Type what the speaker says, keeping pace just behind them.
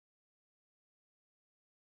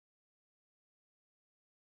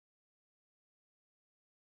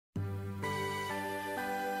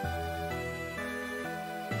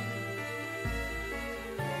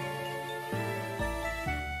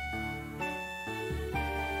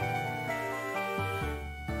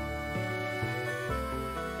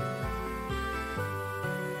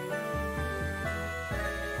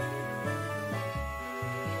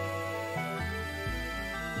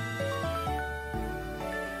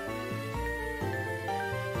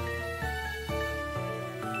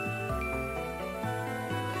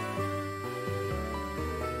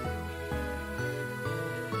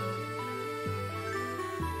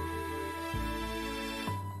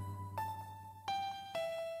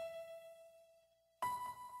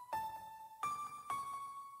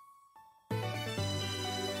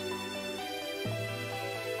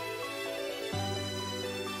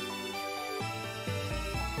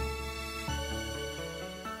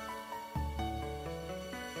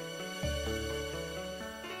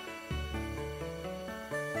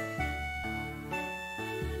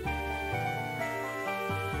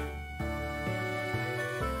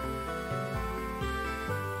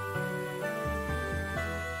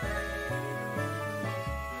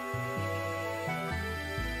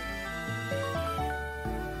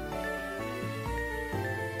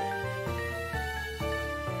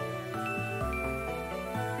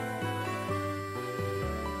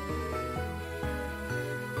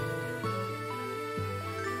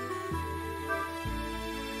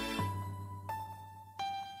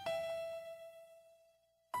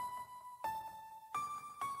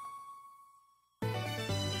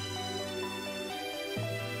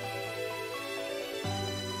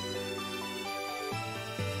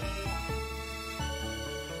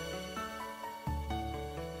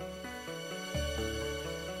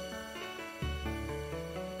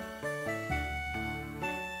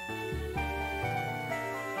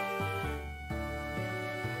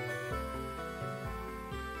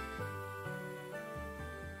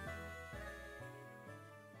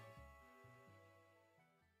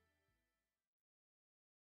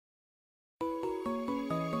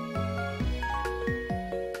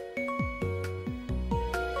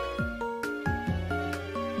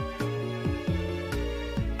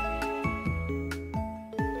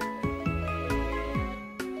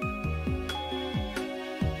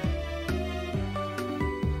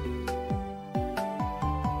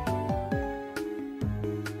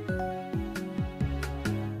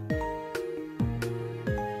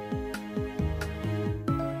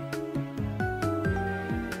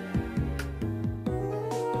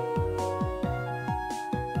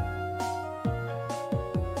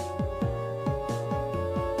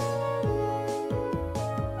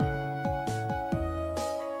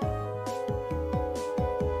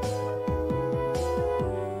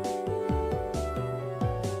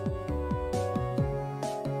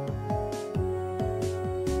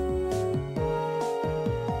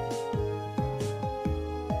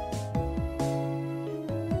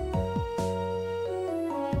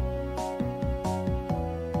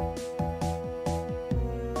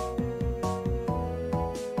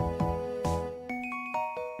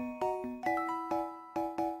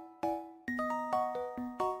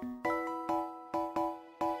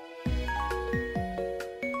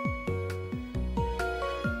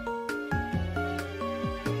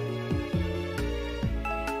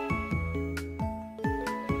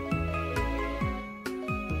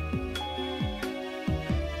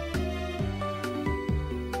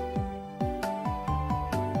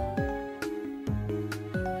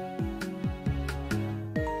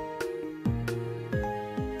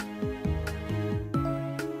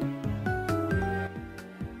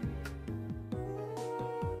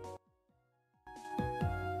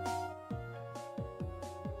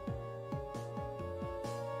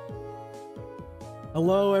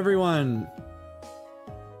Hello, everyone.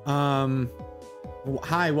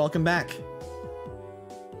 Hi, welcome back.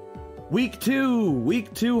 Week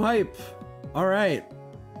two hype. All right.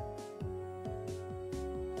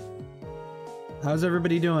 How's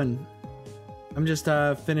everybody doing? I'm just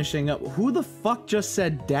finishing up. Who the fuck just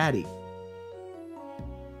said daddy?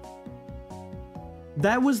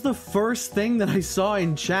 That was the first thing that I saw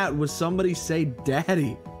in chat, was somebody say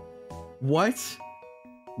daddy. What?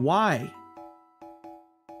 Why?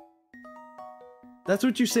 That's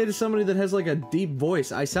what you say to somebody that has like a deep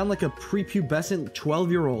voice. I sound like a prepubescent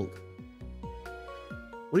 12-year-old.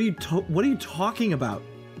 What are you talking about?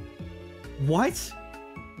 What?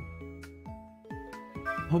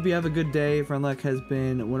 Hope you have a good day. Friendlocke has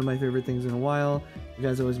been one of my favorite things in a while. You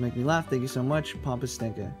guys always make me laugh. Thank you so much. Pompous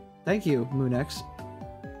Stinka. Thank you, Moonex.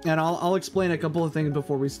 And I'll explain a couple of things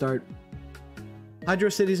before we start. Hydro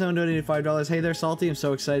City Zone donated $5. Hey there, Salty. I'm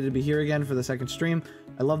so excited to be here again for the second stream.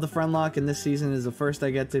 I love the Friendlocke, and this season is the first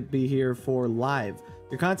I get to be here for live.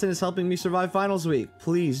 Your content is helping me survive finals week.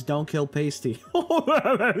 Please don't kill Pasty. We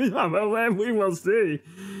will see.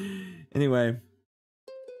 Anyway,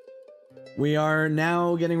 we are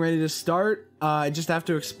now getting ready to start. I just have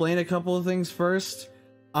to explain a couple of things first.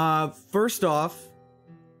 First off,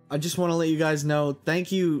 I just want to let you guys know,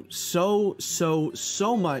 thank you so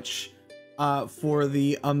much for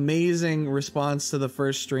the amazing response to the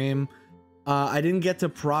first stream. I didn't get to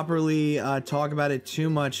properly talk about it too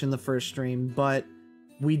much in the first stream, but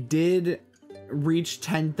we did reach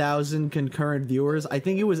 10,000 concurrent viewers. I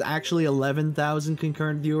think it was actually 11,000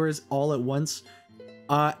 concurrent viewers all at once.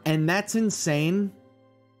 And that's insane.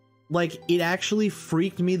 Like, it actually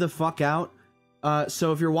freaked me the fuck out.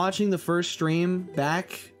 So if you're watching the first stream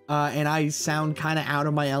back, and I sound kind of out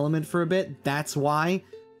of my element for a bit, that's why.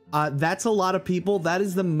 That's a lot of people. That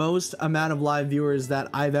is the most amount of live viewers that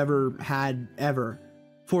I've ever had, ever,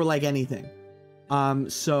 for like anything.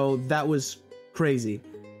 So that was crazy.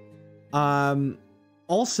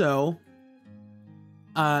 Also,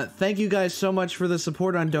 thank you guys so much for the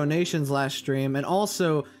support on donations last stream. And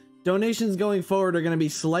also, donations going forward are going to be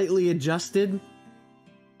slightly adjusted,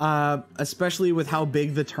 especially with how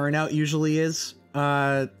big the turnout usually is.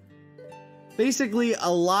 Basically, a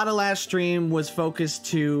lot of last stream was focused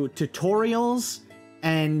to tutorials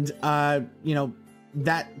and, you know,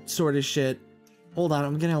 that sort of shit. Hold on,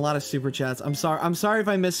 I'm getting a lot of super chats. I'm sorry if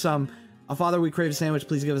I missed some. Father, we crave a sandwich.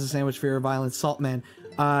 Please give us a sandwich for your violence. Saltman.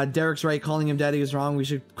 Derek's right. Calling him daddy is wrong. We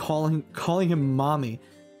should calling him mommy.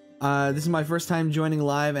 This is my first time joining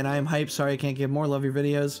live, and I am hyped. Sorry I can't give more. Love your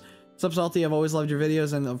videos. What's up, Salty? I've always loved your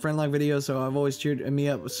videos and Friendlocke videos, so I've always cheered me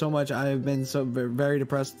up so much. I've been so very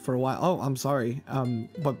depressed for a while. Oh, I'm sorry.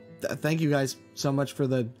 But thank you guys so much for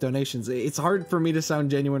the donations. It's hard for me to sound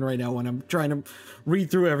genuine right now when I'm trying to read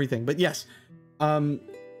through everything, but yes.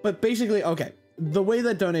 But basically, okay, the way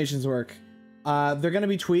that donations work, they're gonna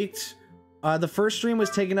be tweaked. The first stream was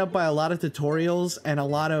taken up by a lot of tutorials and a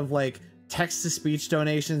lot of like text-to-speech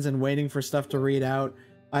donations and waiting for stuff to read out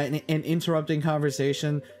and interrupting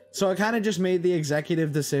conversation. So I kind of just made the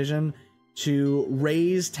executive decision to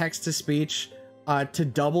raise text-to-speech to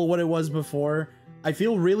double what it was before. I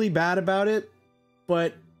feel really bad about it,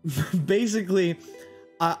 but basically,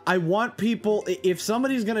 I want people, if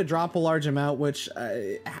somebody's going to drop a large amount, which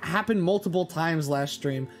happened multiple times last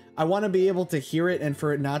stream, I want to be able to hear it and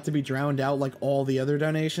for it not to be drowned out like all the other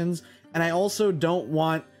donations. And I also don't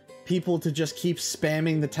want people to just keep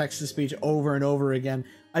spamming the text-to-speech over and over again.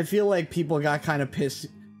 I feel like people got kind of pissed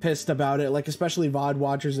about it, like especially VOD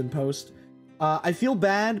watchers in post. I feel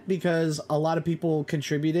bad because a lot of people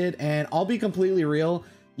contributed, and I'll be completely real,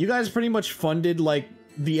 you guys pretty much funded like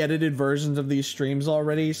the edited versions of these streams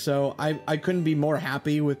already, so I couldn't be more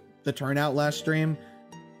happy with the turnout last stream.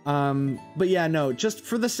 But yeah, no, just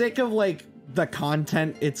for the sake of like the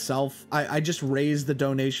content itself, I just raised the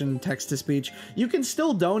donation text-to-speech. You can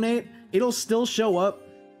still donate, it'll still show up.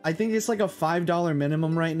 I think it's like a $5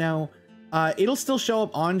 minimum right now. It'll still show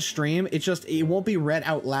up on stream, it won't be read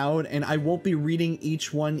out loud, and I won't be reading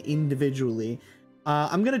each one individually.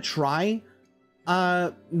 I'm gonna try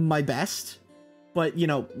my best, but you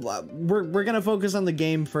know, we're gonna focus on the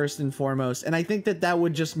game first and foremost, and I think that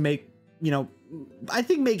would just make, you know, I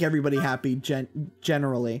think make everybody happy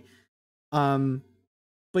generally. But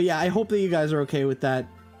yeah, I hope that you guys are okay with that.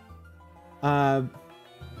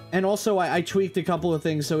 And also I tweaked a couple of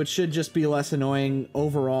things, so it should just be less annoying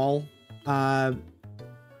overall. Oh,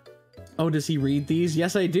 does he read these?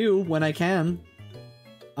 Yes, I do, when I can.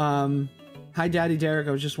 Hi, Daddy Derek.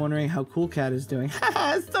 I was just wondering how Cool Cat is doing.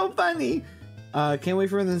 Haha, it's so funny! Can't wait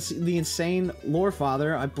for the insane lore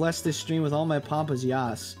father. I blessed this stream with all my pampas,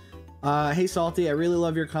 yas. Hey Salty, I really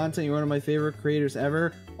love your content. You're one of my favorite creators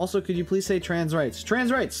ever. Also, could you please say trans rights?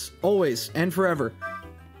 Trans rights, always and forever.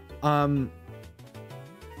 But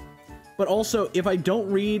also, if I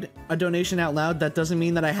don't read a donation out loud, that doesn't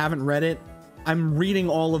mean that I haven't read it. I'm reading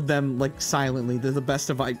all of them, like, silently, to the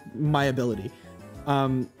best of my ability.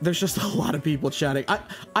 There's just a lot of people chatting.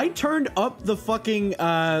 I turned up the fucking,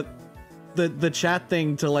 the chat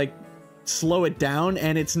thing to, like, slow it down,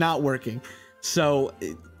 and it's not working. So,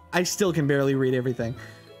 I still can barely read everything.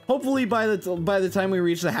 Hopefully, by the time we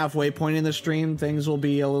reach the halfway point in the stream, things will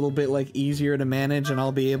be a little bit, like, easier to manage, and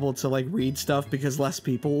I'll be able to, like, read stuff because less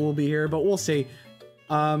people will be here, but we'll see.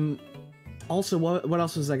 Also, what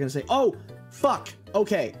else was I gonna say? Oh, fuck!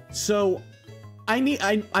 Okay, so,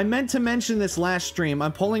 I meant to mention this last stream.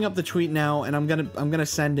 I'm pulling up the tweet now, and I'm gonna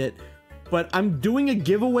send it, but I'm doing a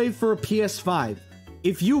giveaway for a PS5.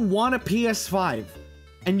 If you want a PS5,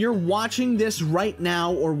 and you're watching this right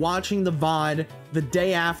now, or watching the VOD the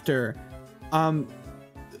day after, I'm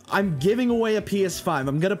giving away a PS5.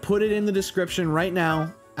 I'm gonna put it in the description right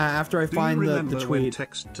now, after I find the tweet. When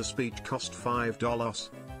text-to-speech cost $5?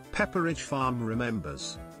 Pepperidge Farm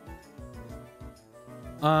remembers.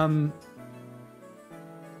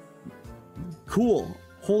 Cool.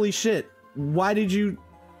 Holy shit. Why did you...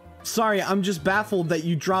 Sorry, I'm just baffled that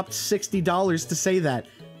you dropped $60 to say that.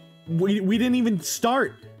 We didn't even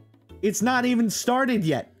start. It's not even started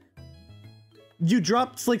yet. You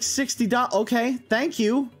dropped like $60. Okay, thank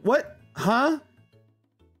you. What? Huh?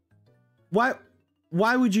 Why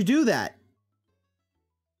would you do that?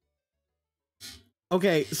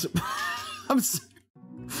 Okay, so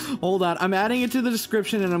hold on. I'm adding it to the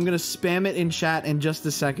description and I'm gonna spam it in chat in just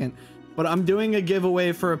a second. But I'm doing a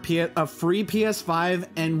giveaway for a free PS5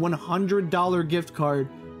 and $100 gift card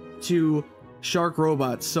to Shark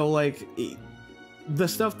Robots. So like the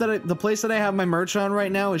stuff that the place that I have my merch on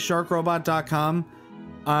right now is sharkrobot.com.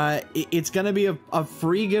 It's gonna be a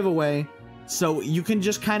free giveaway, so you can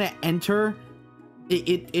just kind of enter.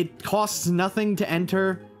 It costs nothing to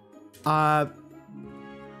enter. I'll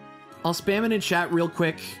spam it in chat real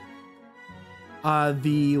quick.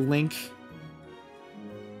 The link.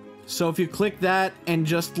 So if you click that and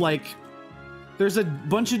just like, there's a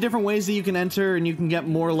bunch of different ways that you can enter and you can get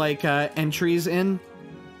more like entries in.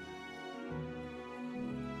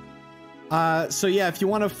 So yeah, if you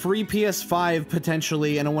want a free PS5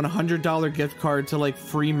 potentially and a $100 gift card to like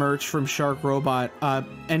free merch from Shark Robot,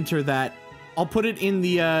 enter that. I'll put it in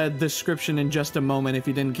the description in just a moment if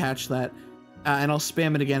you didn't catch that. And I'll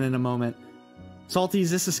spam it again in a moment. Salty,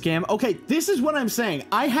 is this a scam? Okay, this is what I'm saying.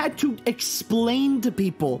 I had to explain to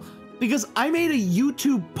people because I made a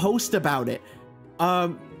YouTube post about it.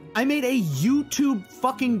 I made a YouTube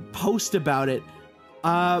fucking post about it.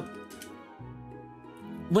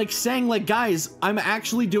 Like saying like, guys, I'm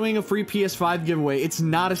actually doing a free PS5 giveaway. It's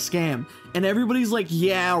not a scam. And everybody's like,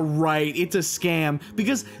 yeah, right, it's a scam.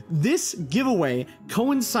 Because this giveaway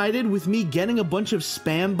coincided with me getting a bunch of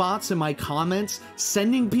spam bots in my comments,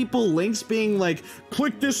 sending people links being like,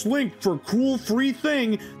 click this link for cool free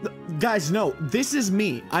thing. Guys, no, this is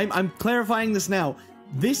me. I'm clarifying this now.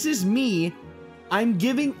 This is me. I'm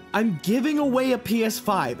giving away a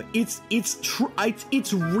PS5.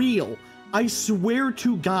 It's real. I swear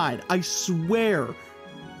to God. I swear.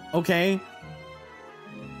 Okay?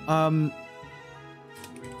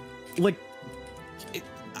 Like,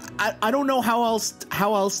 I don't know how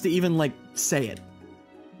else to even, like, say it.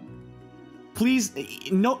 Please,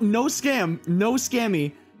 no scam. No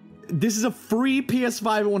scammy. This is a free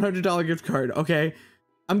PS5 $100 gift card, okay?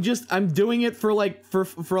 I'm doing it for, like,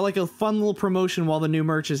 for like, a fun little promotion while the new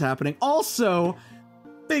merch is happening. Also,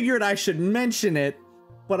 figured I should mention it.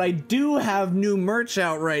 But I do have new merch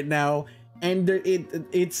out right now, and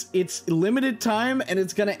it's limited time, and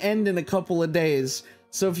it's gonna end in a couple of days.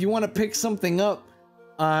 So if you want to pick something up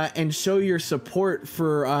and show your support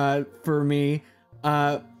for me,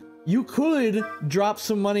 you could drop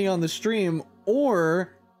some money on the stream,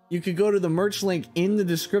 or you could go to the merch link in the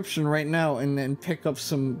description right now and then pick up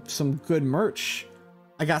some good merch.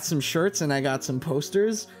 I got some shirts and I got some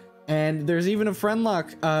posters. And there's even a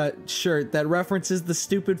Friendlocke shirt that references the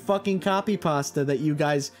stupid fucking copy pasta that you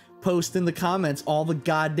guys post in the comments all the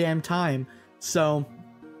goddamn time. So,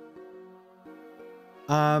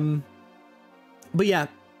 but yeah,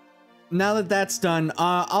 now that that's done,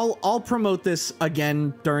 I'll promote this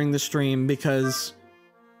again during the stream because,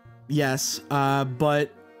 yes,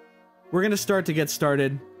 but we're gonna start to get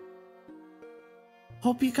started.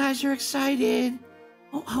 Hope you guys are excited.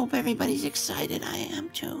 Hope everybody's excited. I am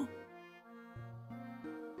too.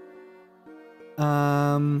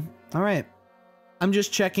 All right. I'm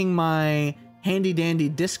just checking my handy dandy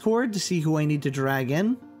Discord to see who I need to drag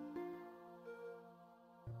in.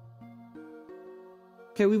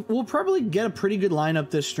 Okay, we'll probably get a pretty good lineup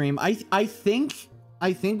this stream. I think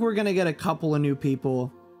we're gonna get a couple of new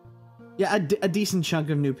people. Yeah, a decent chunk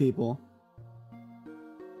of new people.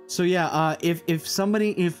 So yeah, if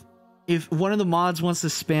somebody, if one of the mods wants to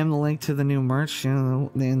spam the link to the new merch, you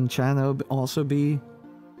know, in chat, that would also be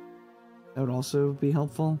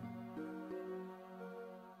helpful.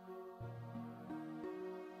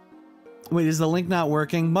 Wait, is the link not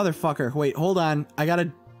working? Motherfucker, wait, hold on. I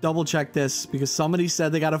gotta double check this because somebody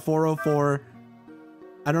said they got a 404.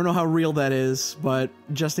 I don't know how real that is, but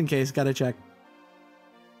just in case, gotta check.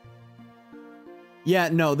 Yeah,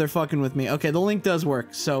 no, they're fucking with me. Okay, the link does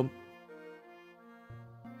work, so...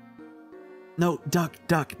 No, duck,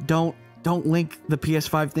 don't link the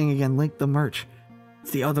PS5 thing again. Link the merch.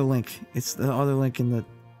 It's the other link. It's the other link in the...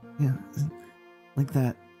 Yeah, like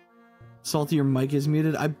that. Salty, your mic is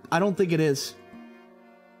muted? I don't think it is.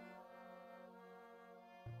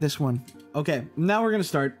 This one. Okay, now we're gonna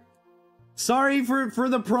start. Sorry for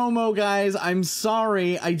the promo, guys. I'm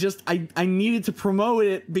sorry. I needed to promote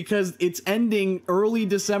it because it's ending early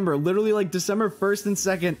December. Literally like December 1st and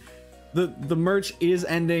 2nd. The merch is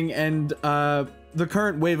ending, and the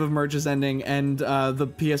current wave of merch is ending, and the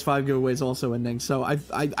PS5 giveaway is also ending. So I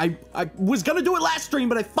was gonna do it last stream,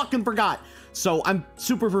 but I fucking forgot. So I'm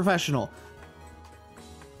super professional.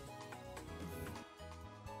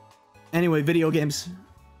 Anyway, video games.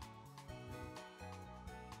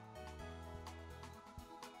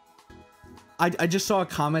 I just saw a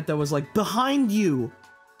comment that was like, behind you!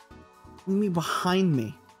 What do you mean behind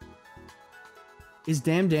me? Is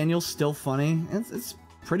Damn Daniel still funny? It's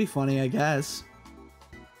pretty funny, I guess.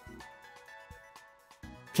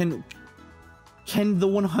 Can the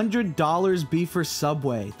 $100 be for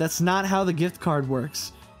Subway? That's not how the gift card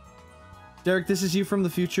works. Derek, this is you from the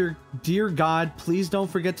future. Dear God, please don't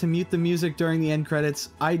forget to mute the music during the end credits.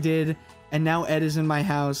 I did, and now Ed is in my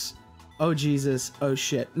house. Oh, Jesus. Oh,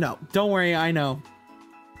 shit. No, don't worry. I know.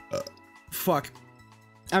 Fuck.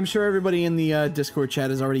 I'm sure everybody in the Discord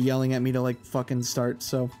chat is already yelling at me to, like, fucking start,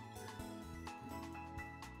 so...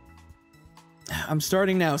 I'm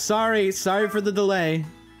starting now. Sorry for the delay.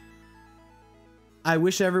 I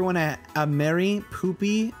wish everyone a merry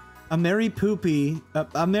poopy... A merry poopy...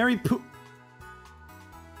 A merry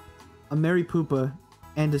poopa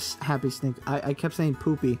and a happy snake. I kept saying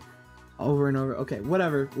poopy over and over. Okay,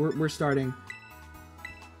 whatever. We're starting.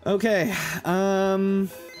 Okay, I'm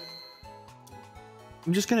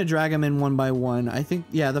just gonna drag them in one by one. I think,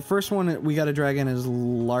 yeah, the first one we gotta drag in is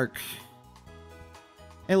LARK.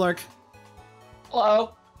 Hey, LARK.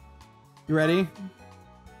 Hello. You ready?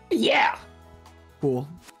 Yeah. Cool.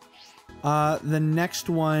 The next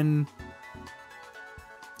one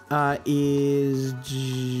is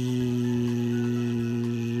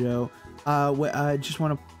Joe. I just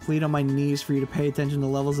want to plead on my knees for you to pay attention to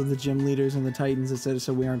levels of the gym leaders and the Titans, etc.,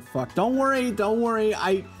 so we aren't fucked. Don't worry.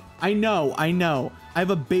 I know. I have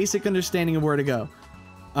a basic understanding of where to go.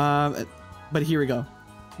 But here we go.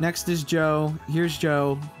 Next is Joe. Here's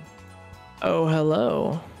Joe. Oh,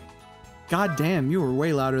 hello. God damn, you were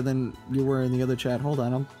way louder than you were in the other chat. Hold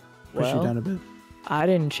on, I'll push you down a bit. I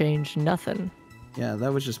didn't change nothing. Yeah,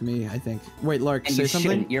 that was just me, I think. Wait, Lark, and say you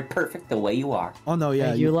something? Shouldn't. You're perfect the way you are. Oh, no, yeah.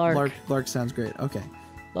 Thank you, Lark. Lark sounds great. Okay.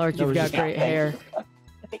 Lark, you've got great hair.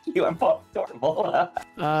 Thank you, I'm adorable.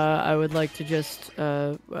 I would like to just,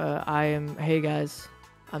 hey guys,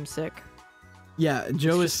 I'm sick. Yeah,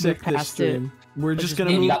 Joe is sick this stream. We're just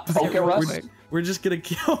gonna move. We're just gonna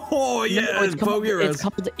kill. Oh, yeah, no, it's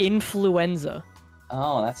called influenza.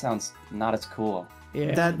 Oh, that sounds not as cool.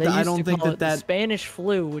 Yeah, I don't think that Spanish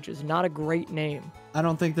flu, which is not a great name. I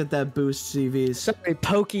don't think that boosts CVs. Sorry,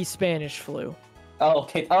 pokey Spanish flu. Oh,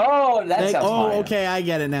 okay. Oh, that sounds fine. Okay, I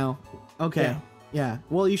get it now. Okay, yeah.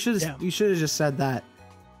 Well, you should have just said that.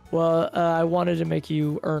 Well, I wanted to make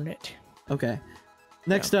you earn it. Okay.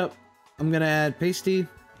 Next up, I'm gonna add Pasty.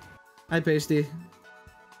 Hi, Pasty.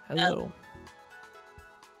 Hello.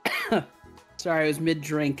 Sorry, I was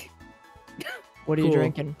mid-drink. What are you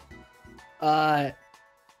drinking?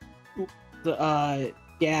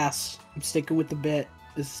 Gas. I'm sticking with the bit.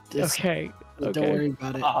 Okay. Don't worry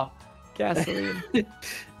about it. Gasoline.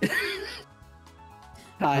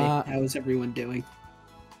 Hi, how's everyone doing?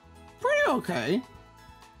 Pretty okay.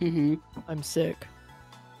 I'm sick.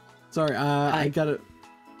 Sorry, I gotta...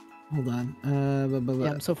 Hold on.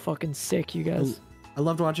 Yeah, I'm so fucking sick, you guys. I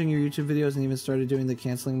loved watching your YouTube videos and even started doing the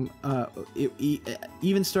canceling,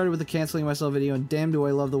 even started with the canceling myself video, and damn do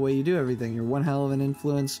I love the way you do everything. You're one hell of an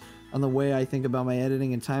influence on the way I think about my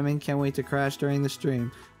editing and timing. Can't wait to crash during the stream.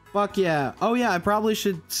 Fuck yeah. Oh yeah, I probably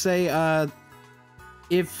should say,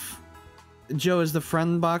 if Joe, is the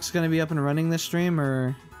friend box gonna be up and running this stream,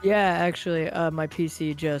 or? Yeah, actually, my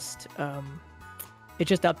PC just it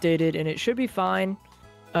just updated and it should be fine.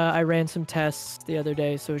 I ran some tests the other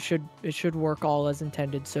day, so it should work all as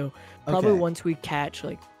intended. So probably Okay. once we get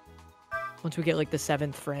like the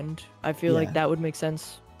 7th friend, I feel like that would make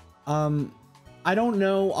sense. I don't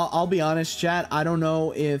know. I'll be honest, chat. I don't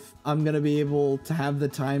know if I'm gonna be able to have the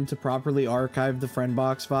time to properly archive the friend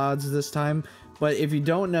box VODs this time. But if you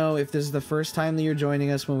don't know, if this is the first time that you're joining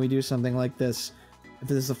us when we do something like this, if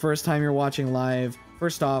this is the first time you're watching live,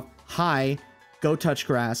 first off, hi, go touch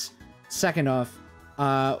grass. Second off,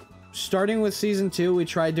 starting with season 2, we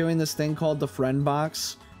tried doing this thing called the friend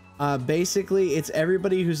box. Basically, it's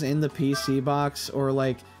everybody who's in the PC box, or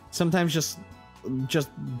like sometimes just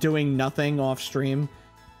doing nothing off stream,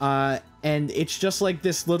 and it's just like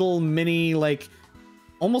this little mini, like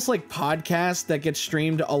almost like podcast that gets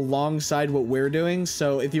streamed alongside what we're doing.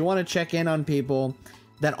 So if you want to check in on people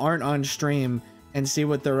that aren't on stream and see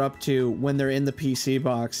what they're up to when they're in the PC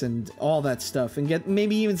box and all that stuff, and get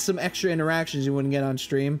maybe even some extra interactions you wouldn't get on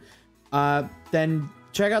stream, then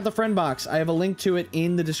check out the friend box. I have a link to it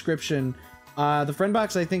in the description. The friend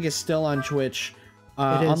box, I think, is still on Twitch.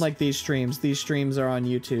 Unlike these streams are on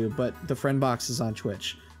YouTube, but the friend box is on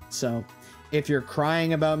Twitch. So if you're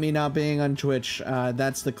crying about me not being on Twitch,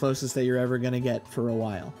 that's the closest that you're ever gonna get for a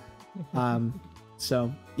while.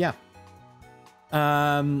 So yeah.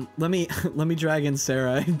 Let me drag in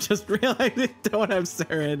Sarah. I just realized I don't have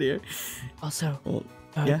Sarah in here. Also, well,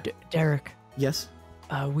 yeah. Derek. Yes.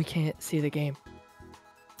 We can't see the game.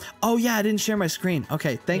 Oh yeah, I didn't share my screen.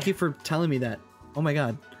 Okay, thank you for telling me that. Oh my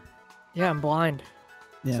god. Yeah, I'm blind.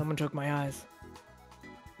 Yeah. Someone took my eyes.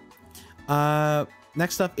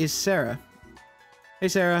 Next up is Sarah. Hey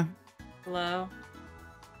Sarah. Hello.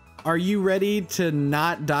 Are you ready to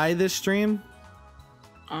not die this stream?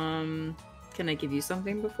 Can I give you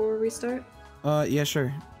something before we start? Yeah,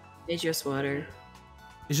 sure. Made you a sweater.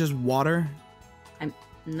 It's just water?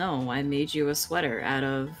 No, I made you a sweater out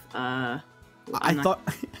of, I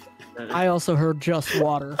also heard just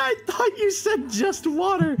water. I thought you said just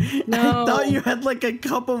water. No. I thought you had like a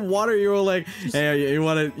cup of water. You were like, hey, you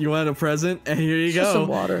want a present? And here you go. Just some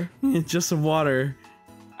water. Just some water.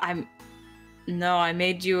 No, I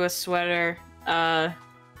made you a sweater. Hot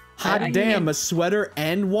damn, a sweater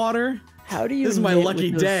and water? How do you This is my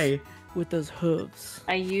lucky day. With those hooves.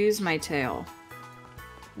 I use my tail.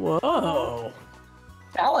 Whoa.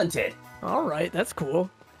 Talented. All right, that's cool.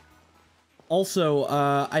 Also,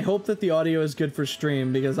 I hope that the audio is good for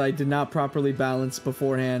stream, because I did not properly balance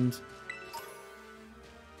beforehand.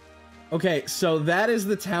 Okay, so that is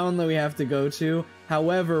the town that we have to go to.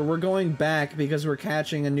 However, we're going back because we're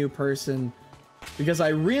catching a new person. Because I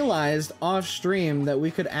realized off stream that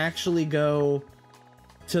we could actually go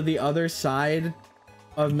to the other side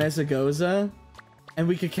of Mesagoza, and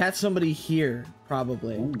we could catch somebody here,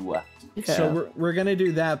 probably. Ooh. Yeah. So we're gonna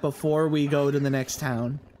do that before we go to the next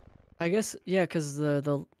town. I guess, yeah, because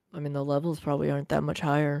the levels probably aren't that much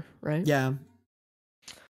higher, right? Yeah.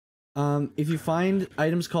 If you find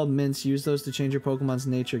items called mints, use those to change your Pokemon's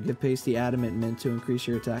nature. Give Pasty adamant mint to increase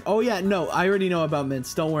your attack. Oh yeah, no, I already know about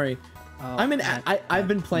mints. Don't worry. I've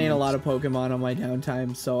been playing a lot of Pokemon on my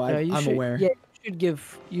downtime, so I'm aware. Yeah,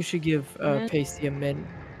 you should give Pasty a mint.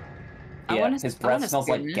 Yeah, his breath smells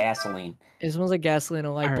like gasoline. It smells like gasoline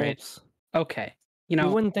and light bulbs. Okay. You know,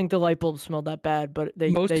 You wouldn't think the light bulbs smell that bad, but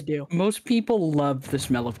they do. Most people love the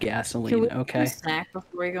smell of gasoline, okay? A snack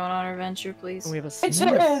before we go on our adventure, please. We have a It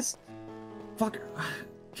snack. is. Fuck.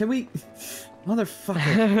 Can we?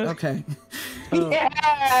 Motherfucker. Okay.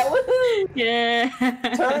 Yeah! Woohoo! Yeah.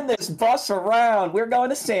 Turn this bus around. We're going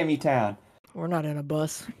to Sammy Town. We're not in a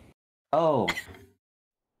bus. Oh,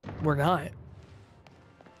 We're not.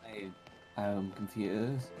 I'm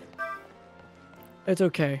confused. It's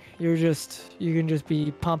okay. You can just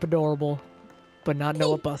be pompadorable, but not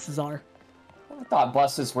know what buses are. I thought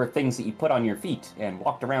buses were things that you put on your feet and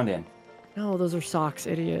walked around in. No, those are socks,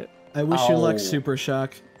 idiot. I wish you luck, Oh. Super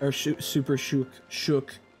Shock or Super Shook.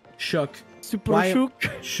 Super Why- shook.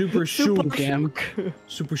 Super Shook. Damn.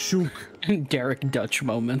 Super Shook. Derek Dutch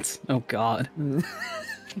moments. Oh god.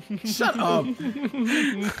 Shut up.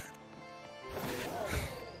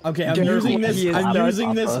 Okay, I'm Derek using this. He is I'm not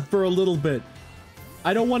using this Papa. for a little bit.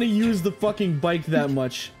 I don't want to use the fucking bike that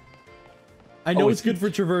much. I know Oh, it's good for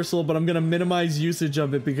traversal, but I'm gonna minimize usage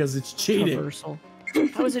of it because it's cheating. Traversal.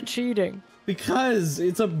 How is it cheating? Because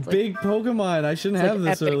it's a big Pokemon. I shouldn't It's have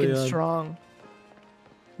like this epic early and on. strong.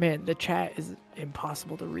 Man, the chat is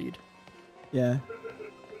impossible to read. Yeah.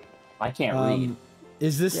 I can't read.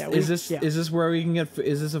 Is this Yeah, is yeah. this where we can get?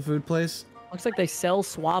 Is this a food place? Looks like they sell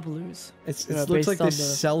swabloos. It Yeah, looks based like they on the-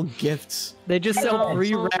 sell gifts. They just sell No.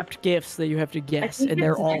 pre-wrapped gifts that you have to I guess, think and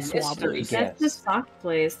they're it's all a mystery swabloos. gift. That's the stock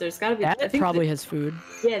place. There's gotta be. I That think probably has food.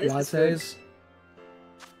 Yeah, this is food. Lattes.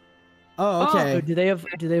 Oh, okay. Oh, do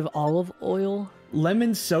they have olive oil?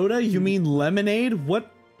 Lemon soda? You mean lemonade?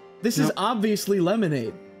 What? This is Nope. obviously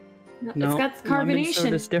lemonade. No, No, it's got lemon carbonation.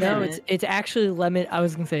 soda's in different. No, it. it's actually lemon. I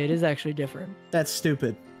was gonna say it is actually different. That's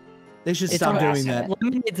stupid. They should It's stop not- doing that.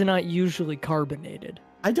 Lemonade's not usually carbonated.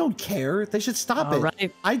 I don't care. They should stop it.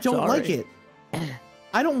 Alright, I don't like sorry. it.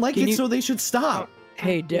 I don't like Can it, you- so they should stop.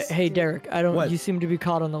 Hey, hey, Derek. I don't. What? You seem to be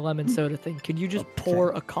caught on the lemon soda thing. Could you just pour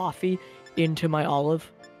a coffee into my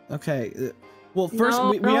olive? Okay. Well, first No,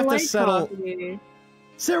 we don't have to like settle. coffee.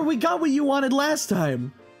 Sarah, we got what you wanted last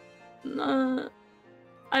time.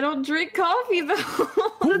 I don't drink coffee though.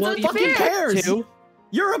 Who That's fucking unfair. cares? Two?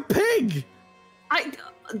 You're a pig.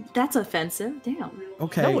 That's offensive. Damn.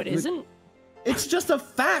 Okay. No, it isn't. It's just a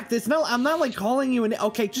fact. It's not. I'm not like calling you an.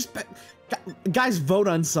 Okay, just guys, vote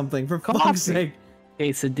on something for Coffee. fuck's sake.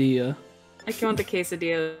 Quesadilla. I want the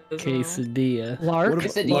quesadilla. As well. Quesadilla. Lark. What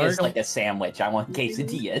about- Quesadilla is Lark? like a sandwich. I want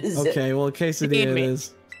quesadillas. Okay, well, quesadilla it me.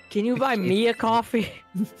 is. Can you buy me a coffee?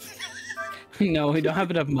 No, we don't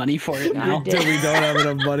have enough money for it now. We did. We don't have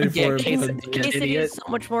enough money Yeah, for it. quesadilla. but- Quesadilla idiot. is so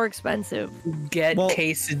much more expensive. Get Well-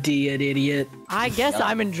 quesadilla, idiot. I guess Yeah.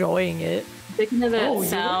 I'm enjoying it. Speaking of that Oh, you-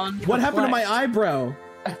 sound. What happened to my Complex. eyebrow?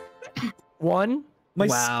 One. My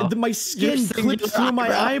Wow. my skin singular clipped through my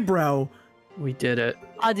eyebrow. We did it.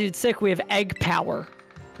 Ah, dude, sick. We have egg power.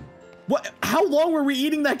 What? How long were we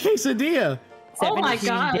eating that quesadilla? Oh my 17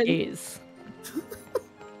 God. days.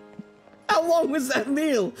 How long was that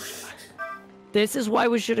meal? This is why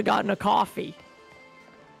we should have gotten a coffee.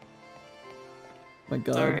 My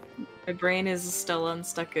God. Sorry. My brain is still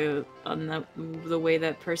unstuck on the way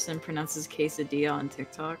that person pronounces quesadilla on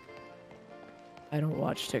TikTok. I don't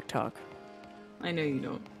watch TikTok I know you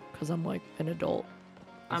don't. because I'm like an adult.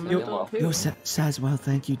 I'm an Yo- adult too. Yo, Sazwell,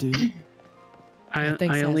 thank you, dude. I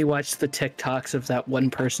think so. only watch the TikToks of that one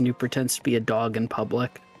person who pretends to be a dog in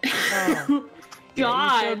public.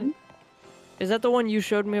 God. Is that the one you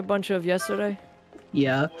showed me a bunch of yesterday?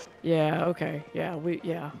 Yeah. Yeah. Okay.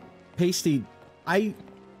 Yeah. Pasty, I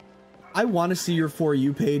want to see your For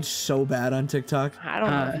You page so bad on TikTok. I don't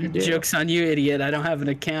know if you do. Joke's on you, idiot. I don't have an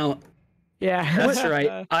account. Yeah. That's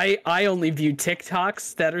right. I only view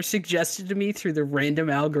TikToks that are suggested to me through the random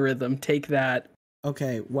algorithm. Take that.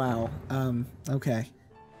 Okay, wow. Okay.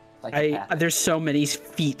 Like There's so many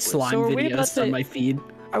feet slime So are we about videos on to- my feed.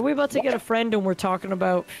 Are we about to get a friend and we're talking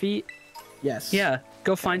about feet? Yes. Yeah,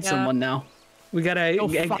 go find Yeah. someone now. We gotta Go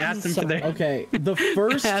find ask them for their. Okay, the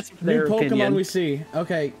first Ask for new their Pokemon opinion. we see.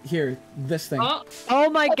 Okay, here, this thing. Oh, Oh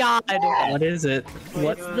my God! What is it?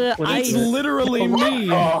 What? It's the what It's is ice. it? literally me.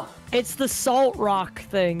 Oh, It's the salt rock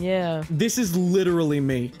thing. Yeah. This is literally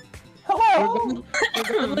me. hello.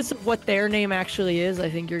 Regardless of what their name actually is, I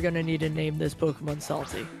think you're gonna need to name this Pokemon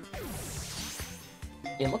Salty.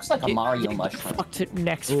 It looks like a Mario mushroom. Fucked it,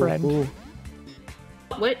 next Ooh, friend. ooh,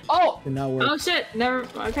 what? Oh, did not work. Oh shit! Never.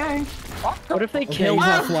 Okay. What if they Okay, kill? he's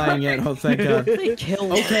not flying yet. Oh, thank God. What if they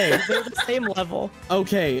kill? Okay. They're the same level.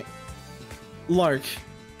 Okay, Lark,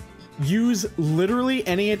 use literally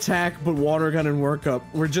any attack but water gun and workup.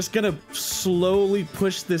 We're just gonna slowly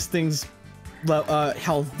push this thing's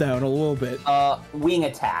health down a little bit. wing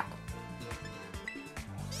attack.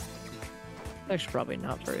 Actually, probably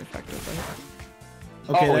not very effective.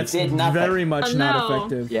 Right? Okay, Oh, it that's did nothing. very much Oh, not no.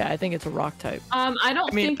 effective. Yeah, I think it's a rock type. I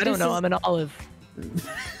don't I mean, think I don't this know. is. I'm an olive.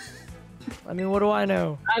 I mean, what do I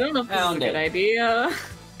know? I don't know if this is a Found good it. idea.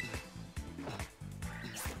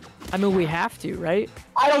 I mean, we have to, right?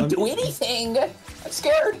 I don't do anything. I'm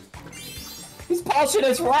scared. He's polishing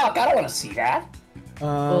his rock. I don't want to see that.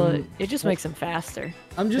 Well, it just makes them faster.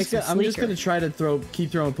 I'm just makes him sleeker. gonna try to keep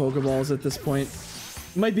throwing Pokeballs at this point.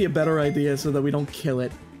 Might be a better idea so that we don't kill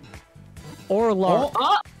it. Or lark.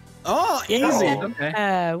 Oh, easy.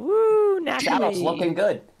 Okay. Woo, Shadow's Nacli. looking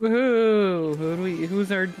good. Woohoo!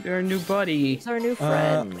 Who's our new buddy? Who's our new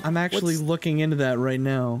friend? I'm actually looking into that right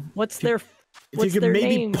now. What's their If what's you their could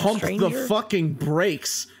maybe name, pump stranger? the fucking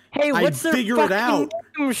brakes. Hey, I'd what's their figure it fucking out.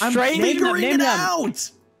 name, I'm stranger? figuring Name it them.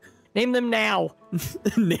 out. Name them now.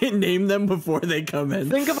 Name them before they come in.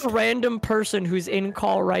 Think of a random person who's in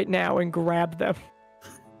call right now and grab them.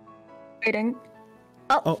 Waiting.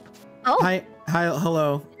 Oh. Oh, Hi,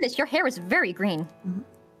 hello. goodness, your hair is very green.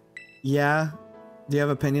 Yeah. Do you have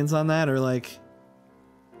opinions on that, or like?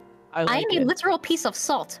 I like am a it. literal piece of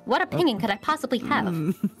salt. What opinion could I possibly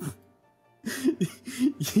have?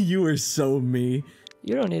 You are so me.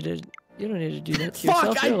 You don't need to. You don't need to do that to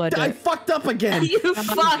yourself. Fuck! You're allowed I to- fucked up again. You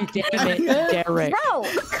fucked. Damn it, Derek. Bro,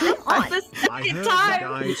 come on. The I second heard time.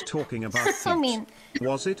 the guys talking about This is so feet. mean.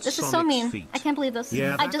 Was it This is so Sonic's mean. feet? I can't believe this.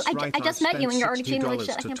 Yeah, I that's just right. I just met you and you're already treating me like $60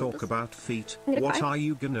 shit. I to can't talk believe this. about feet. I'm gonna What cry. are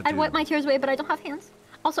you gonna do? I'd wipe my tears away, but I don't have hands.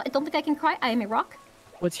 Also, I don't think I can cry. I am a rock.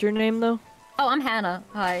 What's your name though? Oh, I'm Hannah.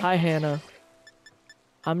 Hi. Hi, Hannah.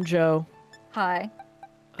 I'm Joe. Hi.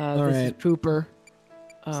 This is right. Pooper.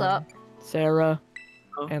 What's up? Sarah.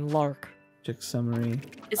 Oh. And Lark. Check summary.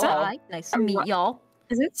 Is Oh, that hi. Nice to meet y'all.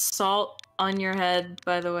 is it salt on your head,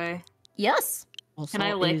 by the way? Yes. Also Can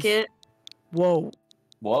I lick is- it? Whoa.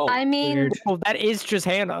 Whoa. I mean, Weird. Oh, that is just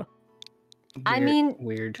Hannah. I mean,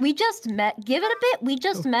 weird. we just met. Give it a bit. We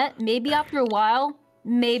just met. Maybe after a while,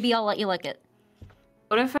 maybe I'll let you lick it.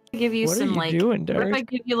 What if I give you What are some you like? doing, What if I Derek?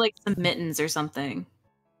 give you like some mittens or something?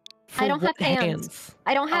 For don't have what hands.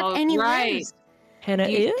 I don't have Oh, any right. limbs. Hannah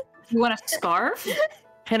You- it? You want a scarf?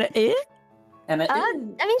 Hannah it? And I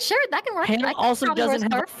mean, sure, that can work. I Hannah can also probably wear a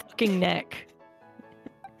doesn't have a scarf. fucking neck.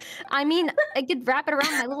 I mean, I could wrap it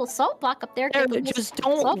around my little salt block up there. get Derek, a little just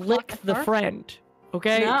salt don't block lick up the there. friend.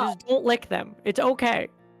 Okay? No. Just don't lick them. It's okay.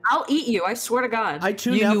 I'll eat you. I swear to God. I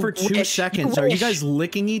tuned You out for 2 wish. seconds. You Are you wish. guys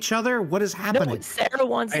licking each other? What is No, happening? Sarah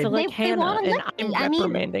wants to They lick Hannah, wanna and lick I'm me. I mean-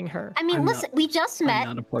 reprimanding her. I mean, I'm listen, we just met.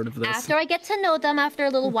 I'm not a part of this. After I get to know them after a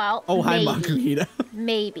little while, Oh, hi, maybe, Makuyita.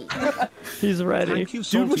 maybe. He's ready. Thank you, Dude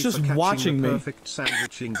Salty, was just for catching watching the me. perfect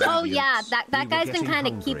sandwiching Oh yeah, ingredients. that We were guy's been getting kind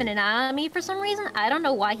of hungry. keeping an eye on me for some reason. I don't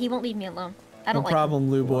know why he won't leave me alone. I No don't like him. problem,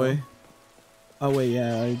 Lou boy. Oh wait,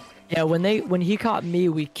 yeah. Yeah, when he caught me,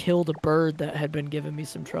 we killed a bird that had been giving me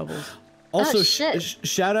some troubles. Also, Oh, shit.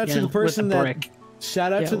 shout out Yeah, to the with person the that. brick.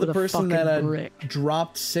 Shout out Yeah, to the with a person that fucking brick.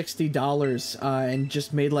 dropped $60 and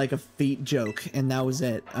just made like a feet joke, and that was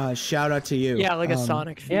it. Shout out to you. Yeah, like a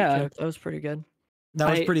Sonic feet yeah. joke. That was pretty good. That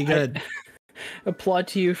was pretty good. Applaud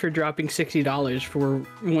to you for dropping $60 for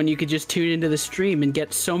when you could just tune into the stream and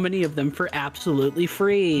get so many of them for absolutely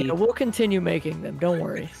free. Yeah, we'll continue making them. Don't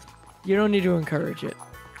worry. You don't need to encourage it.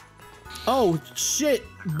 Oh shit,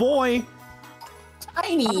 boy.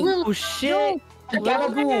 Tiny. Oh shit!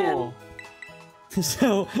 Gabagool.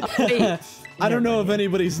 So wait. I don't know if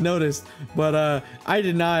anybody's noticed, but I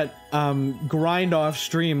did not grind off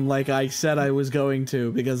stream like I said I was going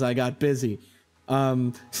to because I got busy.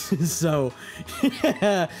 So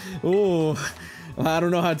ooh, I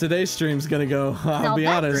don't know how today's stream's gonna go. I'll Now be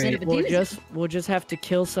that's honest. great. Of a doozy. We'll just have to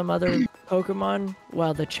kill some other Pokemon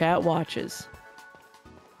while the chat watches.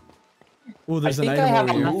 Ooh, I there's an think I have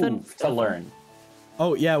item a over here. Nothing. move to learn.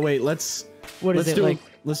 Oh yeah, wait. Let's What is let's it do like?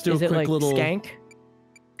 let's do a Is it quick like little. skank?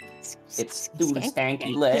 It's do the Skank?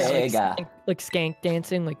 stanky Yeah, like leg. like skank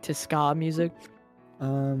dancing, like to ska music.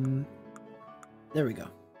 There we go.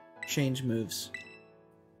 Change moves.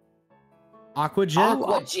 Aqua Jet.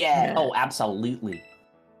 Aqua Jet. Oh, absolutely.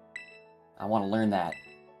 I want to learn that.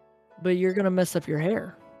 But you're gonna mess up your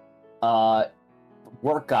hair.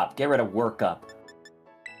 Work up. Get rid of work up.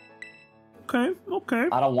 Okay. Okay.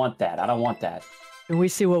 I don't want that. I don't want that. Can we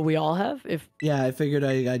see what we all have? If Yeah, I figured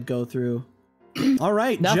I'd go through. All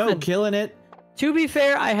right, Joe, Nothing. killing it. to be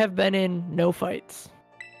fair, I have been in no fights.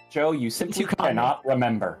 Joe, you simply Too common. cannot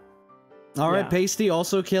remember. All right, Yeah. Pasty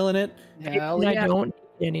also killing it. Hell And I yeah. don't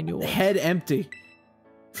need any new ones. Head empty.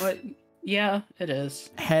 But yeah, it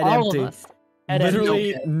is. Head all empty. of us. Head empty.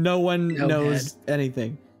 Literally, head. no one No knows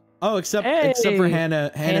anything. Oh, except Hey, for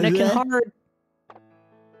Hannah. Hannah can bleh. hard.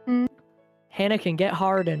 Hmm. Hannah can get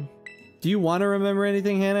hard and Do you want to remember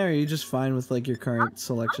anything, Hannah? Or are you just fine with like your current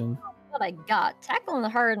selection? What I got? Tackling the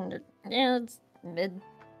hard and yeah, it's mid.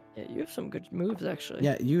 yeah, you have some good moves actually.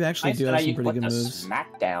 Yeah, you actually Nice do that have you some put pretty the good moves.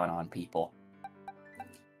 smackdown on people.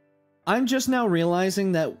 I'm just now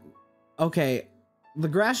realizing that, okay, the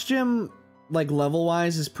grass gym, like level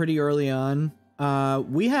wise, is pretty early on.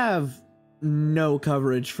 We have no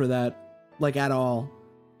coverage for that, like at all.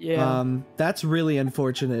 Yeah. That's really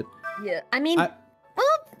unfortunate. Yeah, I mean, I-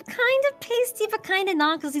 well, kind of pasty, but kind of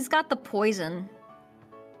not, because he's got the poison.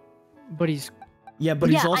 but he's Yeah, but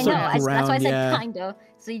yeah, he's also I know. ground. That's why I said yeah. kind of.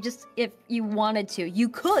 So you just, if you wanted to, you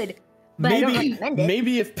could, but I don't recommend it.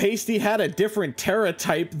 Maybe if Pasty had a different Terra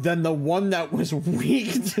type than the one that was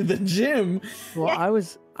weak to the gym, well. I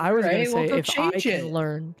was Right, gonna well, say go if I change can it.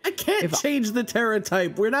 learn. I can't If- change the Terra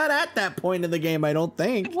type. We're not at that point in the game, I don't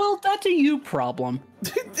think. Well, that's a you problem.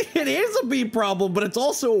 It is a me problem, but it's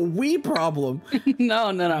also a we problem.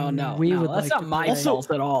 No. We would that's like not to my play.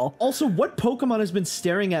 fault at all. Also, what Pokemon has been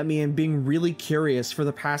staring at me and being really curious for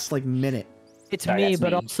the past like minute? It's Sorry, me, that's but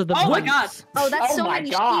me. also the Oh my moves. God. Oh, that's Oh so my many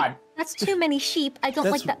God. sheep. That's too many sheep. I don't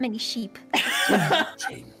That's- like that many sheep.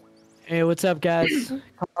 Hey, what's up, guys?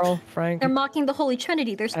 Carl, Frank, They're mocking the Holy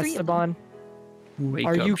Trinity. There's 3 of them. Esteban.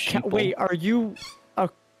 Are you wait? Are you a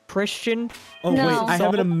Christian? Oh No. wait, I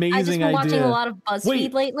have an amazing I've just been watching idea. a lot of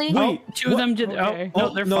BuzzFeed lately. Wait, Two of them did. Okay. Oh,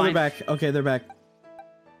 no, they're no, fine. they're back. Okay, they're back.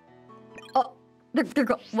 Oh, they're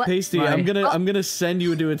what? Pasty, Why? I'm gonna send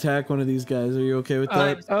you to attack one of these guys. Are you okay with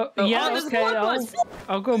that? Yeah, there's okay. more of us.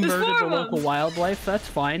 I'll go There's murder more the of local us. wildlife. That's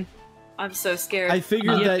fine. I'm so scared. I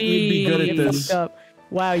figured that you'd be good at Yippee. this. Fucked up.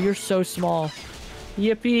 Wow, you're so small.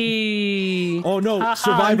 Yippee! Oh no, Ha ha, I'm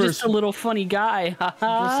survivors! just a little funny guy. Ha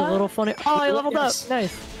ha. Just a little funny. Oh, I leveled Yes. up.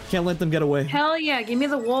 Nice. Can't let them get away. Hell yeah, give me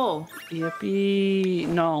the wool. Yippee!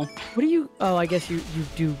 No. What do you? Oh, I guess you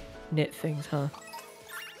do knit things, huh?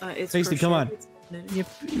 It's Pasty, come on.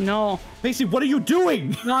 Yippee. No. Pasty, what are you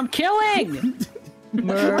doing? No, I'm killing.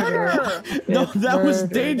 Murder. No, It's that was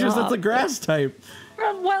murder. dangerous. That's a Stop. grass type.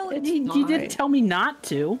 Well, he fine. didn't tell me not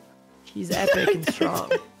to. He's epic and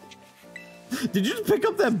strong. Did you just pick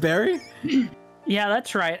up that berry? Yeah,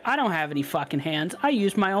 that's right. I don't have any fucking hands. I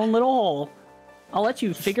use my own little hole. I'll let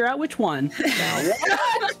you figure out which one.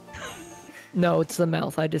 No, it's the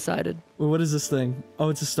mouth. I decided. Well, what is this thing? Oh,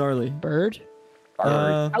 it's a starly. Bird.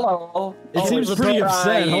 Hello. It seems it's pretty crying.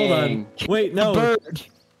 upset. Hold on. Wait, no. Bird.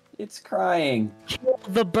 It's crying. Kill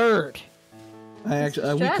the bird. I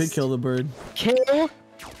actually we could Stressed. kill the bird. Kill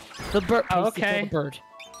the bird. Oh, Pasty, kill okay. the bird.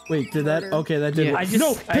 Wait, did that? Okay, that did Yeah, it. I just, no,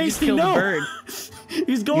 I just Pasty, killed no. a bird.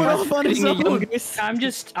 He's going off on his Hitting the own. youngest.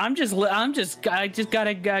 I just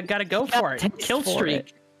gotta go for it. Taste Kill for streak.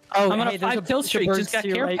 it. Oh, I'm on a hey, there's 5 kill bunch of streak, birds just got to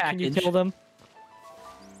your care right. Can you package. kill them?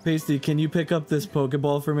 Pasty, can you pick up this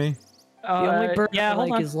Pokeball for me? The only bird yeah, I hold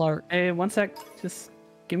like on. is lark. Hey, 1 sec. Just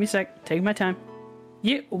give me a sec. Take my time.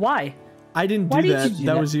 Why? I didn't Why do did that. you do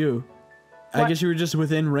That that? was you. I What? guess you were just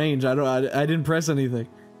within range. I didn't press anything.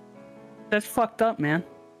 That's fucked up, man.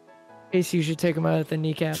 Ace, you should take him out at the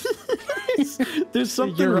kneecaps. There's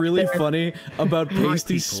something You're right really there. funny about Hi,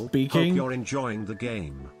 Pasty people. Hope speaking. you're enjoying the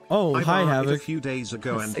game. Oh, I hi, marked it a Havoc. few days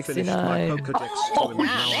ago and 69. finished my Pokedex too, and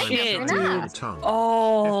now I'm shit, trying dude. the tongue.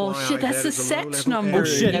 Oh FYI, shit, that's there the is a sex low-level number. area Oh,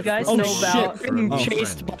 shit. You guys Oh, know shit. about. For a Being new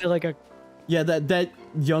chased friend. by like a. Yeah, that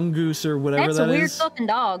young goose or whatever That's that a weird is. fucking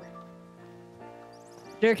dog.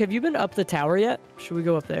 Derek, have you been up the tower yet? Should we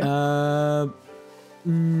go up there?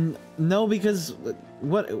 No, because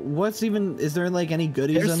what's even? Is there like any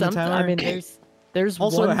goodies there's on the something. tower? I mean, there's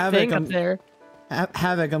Also, one Havoc, thing I'm- up there.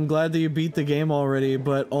 Havoc, I'm glad that you beat the game already,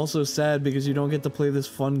 but also sad because you don't get to play this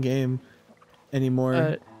fun game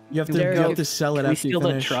anymore. You have to Derek, sell it Can we after you steal the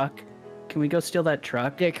finish. truck? Can we go steal that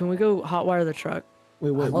truck? Yeah, can we go hotwire the truck? Wait,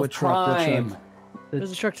 I what, love what truck? What crime. truck?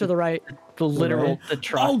 There's a truck to the right. The literal the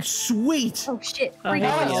truck. Oh, sweet! Oh shit. Oh, Free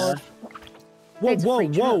hell dogs. yeah. Whoa, It's a whoa, free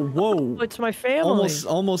whoa, truck. whoa! It's my family.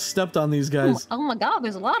 Almost stepped on these guys. Oh my god,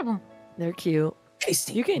 there's a lot of them. They're cute.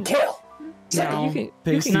 Pasty. You can Kill. No. You can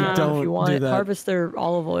Pasty, get them don't if you do want. that. Harvest their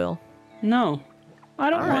olive oil. No, I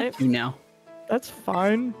don't Alright. want to now. That's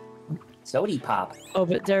fine. Sody pop. Oh,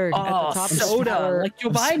 but Derek, at Oh, the top soda, of the tower, like Joe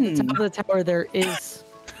at the Biden. top of the tower, there is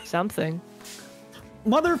something.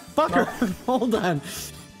 Motherfucker! Hold on.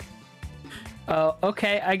 Oh,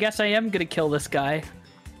 okay. I guess I am gonna kill this guy.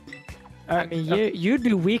 I mean, you'd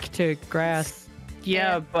be weak to grass.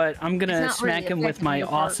 Yeah, but I'm It's gonna not smack really him with affecting my your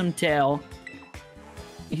heart. awesome tail.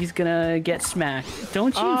 He's gonna get smacked.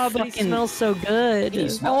 Don't you Oh, but he fucking... smells so good. He Oh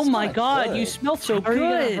smells my kinda god, good. you smell so How are you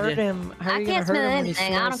gonna hurt good. him? How are I you can't gonna hurt smell him when he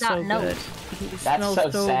anything, I don't smells got so no- good? He That's smells so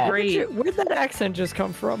so sad. great. Where'd that accent just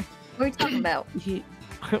come from? What are you talking about? He,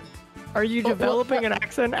 Are you What- developing an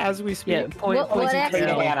accent as we speak? yeah, What poison accent?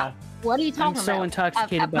 tail. Banana. What are you talking so about?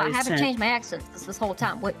 intoxicated by I his haven't scent. changed my accent this whole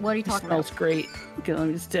time. What are you He talking smells about? great. Okay, let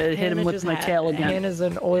me just hit him Hannah with just my tail again. Hannah's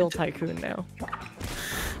an oil tycoon now.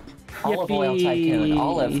 Olive oil Yippee. tycoon.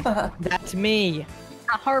 Olive. That's me.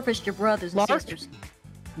 I harvest your brothers and Lark? sisters.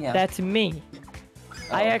 Yeah. That's me.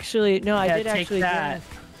 I actually no, I Yeah, did take actually. that.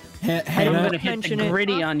 Ha- I I'm Hannah, gonna hit the mention it.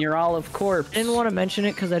 gritty on your olive corpse. I didn't want to mention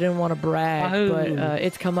it because I didn't want to brag, but Wahoo.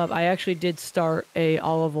 it's come up. I actually did start a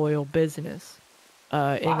olive oil business in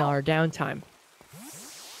our downtime.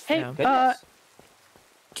 Hey, Yeah.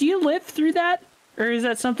 do you live through that, or is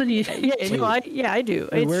that something you? Yeah, no, I do.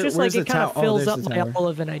 Wait, It's just where's like it the kind of tower? Oh, fills there's up the my tower.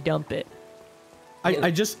 olive and I dump it.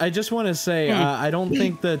 I just want to say I don't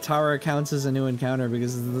think the tower counts as a new encounter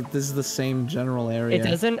because this is the same general area. It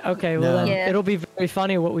doesn't? Okay, well No. then Yeah. it'll be very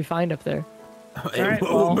funny what we find up there. Alright,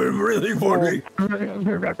 well, really funny.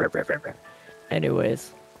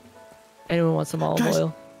 Anyways, anyone want some olive Guys,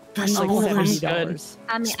 oil? Guys, It's like spoilers. $70.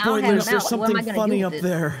 I mean, I don't have Spoilers. a There's mouth. What am something I gonna funny do up with it?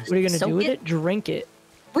 there. What are you gonna Soak do with it? it? Drink it.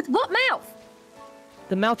 With what mouth?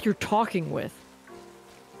 The mouth you're talking with.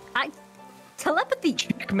 Telepathy.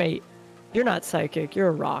 Checkmate. You're not psychic. You're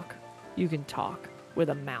a rock. You can talk with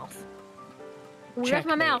a mouth. Where's my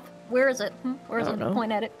Checkmate. mouth? Where is it? Where is I it? don't know.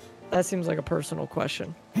 Point at it. That seems like a personal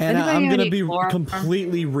question. Hannah, Anybody I'm have gonna any be lore?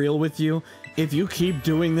 completely real with you. If you keep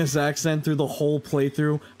doing this accent through the whole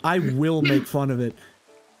playthrough, I will make fun of it.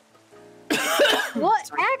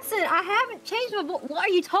 What accent? I haven't changed my voice. What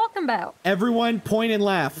are you talking about? Everyone, point and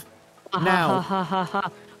laugh. Ha Now. ha ha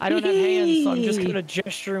ha. I don't have hands, so I'm just kind of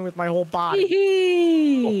gesturing with my whole body.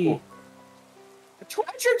 Hee-hee.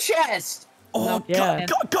 Treasure chest! Oh, Yeah.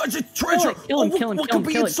 God, it's a treasure! Kill him, Oh, kill him, what kill could him,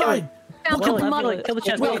 be kill it, inside? Found Kill the it, mother. Kill the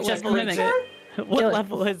chest, kill the chest, kill him. What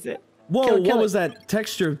level is it? Whoa, Kill it, what kill was that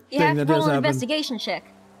texture You thing have to that roll just an happened? investigation check.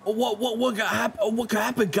 What could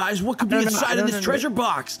happen, guys? What could be I don't know, inside I of this don't treasure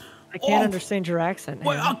box? I can't Oh, understand your accent.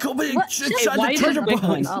 What Hannah. could be What? inside Why the is it treasure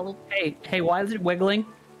wiggling? box? Hey, why is it wiggling?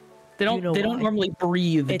 They don't know they don't why. normally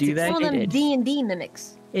breathe, It's do they? One of them Excited. D&D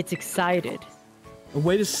mimics. It's excited.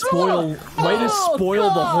 Way to spoil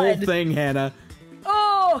the whole God. thing, Hannah.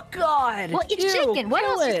 Oh God! Well, it's Ew, shaking. What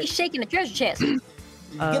kill else is it. he shaking the treasure chest?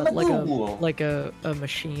 Like a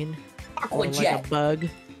machine or like a Aquajet. bug.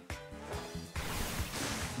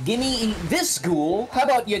 Gimme this ghoul. How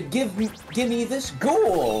about you gimme this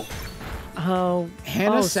ghoul? Oh,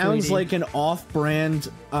 Hannah sounds sweetie. like an off-brand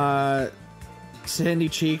Sandy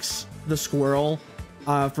Cheeks the squirrel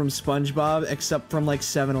from SpongeBob, except from like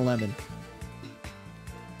 7-Eleven.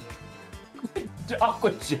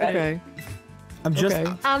 Aquajet. Okay. I'm just.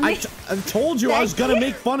 Okay. I told you I was gonna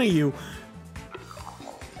make fun of you.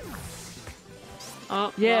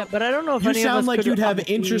 Yeah, but I don't know if You any of sound us like could you'd have be-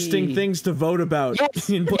 interesting things to vote about Yes,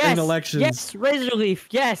 in yes, elections. Yes, Razor Leaf.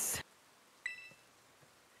 Yes.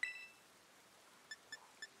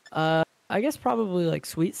 I guess probably like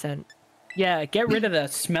sweet scent. Yeah, get rid of the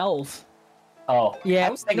smells. Oh, Yeah, I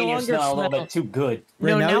was thinking no you longer smell a little smell. bit too good.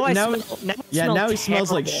 Right, No, now- now I now- smell. Now I Yeah, smell now he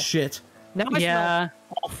smells like terrible. shit. Now I Yeah.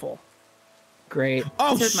 smell awful. Great.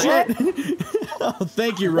 Oh Here's my- shit! Oh,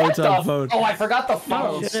 thank you, What the Rotom f- Phone. Oh, I forgot the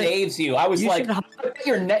phone No. saves you. I was You like, should have- I bet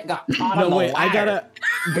your neck got caught No, on the wait, I ladder.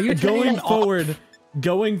 gotta. you turning Going it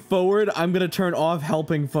off? forward, I'm gonna turn off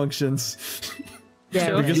helping functions. Yeah,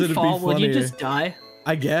 So right. if because you it'd be fall, will you funnier. just die?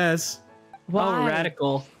 I guess. Why? Oh,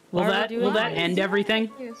 radical. Will Why would that you will do that that? end everything?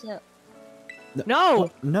 Here's it. No,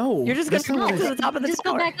 No. you're just that's gonna not fall what to I- the top of the Just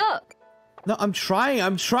tower. go back up. No, I'm trying.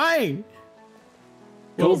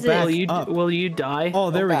 Go Jesus. back Will you up. will you die?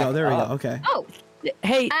 Oh, there we go. back There we go. up. Okay. Oh,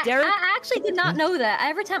 Hey, Derek. I actually did not know that.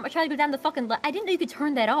 Every time I tried to go down the fucking I didn't know you could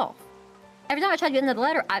turn that off. Every time I tried to get into the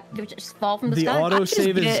ladder, it would just fall from the The sky.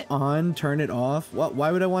 autosave is get- on. Turn it off. What?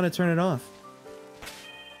 Why would I want to turn it off?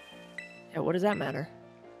 Yeah, what does that matter?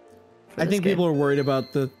 For I this think game? people are worried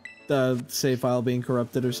about the save file being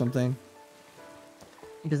corrupted or something.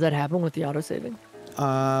 Does that happen with the autosaving?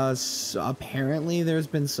 So apparently there's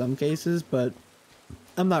been some cases, but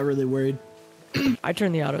I'm not really worried. I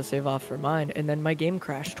turned the autosave off for mine, and then my game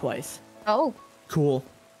crashed twice. Oh, Cool.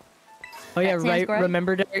 Oh yeah, sounds right. great.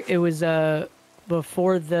 Remember, Derek, it was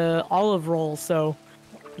before the olive roll, so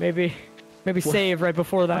maybe save right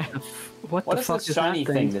before that. What What the is fuck this is shiny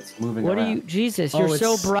that thing that's moving What around? are you? Jesus, Oh, you're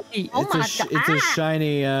so it's- bright. Oh my It's a God.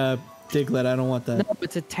 shiny Diglett. I don't want that. No,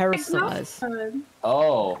 it's a terracelize.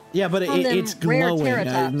 Oh, Yeah, but From them it's rare glowing.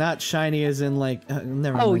 Terratops. Not shiny as in like.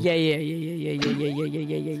 Never Oh mind. yeah.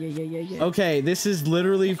 Okay, this is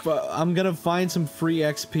literally. I'm gonna find some free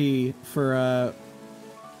XP for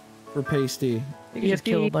Pasty. You just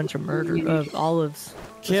kill a bunch of olives.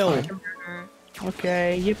 Kill.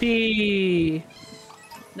 Okay, yippee.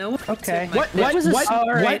 No one Okay. took my What? There What? was a What? All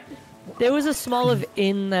What? right. There was a Smoliv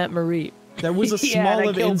in that Marie. There was a Yeah, small and I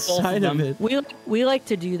of killed both of inside of them. it. We like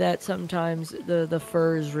to do that sometimes. The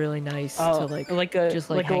fur is really nice Oh, to like a just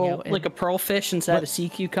like hang a out in. like a pearlfish inside What? a sea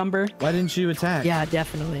cucumber. Why didn't you attack? Yeah,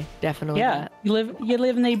 definitely. Yeah, that. you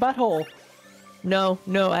live in a butthole. No,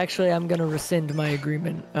 actually, I'm gonna rescind my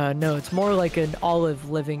agreement. No, it's more like an olive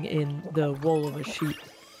living in the wool of a sheep.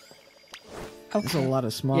 That's a lot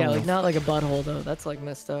of small. Yeah, like not like a butthole though. That's like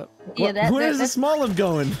messed up. yeah, Where's the that's small of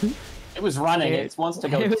going? it was running. It wants to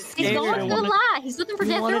go. It was He's scared. going I to the wanted- lie. He's looking for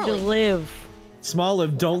He death wanted to early. live.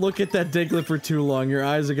 Smoliv, don't look at that Diglett for too long. Your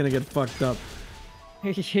eyes are gonna get fucked up.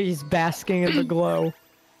 He's basking in the glow.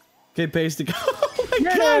 Okay, Pasty. Oh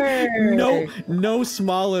my god! No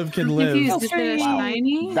Smoliv can live. Confused. Is it a Wow.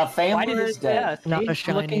 shiny? The Why family did is it? dead. Yeah, Not see? a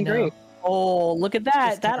shiny, looking no. great. Oh, look at that!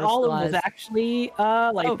 Just That olive was terracelize. actually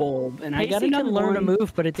a light Oh, bulb, and I got Pasty another can learn one. a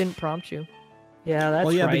move, but it didn't prompt you. Yeah, that's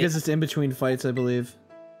Well, yeah, right. because it's in between fights, I believe.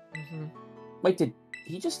 Wait, did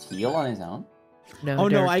he just heal on his own? No. Oh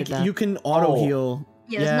no, Derek did that. you can auto Oh. heal.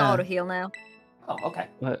 Yeah, there's an auto heal now. Oh, okay.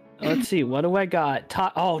 Let's see. What do I got?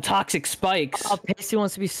 Toxic spikes. Oh, Pasty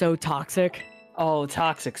wants to be so toxic. Oh,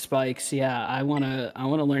 toxic spikes. Yeah, I wanna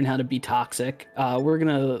learn how to be toxic. We're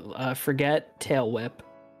gonna forget tail whip.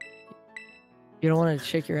 You don't want to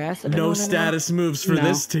shake your ass at No anyone status moves for No.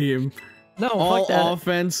 this team. anymore? No, All fuck that.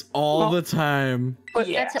 offense, all the time. But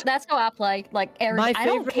yeah. That's how I play. Like, My I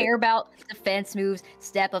don't favorite- care about defense moves,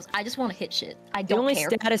 step ups. I just want to hit shit. I The don't only care.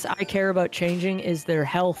 status I care about changing is their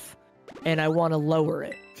health, and I want to lower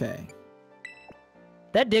it. Okay.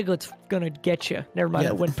 That Diglett's gonna get you. Never mind, Yeah.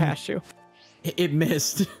 it went past you. It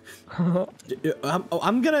missed.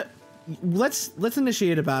 I'm gonna let's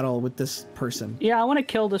initiate a battle with this person. Yeah, I want to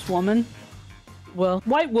kill this woman. Well,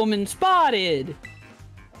 White woman spotted.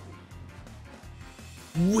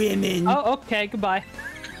 Women. Oh, okay. Goodbye.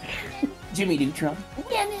 Jimmy Neutron.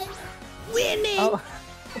 Women. Oh,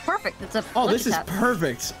 Perfect. It's a. Oh, this is tap.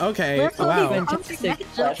 perfect. Okay. We're fully Wow. fantastic.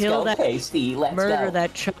 Let's Kill go, that, Pasty. Let's murder go.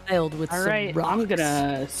 that child with all some right. rocks. I'm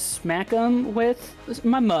gonna smack him with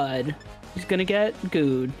my mud. He's gonna get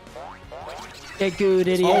gooed. Get good,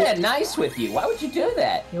 idiot. Yeah, nice with you. Why would you do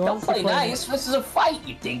that? You Don't want to play play- nice. This is a fight,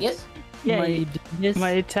 you dingus. Yeah, my- you did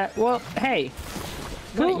My attack. Well, hey.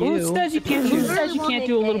 Not Who you. says you can't? Who You says really you want can't it,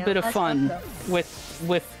 do a little yeah, bit of that's fun fucked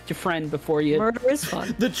with your friend before you? Murder is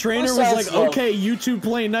fun. The trainer Who was says like, so? "Okay, you two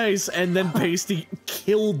play nice," and then Pasty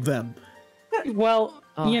killed them. Well,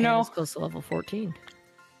 Oh, you know. Hannah's close to level 14.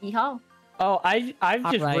 Yeehaw. Oh, I've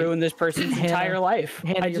just Alright. ruined this person's Hannah. entire life.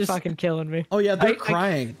 Hannah, I you're just fucking killing me. Oh yeah, they're I-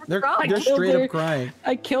 crying. They're wrong? they're killed straight their- up crying.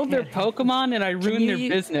 I killed their Pokemon and I ruined their you-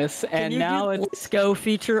 business, Can and you now do it's the Go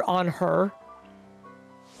feature on her.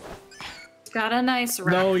 Got a nice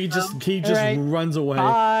round. No, he just Alright. runs away.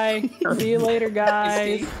 bye. See you later,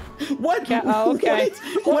 guys. What? Oh, okay.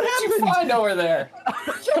 What What did you happened? find over there?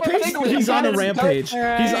 He's on a rampage.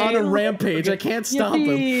 Alright. He's on a rampage. I can't stop him.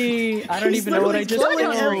 Yippee. I don't He's even know what I just literally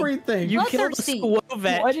killing killed. everything. You killed a Bloodthirsty.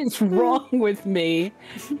 Squovet. What is wrong with me?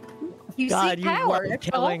 You God, see you power. love That's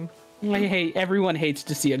all. killing. I hate. Everyone hates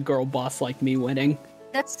to see a girl boss like me winning.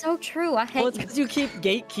 That's so true. I hate Well, it's you. because you keep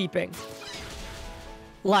gatekeeping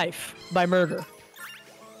life by murder.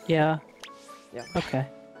 Yeah. Yeah. Okay.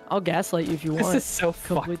 I'll gaslight you if you This want. is so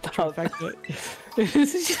Complete the fucked up. trifecta.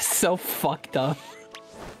 This is just so fucked up.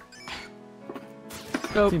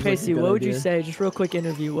 So, Seems like a Pasty, good what would you idea. say? Just real quick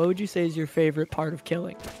interview. What would you say is your favorite part of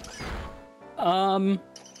killing? All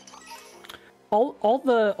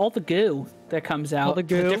the goo that comes out. the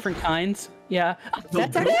goo? different kinds. Yeah.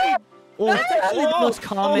 That's actually the most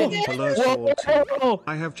common. Alert all team. Oh,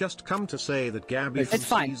 I have just come to say that Gabby from It's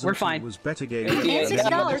fine, season we're 2 fine. was better game Yeah,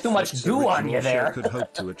 $6. there's too much goo on you there. could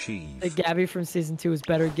hope to achieve. the Gabby from season 2 is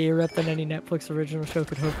better gay rep than any Netflix original show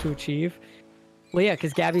could hope to achieve. Well, yeah,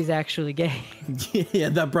 because Gabby's actually gay. Yeah,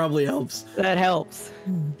 that probably helps. That helps.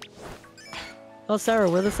 Oh,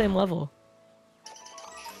 Sarah, we're the same level.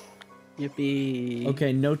 Yippee.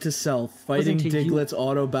 Okay, note to self: fighting Wasn't to you. Diglett's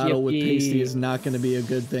auto battle with Pasty Yippee. is not going to be a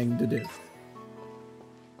good thing to do.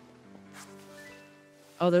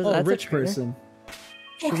 Oh, there's Oh, that's rich a trainer. person.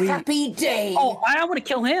 Happy day. Oh, I want to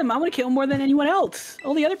kill him. I want to kill him more than anyone else.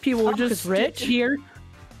 All the other people are Oh, 'cause just rich? here.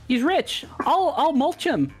 He's rich. I'll mulch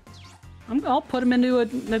him. I'll put him into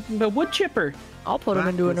a wood chipper. I'll put him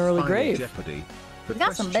Back into an with early Final grave. Jeopardy. The You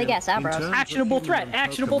got some question, big-ass in eyebrows. terms of Actionable human threat, and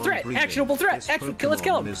actionable Pokemon threat, breeding, actionable threat, this let's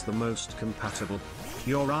kill him. Pokemon is the most compatible.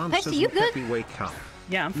 Your answers you will good? Peppy wake up.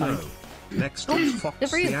 Yeah, I'm fine. No. Next is Fox. Good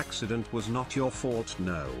for you. The accident was not your fault.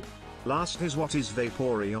 No. Last is what is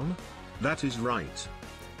Vaporeon? That is right.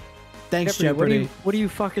 Thanks, Jeopardy, Jeopardy. what are you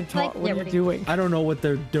fucking Like talking? What are you Jeopardy. doing? I don't know what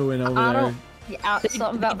they're doing over I there. don't. Yeah,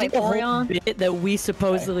 something about They did a whole Vaporeon. bit that we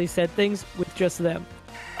supposedly said things with just them.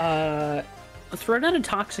 Let's run out of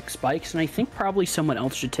toxic spikes, and I think probably someone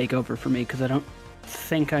else should take over for me because I don't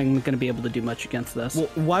think I'm going to be able to do much against this. Well,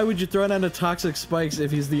 why would you throw down a Toxic Spikes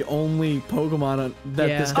if he's the only Pokemon that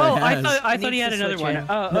Yeah. this guy oh, has? I He thought he needs had to another switch one. in.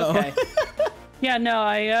 Oh, No. okay. Yeah, no,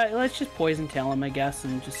 let's just poison tail him, I guess,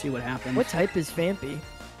 and just see what happens. What type is Vampy?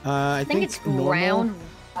 I I think it's normal. ground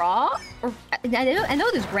rock. Or I know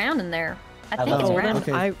there's ground in there. I think love it's it. ground.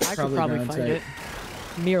 Okay, I could probably probably ground find type.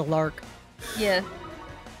 it. Mere Lark. Yeah.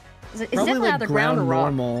 It's Probably definitely like either ground or rock.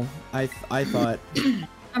 normal. I thought.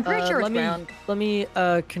 I'm pretty sure it's let me, ground. Let me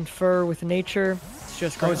confer with nature. It's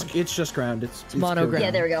just Oh, ground. it's just ground. It's mono pure ground.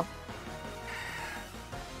 Yeah, there we go.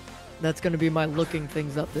 That's gonna be my looking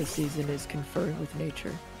things up this season is conferring with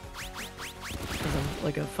nature. Cause I'm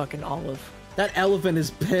like a fucking olive. That elephant is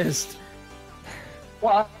pissed.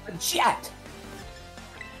 What? Jet.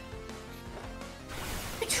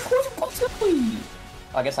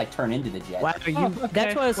 I guess I turn into the jet. Wow, you. Oh, okay,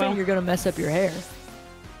 That's why I was saying well. you're gonna mess up your hair.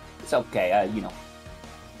 It's okay. You know.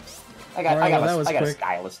 I got. Well, that was I got a quick.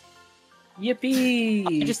 stylist.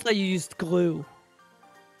 Yippee! I just thought you used glue.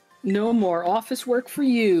 No more office work for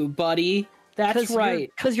you, buddy. That's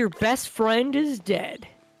right. Because your best friend is dead.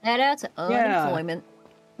 That's unemployment.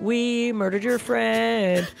 We murdered your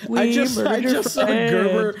friend. I just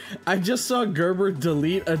saw Gerber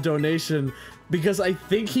delete a donation because I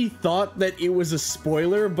think he thought that it was a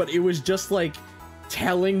spoiler, but it was just like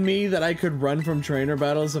telling me that I could run from trainer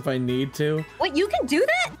battles if I need to. Wait, you can do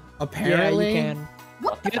that? Apparently. Yeah, you can.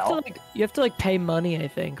 What the hell? You have to like pay money, I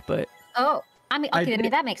think, but. Oh, I mean, okay, I mean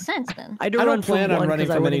that makes sense then. I don't plan on running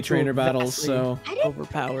from any trainer battles, so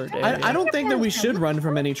overpowered. I don't think that we should run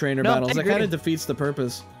from any trainer battles. That kind of defeats the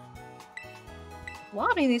purpose. A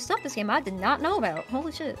lot of new stuff this game I did not know about.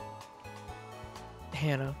 Holy shit.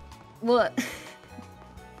 Hannah. What?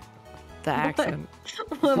 The accent.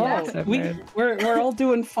 We're all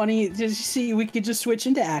doing funny. Just see, we could just switch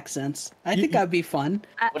into accents. I think that'd be fun.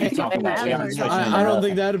 I don't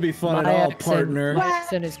think that'd be fun at all, partner. My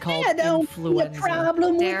accent is called influenza. No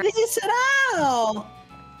problem with this at all.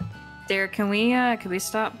 Derek, can we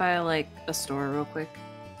stop by like a store real quick,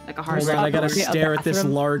 like a hard store? I gotta stare at this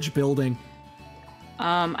large building.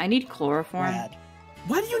 I need chloroform.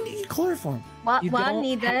 Why do you need chloroform? Why don't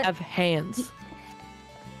need that? Have hands.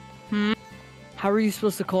 How are you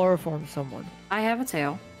supposed to chloroform someone? I have a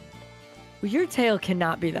tail. Well, your tail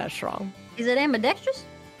cannot be that strong. Is it ambidextrous?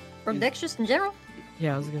 Or dextrous in general?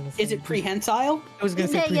 Yeah, I was gonna say. Is it prehensile? I was gonna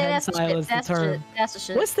say prehensile is the term. That's the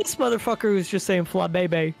shit. What's this motherfucker who's just saying fly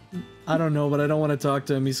baby? I don't know, but I don't want to talk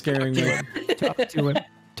to him. He's scaring me. Talk to him.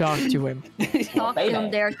 Talk to him. Talk to him,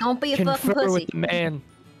 Derek. Don't be a fucking Confer pussy. with the man.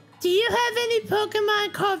 Do you have any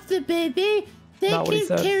Pokemon called the baby? They can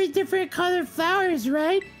carry different colored flowers,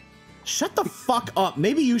 right? Shut the fuck up.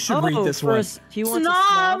 Maybe you should read this one. He wants a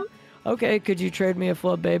snom? Okay, could you trade me a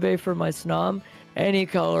Flubebe for my snom? Any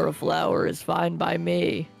color of flower is fine by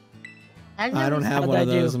me. I don't have one of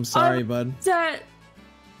those. I'm sorry, bud.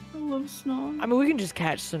 I love snow. I mean, we can just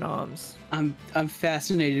catch Snoms. I'm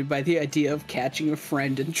fascinated by the idea of catching a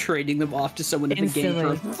friend and trading them off to someone in the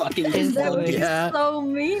game for fucking so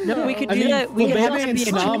mean. No, we could do that. We Flubebe and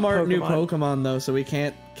Snom aren't new Pokemon though, so we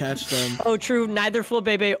can't catch them. Oh, true. Neither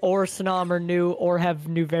Flubebe or Snom are new or have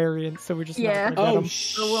new variants, so we just yeah. Oh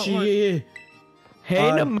shit. Hey,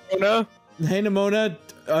 Nimona. Hey, Nimona.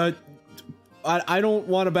 I don't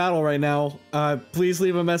want to battle right now. Please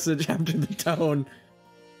leave a message after the tone.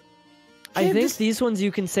 I think these ones you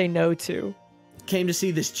can say no to. Came to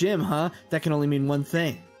see this gym, huh? That can only mean one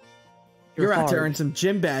thing. You're out to earn some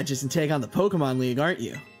gym badges and take on the Pokemon League, aren't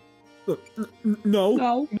you?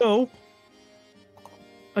 No. No.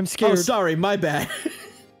 I'm scared. Oh, sorry, my bad.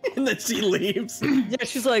 And then she leaves. Yeah,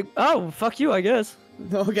 she's like, oh, fuck you, I guess.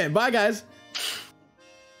 Okay, bye, guys.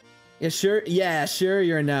 Yeah, sure. Yeah, sure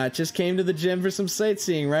you're not. Just came to the gym for some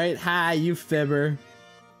sightseeing, right? Hi, you fibber.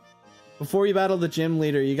 Before you battle the gym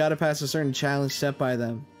leader, you gotta pass a certain challenge set by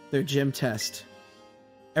them. Their gym test.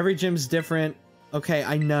 Every gym's different. Okay,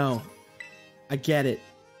 I know. I get it.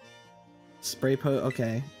 Spray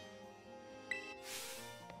okay.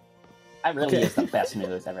 That really is the best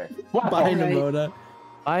news ever. Bye, Nimona.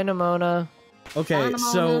 Bye, Nimona. Okay,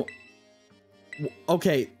 so...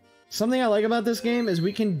 Okay, something I like about this game is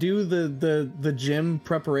we can do the gym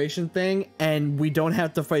preparation thing, and we don't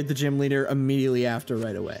have to fight the gym leader immediately after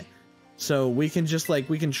right away. So we can just, like,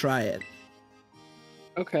 we can try it.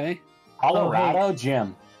 Okay. Colorado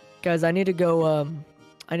gym. Guys, I need to go,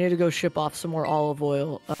 ship off some more olive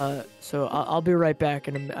oil, so I'll be right back,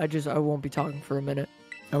 and I won't be talking for a minute.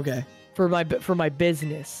 Okay. For my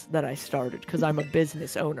business that I started, because I'm a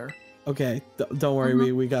business owner. Okay, don't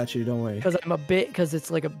worry, we got you, don't worry. Because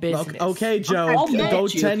it's like a business. Okay, Joe, go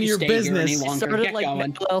tend your business. It started like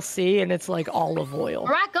an LLC, and it's like olive oil.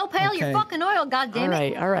 Alright, go pay all your fucking oil,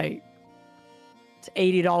 goddammit. Alright. It's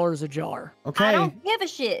 $80 a jar. Okay. I don't give a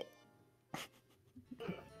shit.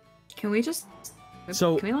 Can we just...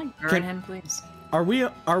 So, can we, like, burn him, please? Are we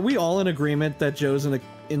all in agreement that Joe's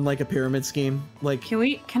in like a pyramid scheme? Like, can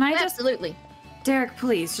I just... Absolutely. Derek,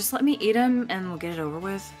 please, just let me eat him and we'll get it over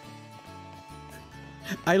with.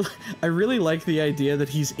 I really like the idea that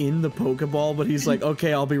he's in the Pokeball, but he's like,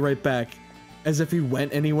 okay, I'll be right back. As if he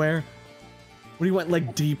went anywhere. When he went,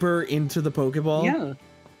 like, deeper into the Pokeball. Yeah.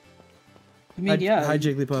 I mean, yeah. Hi,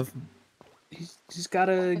 Jigglypuff. He's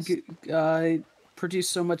gotta produce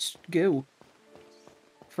so much goo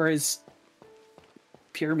for his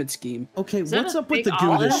pyramid scheme. Okay, what's up with the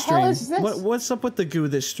goo this stream? What's up with the goo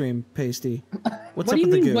this stream, Pasty? What's up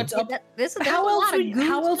with the goo? What's up? How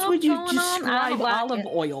else would you describe olive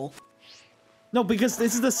oil? No, because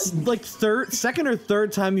this is the second or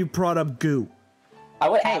third time you brought up goo. I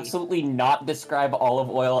would absolutely not describe olive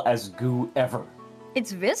oil as goo ever.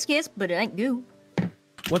 It's viscous, but it ain't goo.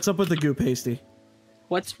 What's up with the goo, Pasty?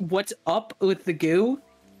 What's up with the goo?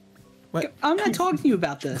 What? I'm not talking to you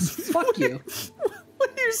about this. Fuck you. What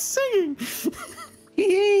are you singing?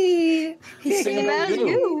 He's singing about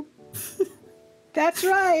you. That's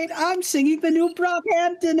right. I'm singing the new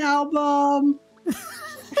Brockhampton album.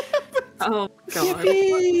 Oh god.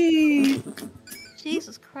 Yippee!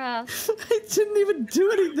 Jesus Christ. I didn't even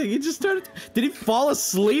do anything. He just started. Did he fall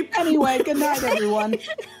asleep? Anyway, good night, everyone.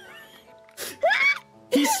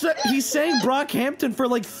 He sang Brockhampton for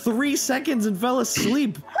like 3 seconds and fell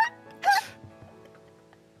asleep.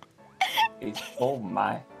 Oh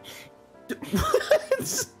my.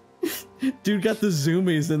 Dude got the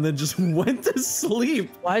zoomies and then just went to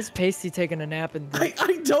sleep. Why is Pasty taking a nap in the...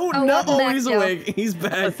 I don't know. I'm back He's now. awake. He's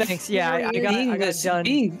back. Oh, thanks. Yeah, I got done.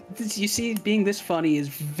 You see, being this funny is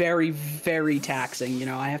very, very taxing. You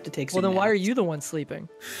know, I have to take some Well, then why are naps. you the one sleeping?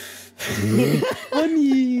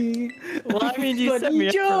 Funny. Well, I mean, you set Funny me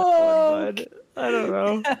up for fun, but I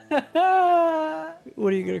don't know.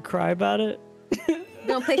 What, are you gonna cry about it?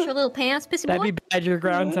 Don't place your little pants, pissy boy. That'd be bad, your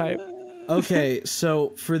ground type. Okay, so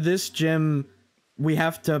for this gym, we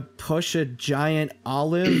have to push a giant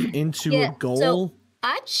olive into a goal. So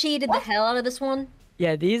I cheated the hell out of this one.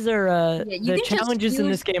 Yeah, these are, you the can just challenges in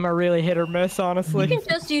this game are really hit or miss, honestly. You can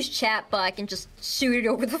just use chat bike and just shoot it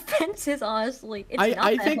over the fences, honestly. It's not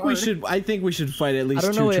I that think hard. I think we should fight at least I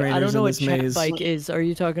don't 2 know what, trainers I don't know in what this chat maze. bike is. Are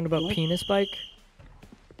you talking about penis bike?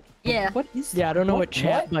 Yeah. What is Yeah, I don't know what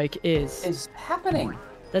chat what bike is. is happening?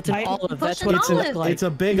 That's an olive. That's Push what an it olive. looks like. It's a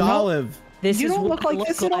big No. olive. This you is don't what look I like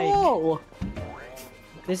this at all.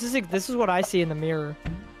 This is what I see in the mirror.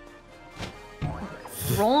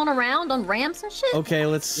 Rolling around on ramps and shit? Okay,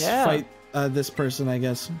 let's Yeah. fight this person, I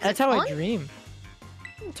guess. That's how I fun? dream.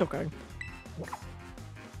 It's okay.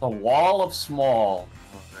 The wall of small.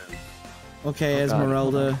 Okay, Oh, God.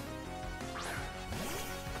 Esmeralda.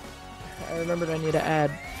 I remembered I need to add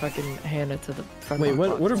fucking Hannah to the front. Wait,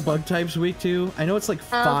 what are bug types weak to? I know it's like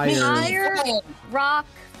fire. Fire, rock,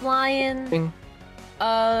 flying. Thing.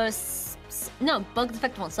 No, bug's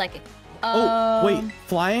effective on psychic. Oh, wait,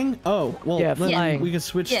 flying? Oh, well, Yeah, then flying. we can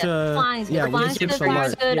switch Yeah, to... flying's good. Yeah, we can Flying's switch good, to flying's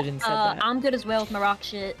Lark. good. You didn't say that. I'm good as well with my rock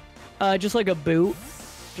shit. Just like a boot.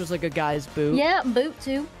 Just like a guy's boot. Yeah, boot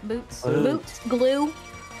too. Boots. Boot. Boots. Glue.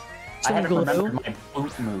 I Some haven't glue. remembered my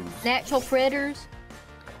boot moves. Natural predators.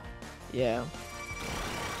 Yeah.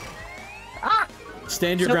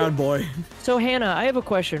 Stand your So- ground, boy. So Hannah, I have a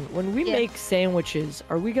question. When we Yeah. make sandwiches,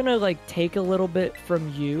 are we gonna like take a little bit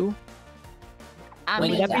from you? I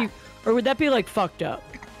Wait, mean, Would that be, or would that be like fucked up?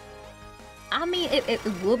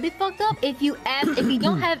 it would be fucked up if you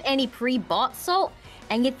don't have any pre-bought salt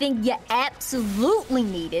and you think you absolutely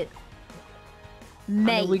need it. I mean,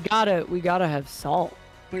 Maybe. we gotta have salt.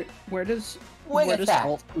 Where does Wait where a does sec.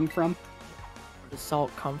 salt come from? Where does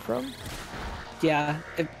salt come from? Yeah.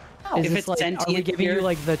 If Is if this it's like, are we sentient giving here, you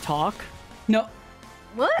like the talk? no.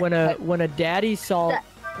 What? When a daddy salt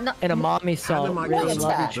No, and a mommy salt Animal really Wait,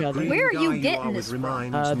 love that- each other. Where are you guy getting are this with from?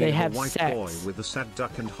 reminds me They of have a white sex. boy with a sad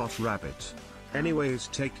duck and hot rabbit. Anyways,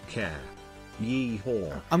 take care.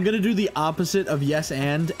 Yee-haw. I'm gonna do the opposite of yes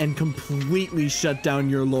and completely shut down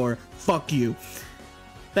your lore. Fuck you.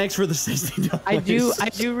 Thanks for the $60. I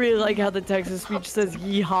do really like how the Texas speech says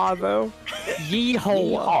yeehaw though.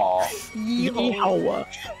 Yeehaw. Yeehaw.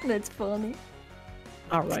 That's funny.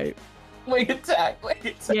 All right. Wait attack.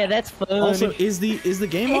 Yeah, that's fun. Also, is the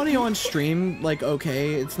game audio on stream like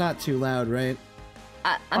okay? It's not too loud, right?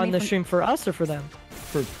 I on mean, the from- stream for us or for them?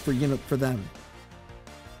 For for them.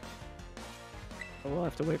 We'll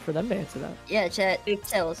have to wait for them to answer that. Yeah, chat.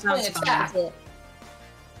 Tell us. Wait, attack.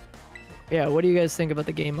 Yeah, what do you guys think about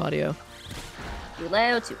the game audio? Too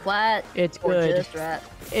loud, too quiet, It's or good. just right.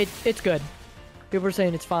 It's good. People are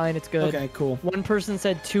saying it's fine. It's good. Okay, cool. One person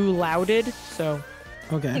said too louded, so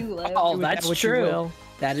Okay. Too loud. Oh, do with that that's what you true. will.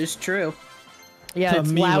 That is true. Yeah, To it's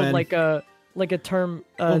me, loud when- like a term.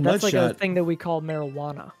 Oh, That's like a mudshot. thing that we call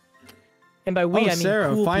marijuana. And by we, Oh, I mean Sarah,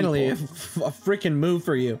 cool finally a people. freaking move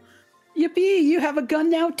for you. Yippee! You have a gun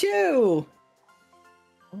now too.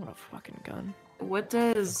 I want a fucking gun. What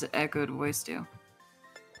does echoed voice do?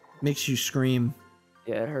 Makes you scream.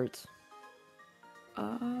 Yeah, it hurts.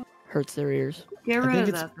 Hurts their ears. Get I rid think of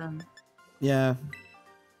it's- that then. Yeah.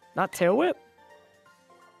 Not tail whip.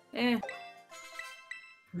 Eh.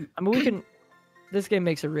 I mean, we can. This game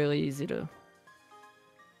makes it really easy to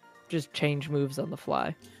just change moves on the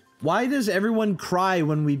fly. Why does everyone cry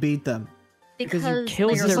when we beat them? Because you they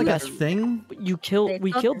killed are Is this their like a best fucking- thing? We They killed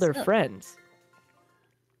fucking their suck. friends.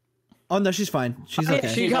 Oh no, she's fine. She's okay.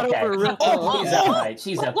 She got over real Oh, she's alright.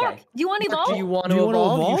 She's Look, okay. do you want to evolve? Do you want to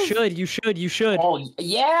evolve? You should. Oh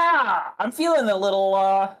yeah, I'm feeling a little.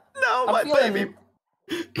 No, I'm my feeling baby.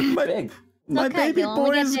 big. My Okay, baby Dylan, we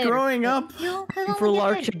boy get is bigger. growing up. For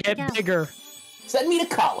Lark to get bigger. Send me to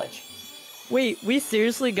college. Wait, we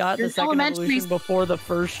seriously got the second evolution before the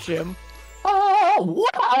first gym. Oh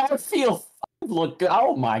wow! I feel look good.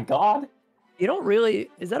 Oh my god. You don't really.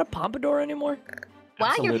 Is that a pompadour anymore?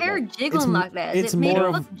 Why your hair jiggling like that? Is It's it made more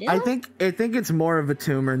of of. gel? I think it's more of a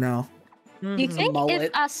tumor now. Do you think if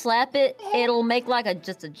I slap it, it'll make like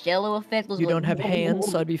just a jello effect? You don't have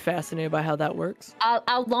hands, so I'd be fascinated by how that works.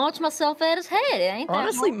 I'll launch myself at his head. It ain't that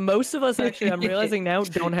Honestly, hard. most of us actually, I'm realizing now,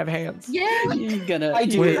 don't have hands. Yeah. You're gonna. I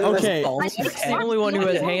do. Wait, okay. I'm the only one who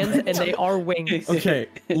has hands, and they are wings. Okay,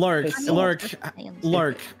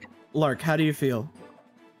 Lark, how do you feel?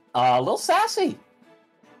 A little sassy.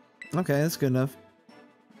 Okay, that's good enough.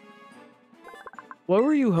 What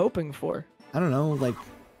were you hoping for? I don't know, like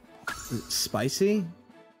spicy,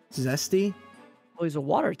 zesty. Well, he's a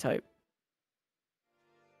water type.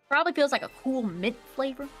 Probably feels like a cool mint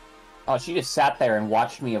flavor. Oh, she just sat there and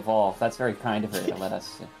watched me evolve. That's very kind of her to let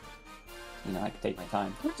us. You know, I can take my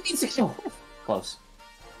time. Close.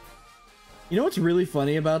 You know what's really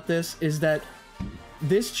funny about this is that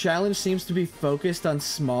this challenge seems to be focused on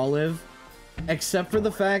Smoliv, except for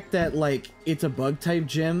the fact that like it's a bug type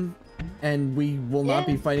gym, and we will not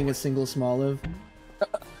be fighting a single Smoliv.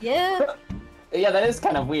 Yeah. Yeah, that is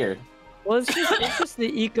kind of weird. Well, it's just the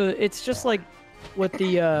eco. It's just like what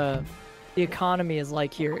the economy is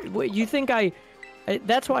like here. What you think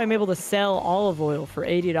that's why I'm able to sell olive oil for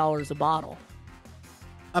 $80 a bottle.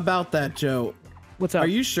 About that, Joe. What's up? Are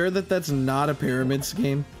you sure that that's not a pyramid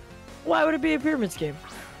scheme? Why would it be a pyramid scheme?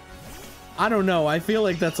 I don't know. I feel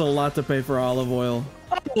like that's a lot to pay for olive oil.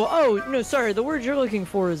 Oh no, sorry. The word you're looking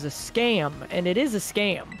for is a scam, and it is a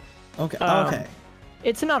scam. Okay. Okay.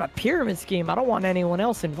 It's not a pyramid scheme. I don't want anyone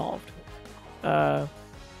else involved. No,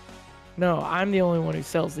 I'm the only one who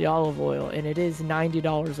sells the olive oil, and it is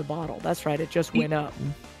 $90 a bottle. That's right, it just went up.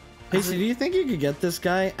 Hey, so do you think you could get this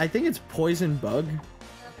guy? I think it's poison bug.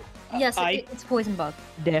 Yes, it's poison bug.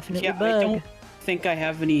 Definitely Yeah, bug. I don't think I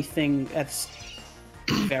have anything that's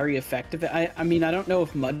very effective. I mean, I don't know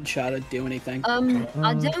if mud shot would do anything. I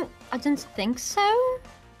don't think so.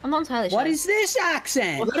 I'm not entirely sure. What is this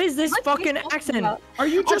accent? What is this fucking accent? Are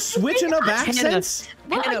you just switching up accents?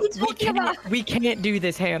 What are you talking about? We can't do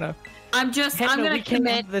this, Hannah. I'm gonna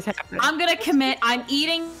commit. I'm gonna commit. I'm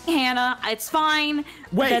eating Hannah. It's fine.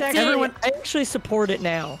 Wait, That's everyone. I actually support it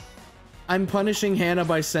now. I'm punishing Hannah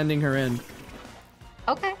by sending her in.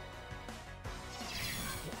 Okay.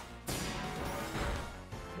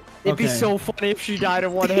 It'd be so funny if she died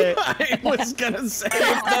in one hit. I was gonna say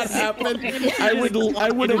if that happened, I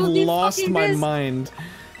would have lost my mind.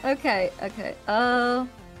 Okay.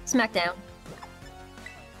 Smackdown.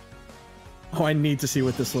 Oh, I need to see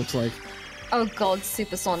what this looks like. Oh god,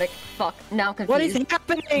 supersonic. Fuck. Now I'm confused. What is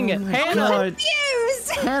happening? Oh my Hannah! God.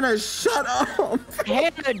 Hannah, shut up!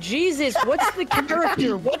 Hannah, Jesus, what's the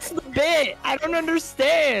character? What's the bit? I don't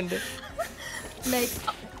understand.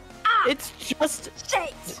 It's just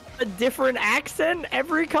a different accent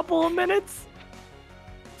every couple of minutes?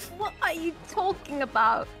 What are you talking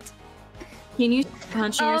about? Can you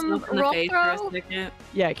punch yourself in the rock face throw? for a second?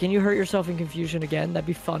 Yeah, can you hurt yourself in confusion again? That'd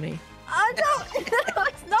be funny. I don't know.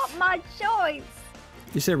 It's not my choice.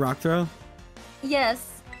 You say rock throw?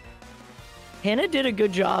 Yes. Hannah did a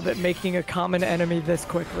good job at making a common enemy this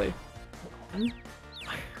quickly.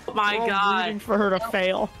 Oh my god. Rooting for her to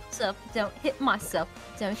fail. Don't hit myself.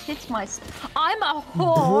 Don't hit myself. I'm a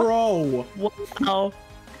whore. Bro. Wow.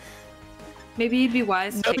 Maybe you'd be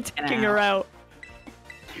wise No to taking her out.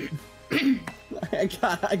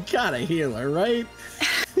 I gotta heal her, right?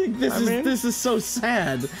 This is so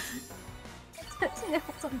sad. I don't know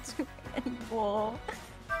what I'm doing anymore.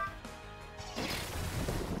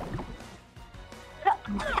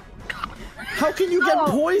 How can you get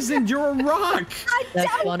poisoned? You're a rock.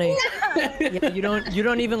 That's funny. Yeah, you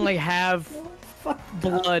don't even like have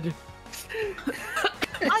blood.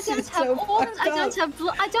 I don't have organs. I don't have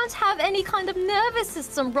blood. I don't have any kind of nervous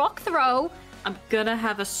system. Rock throw. I'm gonna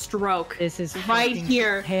have a stroke. This is right fucking-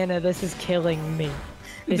 here. Hannah, this is killing me.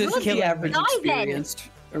 This is the killing average me. experience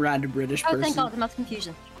around a British Oh, person. thank God, I'm out of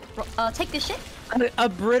confusion. Take this shit. A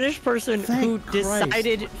British person who Thank Christ.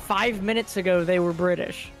 decided 5 minutes ago they were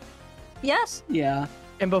British. Yes. Yeah.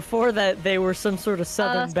 And before that, they were some sort of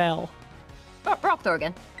Southern belle. Rock throw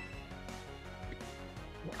again.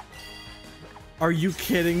 Are you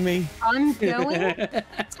kidding me? I'm going to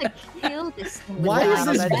kill this thing. Why is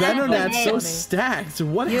this That's Venonat so funny. stacked?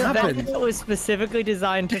 What That happened? was specifically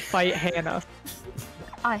designed to fight Hannah.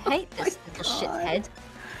 I hate this little shithead.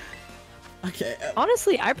 Okay.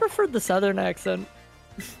 Honestly, I preferred the southern accent.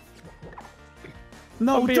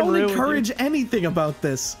 No, I'm being don't real with you. encourage anything about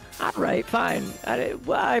this. All right, fine.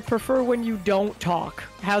 I prefer when you don't talk.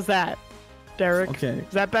 How's that, Derek? Okay.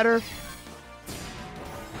 Is that better?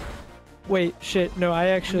 Wait, shit. No,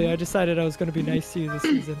 I decided I was going to be nice to you this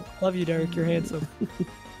season. Love you, Derek. You're handsome.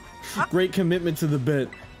 Great commitment to the bit.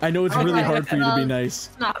 I know it's really hard for you to be nice.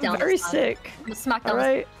 I'm very sick. Smackdown. All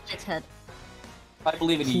right. Shithead. I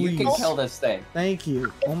believe in you. You can Please. kill this thing. Thank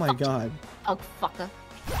you. Oh my god. Oh, fucker.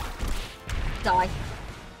 Die.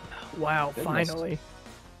 Wow, Goodness. finally.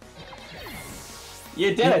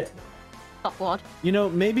 You did it. Fuckwad. You know,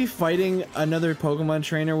 maybe fighting another Pokemon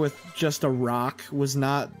trainer with just a rock was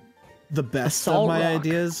not the best of Assault my rock.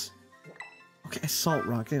 ideas. Okay, Assault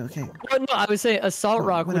Rock. Okay. Well, no, I would say Assault Oh,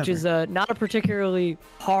 Rock, which is not a particularly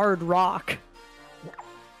hard rock.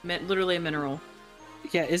 Literally a mineral.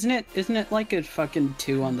 Yeah, isn't it like a fucking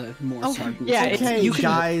 2 on the Morse hardness? Yeah, Okay, you can,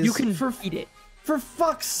 guys. you can for, eat it. for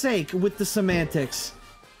fuck's sake with the semantics.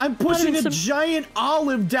 I'm pushing a even giant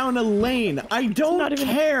olive down a lane. I don't not even-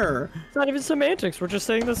 care. It's not even semantics. We're just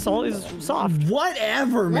saying the salt is soft.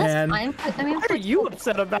 Whatever, man. Why are you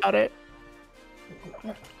upset about it?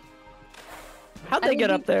 How'd they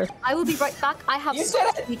get up there? I will be right back. I have You some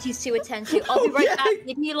did it. duties to attend to. I'll be right Okay. back.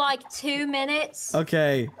 Give me like 2 minutes.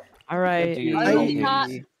 Okay. All right.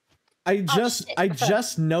 I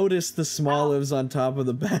just noticed the Smolives on top of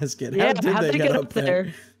the basket. How Yeah, did how'd they get up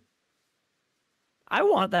there? I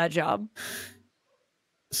want that job.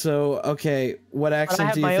 So, okay, what But I accent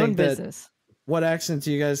have do you my own think that? business. What accent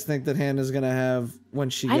do you guys think that Hannah's gonna have when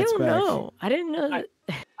she I gets don't back? know. I didn't know that.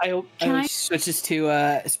 I hope it switches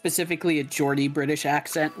to specifically a Geordie British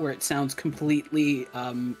accent where it sounds completely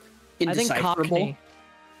I think indecipherable. Cockney.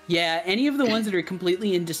 Yeah, any of the ones that are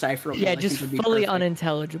completely indecipherable. Yeah, I just think would be fully perfect.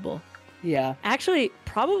 unintelligible. Yeah. Actually,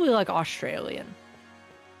 probably like Australian.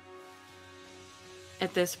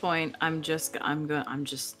 At this point, I'm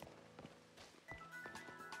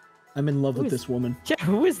I'm in love with this woman. Yeah,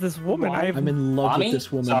 who is this woman? I'm in love Mommy? with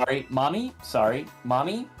this woman. Sorry, mommy. Sorry,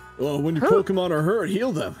 mommy. Oh, when your Pokemon are hurt,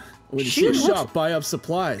 heal them. When you She see a looks- shop, buy up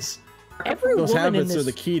supplies. Every Those woman in habits are this,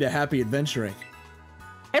 the key to happy adventuring.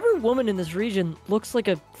 every woman in this region looks like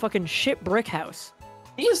a fucking shit brick house.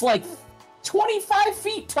 He is like 25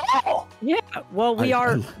 feet tall. Yeah, well, we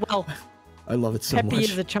are. Well, I love it so Peppy much.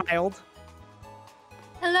 is a child.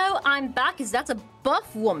 Hello, I'm back. Is that a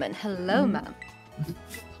buff woman? Hello, ma'am.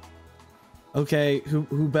 Okay,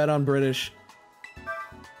 who bet on British?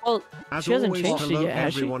 Well, As she hasn't always, changed it hello yet,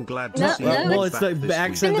 has she? everyone, glad to No, see no, you. Well, back it's the this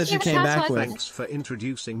accent that she week. came back with. Thanks for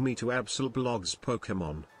introducing me to Absolblog's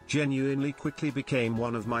Pokemon. Genuinely quickly became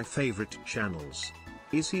one of my favorite channels.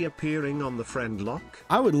 Is he appearing on the Friendlocke?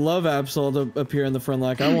 I would love Absol to appear in the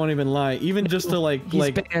Friendlocke. I won't even lie. Even just to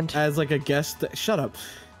He's banned. as like a guest. Shut up.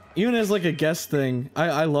 Even as like a guest thing.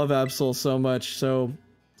 I love Absol so much. So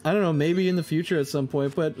I don't know. Maybe in the future at some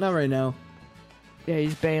point, but not right now. Yeah,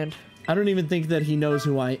 he's banned. I don't even think that he knows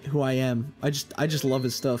who I am. I just love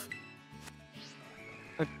his stuff.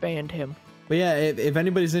 I banned him. But yeah, if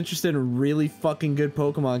anybody's interested in really fucking good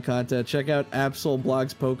Pokemon content, check out Absol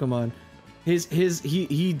Blogs Pokemon.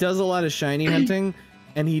 He does a lot of shiny hunting,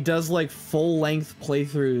 and he does like full length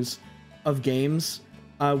playthroughs of games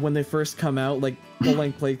when they first come out, like full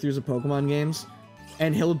length playthroughs of Pokemon games,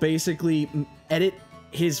 and he'll basically edit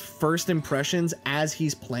his first impressions as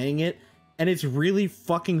he's playing it, and it's really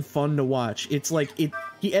fucking fun to watch. It's like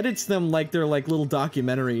he edits them like they're like little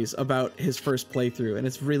documentaries about his first playthrough, and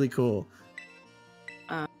it's really cool.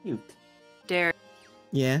 Derek,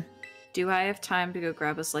 Yeah. do I have time to go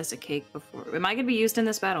grab a slice of cake before? Am I gonna be used in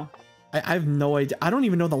this battle? I have no idea. I don't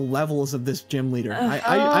even know the levels of this gym leader.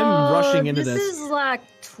 I'm rushing into this. This is like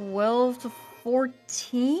 12 to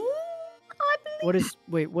 14, I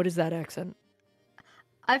believe. What is that accent?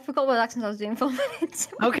 I forgot what accent I was doing for a minute.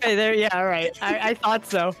 Okay, there. Yeah, all right. I thought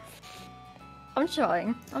so. I'm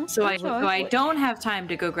trying. So I'm trying. I don't have time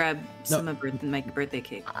to go grab No. my birthday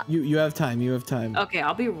cake. You have time. You have time. Okay,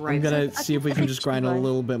 I'll be right I'm gonna back. see if we can just grind a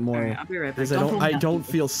little bit more. Alright, I'll be right back. Because I don't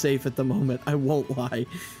feel safe at the moment. I won't lie.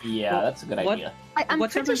 Yeah, that's a good idea. I'm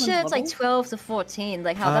What's pretty sure everyone's it's like level? 12 to 14.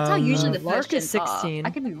 Like how that's how usually the Lark first is gens are. 16. I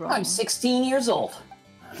could be wrong. I'm 16 years old.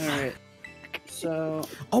 Alright. So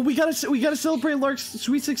Oh, we gotta celebrate Lark's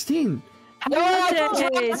Sweet 16. Happy I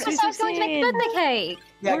birthday, was Sweet going to make 16. birthday cake.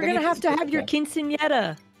 Yeah, We're gonna have to have your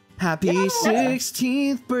quinceañera. Happy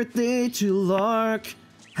 16th birthday to Lark.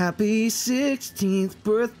 Happy 16th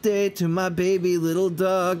birthday to my baby little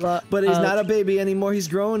dog. But he's not a baby anymore, he's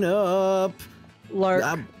grown up. Lark.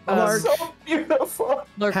 Lark. So beautiful.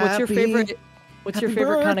 Lark, what's your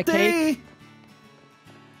favorite kind of cake?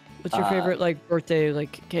 What's your favorite like birthday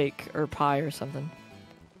like cake or pie or something?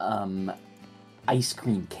 Ice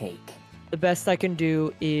cream cake. The best I can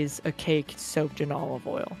do is a cake soaked in olive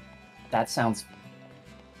oil. That sounds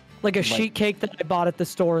like a sheet cake that I bought at the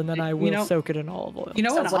store, and then I will soak it in olive oil. You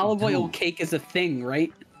know, an Sounds like olive oil goop. cake is a thing,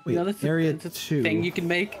 right? Wait, you know, that's area it's a 2. thing you can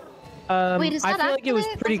make. Wait, is I that feel like it was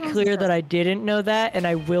accurate? pretty That sounds clear that good. I didn't know that, and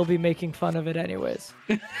I will be making fun of it anyways.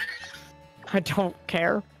 I don't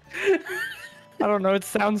care. I don't know, it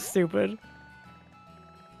sounds stupid.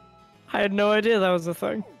 I had no idea that was a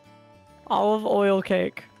thing. Olive oil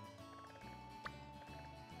cake.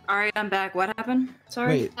 Alright, I'm back. What happened?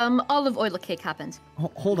 Sorry. Wait, Olive oil cake happened.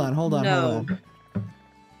 hold on. No.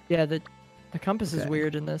 Yeah, the compass is Okay.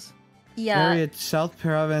 weird in this. Yeah. Area South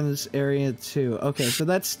Province, Area 2. Okay, so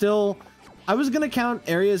that's still... I was gonna count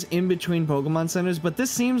areas in between Pokemon centers, but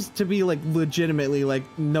this seems to be like legitimately, like,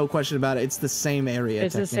 no question about it, it's the same area.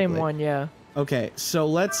 It's the same one, yeah. Okay, so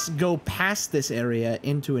let's go past this area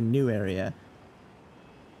into a new area.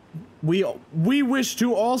 We wish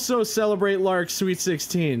to also celebrate Lark's Sweet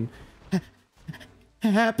 16.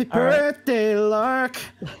 Happy birthday, Lark!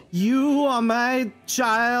 You are my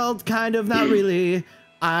child, kind of, not really.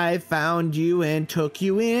 I found you and took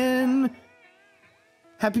you in.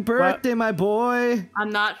 Happy birthday, my boy! I'm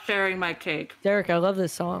not sharing my cake. Derek, I love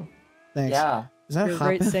this song. Thanks. Yeah. Is that You're a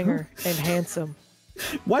great Hoppin'? singer and handsome.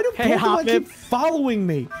 Why do Hey, Pokemon Hoppin'. keep following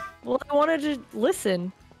me? Well, I wanted to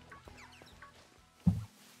listen. Give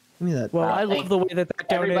me that. Well, I love the way that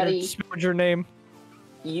Everybody- donator spelled your name.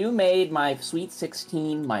 You made my Sweet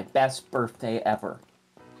 16 my best birthday ever.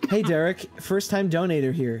 Hey Derek, first time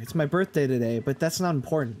donator here. It's my birthday today, but that's not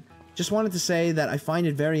important. Just wanted to say that I find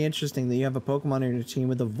it very interesting that you have a Pokemon on your team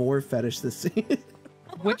with a vor fetish this season.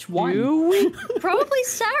 Which one? You? Probably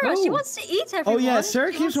Sarah. She wants to eat Oh everyone. yeah,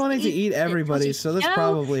 Sarah She keeps wants wanting to eat everybody, so that's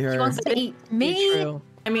probably She her. wants to eat me. True.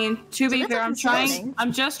 I mean, to be that's fair, concerning.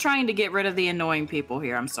 I'm just trying to get rid of the annoying people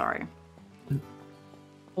here. I'm sorry.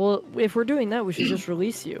 Well, if we're doing that, we should just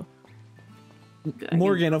release you.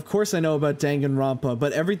 Morgan, of course I know about Danganronpa,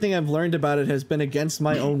 but everything I've learned about it has been against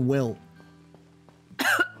my own will.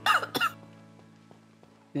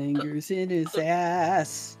 Fingers in his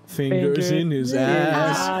ass. Fingers in his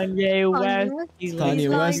ass. Kanye West. Kanye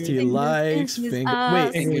West, he likes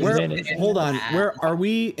fingers. Wait, Where- hold on. Where are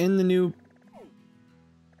we in the new?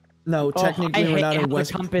 No, technically we're hate not how in the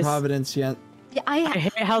West compass- Providence yet. Yeah, I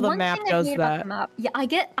hate how the one map thing I does hate about that. the map- Yeah,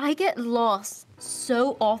 I get lost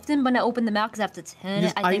so often when I open the map because I have to turn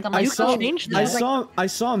it. I think I'm like, saw, oh, change I that.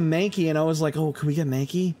 saw Mankey and I was like, oh, can we get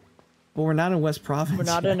Mankey? But we're not in West Province. We're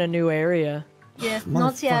not in a new area. yeah,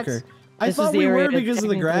 not yet. Motherfucker. I This is thought the we were area because of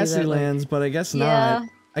the technically grassy that, like- lands, but I guess Yeah, not.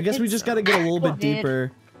 I guess we it's just gotta get a little bit weird.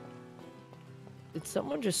 deeper. Did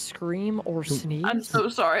someone just scream or sneeze? I'm so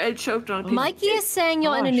sorry. I choked on a piece. Mikey is saying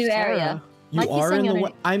you're in a Gosh, new Sarah. area. You Mikey's are saying in the. you're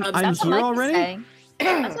Wa- I'm That's what here Mikey's already. saying.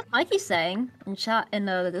 That's what Mikey's saying in chat in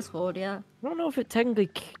the Discord. Yeah. I don't know if it technically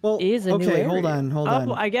Well, is a new okay, area. hold on.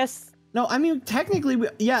 Oh, I guess. No, I mean technically,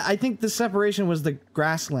 yeah. I think the separation was the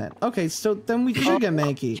grassland. Okay, so then we should get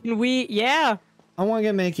Mankey. Can we? Yeah. I want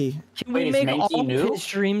to get Mankey. Can Wait, we is make Mankey all new? of his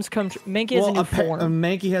dreams come true? Mankey has a new form,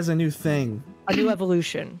 Mankey has a new thing. a new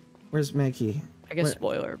evolution. Where's Mankey? I guess Where-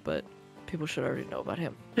 spoiler, but people should already know about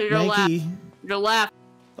him. Your laugh. Mankey. Your laugh.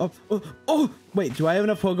 Oh, wait. Do I have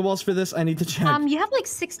enough Pokeballs for this? I need to check. You have like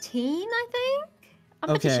 16, I think. I'm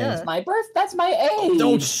pretty Okay. sure. My birth? That's my age.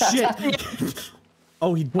 Oh shit!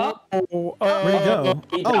 Oh, he. Where'd he go?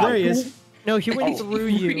 He Oh, there he died. is. No, he went through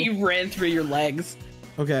you. He ran through your legs.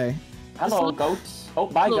 Okay. Hello, goats. Oh,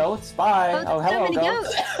 bye, goats. Bye. Oh, so hello, many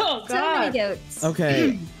goats. Oh So many goats.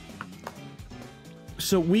 Okay.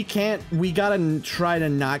 So we can't. We gotta try to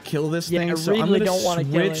not kill this Yeah, thing. I So I'm really gonna don't wanna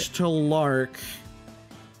kill switch it. to Lark.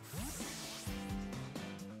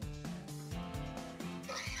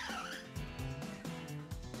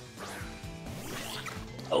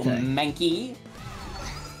 Oh, Mankey.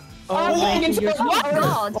 Oh, Mankey, you're- oh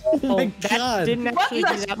god. Oh my that god. didn't actually He do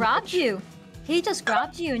just that grabbed much. you. He just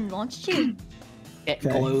grabbed you and launched you. It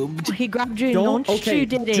Okay. globed. He grabbed you and Don't. launched Okay. you,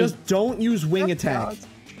 did he? Just don't use wing attack.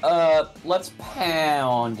 Let's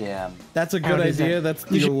pound him. That's a good Pound his idea. ass. That's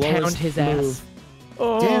You your should lowest pound his move. ass.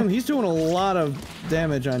 Oh. Damn, he's doing a lot of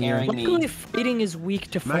damage on you. Carrying me. Luckily, fighting is weak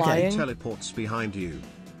to Mankey flying. teleports behind you.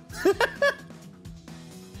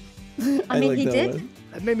 I mean, like he that did. one.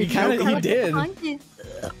 That made me He kinda- choke. he On, did. Behind you.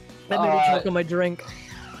 that made me choke on my drink.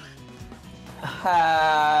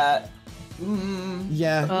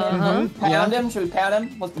 Yeah. Pound him? Should we pound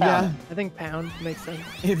him? Let's pound him. I think pound makes sense.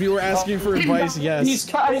 If you were asking for advice, yes. He's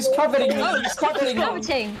coveting me. He's coveting me.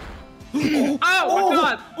 Coveting. Oh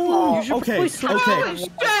my god! Okay.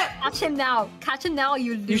 Catch him now. Catch him now,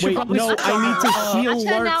 you lose. Wait, no, I need to heal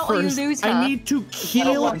Catch her Lark now or you first. lose her. I need to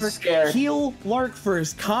heal Lark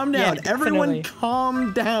first. Calm down. Yeah, Everyone definitely.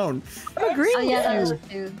 calm down. I'm agreeing with that's you.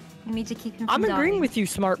 true. You need to keep him I'm from agreeing dying. with you,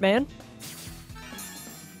 smart man.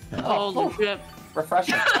 Holy shit.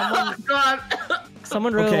 Refreshing. Oh god.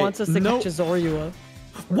 Someone really wants us to catch a Zorua.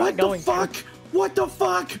 What the fuck? What the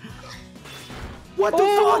fuck? What the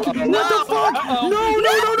fuck? What the fuck? No, no, no,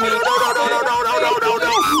 no, no, no, no, no, no, no, no, no, no,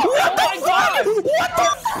 no! What the fuck? What the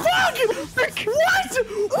fuck? What?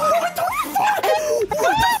 What the fuck?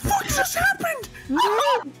 What the fuck just happened?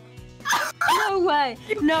 No way.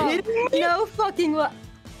 No. No fucking way.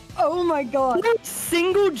 Oh my god.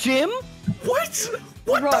 Single gym? What?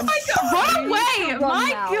 What Run. the fuck? Wrong way! My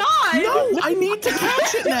god! No, I need to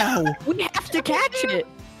catch it now. We have to catch it.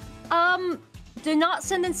 Do not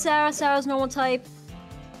send in Sarah. Sarah's normal type.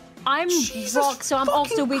 I'm rock, so I'm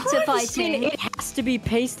also weak to fighting. It has to be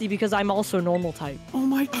pasty because I'm also normal type. Oh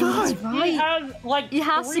my god. That's right. It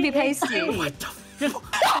has to be pasty. What the Just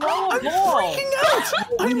fuck? throw a I'm ball. freaking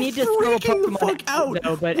out. We need to throw a freaking the Pokemon fuck out.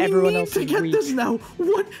 though, but we everyone need else to is get weak. this now.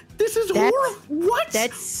 What? This is horrible. What?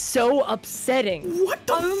 That's so upsetting. What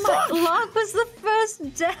the fuck? Lark was the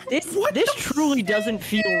first death. This truly doesn't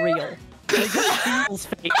feel real. Like, this feels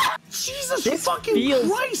fake. Jesus This fucking feels-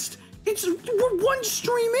 Christ! We're one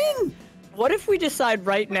stream in. What if we decide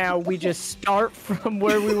right now we just start from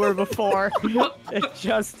where we were before? And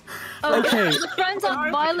just Okay. The Friends on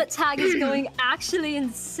Violet tag is going actually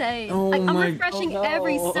insane. Oh I'm my- refreshing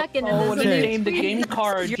every second Oh, of when this. it Okay. came the game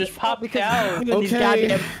card just popped out.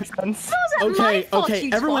 Okay. My fault, Okay.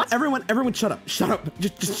 you Everyone, twat. shut up. Shut up.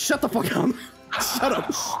 Just shut the fuck up. Shut up.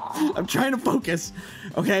 I'm trying to focus.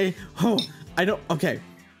 Okay. Oh, I don't. Okay.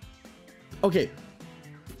 Okay.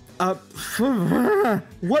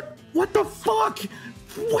 What the fuck?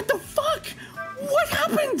 What the fuck? What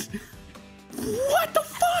happened? What the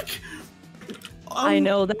fuck? I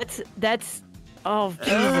know that's. Oh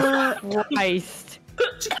Jesus Christ!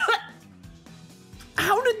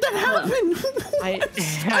 How did that happen?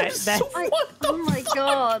 Oh my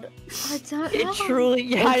god. I don't know. It truly.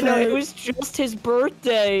 Yeah, I know. It was just his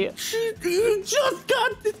birthday. He just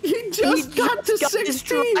got to His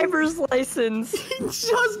 16. driver's license. He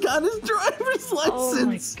just got his driver's Oh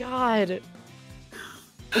my license. god.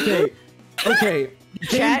 Okay. Okay.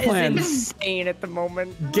 Chat Game plan. is insane at the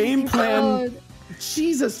moment. Game plan.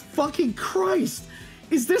 Jesus fucking Christ.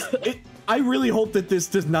 Is this... I really hope that this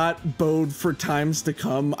does not bode for times to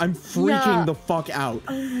come. I'm freaking the fuck out.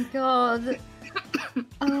 Oh my god.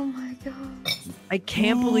 Oh my god. I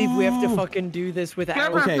can't believe we have to fucking do this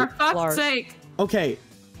without Okay. For fuck's Lark. sake. Okay.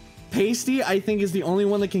 Pasty, I think, is the only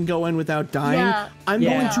one that can go in without dying. Yeah. I'm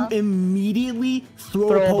Yeah. going to immediately throw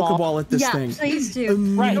Throw a a ball. Pokeball at this Yeah, thing. please do.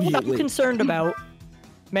 Right, what I'm Immediately. concerned about.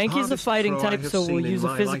 Mankey's a Hardest fighting throw I type, have so we'll seen in use a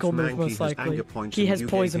my physical life. move most Mankey has likely. anger point He and has you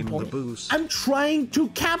poison gave him the point. boost. I'm trying to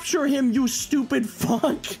capture him, you stupid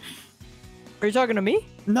fuck. Are you talking to me?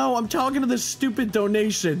 No, I'm talking to this stupid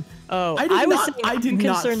donation. Oh, I was was saying I'm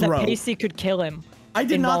concerned throw. that Pasty could kill him. I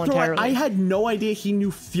did not throw. involuntarily. I had no idea he knew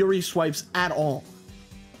Fury Swipes at all.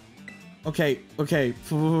 Okay, okay.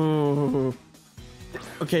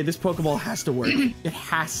 Okay, this Pokeball has to work. It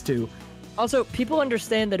has to. Also, people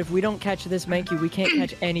understand that if we don't catch this Mankey, we can't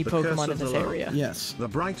catch any The curse Pokemon in of the this Lark. area. Yes. The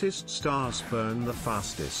brightest stars burn the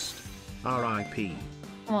fastest. R.I.P.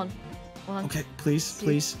 Come on. Come on. Okay, please,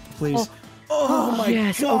 please, please. Oh, my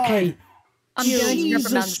yes, god. okay. I'm going to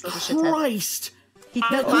reprimand Jesus this little shithead. Christ.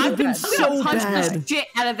 That would have been so punch bad. the shit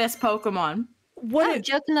out of this Pokemon. Oh,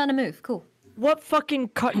 Joe can learn a move. Cool. What fucking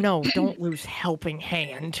cut? No, don't lose helping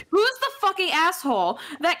hand. Who's the fucking asshole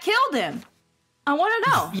that killed him? I want to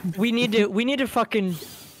know. We need to fucking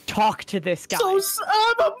talk to this guy.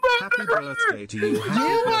 Happy birthday to you.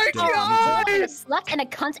 Oh my God! A slut and a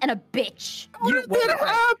cunt and a bitch.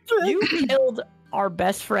 You killed our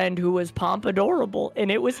best friend who was Pompadorable,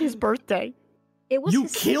 and it was his birthday. It was You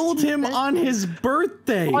his killed 16th him on birthday. his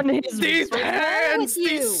birthday. On his hands,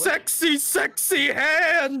 these sexy, sexy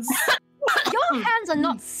hands. Your hands are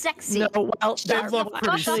not sexy. No, well, They that look pretty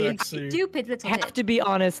actually, sexy. Stupid little have bitch. to be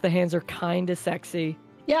honest, the hands are kind of sexy.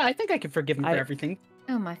 Yeah, I think I can forgive him for everything.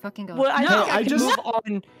 Oh my fucking god. Well, I No, think I I can just- move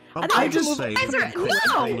on. I just- just say Guys are- Chris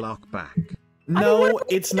no. bring Lark back. No, what do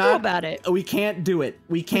we it's do not. about it? We can't do it.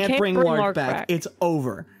 We can't bring Lark back. It's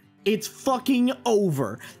over. It's fucking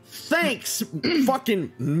over. Thanks,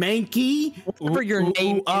 fucking Mankey. Whatever your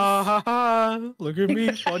name is. Look at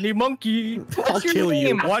me, funny monkey. I'll kill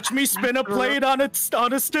you. Watch me spin a plate on a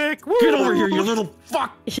stick. Woo! Get over here, you little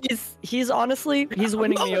fuck. He's honestly, he's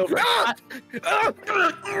winning me over.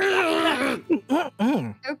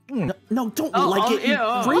 No, don't like it, you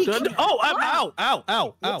freak.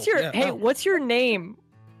 Ow. What's your, hey, what's your name?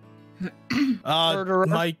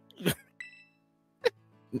 Mike.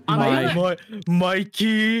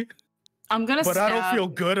 Mikey. I'm gonna. But I don't feel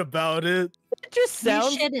good about it. It just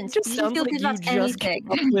sounds. It just sounds like you just came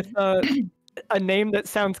up with a name that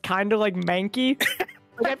sounds kind of like Mankey.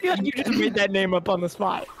 Like, I feel like you just made that name up on the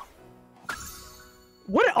spot.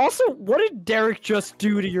 What did Derek just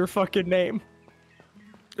do to your fucking name?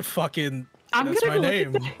 Fucking. That's my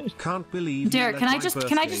name. Can't believe. Derek, can I just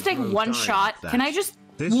take one shot? Can I just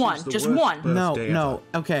one? Just one. No.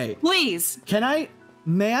 Okay. Please.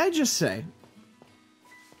 May I just say,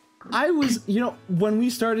 I was, when we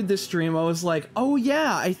started this stream, I was like, oh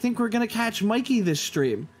yeah, I think we're gonna catch Mikey this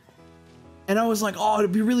stream. And I was like, oh,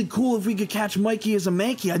 it'd be really cool if we could catch Mikey as a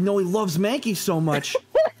Mankey. I know he loves Mankey so much.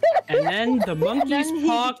 And then the monkey's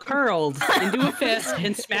paw curled into a fist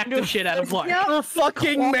and smacked the shit out of Lark. The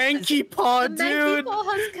fucking Mankey paw, dude!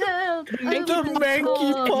 The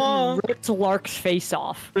Mankey paw! Ripped Lark's face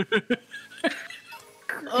off.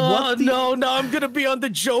 Oh no, I'm gonna be on the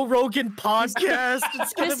Joe Rogan podcast.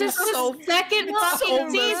 It's gonna This be is so the second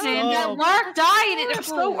fucking season that Lark died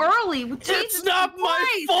so early. It's not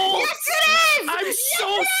my fault! Yes, it is! I'm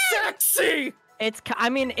so sexy! I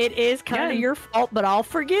mean, it is kind of your fault, but I'll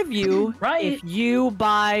forgive you if you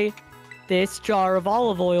buy this jar of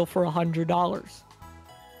olive oil for $100.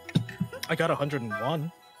 I got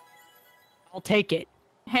 101. I'll take it.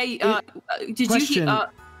 Hey, did Question.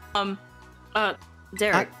 you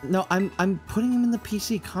Derek? No, I'm putting him in the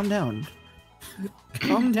PC. Calm down.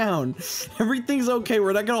 Calm down. Everything's okay.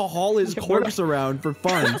 We're not gonna haul his corpse around for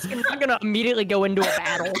fun. We're not gonna immediately go into a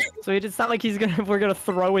battle, so it's not like we're gonna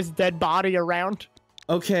throw his dead body around.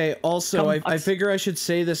 Okay, also, I figure I should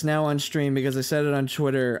say this now on stream because I said it on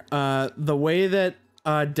Twitter. The way that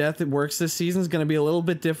Death works this season is going to be a little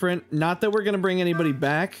bit different. Not that we're going to bring anybody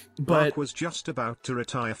back, but... Mark was just about to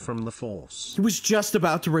retire from the Force. He was just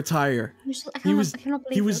about to retire. He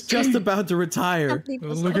was just about to retire.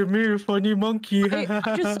 Look at me, funny monkey.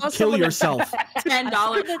 Kill yourself.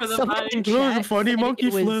 $10 for the money. The funny monkey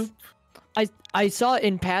flip. I saw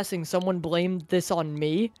in passing someone blamed this on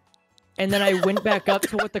me. And then I went back up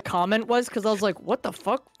to what the comment was because I was like, what the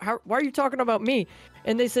fuck? Why are you talking about me?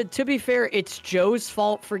 And they said, to be fair, it's Joe's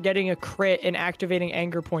fault for getting a crit and activating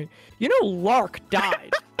Anger Point. You know Lark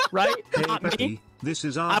died, right? Hey, Not Betty, me. this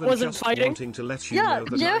is I Arvin wasn't just fighting. wanting to let you Yeah, know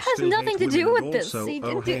that Joe I has still nothing hate to do women with this. also, He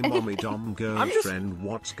didn't oh, do hey, anything. mommy dom girlfriend,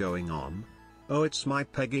 what's going on? Oh, it's my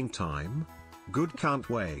pegging time. Good, can't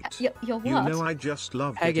wait. Your what? You know I just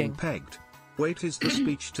love getting pegged. Wait, is the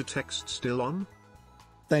speech to text still on?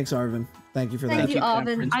 Thanks, Arvin. Thank you for that. Thank you,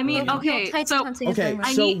 Arvin. I mean, okay, so what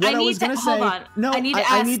I was gonna say. No, I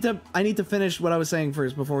need to finish what I was saying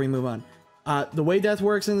first before we move on. The way Death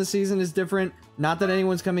works in the season is different. Not that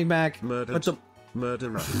anyone's coming back. But the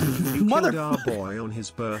murderer. He killed our boy on his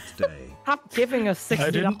birthday. Stop giving us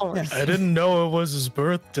 $60. I didn't know it was his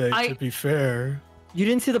birthday. To be fair, you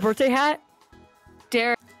didn't see the birthday hat,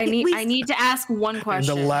 Derek. I need to ask one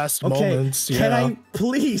question. In the last moments, Can I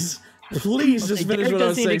please just finish what I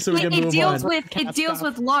was saying so we can move on? It deals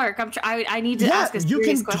with Lark. I need to ask a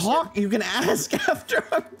serious question. You can ask after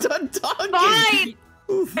I'm done talking.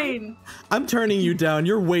 Fine. I'm turning you down.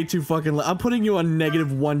 You're way too fucking loud. I'm putting you on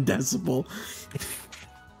 -1 decibel.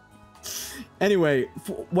 Anyway,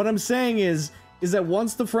 what I'm saying is that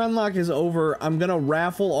once the Friendlocke is over, I'm gonna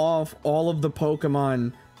raffle off all of the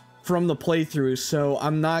Pokemon from the playthrough, so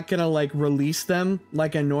I'm not gonna like release them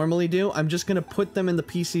like I normally do. I'm just gonna put them in the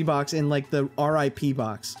PC box in like the RIP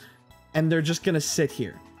box, and they're just gonna sit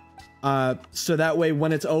here. So that way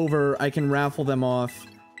when it's over, I can raffle them off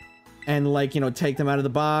and like, take them out of the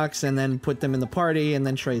box and then put them in the party and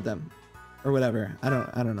then trade them or whatever. I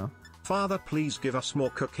don't know. Father, please give us more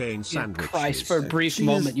cocaine sandwiches. Christ, for a brief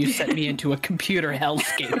moment, you sent me into a computer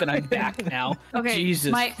hellscape, and I'm back now. Okay,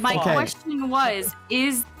 Jesus. my question was,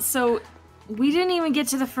 so we didn't even get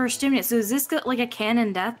to the first gym yet. So is this like a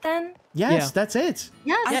canon death then? Yes, that's it.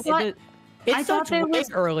 Yes. It starts way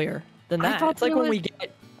earlier than that. It's like when we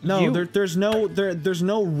get No, there's no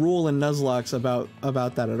rule in Nuzlocke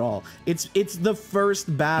about that at all. It's the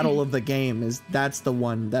first battle of the game. That's the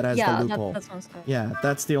one that has the loophole. That's one's good. Yeah,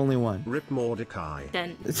 that's the only one. Rip Mordecai.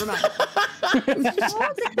 Then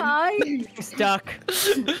Mordecai. Stuck.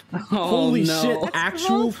 Holy shit!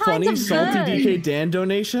 Actual funny salty DK Dan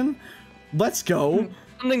donation. Let's go.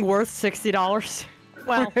 Something worth $60.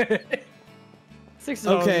 Well.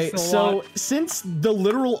 Okay, so since the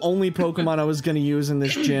literal only Pokemon I was gonna use in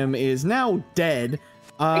this gym is now dead,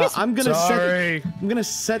 I'm gonna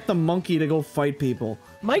set the monkey to go fight people.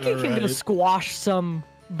 Mikey can go squash some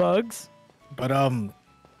bugs. But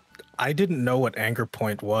I didn't know what Anger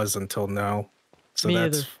Point was until now, so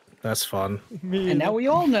that's fun. And now we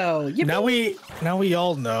all know. Yippee! Now we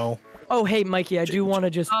all know. Oh hey Mikey, I do want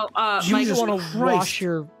to just. Jesus you want to Christ. wash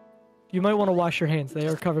your. You might want to wash your hands. They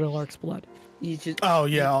are covered in Lark's blood. Oh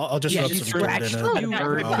yeah, I'll just rub some dirt in it.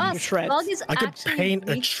 I could paint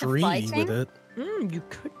a tree with it. You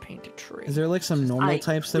could paint a tree. Is there like some normal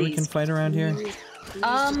types that we can fight around here?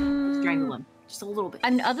 Strangle him just a little bit.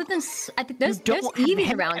 And other than I think there's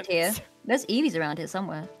Eevees around here. There's Eevees around here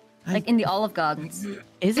somewhere, like in the Olive Gardens.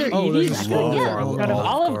 Is there Eevees? Yeah.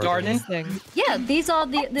 Olive Garden. Yeah, these are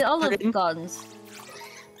the Olive Gardens.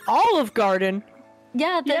 Olive Garden.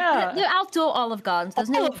 Yeah, they're outdoor Olive Gardens. There's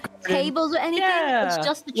no tables or anything. Yeah. It's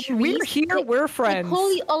just the trees. We're here, we're friends. They pull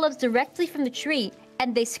the olives directly from the tree,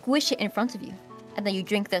 and they squish it in front of you. And then you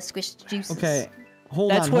drink their squished juices. Okay,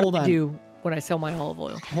 hold That's on. what I do when I sell my olive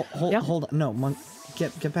oil. Hold on. No,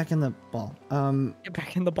 get back in the ball. Get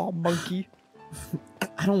back in the ball, monkey.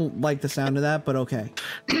 I don't like the sound of that, but okay.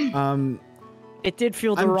 It did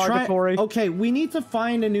feel derogatory. Okay, we need to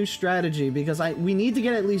find a new strategy because we need to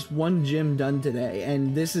get at least one gym done today,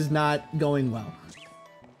 and this is not going well.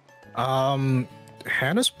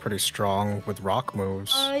 Hannah's pretty strong with rock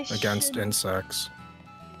moves against insects.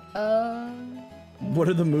 What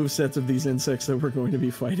are the movesets of these insects that we're going to be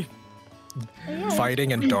fighting?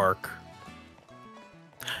 Fighting and dark.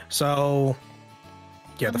 So,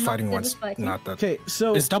 yeah, the fighting one's not that. Okay,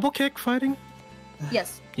 so is double kick fighting?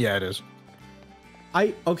 Yes. Yeah, it is.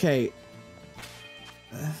 Okay.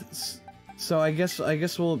 So I guess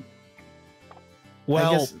we'll.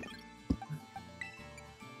 Well.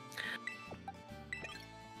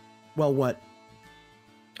 Well, what?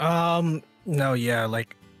 No, yeah,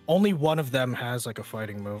 like only one of them has like a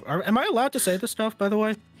fighting move. Am I allowed to say this stuff, by the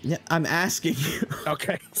way? Yeah, I'm asking you.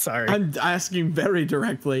 Okay, sorry. I'm asking very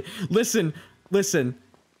directly. Listen.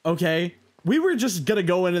 Okay, we were just gonna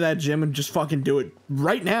go into that gym and just fucking do it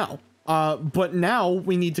right now. But now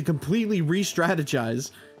we need to completely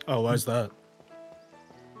re-strategize. Oh, why's that?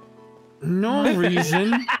 No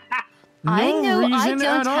reason. I know I reason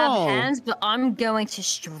don't at have all. hands, but I'm going to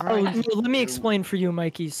strike. Oh, let me explain for you,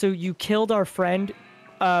 Mikey. So you killed our friend,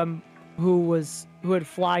 who had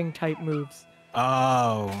flying type moves.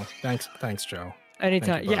 Oh, thanks, Joe.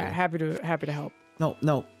 Anytime, yeah, happy to help.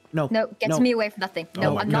 No, gets me away from nothing.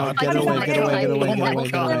 No, I'm not fighting for my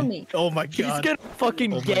type. Kill me. Oh my god. He's gonna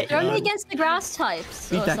fucking get Throw you. me against the grass types.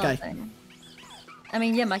 Beat or that guy. something. I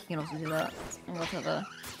mean, yeah, Mikey can also do that. Or whatever.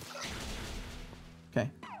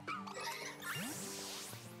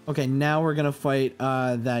 Okay, now we're gonna fight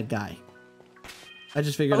that guy. I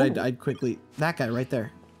just figured I'd quickly... That guy right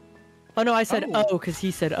there. Oh no, I said because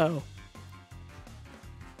he said oh.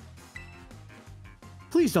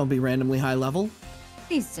 Please don't be randomly high level.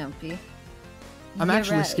 Please don't be. I'm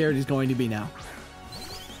actually scared he's going to be now.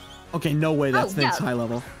 Okay, no way that thing's high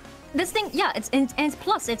level. This thing, yeah, it's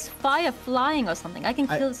plus, it's fire flying or something. I can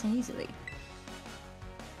kill this thing easily.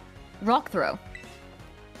 Rock throw.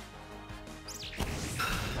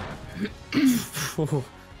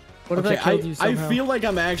 What if I killed you somehow? I feel like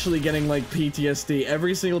I'm actually getting like PTSD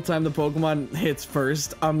every single time the Pokemon hits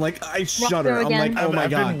first. I'm like, I shudder. I'm like, oh my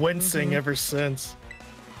god. I've been wincing ever since.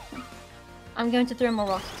 I'm going to throw more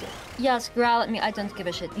rocks. Yes, growl at me. I don't give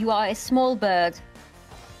a shit. You are a small bird.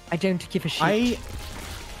 I don't give a shit.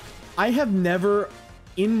 I have never,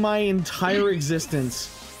 in my entire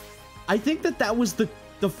existence, I think that was the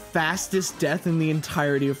fastest death in the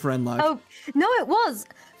entirety of Friendlocke. Oh, no, it was.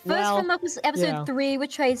 First Friendlocke was episode 3 with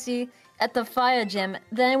Tracy at the fire gym.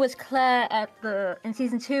 Then it was Claire in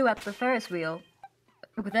season 2 at the Ferris wheel.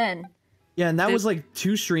 Then. Yeah, and that was like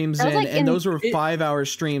 2 streams in, like and those were 5-hour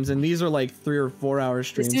streams, and these are like 3 or 4-hour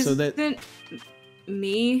streams. This so that isn't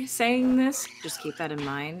me saying this, just keep that in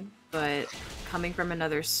mind. But coming from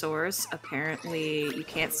another source, apparently you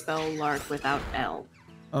can't spell LARK without L.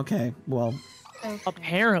 Okay, well.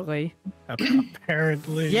 Apparently.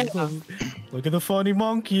 Apparently. Yeah. Look at the funny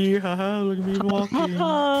monkey. Haha, look at me walking.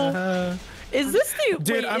 Is this the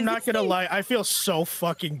dude? I'm not gonna lie. I feel so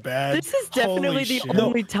fucking bad. This is definitely the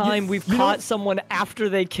only time we've caught someone after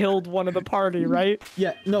they killed one of the party, right?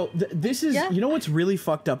 Yeah. No. This is. You know what's really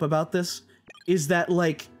fucked up about this is that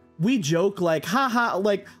like we joke like haha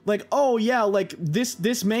like oh yeah like this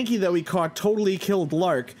Mankey that we caught totally killed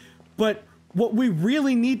Lark, but what we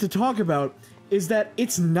really need to talk about is that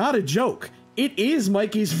it's not a joke. It is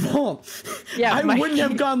Mikey's fault. Yeah, I wouldn't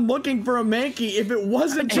have gone looking for a Mankey if it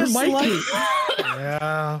wasn't for Mikey.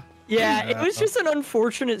 Yeah, it was just an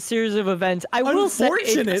unfortunate series of events. I will say,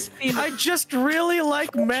 I just really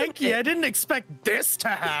like Mankey. I didn't expect this to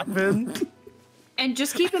happen. And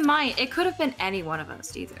just keep in mind, it could have been any one of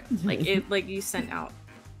us either. Like you sent out.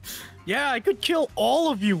 Yeah, I could kill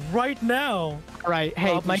all of you right now. All right,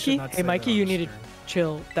 hey Mikey, you need to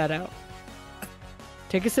chill that out.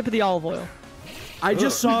 Take a sip of the olive oil. I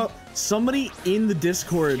just saw somebody in the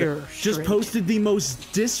Discord just posted the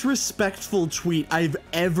most disrespectful tweet I've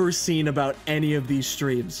ever seen about any of these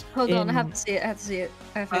streams. Hold on, I have to see it.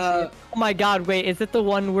 Oh my god, wait, is it the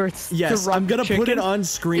one where it's yes, I'm gonna put it on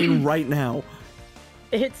screen right now.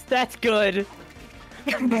 That's good.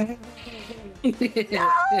 I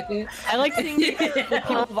like seeing the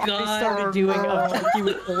people have already started doing a Mikey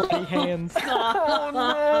with bloody hands. Oh,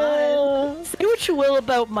 no. Say what you will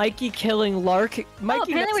about Mikey killing Lark.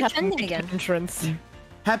 Mikey gets an entrance.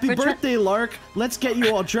 Happy birthday, Lark. Let's get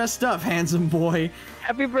you all dressed up, handsome boy.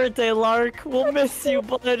 Happy birthday, Lark. We'll miss you,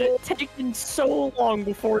 but it's taken so long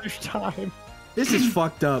before your time. This is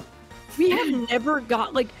fucked up. We have never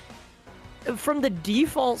got, like, from the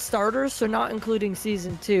default starters, so not including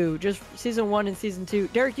season 2, just season 1 and season 2.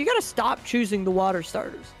 Derek, you gotta stop choosing the water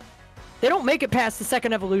starters. They don't make it past the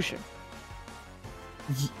second evolution.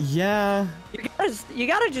 Yeah. You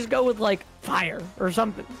gotta just go with like fire or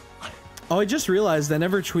something. Oh, I just realized I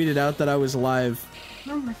never tweeted out that I was live.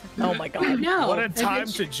 Oh my god. No. What a time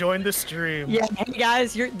to join the stream. Yeah, hey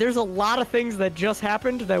guys, there's a lot of things that just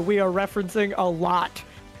happened that we are referencing a lot,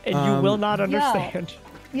 and you will not understand.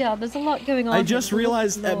 Yeah, there's a lot going on. I just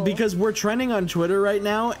realized that because we're trending on Twitter right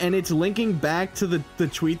now, and it's linking back to the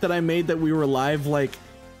tweet that I made that we were live like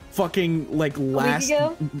fucking like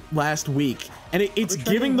last week, and it's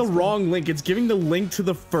giving the wrong link. It's giving the link to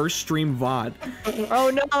the first stream VOD.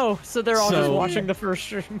 Oh no! So they're all just watching the first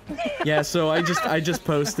stream. Yeah, so I just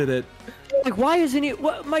posted it. Like, why isn't it?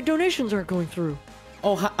 What, my donations aren't going through.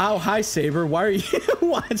 Oh, hi Saber. Why are you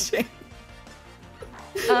watching?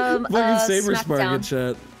 Fucking Saber Spark in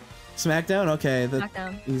chat. Smackdown? Okay,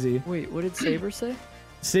 that's easy. Wait, what did Saber say?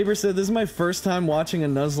 Saber said, "This is my first time watching a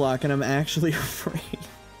Nuzlocke, and I'm actually afraid."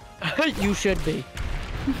 You should be.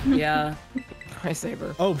 Yeah. Hi,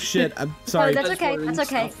 Saber. Oh shit! I'm sorry. Oh, that's okay. That's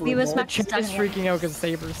okay. We were just freaking out because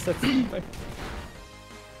Saber said something.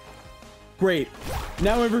 Great.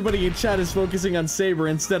 Now everybody in chat is focusing on Saber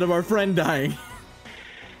instead of our friend dying.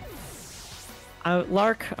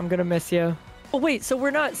 Lark, I'm gonna miss you. Oh wait, so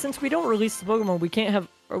we're not, since we don't release the Pokemon, we can't have,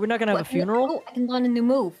 are we not gonna have a funeral? Oh, I can learn a new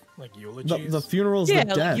move. Like eulogies? The funeral's the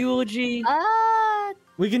death. Like eulogy.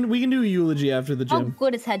 We can do a eulogy after the gym. How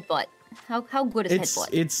good is headbutt? How good is headbutt?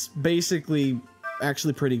 It's basically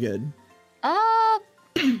actually pretty good.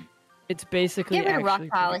 It's basically get rid of rock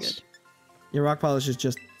polish. Your rock polish is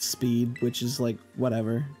just speed, which is like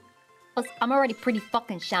whatever. Plus, I'm already pretty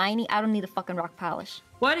fucking shiny. I don't need a fucking rock polish.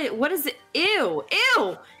 What is it? Ew!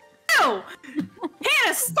 Ew! Ew!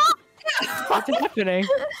 Hannah, stop! What's happening?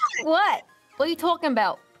 What? What are you talking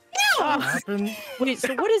about? Ew! Wait,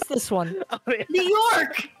 so what is this one? New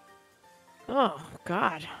York! Oh,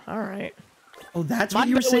 God. All right. Oh, that's what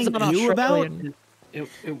you were saying you about? It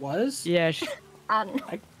was? Yeah.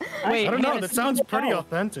 Wait, I don't know. That sounds pretty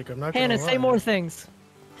authentic. I'm not gonna Hannah, say more things.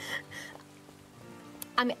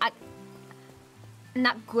 I mean, I'm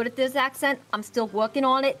not good at this accent. I'm still working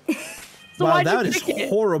on it. So wow, that is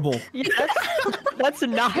horrible. Yeah, that's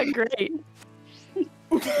not great.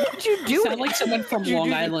 What'd you do? You sound like someone from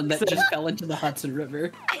Long Island that just fell into the Hudson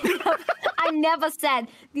River. I never said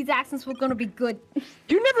these accents were gonna be good.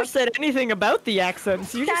 You never said anything about the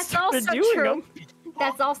accents. You just started doing them.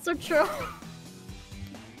 That's also true.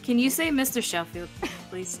 Can you say Mr. Sheffield,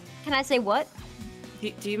 please? Can I say what? Do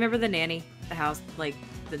you remember the nanny? The house, like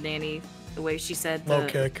the nanny, the way she said low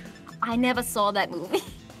kick. I never saw that movie.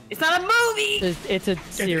 It's not a movie! It's a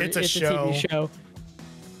series. It's a TV show.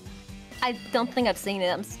 I don't think I've seen it.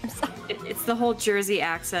 I'm sorry. It's the whole Jersey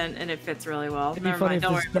accent, and it fits really well. It'd be funny if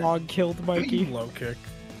this dog killed Mikey. Low kick.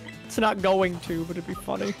 It's not going to, but it'd be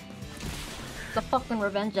funny. It's a fucking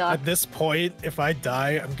revenge job. At this point, if I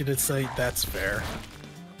die, I'm gonna say that's fair.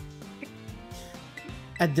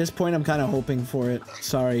 At this point, I'm kind of hoping for it.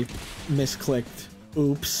 Sorry, misclicked.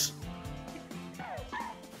 Oops.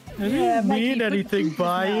 I didn't mean anything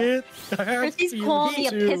by it. Chrissy's calling me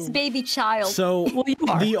a piss baby child. So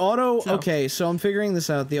the auto. Okay, so I'm figuring this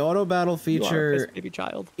out. The auto battle feature. Piss baby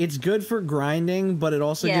child. It's good for grinding, but it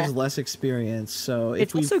also gives less experience. So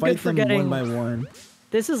if we fight them one by one.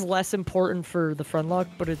 This is less important for the Friendlocke,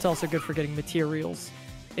 but it's also good for getting materials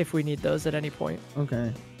if we need those at any point.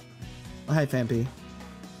 Okay. Hi, Fampy.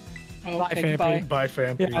 Oh, bye, Fampy. Bye,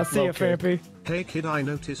 Fampy. Yeah, I'll see you, Fampy. Hey kid, I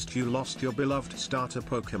noticed you lost your beloved starter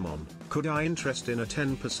Pokemon. Could I interest in a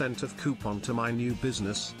 10% of coupon to my new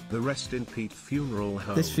business, the Rest in Pete Funeral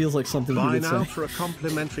Home? This feels like something you Buy would now say. for a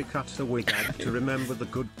complimentary cut to wig ad to remember the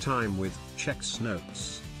good time with. Checks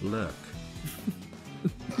notes. Lurk.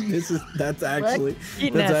 That's actually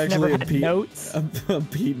Pete that's Nest actually never had notes. a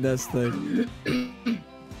Pete Nest thing.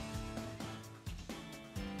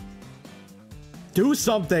 Do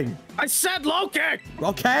something. I said low kick.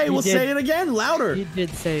 Okay, we'll say it again, louder. You did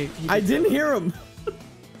say. I didn't hear him.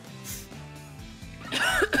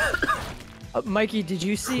 Mikey, did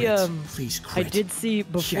you see? Please I did see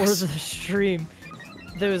before the stream.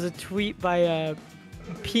 There was a tweet by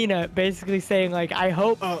Peanut basically saying like, I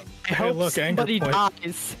hope somebody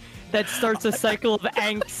dies. That starts a cycle of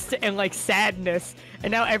angst and like sadness,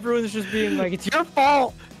 and now everyone's just being like, it's your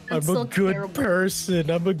fault. I'm a good person.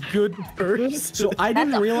 I'm a good person. So I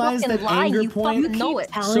didn't realize that anger point. You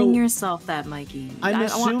keep telling yourself that, Mikey. I'm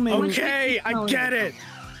assuming. Okay, I get it.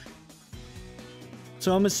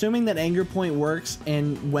 So I'm assuming that anger point works,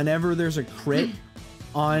 and whenever there's a crit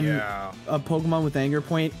on a Pokemon with anger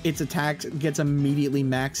point, its attack gets immediately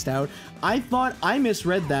maxed out. I thought I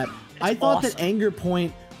misread that. I thought that anger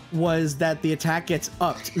point was that the attack gets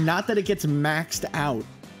upped, not that it gets maxed out.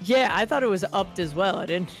 Yeah, I thought it was upped as well. I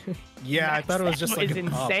didn't. Yeah, I thought it was just like an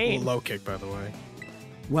insane. Low kick, by the way.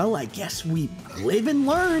 Well, I guess we live and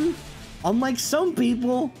learn. Unlike some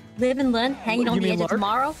people. Live and learn, hanging on the edge of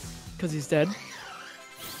tomorrow. Because he's dead.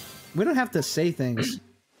 We don't have to say things.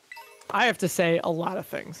 I have to say a lot of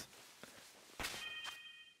things.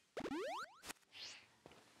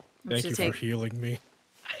 Thank you for healing me.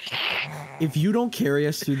 If you don't carry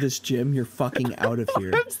us through this gym, you're fucking out of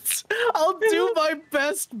here. I'll do my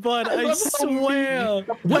best, bud. I swear.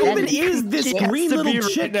 What even is this green little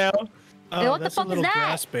chick now? Hey, what the that's fuck a little is that?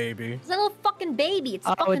 grass baby. It's a little fucking baby. It's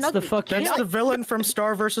fucking it's ugly. the fucking. That's the villain from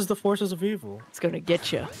Star versus the Forces of Evil. It's gonna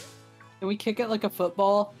get you. Can we kick it like a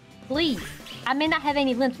football? Please. I may not have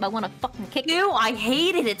any limbs, but I want to fucking kick it. Ew, I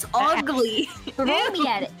hate it. It's ugly. Throw me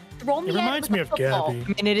at it. Throw me It at it. reminds with me a of football. Gabby.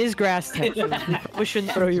 I mean, it is grass texture. We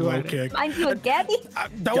shouldn't throw you Low at it. kick. Reminds you of Gabby?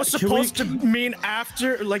 That was supposed to mean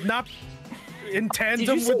after, like not in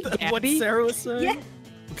tandem say with what Gabby? Sarah was saying. Yeah.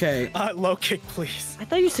 Okay. Low kick, please. I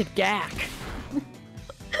thought you said Gak.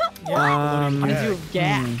 Reminds you of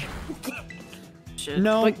Gak.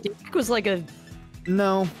 No. But Gak was like a.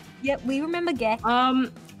 No. Yep, we remember Gak.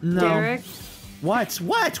 No. Derek. What?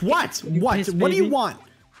 What do you want?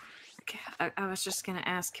 I was just gonna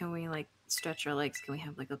ask, can we like stretch our legs? Can we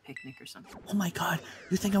have like a picnic or something? Oh my god,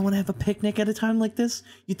 you think I want to have a picnic at a time like this?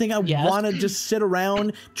 You think I want to just sit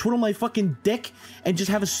around, twiddle my fucking dick, and just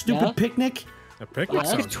have a stupid picnic? A picnic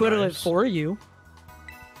I could twiddle it for you.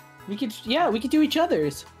 We could, we could do each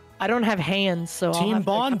other's. I don't have hands, so Team I'll have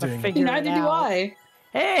bonding. To figure Neither it do out. I.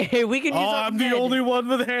 Hey, we can use our I'm the head. only one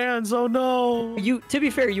with hands. Oh no. You, to be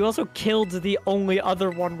fair, you also killed the only other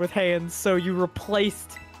one with hands, so you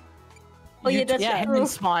replaced. Oh yeah, that's true. hand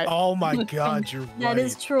spot. Oh my god, you're right. That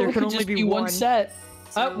is true. There can Could only just be one set.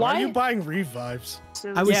 Why Why? are you buying revives?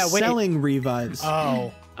 I was Yeah, wait. selling revives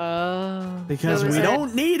Oh. because So is we that-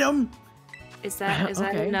 don't need them. Is that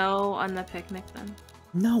Okay. a no on the picnic then?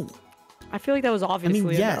 No. I feel like that was I obviously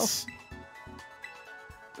mean, a yes.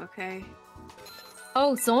 Okay.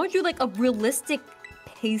 Oh, someone drew like a realistic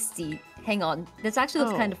pasty. Hang on. This actually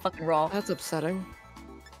looks Oh. kind of fucking raw. no. That's upsetting.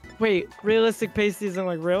 Wait, realistic pasties in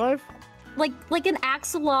like real life? Like an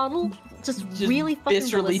axolotl, just really fucking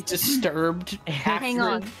viscerally realistic. disturbed. Hang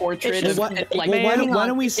on. Portrait It's of Well, like, why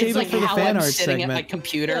don't we it's save like it for the how fan I'm art sitting at my segment?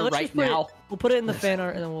 computer let's right just put now. It, we'll put it in the fan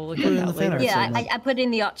art and then we'll look Put it in at the that fan later. art Yeah, segment. I put it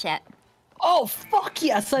in the art chat. Oh fuck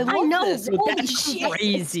yes, I love I know. this. Holy That's shit,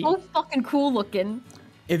 crazy. It's so fucking cool looking.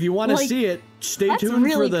 If you want to Like, see it, stay that's tuned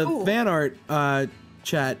really for the cool. fan art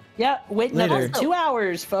chat. Yeah, wait Later. another 2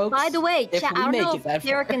 hours, folks. By the way, if chat, we I don't make know it if that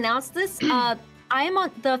Derek far. announced this. I am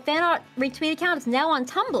on the fan art retweet account. Is now on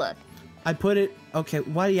Tumblr. I put it. Okay,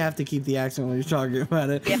 why do you have to keep the accent when you're talking about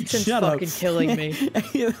it? The accent's Shut up. fucking killing me.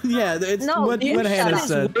 Yeah, it's No, what you Hannah shut up.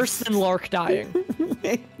 said. Worse than Lark dying.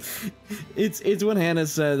 It's what Hannah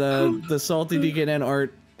said. The Salty DKN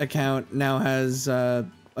art account now has a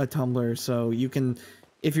Tumblr, so you can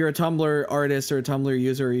if you're a Tumblr artist or a Tumblr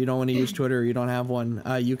user, you don't want to use Twitter, or you don't have one,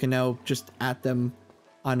 you can now just at them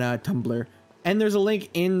on Tumblr. And there's a link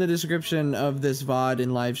in the description of this VOD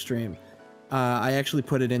and live stream. I actually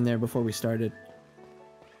put it in there before we started.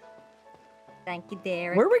 Thank you,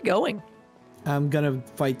 Derek. Where are we going? I'm gonna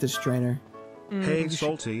fight this trainer. Hey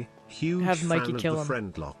Salty, huge have fan Mikey of kill the him.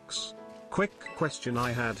 Friendlocks. Quick question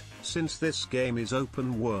I had, since this game is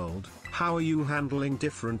open world, how are you handling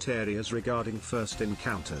different areas regarding first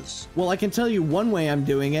encounters? Well, I can tell you one way I'm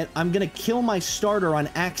doing it. I'm gonna kill my starter on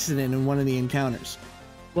accident in one of the encounters.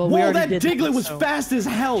 Well, whoa, that Diglett was fast as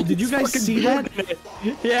hell. Did you guys see that?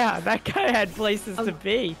 Yeah, that guy had places to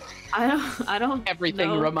be. I don't.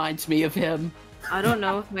 Everything know. reminds me of him. I don't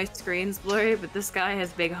know if my screen's blurry, but this guy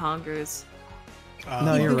has big honkers.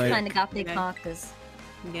 No, you're right. Kind of got big honkers.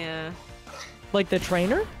 Yeah. Like the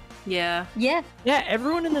trainer? Yeah. Yeah. Yeah,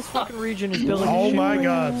 everyone in this fucking region is building. Oh my shit.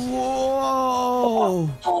 god. Whoa!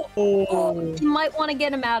 Oh. You might want to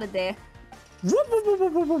get him out of there. I'm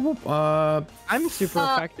super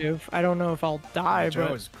effective. I don't know if I'll die, Joe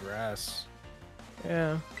but is grass.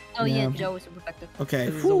 yeah. Oh yeah, Yeah. Joe is super effective. Okay.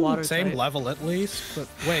 This is a water Same type. level at least, but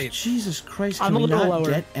wait. Jesus Christ, I'm can a we little not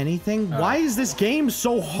lower. get anything? Why is this game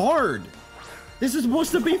so hard? This is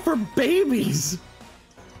supposed to be for babies.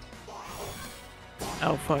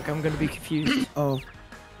 Oh fuck, I'm gonna be confused. Oh.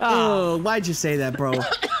 Oh, why'd you say that, bro?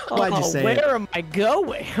 Why'd you say it? Where am I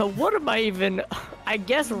going? What am I even? I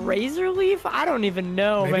guess Razor Leaf? I don't even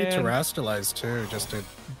know, Maybe man. terrestrialize too, just to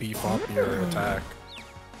beef up your attack.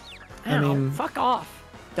 I mean- fuck off,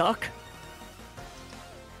 duck.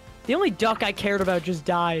 The only duck I cared about just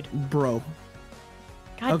died. Bro.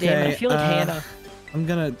 God damn it, I feel like Hannah. I'm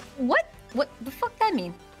gonna... What? What the fuck that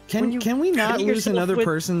mean? Can we not hit lose yourself another with-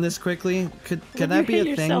 person this quickly? Could When that be you a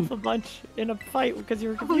hit thing? yourself a bunch in a fight because you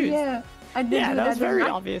were Oh confused. yeah, I did. Yeah, do that was very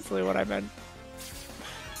didn't I? obviously what I meant.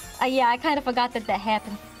 Yeah, I kind of forgot that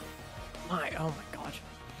happened. Oh my god.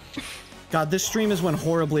 God, this stream has went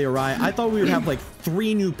horribly awry. I thought we would have like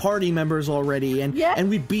 3 new party members already, and Yeah. and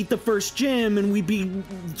we beat the first gym, and we'd be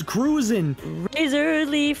cruising. Razor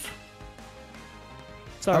Leaf.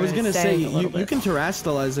 Sorry, I was gonna say sang a little you bit. can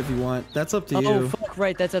terrestrialize if you want. That's up to Oh you. fuck,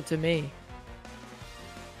 right, that's up to me.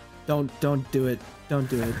 Don't do it. Don't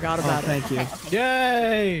do it. Forgot about it. Thank you.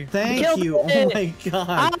 Yay! Thank Killed you. Oh it. my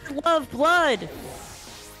god. I love blood.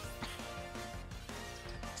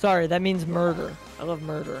 Sorry, that means murder. I love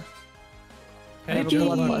murder. Hey, Maybe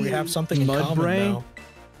we have something in Mud common Bray? now.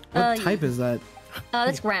 What type is that?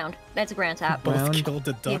 That's ground. That's a ground type. Both Ground? killed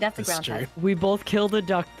a duck that's a this ground stream. type. We both killed a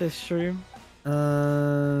duck this stream.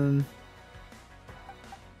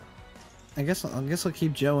 I guess I'll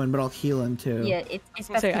keep Joe in, but I'll heal him too. Yeah, it's I'll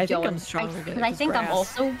say, best to I think Joe I'm and- stronger than Because I his think I'm grass.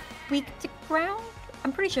 also weak to ground.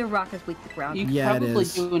 I'm pretty sure rock is weak to ground. You could Yeah, it probably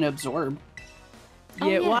is. do an absorb. Oh,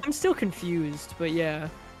 Yeah, yeah. well, I'm still confused, but yeah.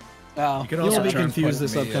 Oh, You could You'll also be try and confused put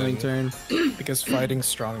this me upcoming in, turn. because fighting's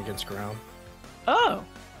strong against ground. Oh,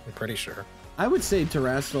 I'm pretty sure. I would say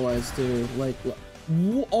terrestrialize too. Like,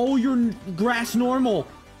 oh, you're grass normal.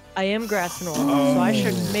 I am grass normal, so I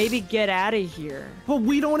should maybe get out of here. But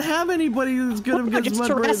we don't have anybody who's good Well, against just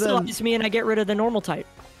Mud Bray then. terrestrialize me and I get rid of the normal type.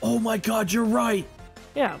 Oh my god, you're right.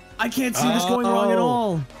 Yeah. I can't see this going wrong at Oh.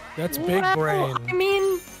 all. That's big Well, brain. I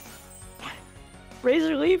mean,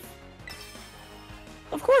 Razor Leaf.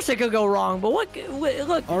 Of course it could go wrong, but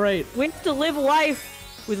look, All right. we have to live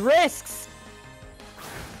life with risks.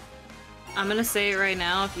 I'm gonna say it right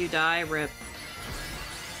now. If you die, rip.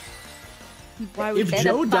 Why would If better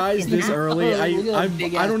Joe dies fucking this ass. early, Oh, look at that I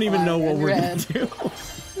big-ass don't even know what flower, we're gonna red. do.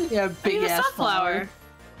 yeah, I big need a ass sunflower.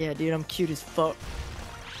 Yeah, dude, I'm cute as fuck.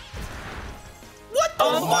 What the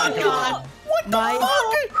fuck? God. What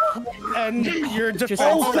the fuck? And your defense.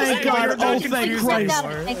 Oh, thank God. You're not Oh, thank confused Christ.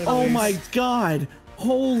 anymore, at Oh least. my god.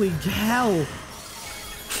 Holy hell.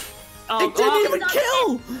 Oh, It didn't even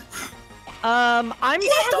kill. I'm What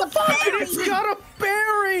the fuck? It's got a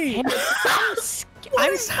berry!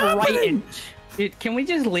 I'm is happening? frightened. Dude, can we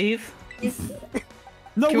just leave?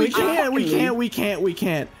 No, Can we we can't. We just- can't. We can't. We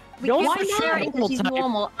can't. We Don't can't fight share her. it because she's Normal type.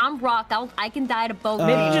 normal. I'm rock. I can die to both.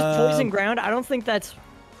 Maybe just Uh, poison ground. I don't think that's.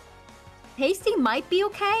 Pasty might be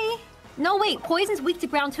okay. No, wait. Poison's weak to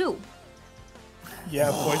ground too.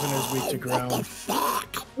 Yeah, poison is weak to ground.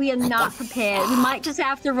 We are not prepared. We might just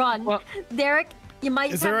have to run. Well- Derek, you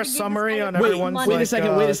might. Is just there have a to give summary this on guy a everyone's, money. Wait a like,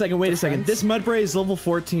 second. Wait a second. Wait a second. defense? This Mudbray is level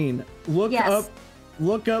 14. Look Yes. up.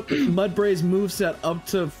 Look up Mudbray's moveset up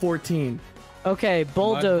to 14. Okay,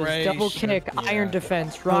 bulldoze, Mudbray double should- kick, yeah. iron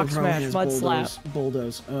defense, Oh, rock bro, smash, he has mud slap.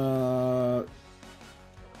 bulldoze.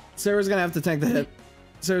 Sarah's gonna have to tank the hit.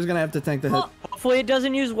 Sarah's gonna have to tank the hit. Hopefully it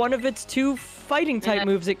doesn't use one of its two fighting type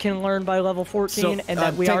moves it can learn by level 14, So, and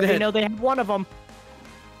that we take the already hit. know they have one of them.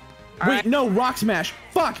 Wait, no, Rock Smash.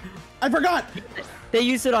 Fuck! I forgot! They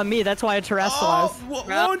used it on me, that's why I terrestrialized.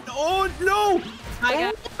 Oh, no!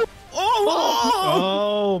 I got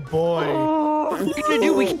Oh boy. What are we gonna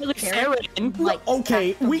do? We can't lose SARA in.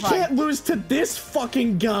 Okay, we can't lose to this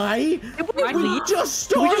fucking guy! We just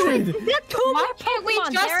started! Why can't we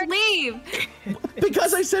Pokemon, just Derek. leave?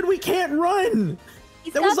 Because I said we can't run!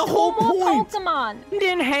 He's That was got the whole two more point! Pokemon.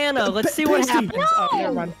 In Hannah, let's see what Pasty. happens. Oh, No.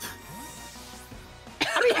 never mind.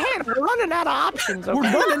 I mean, Hannah, we're running out of options. We're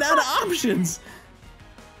Okay? running out of options!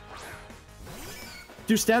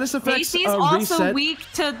 Do status effects Pasty's also reset? weak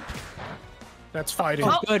to. That's fighting.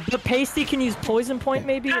 Oh, good. But Pasty can use Poison Point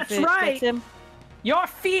maybe That's if it right. gets him. Your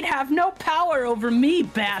feet have no power over me,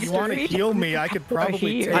 If bastard. you want to heal me, I could probably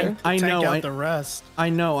here. tank, I know, out I- the rest. I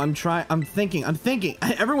know, I'm thinking.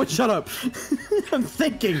 Everyone shut up. I'm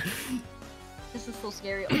thinking. This is so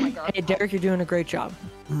scary. Oh my god. Hey, Derek, you're doing a great job.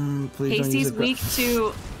 Please don't use Pasty's it. weak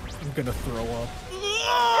to. I'm gonna throw up.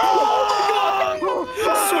 Oh,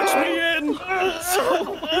 Switch me in!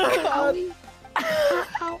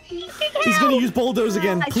 He's gonna use Bulldoze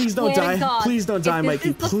again. I Please don't swear to die. God, Please don't if die, this Mikey.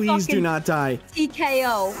 is the Please do fucking not die.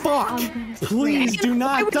 TKO. Fuck! I'm gonna Please do Why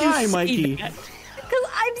not would you die, say Mikey. that? Because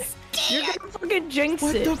I'm You're scared. gonna fucking jinx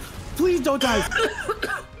What it. the? Please don't die.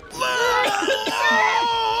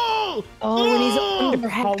 Oh, and he's under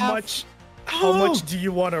How half. How much do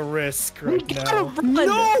you want to risk right Gotta now? run.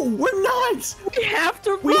 No, we're not. We have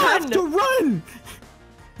to run. We have to run.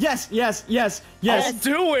 Yes, yes, yes, I'll yes.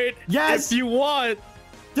 do it Yes. if you want.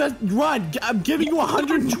 Just run. I'm giving you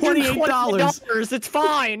 $128. It's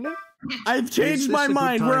fine. I've Is changed this my a good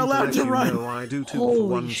mind. time We're to allowed let to you run. know I do 2 for Holy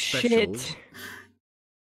 1 shit. specials?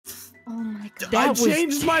 Oh my god. That I was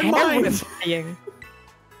changed my mind. terrifying.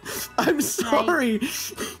 I'm sorry.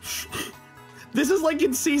 This is like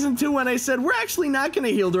in season 2 when I said we're actually not gonna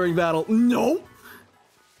heal during battle. Nope.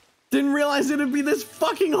 Didn't realize it'd be this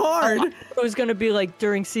fucking hard. It was gonna be like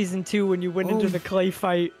during season 2 when you went into the clay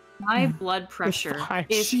fight. My blood pressure fine.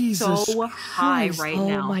 is Jesus so high Christ. right Oh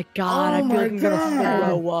now. my god, Oh I feel my like I'm gonna God.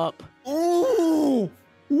 throw up. Oh,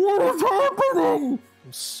 what is happening?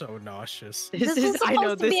 I'm so nauseous. This is supposed I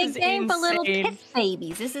know, to this be a is game for little insane. piss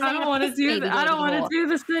babies. This is I don't want to do. I don't want to do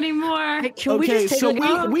this anymore. Can we Okay, just take so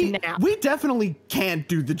like a we nap? we definitely can't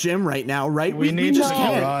do the gym right now, right? We need just to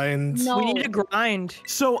can't. grind. No. We need to grind.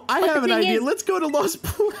 So I But the have an thing idea. is- Let's go to Los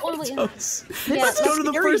Oh, wait. Politos. Yeah, Let's go to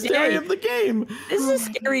the scary first day. area of the game. This is a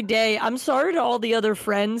scary day. I'm sorry to all the other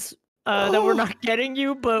friends that we're not getting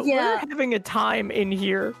you, but Yeah. we're having a time in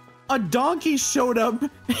here. A donkey showed up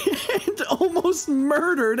and almost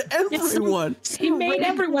murdered everyone. He made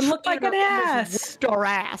everyone look like an ass. Whipped our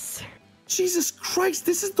ass. Jesus Christ,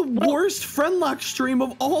 this is the worst Friendlocke stream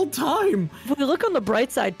of all time. If we look on the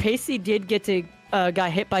bright side, Pacey did get to got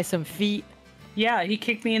hit by some feet. Yeah, he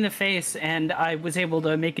kicked me in the face, and I was able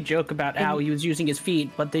to make a joke about how he was using his feet,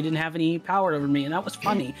 but they didn't have any power over me, and that was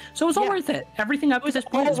funny. So it was all worth it. Everything up to this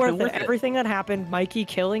point All has been worth worth it. it. Everything that happened, Mikey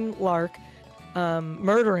killing Lark,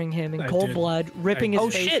 murdering him in I cold did. blood, ripping his Oh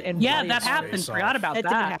face shit! and Yeah, bloody that his happened. face Forgot off. about That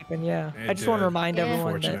that. did happen, yeah. It I just want to did, remind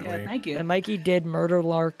everyone that, unfortunately. Thank you. that Mikey did murder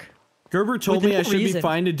Lark. Gerber told With me I no should be reason.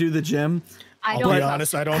 fine to do the gym. I I'll don't. be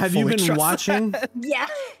honest, I don't Have you fully been trust watching? Yeah.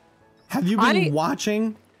 Have you been I-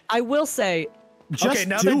 watching? I will say, Just okay,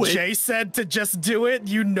 now do that it. Jay said to just do it,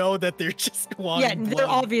 you know that they're just yeah, wanting they're blood.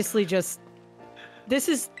 obviously just. This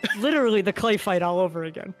is literally the clay fight all over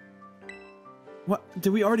again. What? Did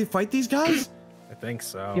we already fight these guys? I think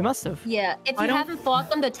so. You must have. Yeah. If I you don't- haven't fought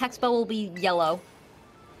them, the text bar will be yellow.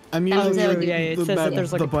 I'm That was using it. the, Yeah, it the, says that ba-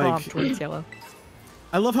 there's like the a bike. prompt where it's yellow.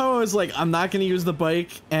 I love how I was like, I'm not gonna use the bike,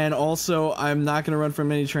 and also I'm not gonna run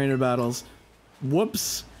from any trainer battles.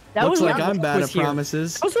 Whoops. That Looks was like when I'm Lark bad was at here.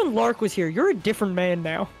 promises. That was when Lark was here. You're a different man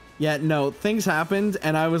now. Yeah, no, things happened,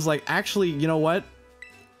 and I was like, actually, you know what?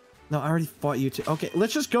 No, I already fought you too. Okay,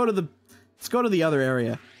 let's just go to the other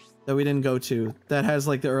area that we didn't go to that has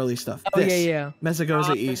like the early stuff. Oh, This, yeah.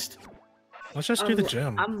 Mesagoza East. Let's just do the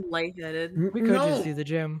gym. I'm lightheaded. We could just do the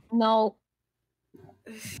gym. No.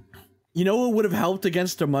 You know what would have helped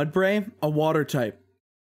against a Mudbray? A water type.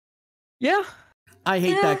 Yeah. I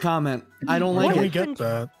hate Yeah. that comment. I don't Where like do we it. get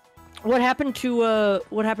that? What happened to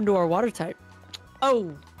our water type?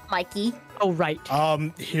 Oh, Mikey. oh right.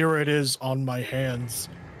 Here it is on my hands.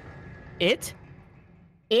 It?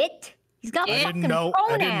 It. He's got I fucking didn't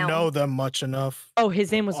pronouns. know them much enough. Oh,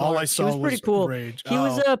 his name was All Lark. I saw He was pretty was cool. rage. He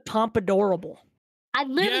was Oh. a Pompidorable. I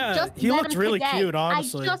literally just he met looked him really today. cute,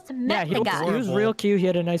 honestly. I just met he the was, guy. he was real cute. He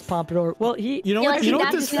had a nice pompadour. Well, You know what? You know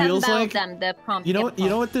what this feels like? You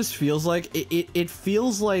know what this feels like? It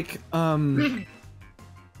feels like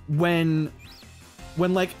when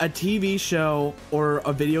like a TV show or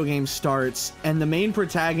a video game starts and the main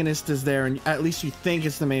protagonist is there, and at least you think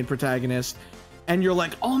it's the main protagonist, and you're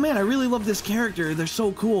like, oh man, I really love this character. They're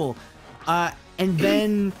so cool. And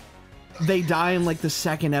then they die in like the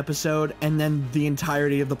second episode, and then the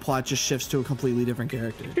entirety of the plot just shifts to a completely different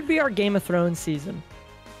character. It could be our Game of Thrones season.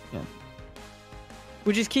 Yeah.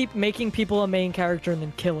 We just keep making people a main character and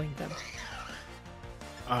then killing them.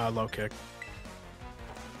 Low kick.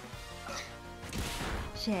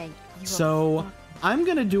 Jay, so I'm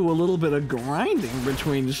gonna do a little bit of grinding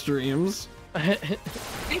between streams. I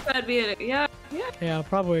think that'd be it. Yeah. Yeah,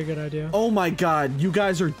 probably a good idea. Oh my god, you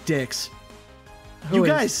guys are dicks. You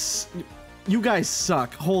guys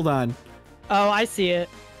suck. Hold on. Oh, I see it.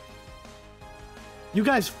 You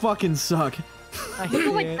guys fucking suck.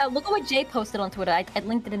 Look at what Jay posted on Twitter. I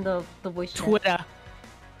linked it in the voice chat.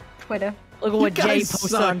 Twitter. Look at what Jay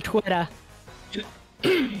posted on Twitter.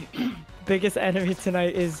 Biggest enemy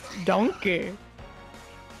tonight is Donkey.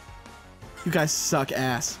 You guys suck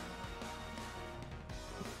ass.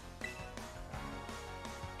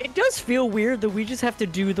 It does feel weird that we just have to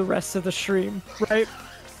do the rest of the stream, right?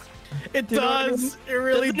 It does. It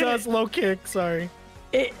really does. Low kick. Sorry.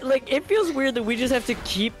 It feels weird that we just have to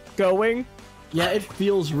keep going. Yeah, it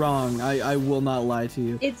feels wrong. I will not lie to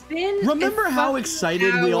you. It's been. Remember how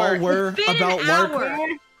excited we all were about Lark?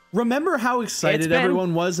 Remember how excited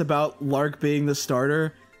everyone was about Lark being the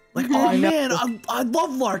starter? Like, oh man, I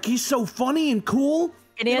love Lark. He's so funny and cool.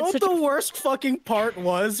 And you know what the worst fucking part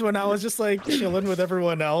was when I was just like chilling with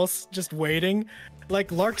everyone else, just waiting?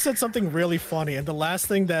 Like Lark said something really funny, and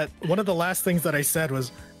one of the last things that I said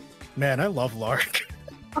was, "Man, I love Lark."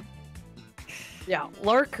 Yeah,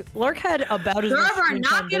 Lark had about as much screen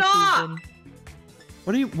time this season.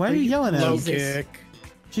 Why are you yelling at him? Low kick.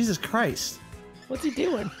 Jesus Christ. What's he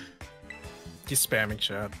doing? He's spamming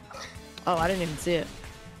chat. Oh, I didn't even see it.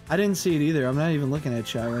 I didn't see it either. I'm not even looking at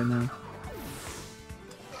chat right now.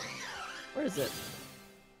 Where is it?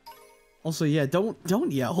 Also, yeah, don't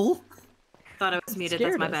yell. Thought I was muted.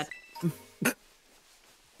 That's my bad. It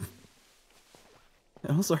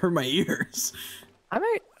also hurt my ears.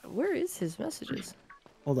 Where is his messages?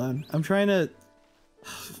 Hold on. I'm trying to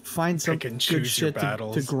find some good shit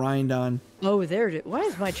to grind on. Oh, there it is. Why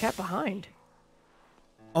is my chat behind?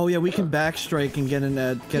 Oh yeah, we can backstrike and get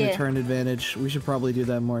a turn advantage. We should probably do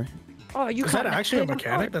that more. Oh, is that actually a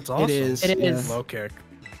mechanic? That's awesome. It is. It is. Low kick.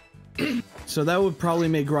 So that would probably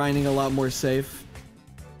make grinding a lot more safe.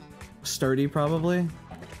 Sturdy, probably.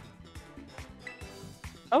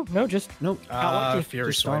 Oh no, just nope.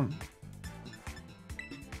 Fury swipe.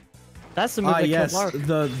 That's the move that yes, killed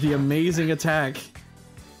Lark. the amazing attack.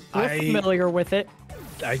 We're familiar with it.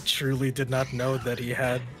 I truly did not know that he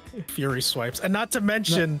had Fury swipes, and not to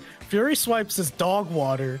mention Fury swipes is dog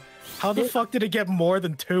water. How the fuck did it get more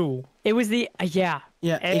than 2? It was the Yeah,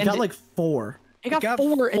 it got like 4. It got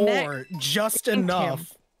 4, and that just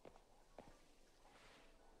enough.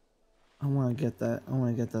 I want to get that. I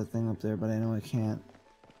want to get that thing up there, but I know I can't.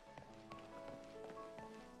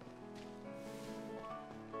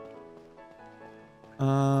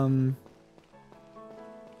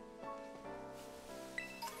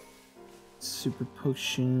 Super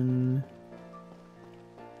potion.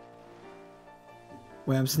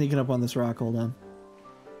 Wait, I'm sneaking up on this rock. Hold on.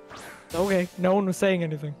 Okay, no one was saying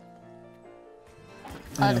anything.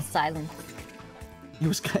 The silence. It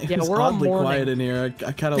was oddly quiet in here.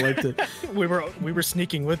 I kind of liked it. we were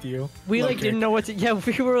sneaking with you. We didn't know what to. Yeah,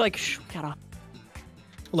 we were like, shh, shut up.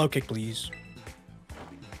 Low kick, please.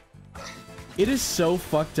 It is so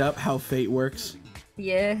fucked up how fate works.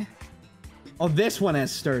 Yeah. Oh, this one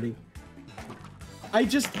has sturdy.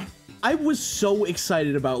 I was so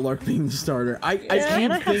excited about Lark being the starter. I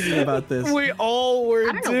keep thinking about this. We all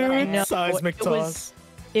were, dude. Seismic toss.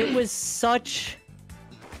 It was such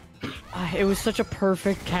a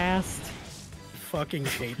perfect cast. Fucking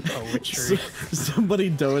hate poetry. Somebody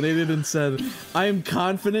donated and said, I am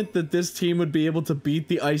confident that this team would be able to beat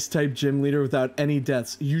the ice type gym leader without any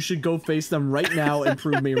deaths. You should go face them right now and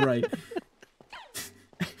prove me right.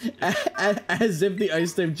 As if the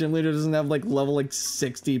ice type gym leader doesn't have like level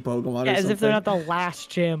 60 Pokemon. Yeah, as if they're not the last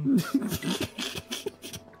gym.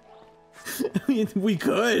 I mean, we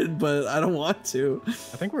could, but I don't want to. I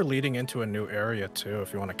think we're leading into a new area too.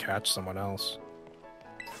 If you want to catch someone else.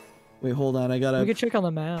 Wait, hold on. I gotta. We can check on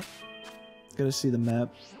the map. Gotta see the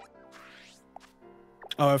map.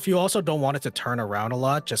 Oh, if you also don't want it to turn around a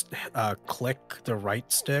lot, just click the right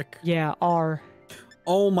stick. Yeah, R.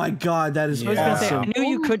 Oh my god, that is I was gonna say, I awesome. knew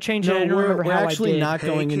you could change it. I didn't we're remember how actually I did. not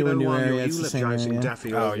going Hey, into a kiddo, new while area. you're It's the same eulogizing area.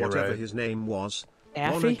 Daffy or whatever his name was.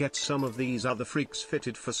 Daffy? Wanna get some of these other freaks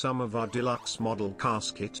fitted for some of our deluxe model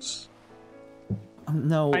caskets?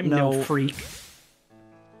 No, I'm no. no freak.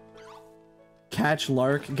 Catch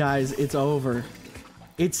Lark, guys, it's over.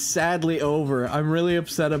 It's sadly over. I'm really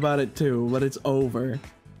upset about it too, but it's over.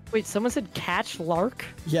 Wait, someone said catch Lark?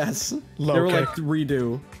 Yes. Low they were kick. like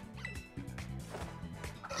redo.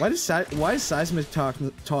 Why is seismic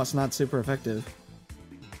toss not super effective?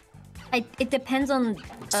 It depends on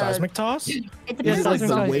Seismic toss? It Is depends it like on the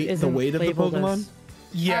some. weight of the labeled Pokemon? as-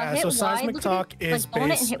 Yeah, hit so Y, seismic look at talk it, is like, on it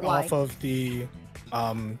and based hit Y. off of the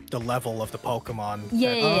level of the Pokemon.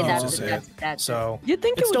 Yeah, that that's uses it. that's So You'd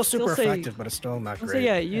think it's it still would still super say- effective, but it's still not So great.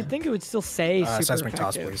 yeah, you'd think it would still say super Seismic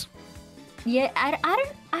toss, effective. please. Yeah, I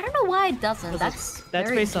don't know why it doesn't. That's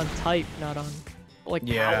very- based on type, not on like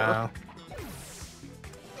Yeah. power.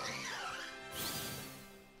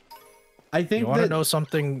 I think You want to that. know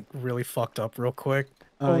something really fucked up real quick?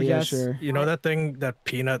 Oh yeah, yes. sure. You know that thing that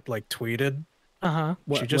Peanut like tweeted? Uh-huh.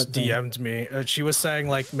 She just what thing? DM'd me. She was saying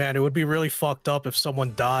like, man, it would be really fucked up if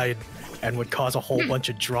someone died and would cause a whole bunch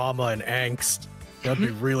of drama and angst. That'd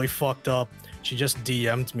be really fucked up. She just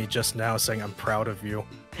DM'd me just now saying, I'm proud of you.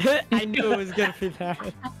 I knew it was gonna be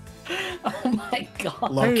that. Oh my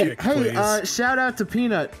god. Low kick, please. Shout out to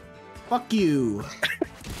Peanut. Fuck you.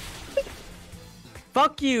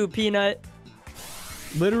 Fuck you, Peanut.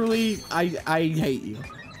 Literally, I hate you.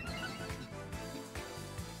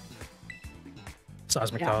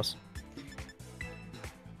 Seismic Yeah. toss.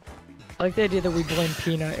 I like the idea that we blame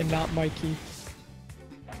Peanut and not Mikey.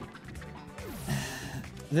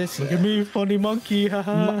 This Look at me, funny monkey.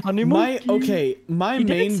 Haha. Honey my monkey. okay. My He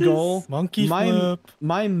main dances. goal. Monkey my flip.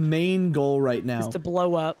 my main goal right Is now to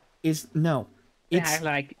blow up. is no. It's Yeah,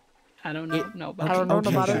 like, I don't know, it- about I don't know okay,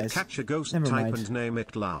 about it. guys. Catch a ghost Never type mind. and name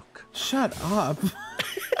it Lark. Shut up.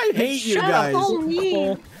 I hate you Shut guys. up, oh,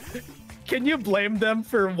 me. Can you blame them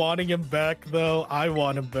for wanting him back though? I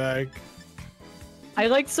want him back. I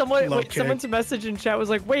like someone. Low Wait, kick. someone's message in chat was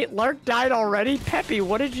like, "Wait, Lark died already? Peppy,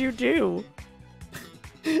 what did you do?"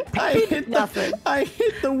 I hit Nothing.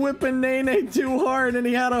 the whipping Nene too hard and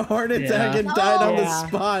he had a heart attack Yeah. and died on the Yeah.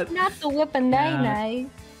 spot. Not the whipping nay.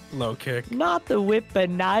 Low kick. Not the whip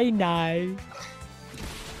and nine.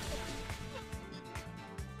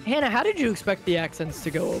 Hannah, how did you expect the accents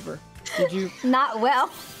to go over? Did you? Not well.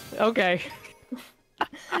 Okay.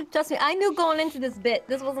 Trust me, I knew going into this bit,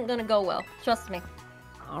 this wasn't gonna go well. Trust me.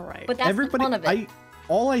 All right. But that's Everybody, the fun of it.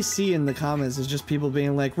 all I see in the comments is just people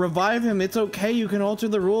being like, "Revive him. It's okay. You can alter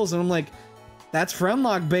the rules." And I'm like, "That's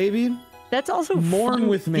Friendlocke, baby." That's also Mourn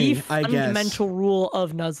with me, the I guess. fundamental rule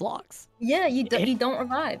of Nuzlocks. Yeah, you don't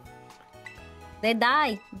revive. They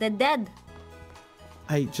die. They're dead.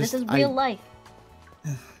 I just This is real life.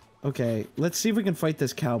 Okay, let's see if we can fight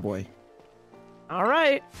this cowboy. All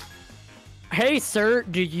right. Hey, sir,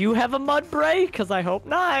 do you have a mud bray? Because I hope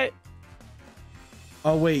not.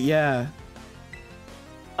 Oh wait, yeah.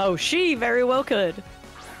 Oh, she very well could.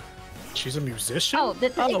 She's a musician? Oh, the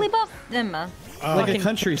Jigglypuff? Them. Like a Fucking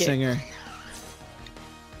country kick it. singer.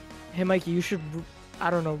 Hey, Mikey, you should, I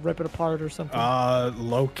don't know, rip it apart or something.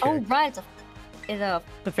 Low kick. Oh, right. It's a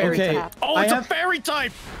The fairy Okay. tap. Oh, I it's have- a fairy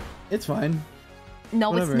type! It's fine. No,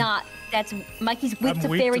 Whatever. it's not. That's Mikey's weak I'm to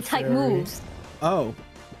weak fairy to type fairy. moves. Oh,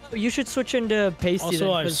 You should switch into Pasty Also, then,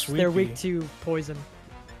 I'm because they're weak Sweepy. to poison.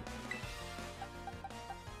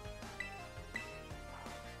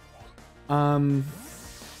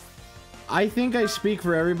 I think I speak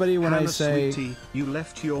for everybody when I Hannah, say sweetie, you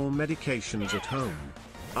left your medications at home.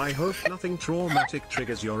 I hope nothing traumatic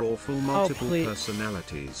triggers your awful multiple please.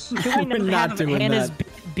 personalities. Can we We're not not have doing Hannah's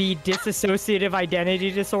that. be dissociative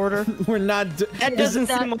identity disorder? we're not. That doesn't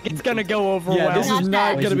seem like it's gonna go over Yeah, well. this is Not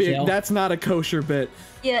not that. gonna be. Poison tail. That's not a kosher bit.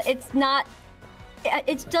 Yeah, it's not.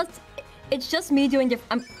 It's just me doing.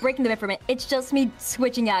 I'm breaking the bit for a minute. It's just me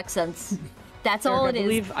switching accents. That's all it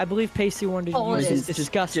is. I believe Pasty wanted to All use it his is.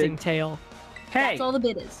 disgusting tail. Hey, That's all the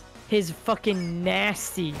bit is. His fucking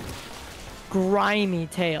nasty, grimy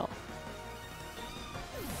tail.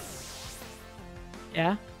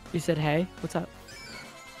 Yeah? You said hey? What's up?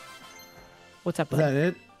 What's up, Is buddy? that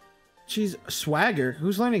it? She's swagger.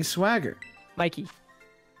 Who's learning swagger? Mikey.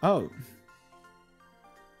 Oh,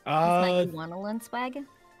 Mikey wanna learn swagger?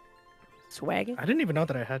 Swagger? I didn't even know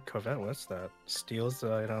that I had Covette. What's that? Steals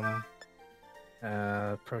the item.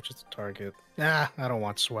 Approaches the target. Nah, I don't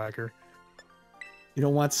want swagger. you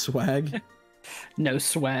don't want swag? No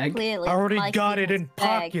swag. Clearly, I already Mikey got it has in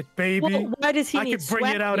swag. pocket, baby. Well, why does he I need can bring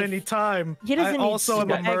swag it out if- anytime. He doesn't I need also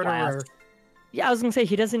am a swag. murderer. Yeah, I was gonna say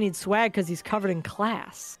he doesn't need swag because he's covered in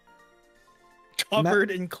class.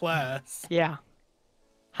 Covered in class. Yeah.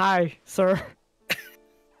 Hi, sir.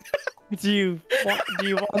 do you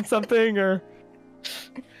want something or?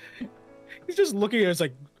 He's just looking at us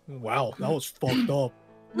like, wow, that was fucked up.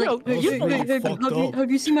 Like, That was really fucked up. have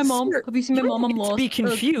you seen my mom? Have you seen my mom? I'm lost. Be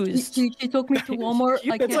confused. She took me to Walmart.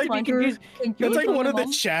 I It's can't like find her. It's like one of the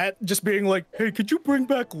chat just being like, hey, could you bring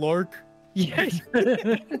back Lark? Yeah.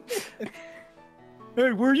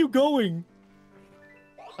 Hey, where are you going?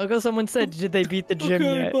 Look, someone said, did they beat the gym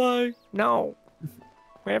Okay, yet? bye. No.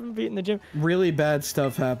 We haven't beaten the gym. Really bad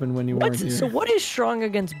stuff happened when you weren't here. So what is strong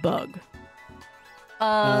against bug?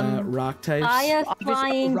 Rock types. Fire,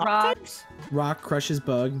 flying, rock. Rock crushes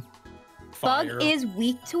bug. Bug Fire. is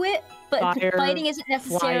weak to it, but Fire, fighting isn't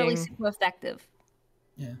necessarily flying. super effective.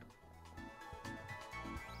 Yeah.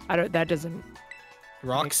 That doesn't.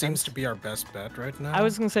 Rock Makes seems sense. to be our best bet right now. I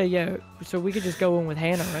was gonna say, yeah, so we could just go in with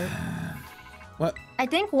Hannah, right? What? I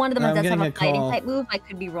think one of them I'm does have getting a a fighting call. type move. I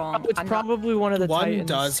could be wrong. It's I'm not- probably one of the One Titans.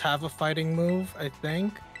 does have a fighting move, I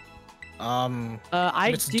think.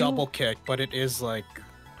 It's do, double kick, but it is like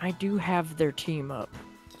I do have their team up.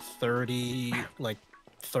 30, like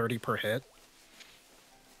 30 per hit.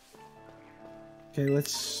 Okay,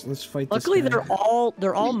 let's fight Luckily, this guy.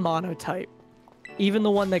 they're all monotype. Even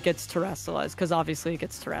the one that gets terrestrialized, because obviously it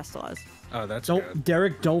gets terrestrialized. Oh, that's Don't, good.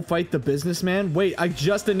 Derek, don't fight the businessman. Wait, I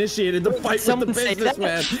just initiated the fight with the someone say that?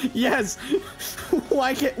 businessman. Yes.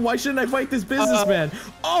 Why shouldn't I fight this businessman?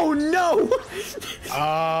 Oh no!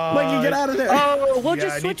 Mikey, get out of there. Oh, we'll Yeah, I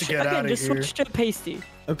just need to switch get again. outta Just here. switch to pasty.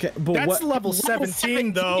 Okay, but That's what? level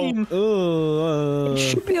 17 though. Ugh. It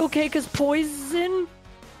should be okay because poison.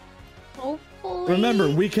 Hopefully. Remember,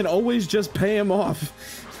 we can always just pay him off.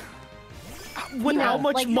 With how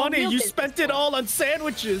much like, no money? real You business spent it all on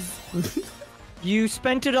sandwiches. You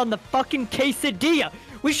spent it on the fucking quesadilla.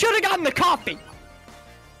 We should have gotten the coffee.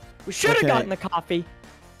 We should have Okay. gotten the coffee.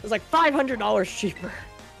 It was like $500 cheaper.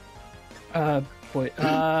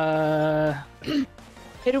 Hit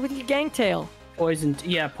Hit it with your gang tail. poisoned.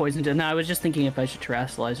 Yeah, poisoned. No, I was just thinking if I should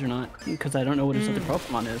terrestrialize or not, because I don't know what his other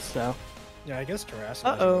Pokemon is. So Yeah, I guess Terrace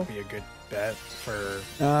Uh-oh. would be a good bet for.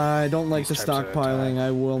 I don't like the These types of stockpiling. attack.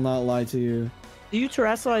 I will not lie to you. Do you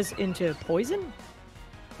terrestrialize into poison?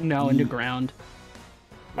 no, into ground.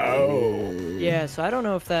 Oh. Yeah, so I don't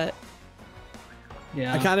know if that.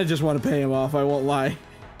 Yeah. I kind of just want to pay him off. I won't lie.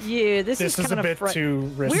 Yeah, this This is is kind a of bit too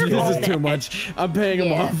risky. We're This on is too edge. much. I'm paying him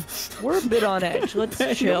Yeah. off. We're a bit on edge. Let's Paying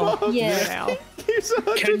him chill. off. Yeah. He's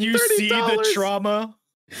Can you see the $130. trauma?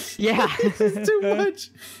 Yeah. This is too much.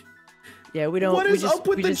 Yeah, we don't. What we is just, up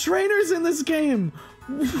with we the just, trainers in this game?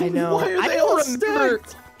 I know. Why are I they don't all remember.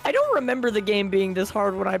 stacked? I don't remember the game being this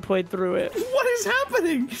hard when I played through it. What is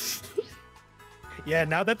happening? Yeah,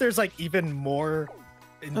 now that there's like even more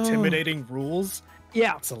intimidating rules,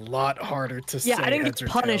 Yeah. it's a lot harder to say. Yeah, I didn't heads get or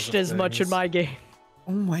tails punished of as much in things. my game.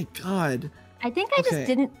 Oh my god. I think I Okay. just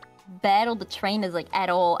didn't battle the trainers like at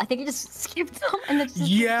all. I think I just skipped them and it's just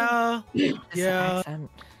Yeah, This yeah. accent.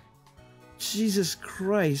 Jesus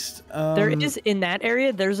Christ. There is in that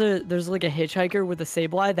area. There's like a hitchhiker with a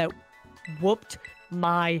Sableye that whooped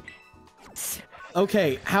my.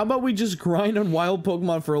 Okay, how about we just grind on wild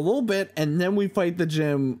Pokemon for a little bit and then we fight the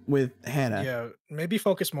gym with Hannah? Yeah, maybe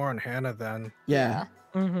focus more on Hannah then. Yeah.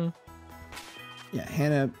 Mm-hmm. Yeah,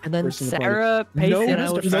 Hannah. And then first in the party. Sarah, No- Pacey, and I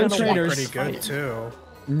no was Defense gonna should be trainers. pretty good too.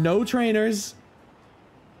 No trainers.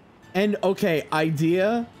 And okay,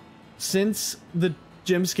 idea. Since the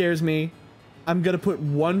gym scares me, I'm gonna put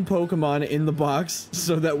one Pokemon in the box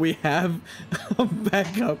so that we have a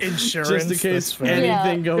backup. Insurance, Just in that's case fair.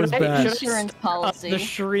 anything Yeah. goes Should I- bad. should I insurance policy. the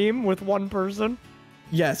stream with one person.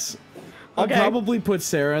 Yes. I'll Okay. probably put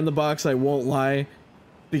Sarah in the box, I won't lie.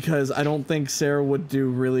 Because I don't think Sarah would do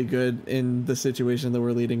really good in the situation that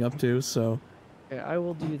we're leading up to, so. Okay, I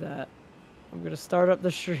will do that. I'm gonna start up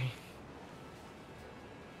the stream.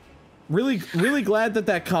 Really glad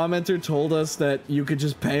that commenter told us that you could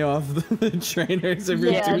just pay off the trainers if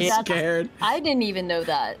you're Yeah, too that's- scared. I didn't even know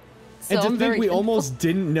that. So And to I'm think very we thankful. almost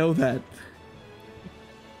didn't know that.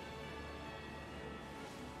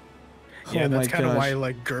 Yeah, Oh that's my kind of gosh. why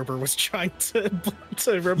like Gerber was trying to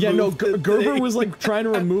remove. Yeah, no, the Gerber thing. was like trying to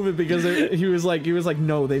remove it because he was like,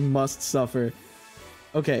 no, they must suffer.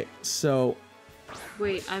 Okay, so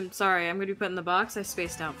Wait, I'm sorry. I'm gonna be put in the box. I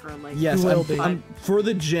spaced out for like. yes, will be. I'm for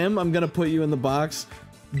the gym. I'm gonna put you in the box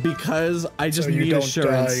because I just So you need don't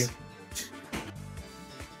assurance.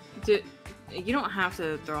 die. You don't have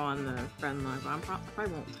to throw on the Friendlocke, but I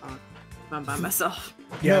probably won't talk. Pokemon by myself.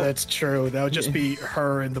 Yeah, No. that's true. That would just be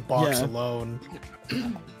her in the box Yeah. alone.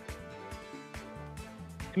 I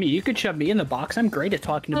mean, you could shove me in the box. I'm great at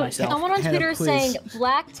talking to myself. Someone on Hannah, Twitter is please. saying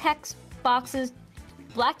black text box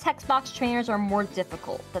trainers are more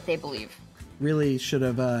difficult that they believe. Really should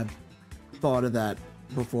have thought of that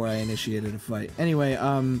before I initiated a fight. Anyway,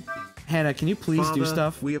 Hannah, can you please do Father,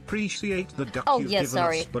 stuff? We appreciate the duck Oh, you've yes, given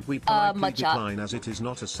sorry. us, but we politely Mudshot. decline as it is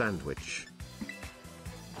not a sandwich.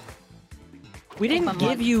 We didn't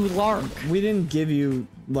give you Lark. We didn't give you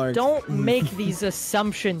Lark. Don't make these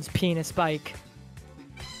assumptions, Penis Bike.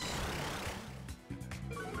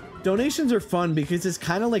 Donations are fun because it's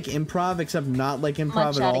kind of like improv, except not like improv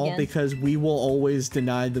at Mudshot all, again. because we will always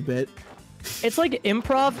deny the bit. It's like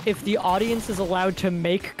improv if the audience is allowed to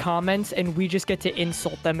make comments and we just get to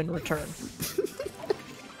insult them in return.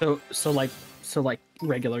 So like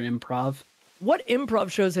regular improv. What improv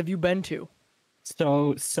shows have you been to?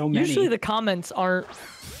 So many. Usually the comments aren't.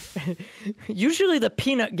 Usually the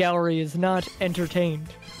peanut gallery is not entertained.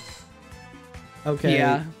 Okay,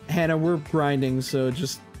 Yeah. Hannah, we're grinding, so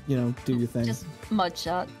just, you know, do your thing. Just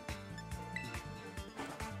Mudshot.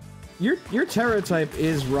 Your Terra type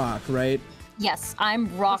is rock, right? Yes,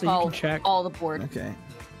 I'm rock So you can check. all the board. Okay.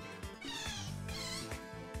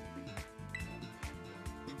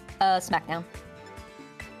 Smackdown.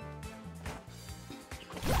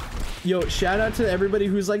 Yo, shout out to everybody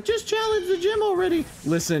who's like, just challenge the gym already.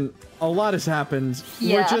 Listen, a lot has happened.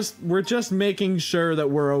 Yeah. We're just making sure that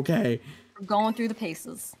we're okay. We're going through the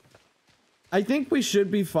paces. I think we should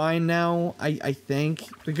be fine now. I think,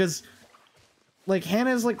 because like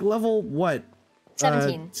Hannah's like level what?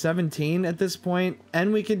 17. 17 at this point,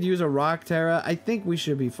 and we could use a rock Terra. I think we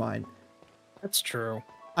should be fine. That's true.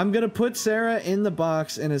 I'm gonna put Sarah in the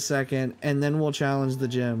box in a second, and then we'll challenge the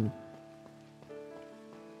gym.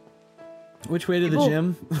 Which way to the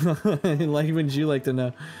gym? Like, would you like to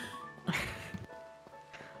know?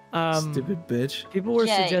 Stupid bitch. People were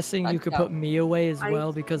Jay, suggesting you let's could go. put me away as I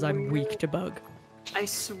well because I'm weak to bug. I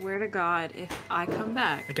swear to God, if I come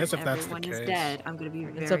back I guess and if that's the everyone is case. dead, I'm gonna be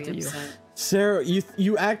It's very up to you. upset. Sarah,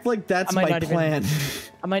 you act like that's I might my not even- plan.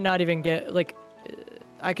 I might not even get like.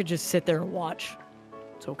 I could just sit there and watch.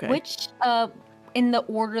 It's okay. Which, in the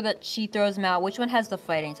order that she throws them out, which one has the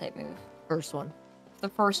fighting type move? First one? The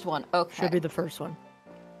first one. Okay. Should be the first one.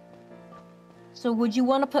 So would you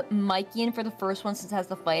want to put Mikey in for the first one since it has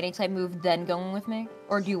the fighting type move, then going with me?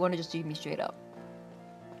 Or do you want to just do me straight up?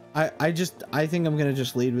 I think I'm gonna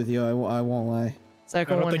just lead with you. I won't lie. I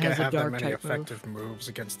Second don't one think I has a have that dark many type move. effective moves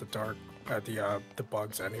against the dark, the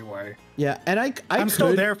bugs anyway. Yeah, and I'm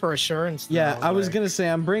still there for assurance. Yeah, though, I was like- gonna say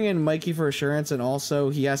I'm bringing Mikey for assurance, and also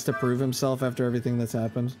he has to prove himself after everything that's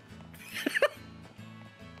happened.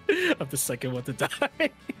 I'm the second one to die.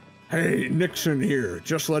 Hey, Nixon here.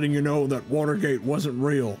 Just letting you know that Watergate wasn't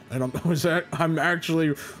real, and I'm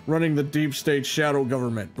actually running the deep state shadow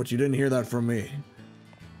government. But you didn't hear that from me.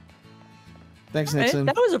 Thanks, Hey, Nixon.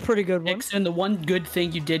 that was a pretty good one. Nixon, the one good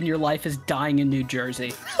thing you did in your life is dying in New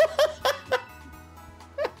Jersey.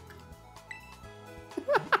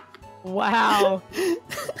 Wow.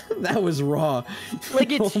 That was raw.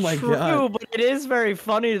 Like it's Oh my true, God. but it is very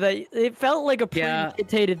funny that it felt like a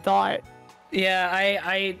premeditated thought. Yeah,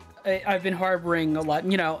 I've been harboring a lot.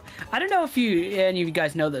 You know, I don't know if any of you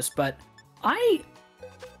guys know this, but I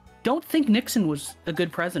don't think Nixon was a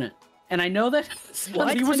good president. And I know that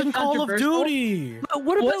What? He was in Call of Duty. But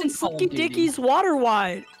what about Wasn't Call of Tricky Duty. Dickie's Water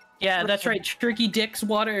Wide? Yeah, that's right. Tricky Dick's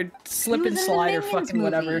water slip He and was in the slide or Minions fucking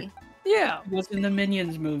whatever. movie. Yeah. Was in the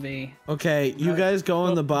Minions movie. Okay, you guys go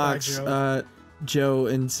in the box, Joe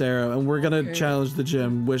and Sarah, and we're gonna Okay. challenge the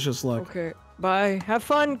gym. Wish us luck. Okay. Bye. Have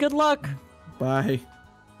fun. Good luck. Bye.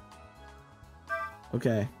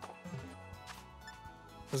 Okay.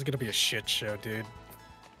 This is gonna be a shit show, dude.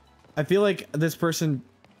 I feel like this person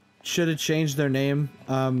should have changed their name.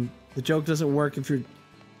 The joke doesn't work if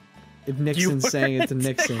Nixon's saying it to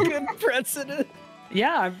Nixon. President.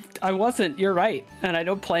 Yeah, I wasn't. You're right, and I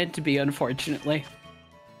don't plan to be, unfortunately.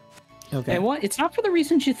 Okay. And what? It's not for the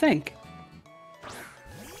reasons you think.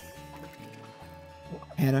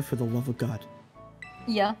 Hannah, for the love of God.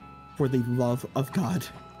 Yeah. For the love of God.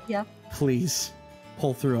 Yeah. Please,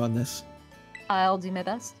 pull through on this. I'll do my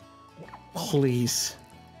best. Please.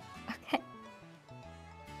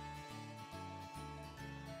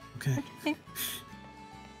 Okay. Okay.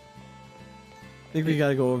 Think we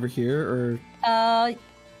gotta go over here, or...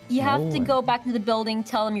 You have to No. go back to the building,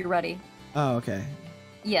 tell them you're ready. Oh, okay.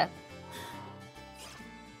 Yeah.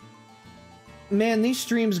 Man, these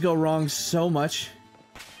streams go wrong so much.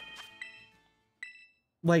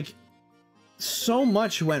 Like, so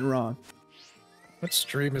much went wrong. What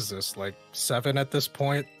stream is this? Like 7 at this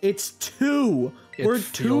point? It's 2. We're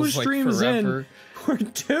 2 streams in. We're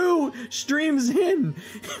 2 streams in.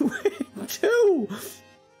 We're 2.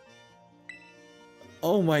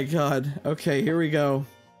 Oh my god. Okay, here we go.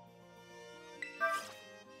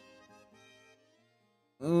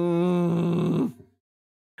 I'm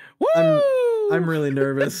really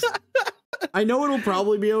nervous. I know it'll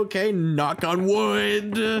probably be okay, knock on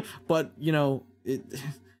wood, but you know,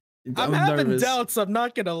 I'm having nervous. doubts, I'm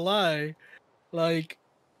not gonna lie. Like,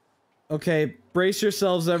 okay, brace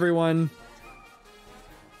yourselves, everyone.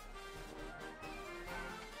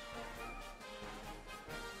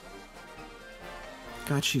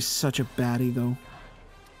 God, she's such a baddie, though.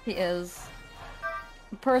 He is.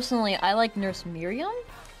 Personally, I like Nurse Miriam.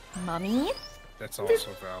 Mommy. That's also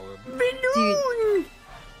valid. Dude.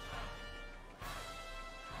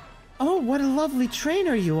 Oh, what a lovely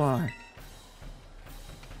trainer you are.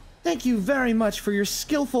 Thank you very much for your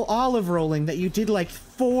skillful olive rolling that you did like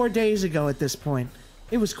 4 days ago at this point.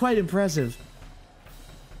 It was quite impressive.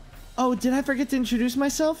 Oh, did I forget to introduce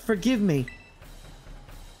myself? Forgive me.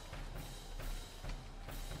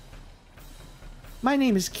 My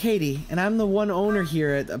name is Katie, and I'm the one owner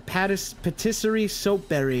here at the Patisserie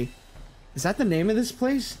Soapberry. Is that the name of this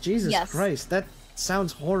place? Jesus Christ, that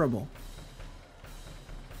sounds horrible.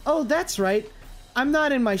 Oh, that's right. I'm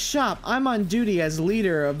not in my shop. I'm on duty as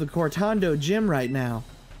leader of the Cortando gym right now.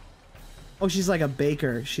 Oh, she's like a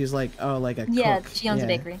baker. She's like, oh, like a cook. She she owns a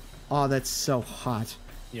bakery. Oh, that's so hot.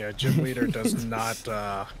 Yeah, gym leader does not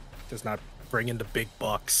bring in the big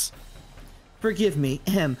bucks. Forgive me,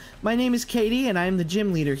 my name is Katie, and I am the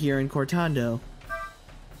gym leader here in Cortando.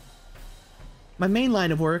 My main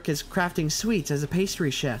line of work is crafting sweets as a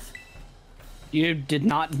pastry chef. You did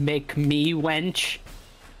not make me, wench.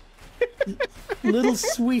 Little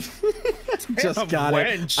sweet. Just got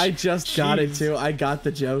wench. it. I just got it too. I got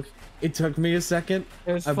the joke. It took me a second,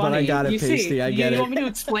 but I got it, Pasty. I get it. You want me to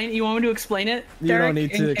explain? You want me to explain it? You Derek, don't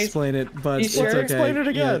need to explain it, but it's okay. Explain it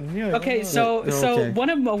again. Yeah. Okay, so okay. one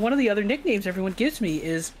of the other nicknames everyone gives me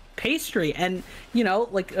is pastry, and you know,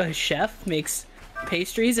 like a chef makes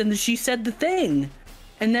pastries, and she said the thing,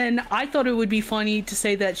 and then I thought it would be funny to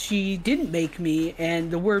say that she didn't make me, and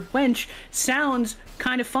the word wench sounds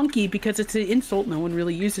kind of funky because it's an insult no one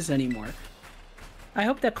really uses anymore. I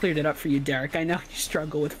hope that cleared it up for you, Derek. I know you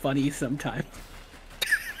struggle with funny sometimes.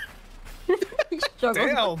 You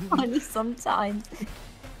struggle with funny sometimes.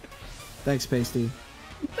 Thanks, Pasty.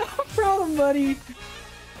 No problem, buddy.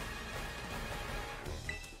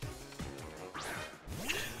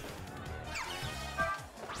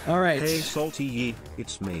 All right. Hey, Salty Ye,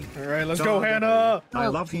 it's me. All right, let's go, Hannah. I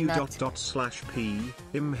love you. /P.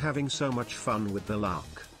 I'm having so much fun with the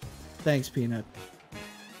LARK. Thanks, Peanut.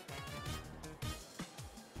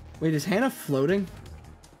 Wait, is Hannah floating?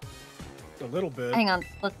 A little bit. Hang on.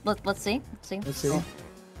 Let's see. Let's see.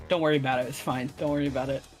 Don't worry about it. It's fine. Don't worry about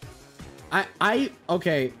it.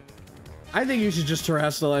 Okay. I think you should just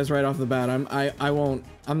terrestrialize right off the bat. I won't.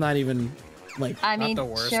 I'm not even like. I mean,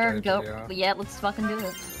 sure, go. Yeah, let's fucking do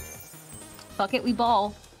it. Fuck it, we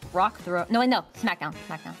ball. Rock throw. No, Smackdown.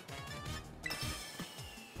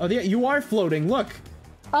 Oh yeah, you are floating. Look.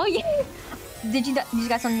 Oh yeah. Did you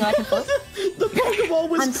guys know I can float? The Pokeball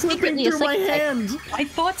was slipping through my hand. I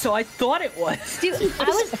thought so. I thought it was. Dude,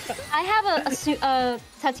 I have a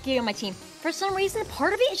Tatsuki on my team. For some reason,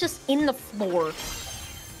 part of it is just in the floor.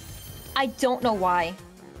 I don't know why.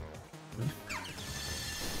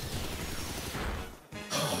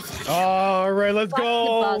 All right, let's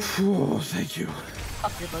go. Oh, thank you.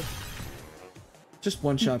 Just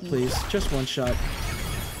one shot, please. Just one shot.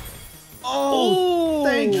 Oh,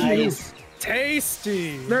 thank you.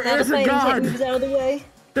 Tasty. There is a god. Out of the way.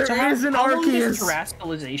 There is an Arceus. How long does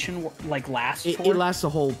terrestrialization like last for? It lasts the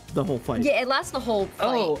whole fight. Yeah, it lasts the whole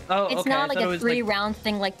fight. Oh, it's okay. not like a 3-round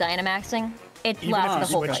thing like Dynamaxing. It lasts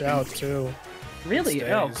the whole switch fight. out too. Really?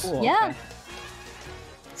 Oh, cool. Yeah. Okay.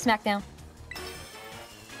 Smackdown.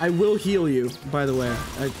 I will heal you, by the way.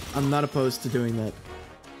 I'm not opposed to doing that.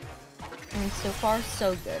 I mean, so far,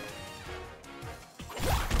 so good.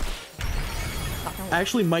 I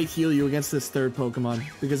actually might heal you against this third Pokemon,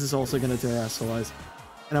 because it's also going to terrestrialize.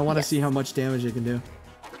 And I want to see how much damage it can do.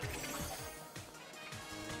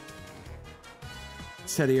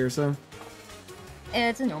 Teddy Ursa.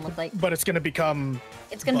 It's a normal type. But it's going to become...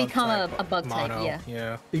 It's going to become a bug type, yeah.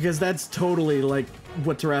 Yeah. Because that's totally, like,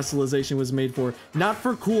 what terrestrialization was made for. Not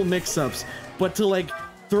for cool mix-ups, but to, like,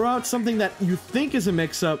 throw out something that you think is a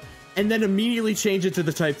mix-up, and then immediately change it to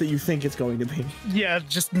the type that you think it's going to be. Yeah,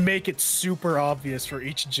 just make it super obvious for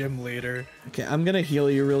each gym leader. Okay, I'm gonna heal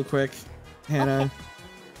you real quick, Hannah.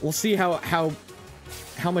 We'll see how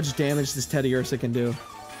how much damage this Teddy Ursa can do.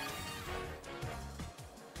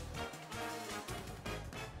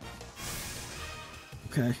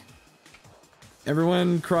 Okay.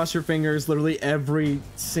 Everyone cross your fingers, literally every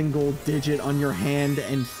single digit on your hand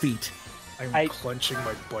and feet. I'm clenching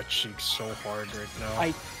my butt cheeks so hard right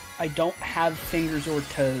now. I don't have fingers or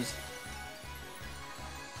toes.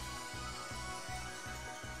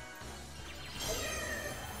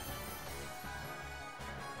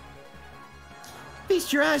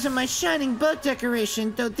 Feast your eyes on my shining bug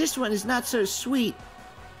decoration, though this one is not so sweet.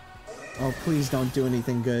 Oh, please don't do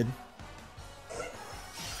anything good.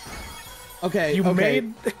 Okay, You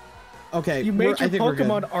made okay, your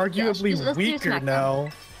Pokemon arguably weaker now.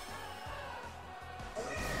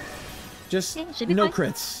 Just be no fine.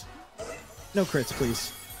 crits. No crits,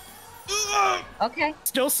 please. Okay.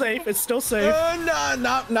 Still safe. It's still safe.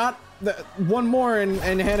 No, not one more and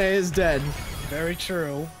Hannah is dead. Very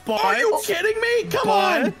true. But are you kidding me? Come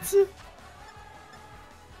on!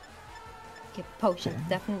 Okay, potion.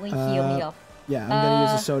 Definitely heal me up. Yeah, I'm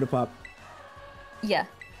gonna use a soda pop. Yeah.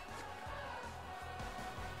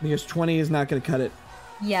 Because 20 is not gonna cut it.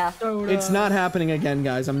 Yeah. Soda. It's not happening again,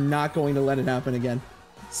 guys. I'm not going to let it happen again.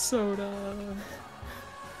 Soda.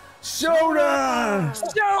 Soda!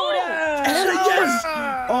 Soda! Yes!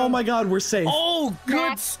 Oh my god, we're safe. Oh,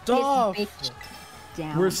 good stuff.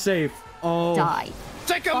 Down. We're safe. Oh. Die.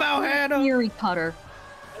 Take him out, Hannah. Fury cutter.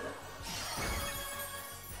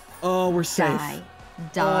 Oh, we're safe. Die.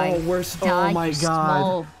 Die. Oh, we're Die, oh my you god.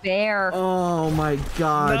 Small bear. Oh my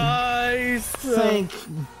god. Nice. Thank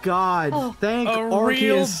God. Oh. Thank A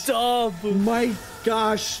real Arceus. dub. My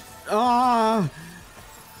gosh. Ah.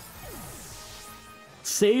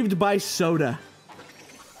 Saved by soda.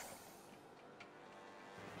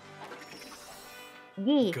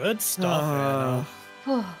 Yeah. Good stuff.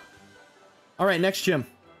 All right, next gym.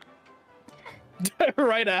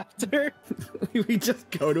 Right after. We just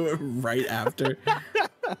go to it right after.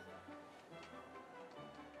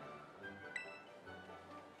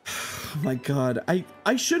 Oh my god,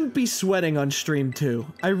 I shouldn't be sweating on stream 2.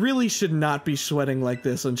 I really should not be sweating like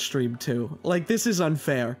this on stream 2. Like, this is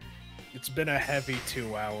unfair. It's been a heavy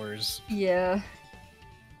 2 hours. Yeah.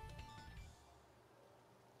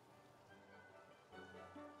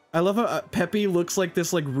 I love how Peppy looks like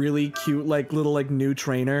this like really cute like little like new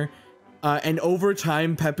trainer. And over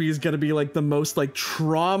time Peppy is gonna be like the most like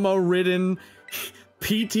trauma-ridden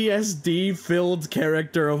PTSD-filled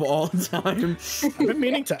character of all time. I've been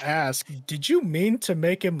meaning to ask, did you mean to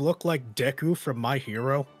make him look like Deku from My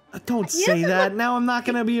Hero? Don't say that. Now I'm not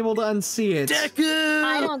gonna be able to unsee it. Deku!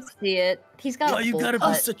 I don't see it. He's got. Why a you full gotta be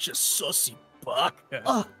butt. such a sussy baka?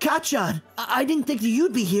 Oh, Kachan, I didn't think that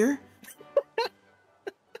you'd be here.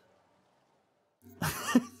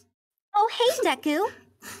 Oh, hey, Deku.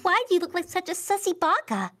 Why do you look like such a sussy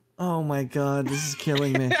baka? Oh my god, this is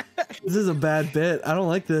killing me. This is a bad bit. I don't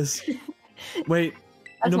like this. Wait,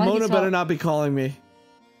 Nimona better not be calling me.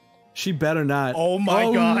 She better not. Oh my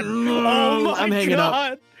god. Oh my I'm hanging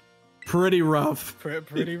god. up. Pretty rough.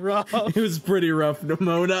 Pretty rough. It was pretty rough,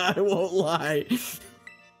 Nimona, I won't lie.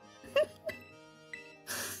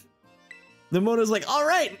 Nimona's like, all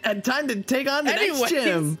right, time to take on the next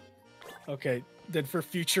gym. Okay, then for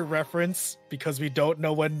future reference, because we don't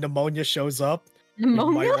know when pneumonia shows up,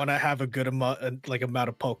 Pneumonia? we might want to have a good amount of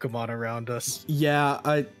Pokemon around us.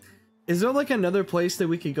 Yeah, is there like another place that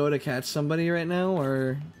we could go to catch somebody right now,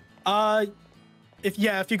 or? If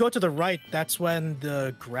you go to the right, that's when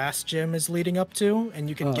the grass gym is leading up to, and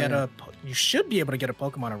you can you should be able to get a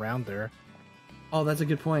Pokemon around there. Oh, that's a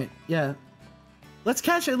good point. Yeah. Let's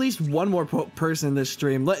catch at least one more person in this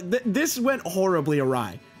stream. This went horribly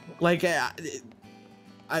awry. Like,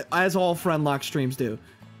 as all Friendlocke streams do.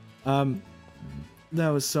 That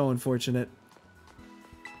was so unfortunate.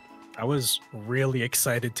 I was really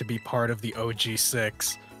excited to be part of the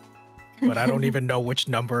OG6, but I don't even know which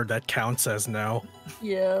number that counts as now.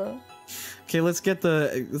 Yeah. Okay, let's get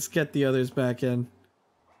the others back in.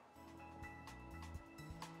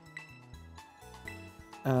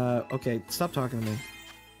 Okay, stop talking to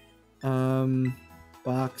me.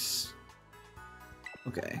 Box.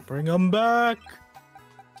 Okay. Bring them back.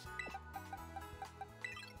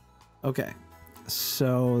 Okay.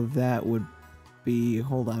 So that would be,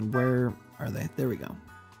 hold on, where are they? There we go.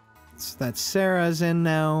 So that's Sarah's in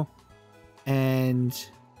now. And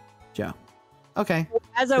Joe. Okay.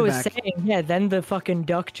 As I was saying, yeah, then the fucking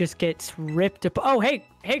duck just gets ripped up. Oh, hey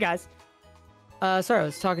guys. Sorry, I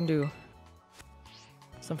was talking to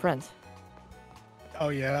some friends. Oh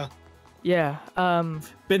yeah. Yeah.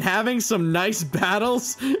 Been having some nice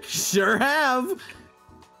battles. Sure have.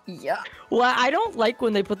 Yeah. Well, I don't like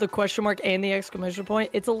when they put the question mark and the exclamation point.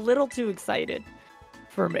 It's a little too excited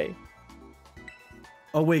for me.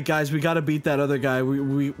 Oh wait, guys, we gotta beat that other guy.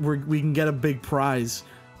 We can get a big prize.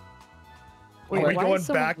 Wait, are we going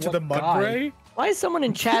back to the Mudbray? Why is someone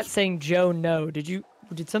in chat saying Joe no? Did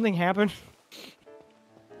something happen?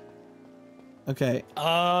 Okay.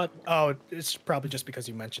 Oh, it's probably just because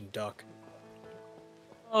you mentioned duck.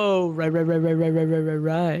 Oh,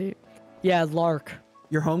 right. Yeah, Lark.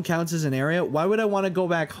 Your home counts as an area? Why would I want to go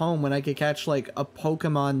back home when I could catch like a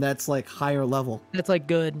Pokemon that's like higher level? That's like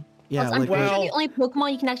good. Yeah, I'm pretty sure the only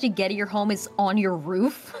Pokemon you can actually get at your home is on your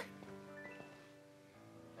roof.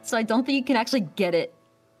 So I don't think you can actually get it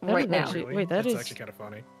right now. Wait, That's actually kind of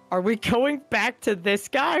funny. Are we going back to this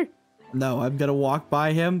guy? No, I'm gonna walk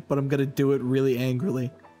by him, but I'm gonna do it really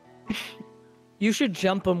angrily. You should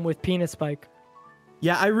jump him with Penis Spike.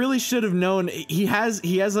 Yeah, I really should have known. He has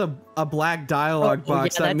a black dialogue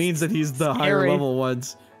box. Yeah, that means that he's the higher level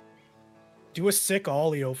ones. Do a sick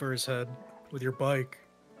ollie over his head with your bike.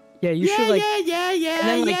 Yeah, you should like.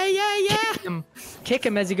 Yeah. Kick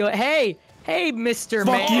him as you go. Hey, Mr.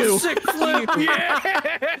 Fuck Man. you. Sick flip. Yeah.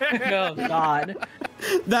 Oh God.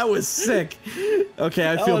 That was sick.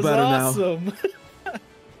 Okay, I feel better awesome. now.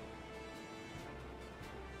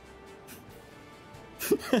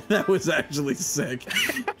 That was actually sick.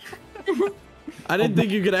 I didn't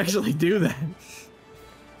think you could actually do that.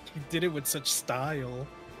 You did it with such style,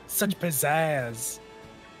 such pizzazz.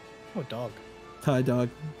 Oh, dog. Hi, dog.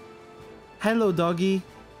 Hello, doggy.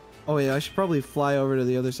 Oh yeah, I should probably fly over to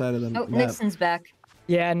the other side of the map. Nixon's back.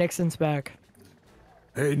 Yeah, Nixon's back.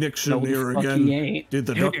 Hey, Nixon No, here fuck again. he ain't. Did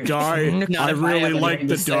the duck die? I really liked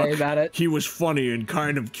the duck. He was funny and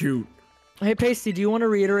kind of cute. Hey, Pasty, do you want to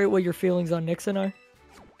reiterate what your feelings on Nixon are?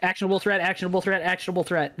 Actionable threat, actionable threat, actionable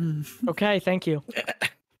threat. Okay, thank you.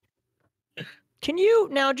 Can you,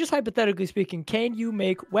 now just hypothetically speaking, can you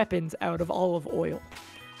make weapons out of olive oil?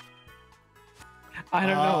 I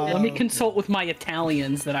don't know. Let me consult with my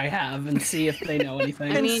Italians that I have and see if they know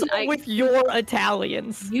anything. I mean, with your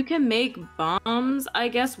Italians. You can make bombs, I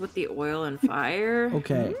guess, with the oil and fire.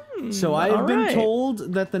 Okay, so I have been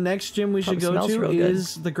told that the next gym we should go to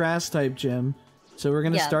is the grass type gym. So we're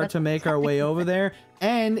gonna start to make our way over there,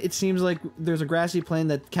 and it seems like there's a grassy plain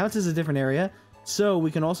that counts as a different area, so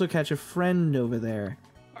we can also catch a friend over there.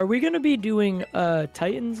 Are we gonna be doing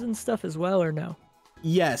Titans and stuff as well, or no?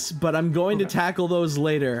 Yes, but I'm going to tackle those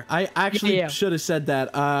later. I actually should have said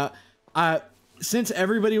that. Since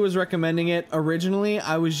everybody was recommending it originally,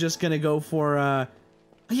 I was just gonna go for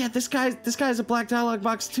yeah, this guy's a black dialogue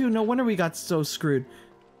box too. No wonder we got so screwed.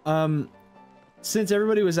 Since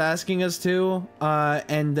everybody was asking us to,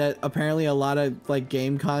 and that apparently a lot of like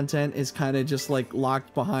game content is kind of just like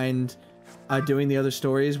locked behind doing the other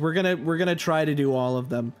stories, we're gonna try to do all of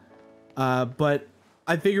them. But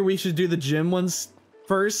I figure we should do the gym ones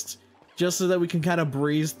first, just so that we can kind of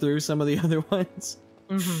breeze through some of the other ones.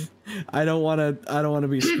 I don't want to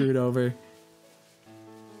be screwed over.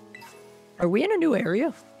 Are we in a new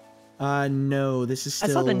area? No, this is still...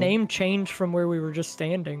 I saw the name change from where we were just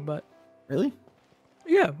standing, but... Really?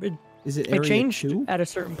 Yeah. Is it area It changed 2? at a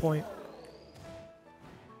certain point.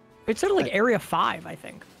 It said like area 5, I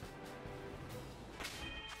think.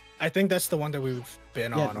 I think that's the one that we've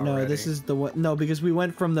been on already. No, this is the one... No, because we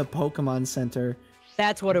went from the Pokemon Center.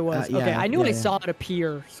 That's what it was. Yeah, okay, I knew I yeah. saw it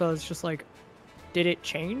appear, so it's just like... Did it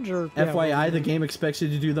change, or... FYI, the game expects you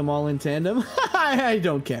to do them all in tandem. I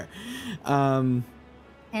don't care. Tandem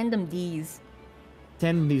D's.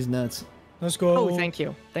 Tandem D's nuts. Let's go. Oh, thank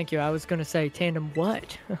you. Thank you. I was gonna say tandem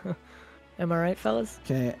what? Am I right, fellas?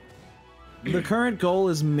 Okay. The current goal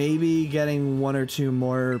is maybe getting 1 or 2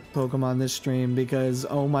 more Pokemon this stream because,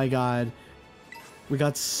 oh my god, we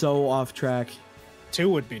got so off track. 2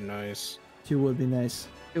 would be nice. 2 would be nice.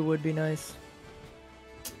 It would be nice.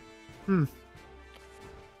 Hmm.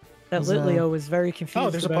 That Litleo was very confused. Oh,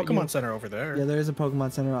 there's a about Pokemon you. Center over there. Yeah, there is a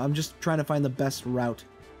Pokemon Center. I'm just trying to find the best route.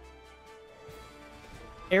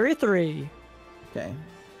 Area 3. Okay.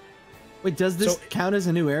 Wait, does this count as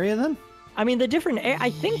a new area then? I mean, the different... I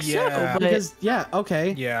think so, but... Because, yeah,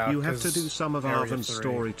 okay. Yeah, you have to do some of Arven's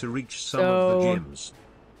story to reach some So- of the gyms.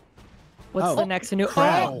 What's the next new...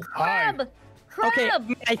 Crab. Oh, Crab! okay,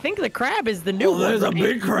 I think the crab is the new Oh, one. there's a right?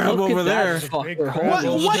 big crab Look over at there. that fucker. What?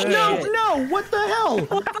 Holy What? shit. No! What the hell? A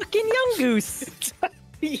fucking young goose.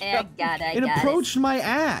 I got It approached my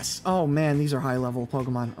ass. Oh man, these are high level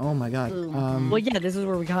Pokemon. Oh my god. Well, yeah, this is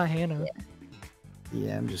where we got Hannah.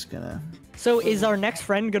 Yeah, I'm just gonna... So is our next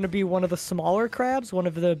friend going to be one of the smaller crabs? One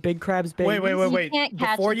of the big crabs babies? Wait. You can't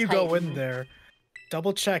catch Before a you go Titan. in there,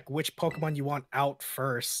 double check which Pokemon you want out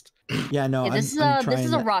first. Yeah, no. Yeah, this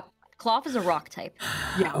is a rock. Cloth is a rock type.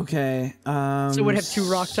 Yeah. Okay. So would have 2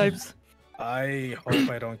 rock types. I hope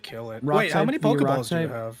I don't kill it. Rock Wait, how type many v rock Pokeballs do you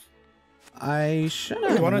type? have? I should You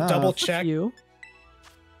have. want to double check? You.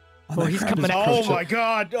 Oh, Oh, that he's crap coming is out. Oh pushing. my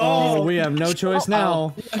god! Oh, Oh, we have no choice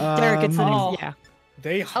now. Derek, it's yeah.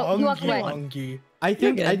 They he hung walked away. hungry. I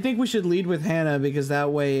think good. we should lead with Hannah because that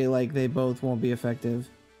way, like, they both won't be effective.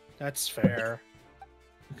 That's fair.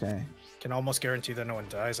 Okay. Can almost guarantee that no one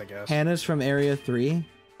dies, I guess. Hannah's from Area 3.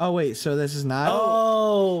 Oh wait, so this is not.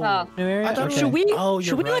 Oh. New area. I thought- Okay. Should we? Oh,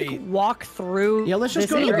 you're should we right. like walk through? Yeah, let's just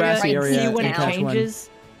this go to the area grassy and area see when and it catch one. changes.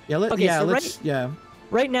 Yeah, Okay, so let's. Yeah.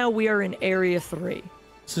 Right now we are in Area 3.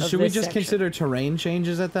 So of should we this just section. consider terrain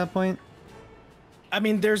changes at that point? I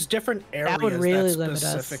mean, there's different areas That would really limit us.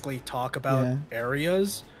 specifically talk about Yeah.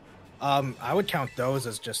 areas. I would count those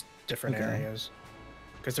as just different Okay. areas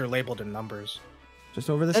because they're labeled in numbers. Just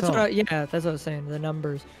over this That's hill. what yeah, that's what I was saying. The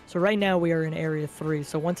numbers. So right now we are in Area 3.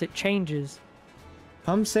 So once it changes,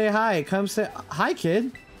 Come say hi. Come say hi,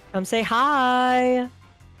 kid. come say hi.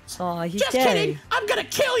 Aw, he's Just gay. kidding. I'm gonna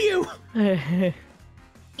kill you.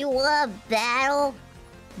 You love battle?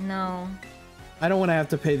 No. I don't want to have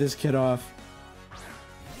to pay this kid off.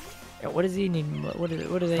 Yeah, what does he need? What do they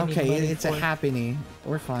need? Okay, money it's a for? happy.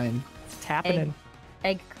 We're fine. It's happening.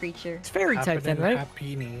 Egg creature. It's fairy type then, right?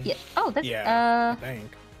 Happiny. Yeah. Oh, that's Yeah, I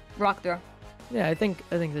think. rock throw. Yeah, I think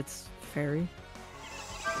that's fairy.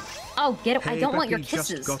 Oh, get it! I Hey, don't want your Becky just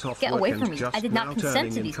kisses. got off Get work away and from me! just I did now not consent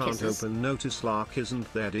turning to in these can't kisses. open notice LARK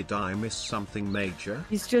isn't there. Did I miss something major?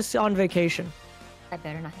 He's just on vacation. I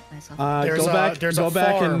better not hit myself. There's Go a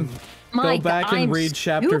back farm. and My go back God, and I'm read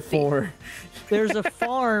chapter stupid. 4. There's a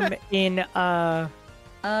farm in Try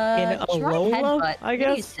Alola, headbutt. I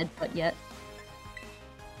didn't guess? use headbutt yet.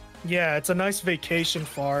 Yeah, it's a nice vacation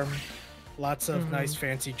farm. Lots of Mm-hmm. nice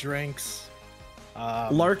fancy drinks.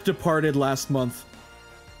 Lark departed last month.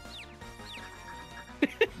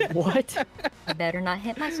 What? I better not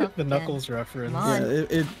hit myself. The again. Knuckles reference. Come on.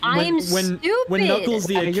 When stupid. Knuckles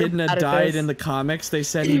the Yeah, you're echidna bad at died this. in the comics, they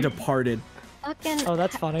said he departed. Fucking. Oh,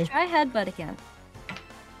 that's funny. Try headbutt again.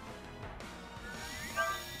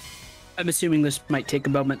 I'm assuming this might take a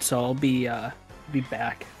moment, so I'll be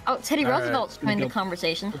back. Oh, Teddy All right, Roosevelt's let me joined the go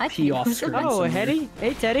conversation. Hi, pee Teddy off Roosevelt. screen. Oh, Hetty?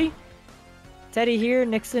 Hey, Teddy. Teddy here.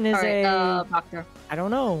 Nixon is Alright, a. doctor. I don't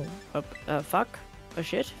know. Fuck. A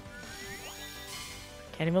shit.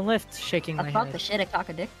 Can't even lift. Shaking my Fuck head. the shit, I cock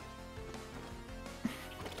a dick.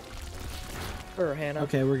 For Hannah.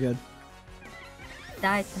 Okay, we're good.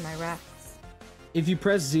 Die to my wrath. If you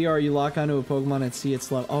press ZR, you lock onto a Pokemon and see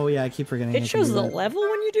its level. Oh yeah, I keep forgetting. I It can shows do the that. level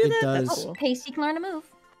when you do It that? does. That's Oh, cool. Pasty can learn a move.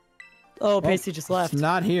 Oh, Well, Pasty just left. He's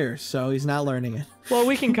not here, so he's not learning it. Well,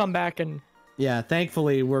 we can come back and. Yeah,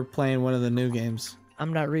 thankfully we're playing one of the new games.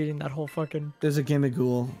 I'm not reading that whole fucking. There's a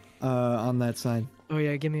Gimmighoul on that side. Oh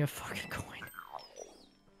yeah, give me a fucking coin.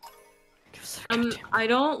 Give us a goddamn- I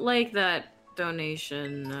don't like that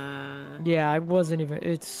donation. Yeah, I wasn't even.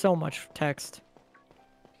 It's so much text.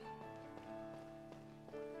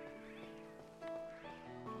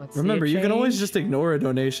 Let's see Remember, it you can always change. just ignore a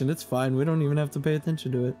donation. It's fine. We don't even have to pay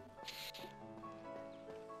attention to it.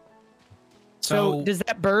 So does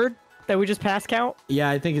that bird that we just passed count? Yeah,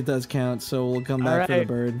 I think it does count. So we'll come back for the Alright.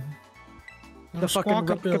 bird. The fucking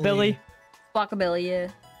rockabilly. Squawkabilly, yeah.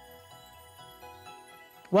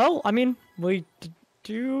 Well, I mean, we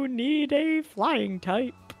do need a flying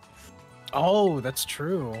type. Oh, that's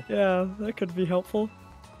true. Yeah, that could be helpful.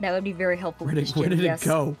 That would be very helpful. Where with did, this gym, yes. it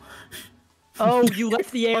go? Oh, you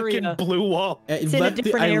left the area. Fucking blew up. It's in a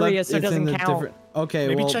different area, so it doesn't count. Okay,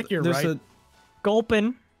 Maybe well, check your there's right.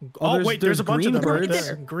 Gulpin. Oh, wait, there's a bunch of green them right birds.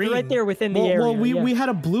 there. Green. They're right there within the Well, area. we yeah. we had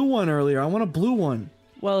a blue one earlier. I want a blue one.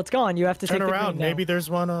 Well, it's gone. You have to Turn take the around. green now. Maybe there's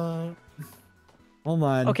one. Hold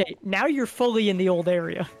on. Okay, now you're fully in the old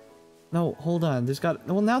area. No, hold on. There's got.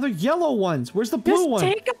 Well, now they're yellow ones. Where's the blue Just one?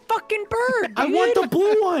 take a fucking bird. I want dude. the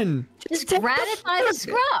blue one. Just grab it by the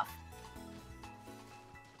scruff.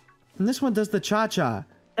 And this one does the cha-cha.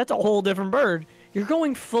 That's a whole different bird. You're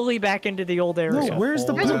going fully back into the old area. No, where's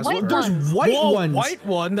the There's blue? white There's ones. white Whoa, ones. white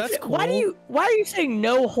one. That's cool. Why are you saying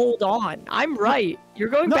no? Hold on. I'm right. You're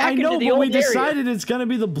going No, back I know, into the but old we area. decided it's gonna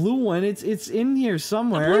be the blue one. It's in here The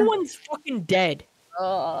somewhere. blue one's fucking dead.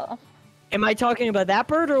 Am I talking about that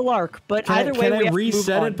bird or Lark? But either way, Can we I have to move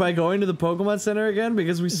reset on. it by going to the Pokemon Center again?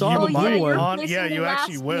 Because we saw You the might blue you're one. want- yeah, replacing you the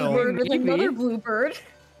actually last will. bluebird with Maybe. another bluebird.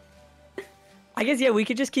 I guess, yeah, we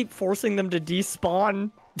could just keep forcing them to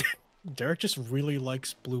despawn. Derek just really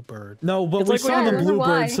likes Bluebird. No, but It's we like saw when the you- bluebird,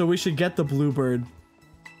 Why? so we should get the bluebird.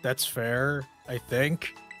 That's fair, I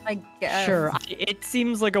think. I guess. Sure, it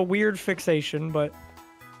seems like a weird fixation, but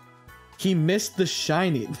He missed the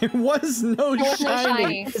shiny. There was no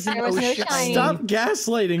shiny. There was no shiny. Stop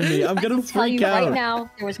gaslighting me. I'm gonna tell freak you out. right now,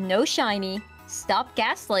 there was no shiny. Stop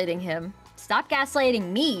gaslighting him. Stop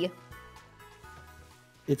gaslighting me.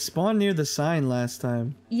 It spawned near the sign last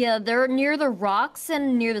time. Yeah, they're near the rocks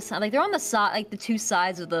and near the sign. Like they're on the side, like the two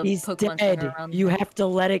sides of the he's Pokemon dead. Center around You have to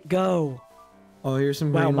let it go. Oh, here's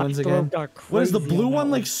some Wow, green my ones throat again. got What is the crazy blue on that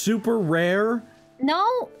one like super rare?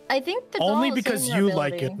 No, I think the Only doll is because in your you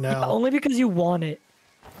like ability. it now. Only because you want it.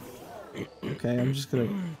 Okay, I'm just gonna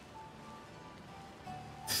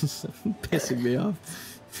pissing me off.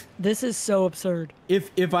 This is so absurd.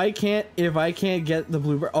 If I can't get the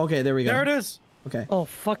bluebird. Okay, there we go. There it is. Okay. Oh,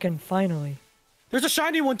 fucking finally. There's a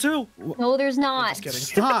shiny one too. No, there's not.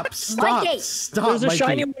 Stop! Stop! Mikey. Stop! There's a Mikey.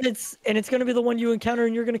 shiny one, and it's gonna be the one you encounter,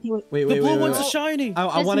 and you're gonna kill it. Wait, The wait, blue wait, one's wait. a shiny.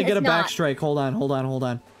 I want to get a It's not. backstrike. Hold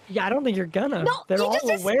on. Yeah, I don't think you're gonna. No, They're you all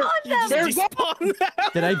just aware. despawned them. They're Despawn them.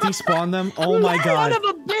 Did I despawn them? Oh my Son god! of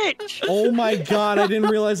a bitch! Oh my god! I didn't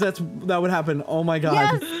realize that would happen. Oh my god!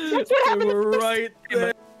 Yes, That's what happened. They were right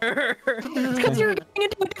there. It's because you're getting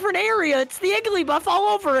into a different area. It's the Igglybuff all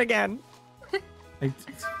over again.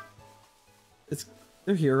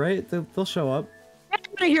 They're here, right? They'll show up. Get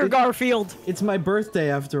out of here, Garfield. It's my birthday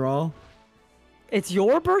after all. It's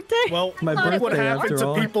your birthday? Well, My Not what birthday happens after to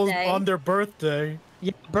all. people Birthday. on their birthday?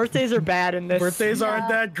 Yeah, birthdays are bad in this. Birthdays aren't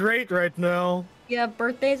that great right now. Yeah,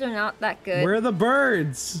 birthdays are not that good. Where are the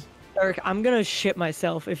birds? Eric, I'm gonna shit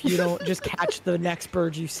myself if you don't just catch the next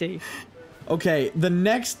bird you see. Okay, the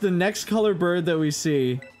next color bird that we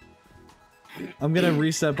see, I'm gonna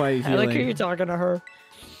reset by I like how healing. you're talking to her.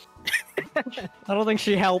 I don't think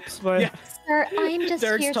she helps, but Sir, I'm just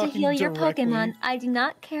Derek's here to talking heal your directly. Pokemon. I do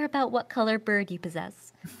not care about what color bird you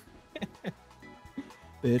possess.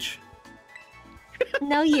 Bitch.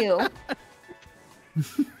 No, you.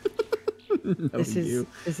 No, this is you.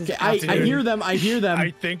 this is Okay, I hear them. I hear them.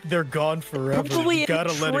 I think they're gone forever. probably You in a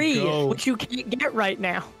gotta let tree, it go. which you can't get right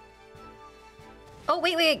now. Oh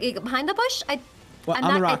wait, behind the bush? Well, I'm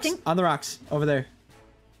on the not- I rocks. think- On the rocks. Over there.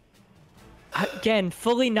 Again,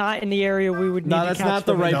 fully not in the area we would need No, to that's catch not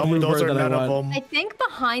the them. right No, blue those bird are that I none of want. them. I think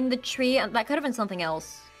behind the tree. That could have been something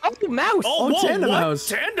else. Oh, mouse! Oh, whoa,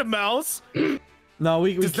 Tandemaus. what? Tandemaus? No,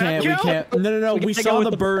 we Does that can't. We count? can't. No. We We gotta go saw with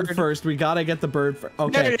the the bird bird. first. We gotta get the bird first.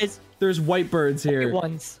 Okay. There it is. There's white birds here. White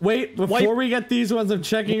ones. Wait, before we get these ones, I'm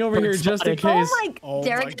checking over here Bird just in spotted. case. Oh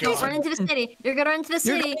Derek, my don't God. run into the city. You're gonna run into the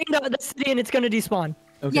You're city. going to the city and it's gonna despawn.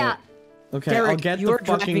 Okay. Yeah. Okay, I'll Derek, get you the are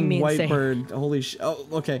driving fucking me white insane. bird. Holy sh! Oh,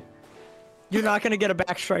 okay. You're not gonna get a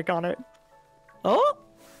backstrike on it. Oh?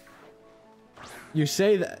 You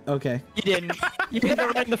say that. Okay. You didn't. You hit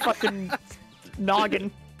it right in the fucking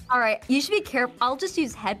noggin. All right, you should be careful. I'll just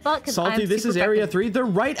use headbutt because Salty, this is Area 3. They're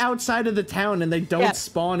right outside of the town, and they don't Yeah.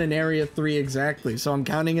 spawn in Area 3 exactly. So I'm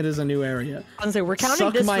counting it as a new area. I was gonna say we're counting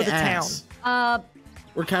Suck this my for the ass. town.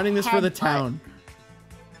 We're counting this for the Headbutt. town.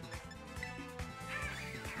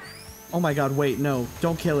 Oh my god, wait, no.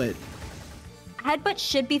 Don't kill it. Headbutt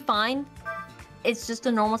should be fine. It's just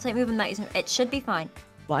a normal type move. I'm not using it. It should be fine.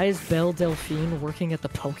 Why is Belle Delphine working at the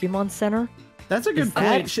Pokemon Center? That's a good Is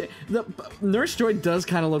that- point. The Nurse Joy does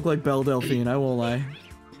kind of look like Belle Delphine, I won't lie.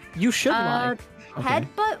 You should lie. Okay.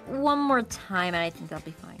 Headbutt one more time, and I think that'll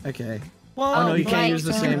be fine. Okay. Well, Oh no, you can't right. use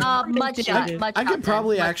the same. Mudshot. I could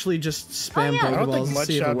probably actually just spam I don't think Pokeballs and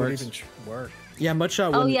see if Mudshot it would works. even work. Yeah, Mudshot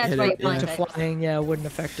Oh, wouldn't yeah, hit it's it. right, Yeah. To flying, yeah, it wouldn't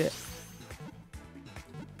affect it.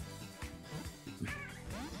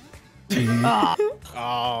 Ah,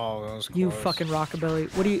 Oh, that was close. you fucking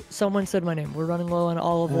rockabilly. What do you? Someone said my name. We're running low on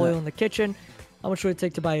olive oil in the kitchen. How much would it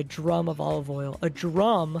take to buy a drum of olive oil? A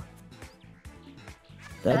drum?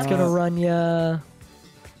 That's gonna run you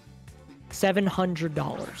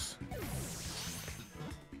 $700.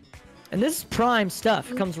 And this is prime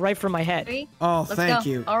stuff. It comes right from my head. Oh, Let's thank go.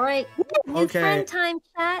 you. All right. New Okay. friend time,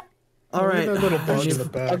 chat. All right. Look at that little bug in the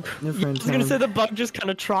back. New I friend was gonna time. say the bug just kind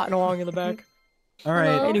of trotting along in the back. All right.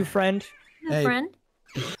 Hello? Hey, new friend. New Hey. friend.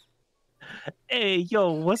 Hey,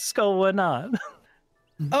 yo, what's going on?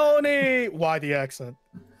 Oni! Why the accent?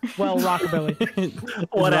 Well, rockabilly.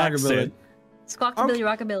 What Rockabilly. accent? Squawkabilly,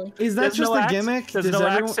 rockabilly. Is that There's just no a ac- gimmick? There's Does no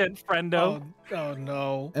everyone- accent, friendo. Oh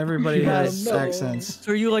no. Everybody Yeah, has no. accents.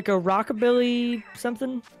 So are you like a rockabilly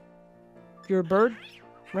something? You're a bird,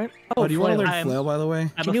 right? Oh, do you want to flail. learn I'm- flail, by the way?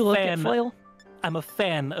 I'm Can a you look at fan. flail? I'm a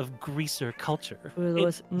fan of greaser culture. Who It-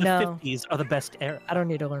 was- the no. 50s are the best era. I don't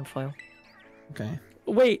need to learn flail. Okay.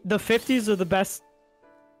 Wait, the 50s are the best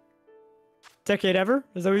decade ever?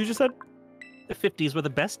 Is that what you just said? The 50s were the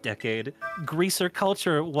best decade. Greaser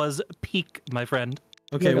culture was peak, my friend.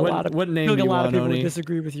 Okay, what name do you a lot want, of people Oni? would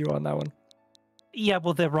disagree with you on that one. Yeah,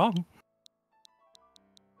 well, they're wrong.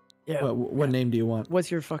 Yeah. What name do you want?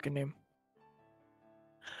 What's your fucking name?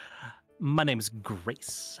 My name's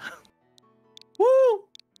Grace. Woo!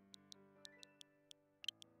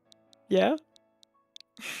 Yeah.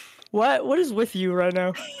 What is with you right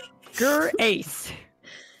now? Ace.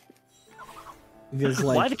 Because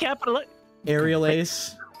Why like the capital? Aerial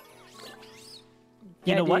Ace.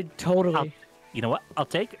 You know what? Dude, totally. You know what? I'll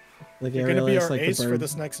take it. Like You're gonna Aerial be Ace, our like ace the for bird.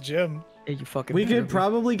 this next gym. Yeah, you fucking. We could pervert.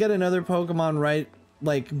 probably get another Pokemon right,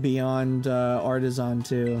 like beyond Artisan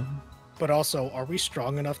too. But also, are we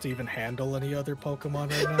strong enough to even handle any other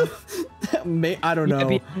Pokemon right now? I don't know.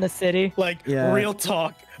 Be in the city. Like, Yeah. real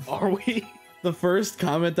talk, are we? The first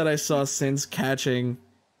comment that I saw since catching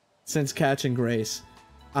Grace,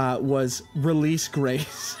 was release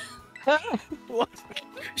Grace. What?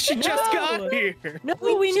 She just got here. No,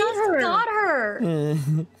 We need just her. got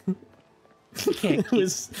her.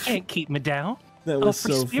 Can't keep me down. That was for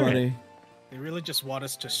so spirit. funny. They really just want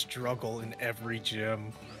us to struggle in every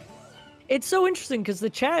gym. It's so interesting because the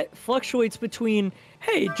chat fluctuates between,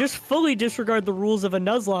 hey, just fully disregard the rules of a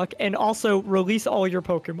Nuzlocke and also release all your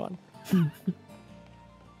Pokemon.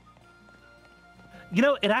 You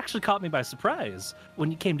know, it actually caught me by surprise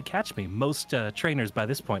when you came to catch me. Most trainers by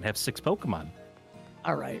this point have 6 Pokemon.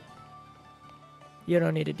 All right. You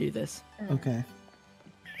don't need to do this. Okay.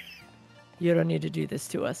 You don't need to do this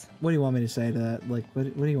to us. What do you want me to say to that? Like,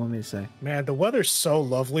 what do you want me to say? Man, the weather's so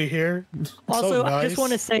lovely here. Also, so nice. I just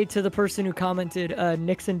want to say to the person who commented,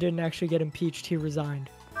 Nixon didn't actually get impeached. He resigned.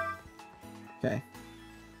 Okay.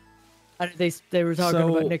 They were talking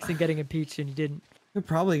So- about Nixon getting impeached and he didn't. Could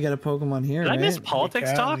probably get a Pokemon here. Did I miss right?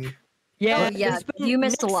 politics talk? Yeah, Oh, yeah, it's been you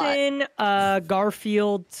missed a lot. Nixon,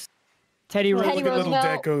 Garfield, Teddy Look Teddy at little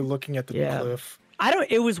Roosevelt. Deco looking at the Yeah. cliff. I don't.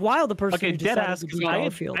 It was wild. The person Okay, who dead decided ass. to 'Cause be I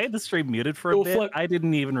Garfield. had the stream muted for a Go bit. flip. I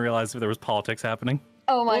didn't even realize there was politics happening.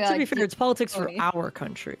 Oh my Well, god. to be fair, it's politics for Sorry. our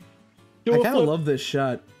country. I kind of love this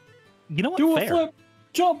shot. You know what? Do a Fair. flip,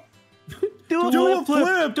 jump. Do a Do a flip.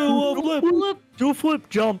 flip. Do a flip. Do a flip,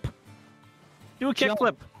 jump. Do a kick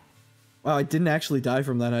flip. Wow, I didn't actually die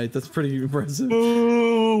from that height. That's pretty impressive.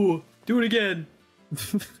 Ooh, do it again.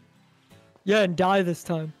 Yeah, and die this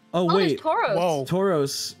time. Oh Oh, there's wait, Tauros. Whoa,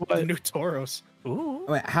 Tauros. the new Tauros. Ooh.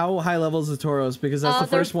 Wait, how high level is the Tauros? Because that's the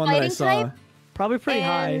They're first one that I fighting saw. type, Probably pretty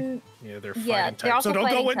high. and Yeah, they're yeah, fighting they're type. So also don't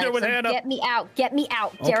fighting go in there type, with so Hannah. Get me out. Get me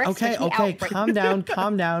out. Derek, Okay, get me okay, out right calm down,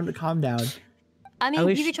 calm down, calm down. I At mean,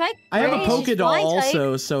 least- you could try. I have a Grace, she's Pokédoll flying type.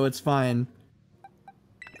 also, so it's fine.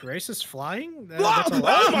 Grace is flying?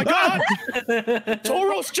 Oh my god!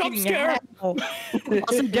 Tauros jump scare!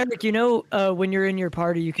 Also, Derek, you know, when you're in your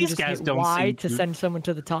party, you can These just guys hit don't Y seem to to- send someone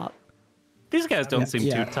to the top. These guys don't seem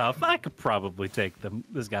Yeah. too tough. I could probably take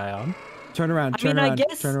this guy on. Turn around, I turn mean, around, I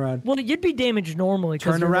guess. turn around. Well, you'd be damaged normally.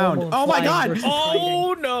 'cause Turn you're around. normal and Oh my flying God! versus Oh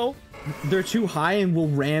fighting. no! They're too high and will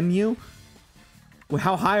ram you? Well,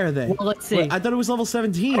 how high are they? Well, let's see. Wait, I thought it was level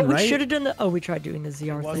 17, Oh, we right? should have done the. Oh, we tried doing the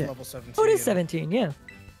ZR It was thing. level 17. Oh, it is 17. Yeah.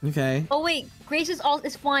 Okay. Oh wait, Grace is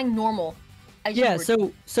flying normal. I just Yeah.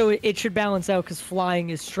 remembered. So it should balance out because flying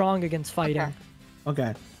is strong against fighting, Okay.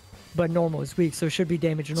 Okay. but normal is weak, so it should be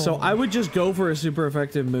damage normal. So I would just go for a super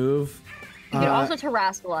effective move. You could also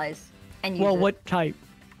terrestrialize and use Well, it. what type?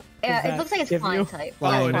 Yeah, does it looks that like it's give flying you? type.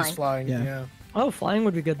 Flying. Oh, Yeah, it is flying. Yeah. Yeah. Oh, flying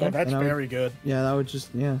would be good Oh, then. that's And I would- very good. Yeah, that would just,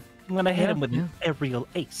 yeah. I'm gonna hit Yeah, him with yeah. an aerial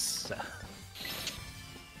ace.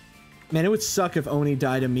 Man, it would suck if Oni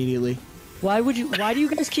died immediately. Why do you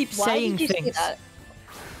guys keep Why saying did you say things? that?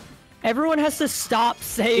 Everyone has to stop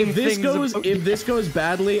saying If this things. goes, about- if this goes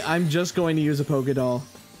badly, I'm just going to use a Pokédoll.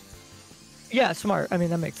 Yeah, smart. I mean,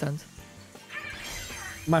 that makes sense.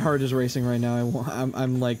 My heart is racing right now.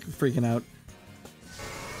 I'm like freaking out.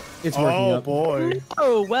 It's working Oh up. boy.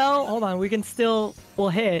 Oh, well, hold on. We'll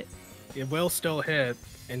hit. It will still hit,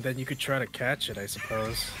 and then you could try to catch it, I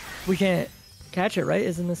suppose. We can't catch it, right?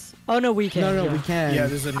 Isn't this? Oh, no, we can. No, yeah. we can. Yeah,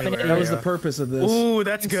 this is a new That was the area. purpose of this. Ooh,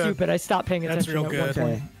 that's I'm good. stupid. I stopped paying That's attention real at good. one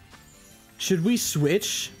point. Okay. Should we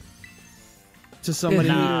switch to somebody?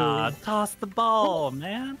 Nah, toss the ball,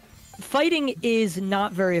 man. Fighting is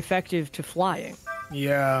not very effective to flying.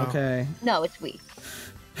 Yeah. Okay. No, it's weak.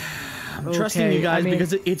 I'm trusting Okay, you guys I mean-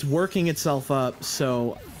 because it's working itself up.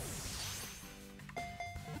 So,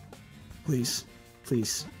 please,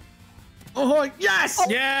 please. Oh yes!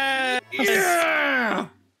 Yeah. Yeah!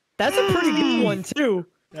 That's a pretty good one, too.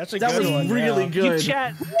 That's a That good was one. really yeah. good.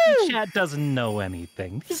 Your chat doesn't know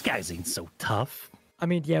anything. These guys ain't so tough. I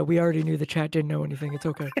mean, yeah, we already knew the chat didn't know anything. It's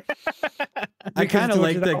okay. I kind of told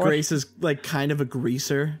like you that that one. Grace is like kind of a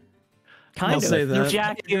greaser. Kind I'll of. say that.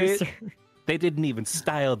 Jacket. They didn't even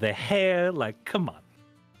style their hair. Like, come on.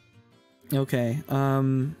 Okay.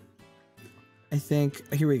 I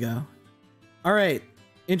think here we go. All right.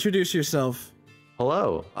 Introduce yourself.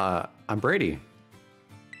 Hello. I'm Brady.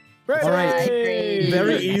 Brady. All right.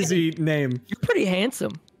 Very easy name. You're pretty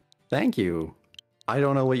handsome. Thank you. I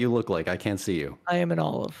don't know what you look like. I can't see you. I am an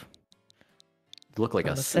olive. You look like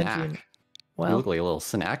a snack. Well, you look like a little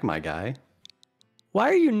snack, my guy. Why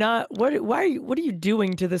are you not? What are you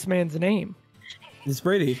doing to this man's name? It's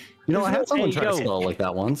Brady. You know, I had someone try to spell like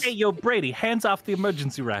that once. Hey, yo, Brady, hands off the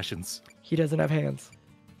emergency rations. He doesn't have hands.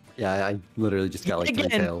 Yeah, I literally just got like 3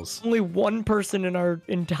 tails. Only one person in our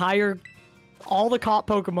entire, all the caught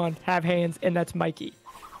Pokemon have hands, and that's Mikey.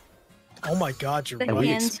 Oh my God, you're The right.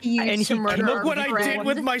 hands he used to murder Look what our I did friend.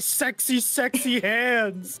 with my sexy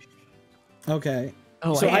hands. Okay.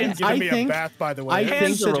 Oh, so I me think a bath, by the way. I think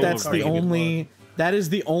Hands are that's the overrated. only. That is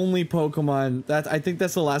the only Pokemon that I think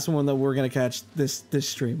that's the last one that we're gonna catch this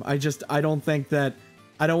stream. I don't think that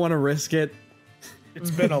I don't want to risk it.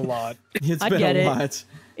 It's been a lot. It's been a lot.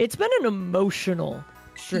 It's been an emotional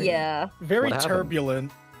stream. Yeah. Very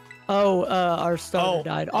turbulent. Oh, our starter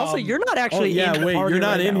died. Also, you're not actually. Oh, yeah, in the wait, party you're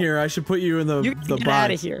not right in now. here. I should put you in the Get box.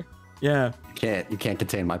 out of here. Yeah. You can't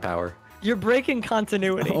contain my power. You're breaking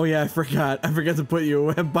continuity. Oh yeah, I forgot to put you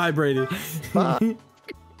away. Bye, Brady.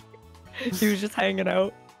 He was just hanging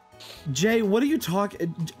out. Jay, what are you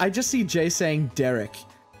talking? I just see Jay saying Derek.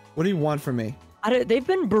 What do you want from me? They've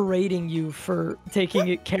been berating you for taking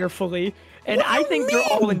it carefully, and I think they're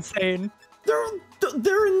all insane.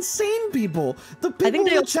 They're insane people. The people I think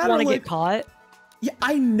they in the also chat want are to like, get caught. Yeah,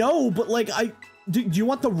 I know, but like, do you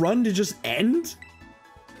want the run to just end?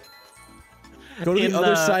 Go to the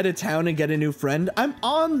other side of town and get a new friend. I'm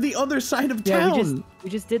on the other side of town. We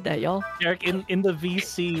just did that, y'all. Eric, in the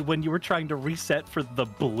VC, when you were trying to reset for the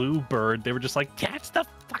blue bird, they were just like, catch the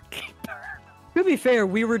fucking bird. To be fair,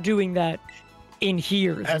 we were doing that in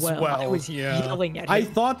here as well. I was yeah. yelling at him. I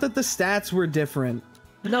thought that the stats were different.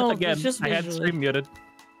 No, Again, it's just I had visually. stream muted.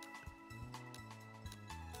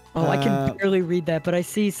 Oh, I can barely read that, but I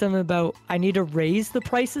see something about I need to raise the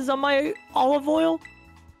prices on my olive oil.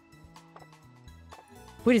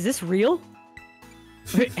 Wait, is this real?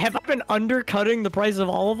 Have I been undercutting the price of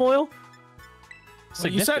olive oil?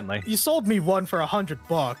 Well, you sold me one for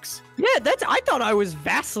 $100. Yeah, I thought I was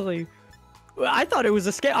vastly. I thought it was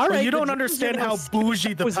a scam. All right, Well, you the don't drums understand are now how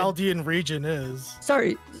bougie the 7,000. Paldean region is.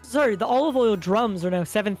 Sorry. The olive oil drums are now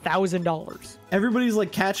 $7,000. Everybody's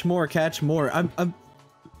like, catch more, catch more. I'm. You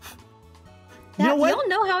Yeah, know what? You don't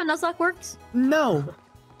know how a Nuzlocke works? No,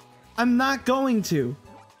 I'm not going to.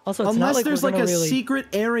 Also, it's unless not like there's we're like a gonna really... secret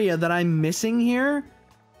area that I'm missing here,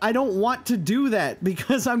 I don't want to do that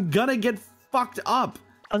because I'm gonna get fucked up.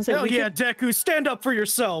 Hell yeah, Deku, stand up for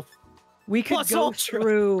yourself. We could Plus go Ultra.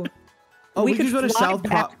 through. Oh, we could go to fly South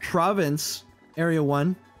back. Province, Area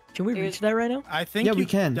 1. Can we reach that right now? I think Yeah, we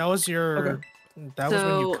can. That was your. Okay. That was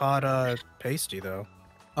when you So- caught Pasty though.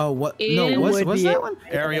 Oh, what? It No, would was be that one?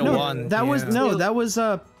 Area No, 1. That was yeah. no, that was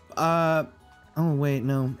Oh wait,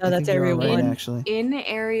 no. No, I that's think you're Area all right, 1. actually. In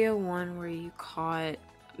Area 1 where you caught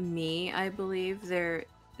me, I believe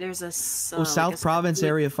there's a Oh, South Province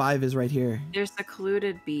Area 5 is right here. There's a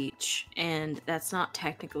secluded beach, and that's not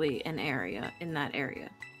technically an area in that area.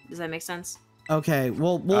 Does that make sense? Okay,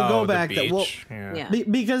 well, we'll go back. Well, Yeah.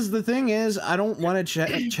 because the thing is, I don't want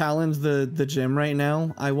to challenge the gym right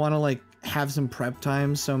now. I want to like have some prep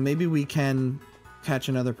time, so maybe we can catch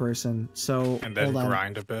another person. So And then hold on.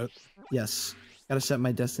 grind a bit. Yes, gotta set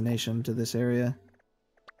my destination to this area.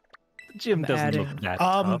 Jim doesn't look that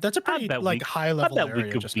tough. That's a pretty like high level I bet we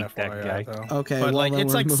area. could Just beat that FYI, guy. though. Okay, but well, like then it's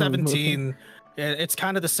we're like moving. 17. It's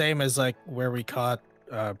kind of the same as like where we caught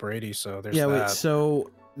Brady. So there's Yeah, that. wait.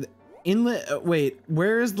 So inlet. Wait,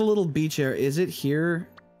 where is the little beach area? Is it here?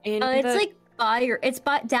 It's like it's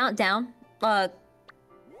down,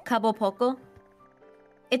 Cabo Poco.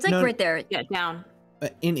 It's like No. right there. Yeah, down.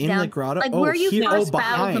 In Down. Inlet Grotto? Like oh, where you here. first Oh,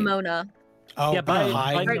 battled behind. Pomona. Oh, yeah,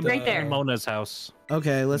 by right there. Mona's house.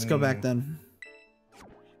 Okay, let's go back then.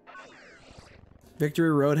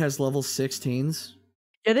 Victory Road has level 16s.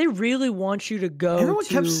 Yeah, they really want you to go. Everyone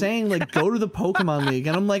to... kept saying like go to the Pokemon League,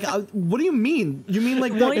 and I'm like, what do you mean? You mean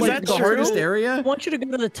like the, Want you like, to the go- hardest area? I want you to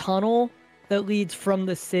go to the tunnel that leads from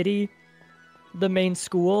the city, the main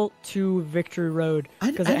school, to Victory Road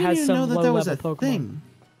because I it didn't has even some know that low that was level a Pokemon. thing.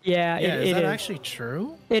 Yeah, Yeah, it is that is. actually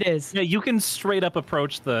true? It is. Yeah, you can straight up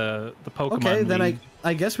approach the Pokemon. Okay, then League.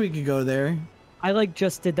 I guess we could go there. I like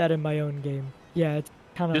just did that in my own game. Yeah, it's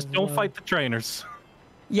kind of. Just don't fight the trainers.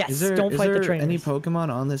 Yes, Is there, don't is fight there the trainers. any Pokemon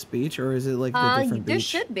on this beach, or is it like the different There beach?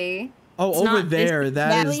 should be. Oh, It's over not- there.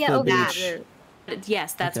 That is the over beach. there.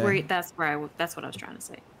 Yes, that's Okay. that's what I was trying to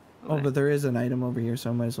say. Oh, but there is an item over here, so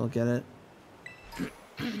I might as well get it.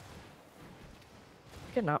 I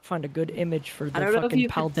cannot find a good image for I the don't know if fucking you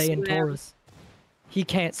can Paldean swim. Taurus. He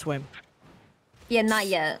can't swim. Yeah, not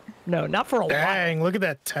yet. No, not for a while. Dang, look at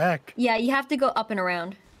that tech. Yeah, you have to go up and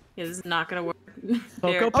around. Yeah, this is not gonna work.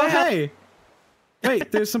 Poco Oh, hey!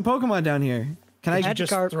 Wait, there's some Pokemon down here. Can I Did you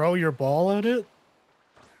just throw your ball at it?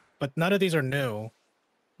 But none of these are new.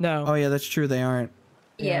 No. Oh yeah, that's true. They aren't.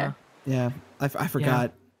 Yeah. Yeah, I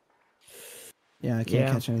forgot. Yeah, I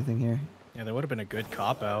can't catch anything here. Yeah, that would have been a good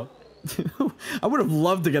cop out. I would have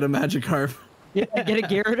loved to get a Magikarp. Yeah, get a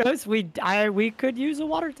Gyarados. We could use a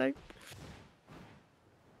water type.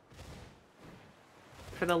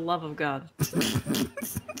 For the love of God.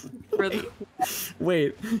 For the...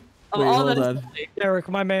 Wait, all hold that on. Eric,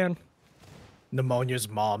 my man. Pneumonia's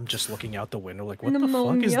mom just looking out the window like, what the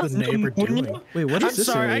fuck is the neighbor doing? Wait, what is this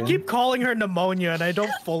I'm sorry, area? I keep calling her Pneumonia and I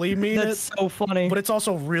don't fully mean it. That's so funny. But it's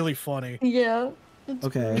also really funny. Yeah.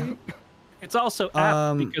 Okay. It's also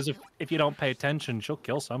apt because if you don't pay attention, she'll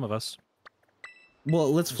kill some of us.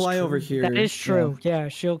 Well, let's fly over here. That is true. Yeah,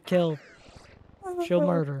 she'll kill. She'll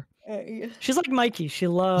murder. She's like Mikey. She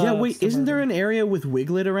loves. Yeah, wait, isn't there an area with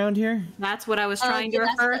Wiglet around here? That's what I was trying to yeah,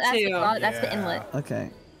 refer to. That's the inlet. Okay.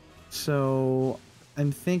 So,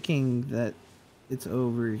 I'm thinking that it's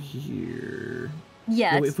over here.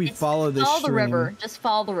 Yeah. Well, if we follow this follow the stream- river. Just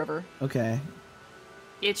follow the river. Okay.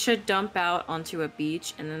 It should dump out onto a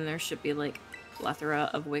beach, and then there should be like a plethora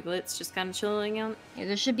of Wiglets just kind of chilling out. Yeah,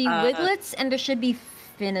 there should be Wiglets and there should be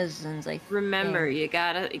Finizons. Remember, you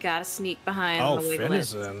gotta sneak behind Oh, the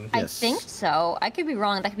Wiglets. Finizen. I think so. I could be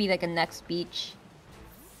wrong. That could be like a next beach.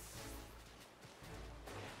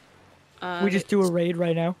 We just do a raid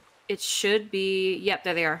right now. It should be. Yep,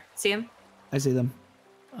 there they are. See them? I see them.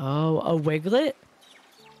 Oh, a Wiglet?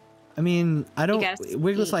 I mean, I don't. guys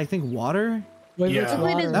Wiglet's, I think, water? Wiglet's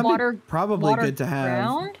Wiglet is That'd be water. probably water good to have.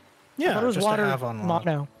 Ground? Yeah, That was just water to have on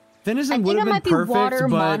mono. Finizen would it have been might be perfect, water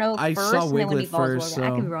but mono I first, saw and then when Wiglet he falls first, water.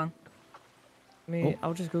 I could be so... wrong.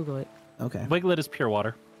 I'll just Google it. Okay. Wiglet is pure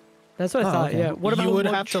water. That's what I thought. okay. Yeah. What about you would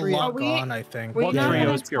Wug have to Trio? log on, I think. We're not Trio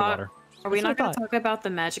gonna is pure talk- water. Are we That's not what I going to thought. talk about the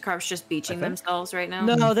Magikarps just beaching themselves right now?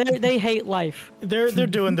 No, they hate life. They're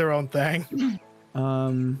doing their own thing.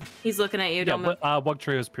 He's looking at you. Yeah, Don't move. Wug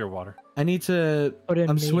Trio is pure water. I need to... Put in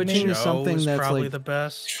I'm me, switching me. to something Joe is that's probably like... the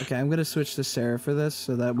best. Okay, I'm gonna switch to Sarah for this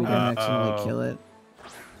so that we don't accidentally kill it.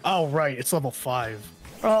 Oh, right. It's level 5.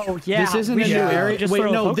 Oh yeah. This isn't a we new should area. just Wait, throw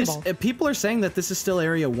a no, this Pokeball. people are saying that this is still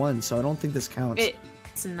Area 1, so I don't think this counts.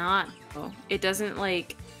 It's not. Though. It doesn't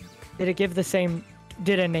like. Did it give the same?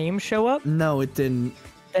 Did a name show up? No, it didn't.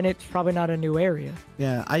 Then it's probably not a new area.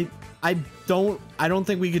 Yeah, I don't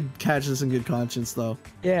think we could catch this in good conscience though.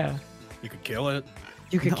 Yeah. You could kill it.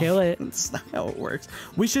 You could No, kill it. That's not how it works.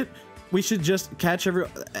 We should just catch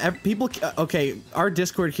people. Okay, our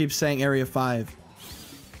Discord keeps saying Area 5.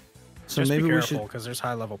 So Just maybe be we careful, should. because there's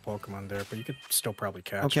high-level Pokemon there, but you could still probably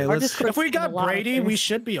catch Okay, it. let's. If we got a lot of Brady, we things.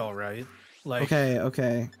 should be all right. Like,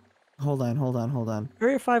 Okay. Hold on.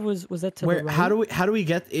 Area 5 was that to Where? the right? How do we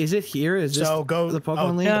get? Is it here? Is this So go- the Pokemon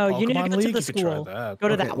oh, League? No, the you need to Pokemon go to League? the You could try school. that. Go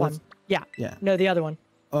to Okay, that one. let's- Yeah. Yeah. No, the other one.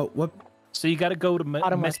 Oh, what? So you got to go to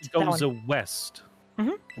Bottom west, that Mesagoza West.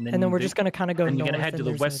 Mhm. And And then we're just gonna kind of go And you're north. gonna head to and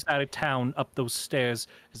the there's west side of town. Up those stairs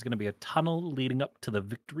is gonna be a tunnel leading up to the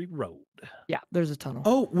Victory Road. Yeah, there's a tunnel.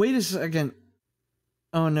 Oh, wait a second.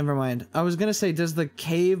 Oh, never mind. I was gonna say, does the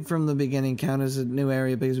cave from the beginning count as a new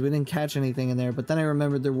area because we didn't catch anything in there? But then I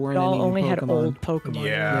remembered there weren't Y'all any only new had Pokemon. old Pokemon.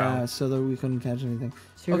 Yeah. Yeah, so that we couldn't catch anything.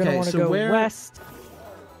 So you're Okay, gonna want to so go where- west.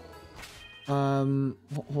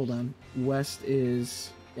 Hold on. West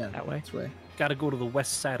is That way. This way. Got to go to the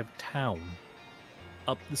west side of town.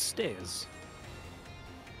 Up the stairs.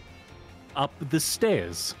 Up the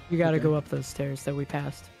stairs. You got to Okay. go up those stairs that we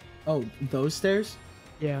passed. Oh, those stairs?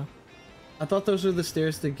 Yeah. I thought those were the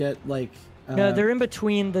stairs to get like. No, they're in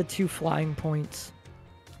between the two flying points.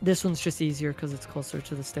 This one's just easier because it's closer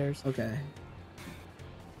to the stairs. Okay.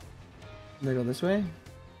 They go this way?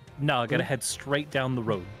 No, I gotta head straight down the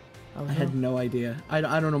road. Oh, I had no idea. I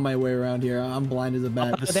don't know my way around here. I'm blind as a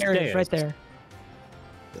bat. the there it is, right stairs.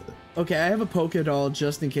 there. Okay, I have a Pokédoll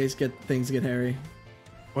just in case things get hairy.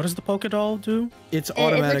 what does the Pokédoll do? It's It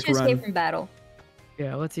automatic lets you run. escape from battle.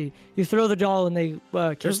 Yeah, let's see. You throw the doll and they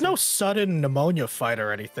There's kiss no it. sudden pneumonia fight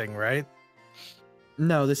or anything, right?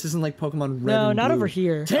 No, this isn't like Pokemon Red No, and not Blue. over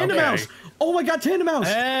here. Tandemaus! Okay. Oh my god, Tandemaus!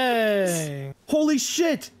 Hey! Holy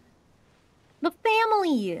shit! The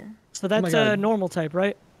family. So that's God. a normal type,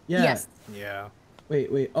 right? Yeah. Yes. Yeah.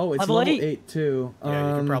 Wait. Oh, it's Level level 8. 8 too.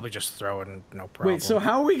 Yeah, you can probably just throw it and no problem. Wait, so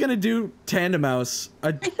how are we gonna do Tandemaus?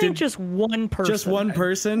 I think just one person. Just one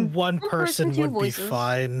person? One person would be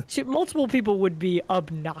fine. Multiple people would be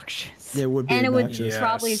obnoxious. Yeah, it would be And obnoxious. it would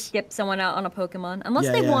probably skip someone out on a Pokemon, unless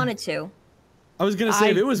they wanted to. I was gonna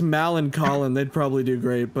say, if it was Mal and Colin, they'd probably do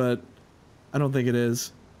great, but I don't think it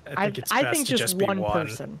is. I think it's best to just be one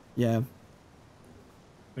person. Yeah.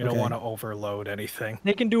 We don't want to overload anything.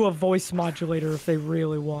 They can do a voice modulator if they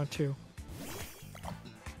really want to.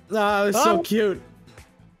 Ah, it's so cute.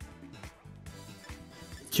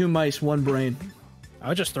 2 mice, 1 brain. I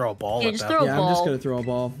would just throw a ball at just them. throw a I'm just gonna throw a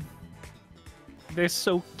ball. They're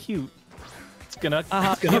so cute. It's gonna,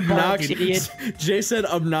 obnoxious. Jay said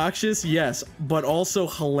obnoxious, yes, but also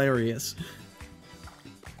hilarious.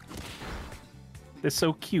 They're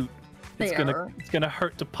so cute. It's gonna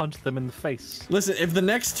hurt to punch them in the face. Listen, if the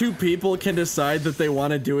next 2 people can decide that they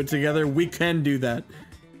want to do it together, we can do that.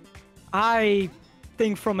 I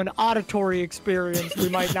think from an auditory experience, we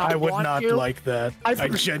might not. I would want not to. like that. I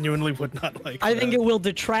genuinely would not like that. I think it will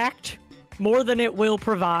detract more than it will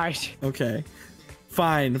provide. Okay.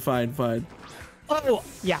 Fine. Oh,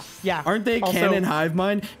 yeah. Aren't they Also, canon hive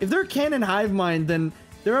mind? If they're canon hive mind, then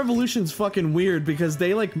their evolution's fucking weird because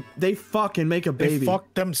they fucking make a baby. They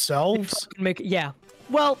fuck themselves? Yeah.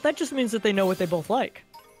 Well, that just means that they know what they both like.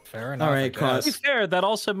 Fair enough. All right, To be fair, that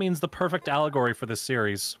also means the perfect allegory for this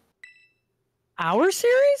series. Our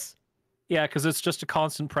series? Yeah, because it's just a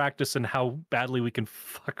constant practice in how badly we can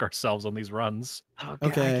fuck ourselves on these runs.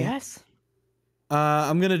 Okay. I guess.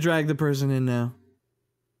 I'm gonna drag the person in now.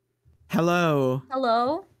 Hello.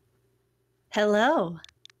 Hello. Hello.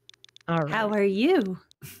 All right. How are you?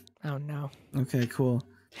 Oh no. Okay, cool.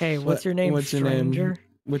 Hey, what's your name, What's your stranger? name?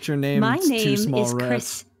 What's your name? My It's two name small is rats.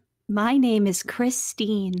 Chris. My name is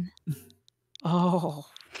Christine. Oh.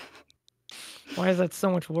 Why is that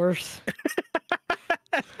so much worse?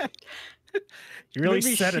 You really Made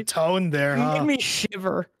me set a tone there, You huh? made me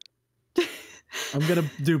shiver. I'm gonna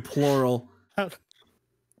do plural. Are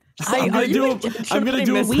I'm gonna you do a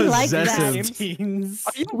intentionally We like that.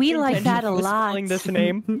 possessive. We like that a intentionally lot. misspelling this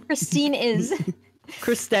name? Christine is.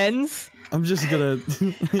 Christen's? I'm just gonna.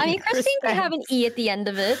 I mean, Christine could have an E at the end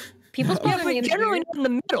of it. People's Yeah, Pokemon but names are generally weird. not in the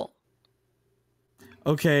middle.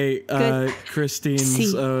 Okay, Good. Christine's.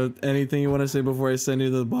 See. Anything you want to say before I send you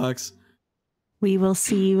to the box? We will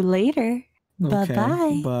see you later. Okay,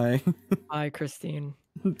 Bye-bye. Bye. Bye, Christine.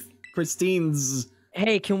 Christine's.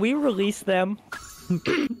 Hey, can we release them?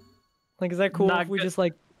 Like, is that cool Not if we go- just,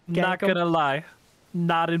 like, Not gank 'em? gonna lie,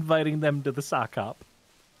 not inviting them to the sock hop.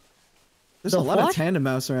 There's The a lot of what?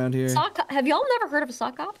 Tandemaus around here. Have y'all never heard of a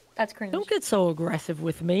sock op? That's cringe. Don't get so aggressive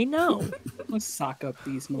with me, no. Let's sock up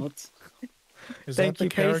these nuts. Is Thank that the you,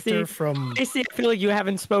 character Pasty. from... Pasty, I feel like you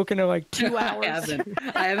haven't spoken in, like, 2 hours.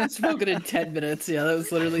 I haven't spoken in 10 minutes. Yeah, that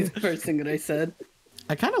was literally the first thing that I said.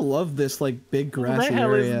 I kind of love this like big What grassy the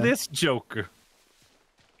hell area. is this Joker?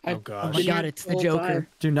 Oh Oh gosh. my god, it's the Joker.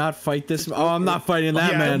 Do not fight this. Oh, I'm not fighting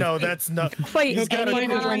that yeah, man. no, that's not... Fight He's got a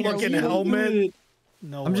anyone cool looking you- helmet.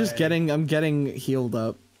 No I'm just way. getting. I'm getting healed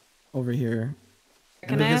up over here.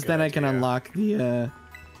 Because then I can unlock the.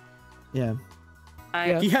 Yeah.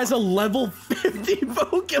 I, He has a level 50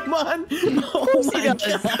 Pokemon. Oh my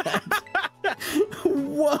god!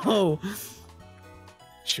 Whoa!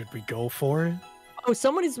 Should we go for it? Oh,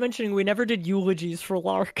 somebody's mentioning we never did eulogies for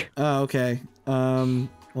Lark. Oh, okay.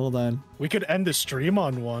 Hold on. We could end the stream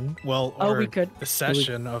on one. Well, or we could. the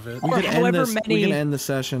session of it. We Or can end however this. We many- can end the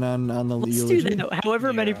session on the Let's eulogy. do that.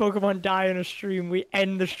 However many Pokemon die in a stream, we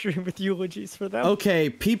end the stream with eulogies for them. Okay,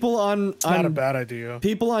 people on Not a bad idea.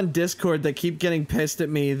 people on Discord that keep getting pissed at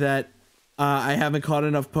me that I haven't caught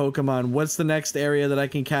enough Pokemon. What's the next area that I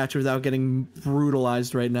can catch without getting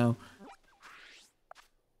brutalized right now?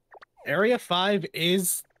 Area 5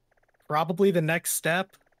 is probably the next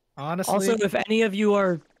step, honestly. Also, if any of you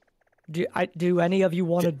are, do any of you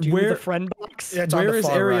want to do Where- the friend box? Yeah, it's on Where the is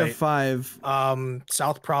far Area right. 5?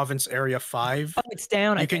 South Province Area 5. Oh, it's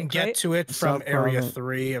down. I You can think, get right? to it from South Area Province.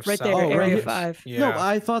 3 of Right South there, Oh, right Area here. 5. Yeah. No,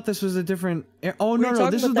 I thought this was a different. Oh We no, were no,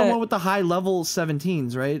 talking this is the about that- one with the high level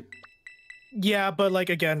 17s, right? Yeah, but like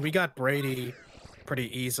again, we got Brady pretty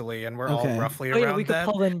easily, and we're Okay. all roughly Oh, yeah, around we could that.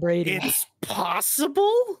 pull in Brady. It's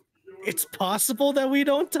possible. It's possible that we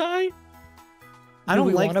don't die. I Do don't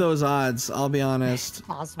we like wanna- those odds. I'll be honest.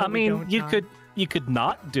 Possible I we mean, don't you die. could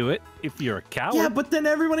not do it if you're a coward. Yeah, but then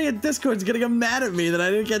everybody at Discord's gonna get mad at me that I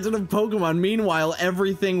didn't catch enough Pokemon. Meanwhile,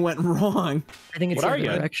 everything went wrong. I think it's What are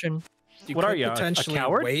your you? direction. You What could are you, a potentially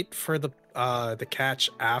coward? wait for the catch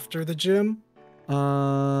after the gym. You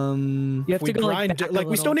have we to go grind back a like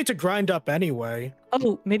we still little. need to grind up anyway.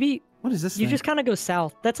 Oh, maybe What is this You thing? just kind of go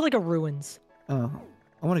south. That's like a ruins. Oh,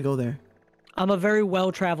 I want to go there. I'm a very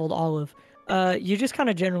well-traveled olive. You just kind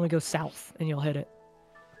of generally go south, and you'll hit it.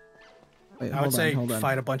 Wait, I would say hold on.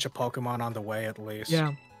 fight a bunch of Pokemon on the way at least.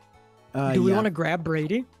 Yeah. Do we yeah. want to grab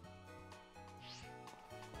Brady?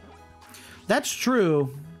 That's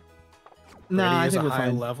true. Nah, I is think a we're high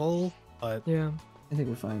fine. level, but Yeah. I think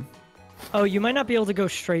we're fine. Oh, you might not be able to go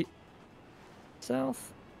straight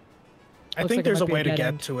south. I Looks think like it there's a might be way to dead get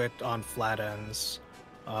end. to it on flat ends.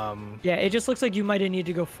 Yeah, it just looks like you might need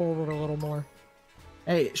to go forward a little more.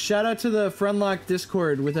 Hey, shout out to the Friendlocke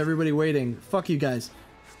Discord with everybody waiting. Fuck you guys.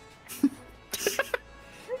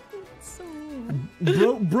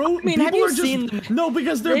 Bro, I mean, have people you are just seen them? no,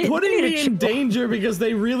 because they're They putting need me to in danger because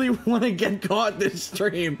they really want to get caught this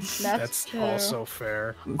stream. That's also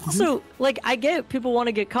fair. Also, like, I get people want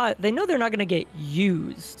to get caught. They know they're not going to get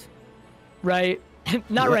used, right?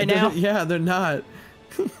 Not right now. Yeah, they're not.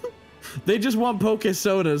 They just want poke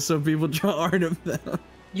sodas, so people try of them.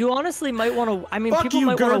 You honestly might want to. I mean, Fuck people you,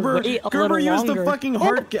 might want Gerber. to wait a Gerber little used longer. the fucking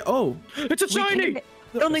heart. Oh, it's a shiny.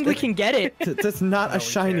 I don't think we can get it. That's not a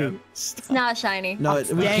shiny. It's not shiny. No,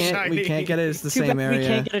 we can't. We can't get it. It's the Too same bad area. We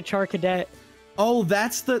can't get a Charcadet. Oh,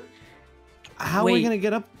 that's the. How are we Wait, gonna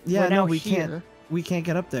get up? Yeah, we're no, now we here. can't. We can't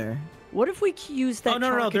get up there. What if we use that? Oh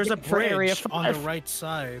no, there's a Charcadet for Area bridge on the 5? right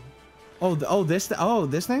side. Oh, this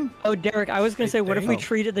thing. Oh, Derek, I was gonna say, what if we think.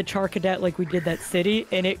 treated the Charcadet like we did that city,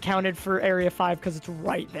 and it counted for Area 5 because it's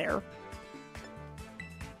right there?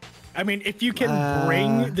 I mean, if you can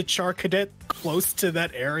bring the Charcadet close to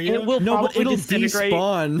that area, It will No, but probably it'll disintegrate.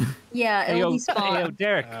 despawn. Yeah, Hey, it'll yo, despawn. hey, yo,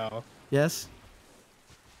 Derek, Yes.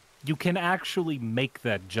 you can actually make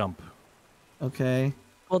that jump. Okay.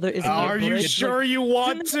 Well, there isn't. Are there a you bridge? sure you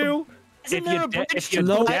want to? Isn't there a bridge? If you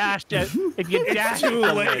No. dash, if you dash, Too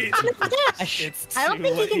late. I don't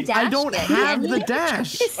think you can dash. I don't yet, have can the you?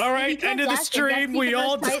 dash. All You right, can't end of the dash it, stream. that's We because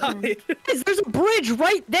all of Titan. died. Guys, there's a bridge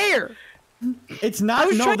right there. It's I not.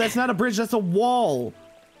 was No, trying- that's not a bridge. That's a wall.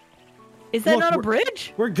 Is that Look, not a we're-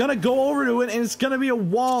 bridge? We're gonna go over to it, and it's gonna be a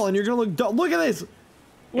wall, and you're gonna look. Look at this.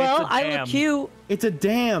 Well, a I dam. look cute. It's a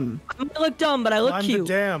dam. I might look dumb, but I look Climb cute.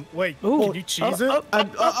 the dam. Wait, Ooh. can you cheese it?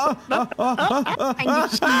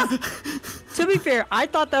 To be fair, I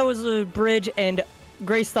thought that was a bridge, and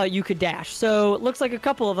Grace thought you could dash. So it looks like a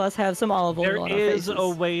couple of us have some olive oil there on our is faces. a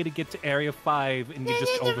way to get to Area 5, and you're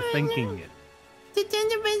just overthinking it.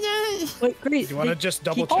 Wait, Grace, You want to did- just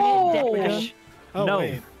double he check? can't dash. Oh, no,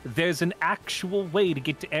 wait. there's an actual way to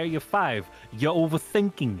get to Area 5. You're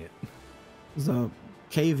overthinking it. There's a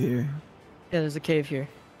cave here. Yeah, there's a cave here.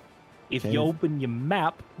 If Cave. you open your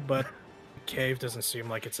map, But cave doesn't seem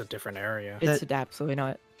like it's a different area. It's absolutely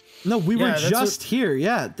not. No, we Yeah, were that's just here.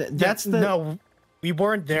 Yeah, that's the. No, we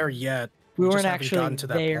weren't there yet. We just weren't haven't actually gotten to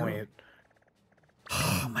that there. point.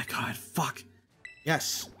 Oh my god! Fuck.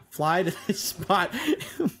 Yes. Fly to this spot.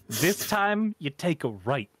 this time you take a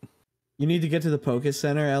right. You need to get to the Poke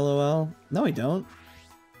Center. LOL. No, I don't.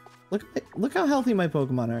 Look how healthy my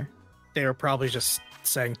Pokemon are. They were probably just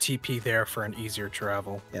saying TP there for an easier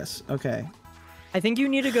travel. Yes. Okay. I think you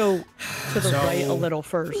need to go to the So- right a little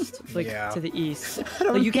first, like Yeah. to the east.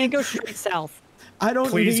 don't Like, you can't go straight south. I don't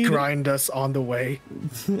Please need. grind us on the way.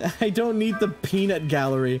 I don't need the peanut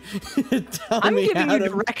gallery. Tell I'm me giving how you to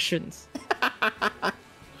directions.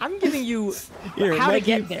 I'm giving you Here, how Mikey, to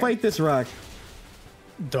get there. fight this rock.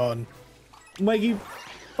 Done. Mikey,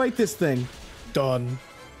 fight this thing. Done.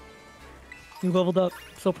 You leveled up.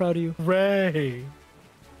 So proud of you. Ray.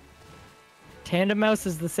 Tandemaus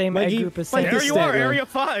is the same Mikey, egg group as fight Sand. There you are, Area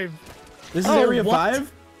 5. This is Oh, Area what?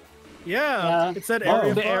 5? Yeah, it said Oh.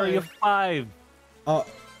 Area 5. The Area 5. Oh,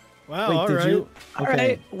 Wow, wait, all did right. you? All Okay.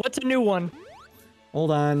 right, what's a new one?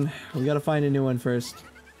 Hold on. We gotta find a new one first.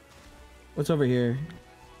 What's over here?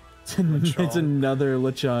 It's another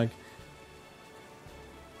Lechonk.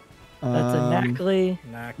 That's a Nacli.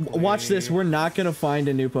 Watch this. We're not gonna find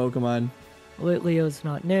a new Pokemon. Leo's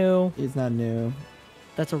not new. He's not new.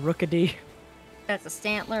 That's a Rookidee. That's a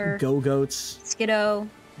Stantler. Go-Goats. Skiddo.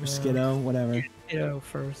 Or Skiddo, whatever. Skiddo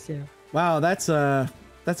first, yeah. Wow, that's a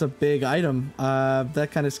big item. That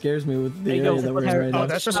kind of scares me with the Hey, area yo, that we're in right Oh, now.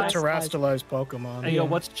 that's just a terrestrialized Pokemon. Hey, yo,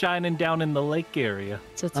 what's shining down in the lake area?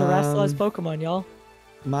 It's a terrestrialized Pokemon, y'all.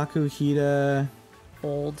 Makuhita.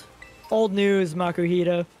 Old news,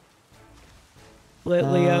 Makuhita.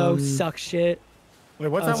 Leo sucks shit. Wait,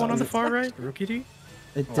 what's that one on the far right? Rookidee?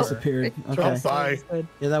 It disappeared. Oh, Okay. bye.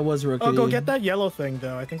 Yeah, that was Rookidee. Oh, go get that yellow thing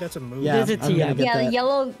though. I think that's a move. Yeah, I'm gonna get Yeah,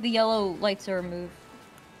 that. the yellow lights are a move.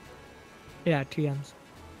 Yeah, TMs.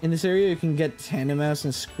 In this area, you can get Tandemaus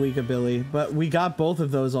and Squawkabilly, but we got both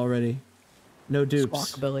of those already. No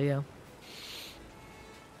dupes. Squawkabilly, yeah.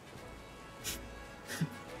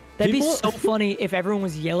 That'd be so funny if everyone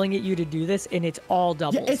was yelling at you to do this and it's all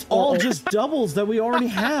doubles. Yeah, it's all just doubles that we already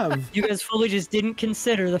have. You guys fully just didn't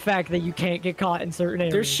consider the fact that you can't get caught in certain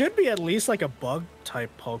areas. There should be at least like a bug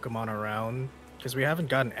type Pokemon around because we haven't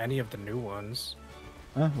gotten any of the new ones.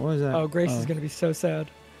 What was that? Oh, Grace is gonna be so sad.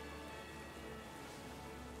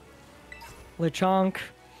 Lechonk.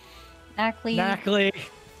 Nacli.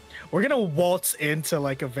 We're gonna waltz into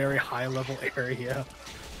like a very high level area.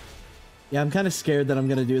 Yeah, I'm kind of scared that I'm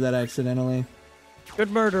gonna do that accidentally.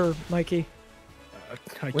 Good murder, Mikey. I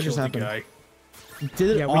What killed just the happened? guy. You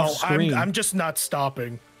did it off screen. I'm just not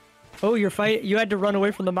stopping. Oh, you're fight. You had to run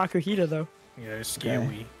away from the MYKYIE though. Yeah, it's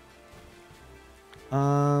scary.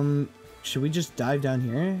 Should we just dive down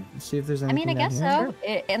here and see if there's I anything mean, I guess down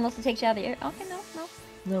so. Unless it takes you out of the air. Okay, no.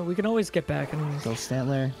 No, we can always get back. Go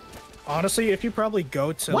Stantler. Honestly, if you probably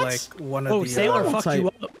go to like one of the Sailor fucked you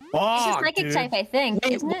up. It's a psychic type, I think,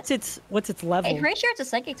 isn't it? What's its level? I'm pretty sure it's a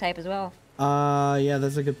psychic type as well. Yeah,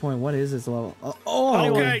 that's a good point. What is its level?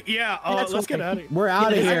 Okay, yeah. Let's get out of here. We're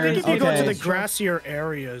out of here. I think if you go to the Okay. grassier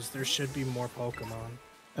areas, there should be more Pokemon.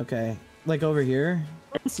 Okay, like over here.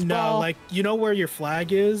 No, like you know where your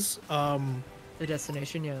flag is. The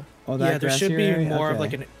destination, yeah. Oh, that yeah, there should grassier be area? more of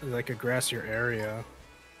Okay. like a grassier area.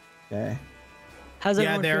 Okay. How's Yeah,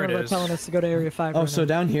 everyone there feeling it about is. telling us to go to Area 5? Oh, right so now?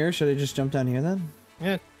 down here, should I just jump down here then?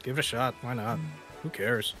 Yeah, give it a shot. Why not? Who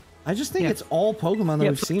cares? I just think Yeah. it's all Pokemon that Yeah,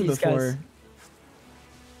 we've fuck seen these before. guys.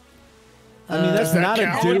 I mean, that's Does that not a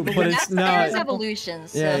count? dude, but it's That's not. Sarah's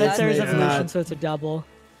evolutions. Yeah, so That's Sarah's it's evolution, not- so it's a double.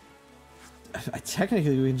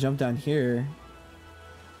 Technically, we can jump down here.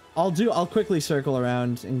 I'll quickly circle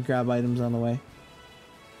around and grab items on the way.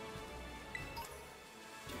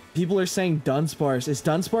 People are saying Dunsparce. Is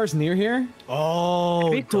Dunsparce near here? Oh,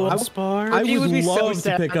 Pretty cool. Dunsparce. I He would would be so love to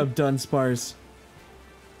sad. pick up Dunsparce.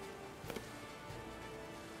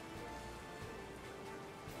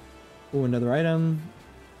 Oh, another item.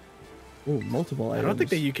 Oh, multiple I items. don't think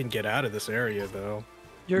that you can get out of this area though.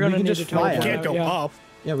 You're We gonna can need just to fly You out. can't go yeah. up.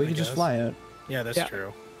 Yeah, we I can just guess. fly out. Yeah, that's Yeah.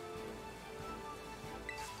 true.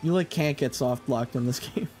 You like can't get soft locked in this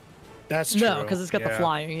game. That's true. No, because it's got the yeah.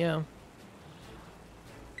 flying, yeah.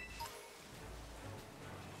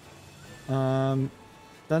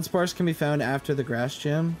 Dunsparce can be found after the grass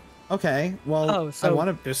gym. Okay, well, Oh, so I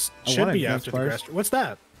want to. This I should want a be after the Dunsparce. grass. What's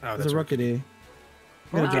that? Oh, There's that's a Rookity.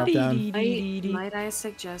 I'm gonna drop down. Might I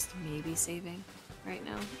suggest maybe saving right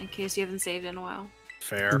now, in case you haven't saved in a while?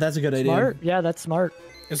 fair. That's a good idea. Smart. Yeah, that's smart.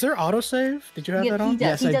 Is there autosave? Did you have Yeah, that on? he does,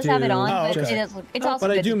 Yes, he I does have it do. on, Oh, but okay. it's also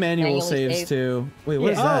But I good do to manual manually saves save. too. Wait,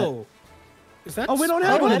 what is Yeah. that? Oh, is that? Oh, we don't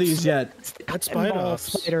have one of that's- these yet. That's Pinball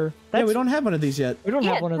Spidos. Spider. Yeah, we don't have one of these yet. We don't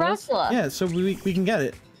Yeah, have one of those. Dracula. Yeah, so we can get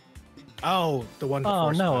it. Oh, the one. Oh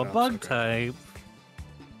before no, a Spidos, bug okay. type.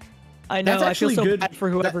 I know. That's I feel actually so good. bad for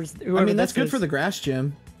whoever's. I Whoever mean, that's this good is. for the grass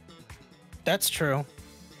gym. That's true.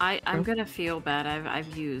 I'm gonna feel bad.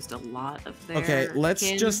 I've used a lot of their. Okay, let's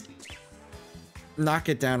kin. just knock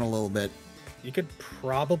it down a little bit. You could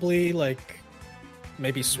probably like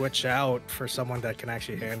maybe switch out for someone that can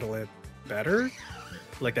actually handle it better,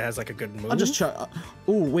 like that has like a good move. I'll just try.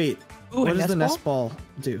 Oh wait, Ooh, what a does the nest nest ball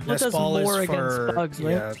do? What Nest does ball is more against for bugs,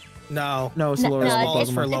 right? yeah. No, No, it's a No, lower no, level ball's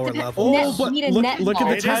for Pokemon. lower It's a level. net- Oh, but you need a look, net look at ball.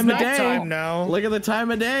 the It is time of day. nighttime now. Look at the time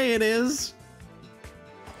of day it is.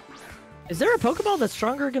 Is there a Pokeball that's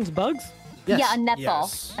stronger against bugs? Yes. Yeah, a net ball.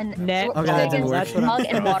 Yes. A Net Okay, that didn't work. against bug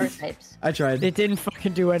and water types. I tried. It didn't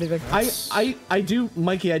fucking do anything. I do,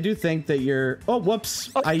 Mikey. I do think that you're. Oh, whoops!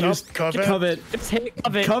 I used covet. covet. It's hit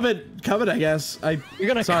covet. Covet. I guess. You're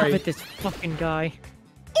gonna sorry. covet this fucking guy.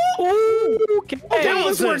 Ooh, okay. Okay,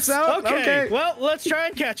 this works out. Okay. Well, let's try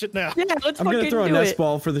and catch it now. Yeah, let's I'm fucking gonna throw a do nest it.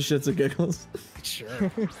 ball for the shits and giggles.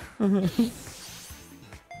 Sure.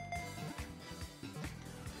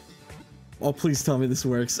 Oh, please tell me this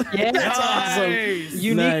works. Yeah, That's awesome.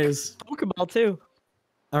 Unique Nice. Pokeball too.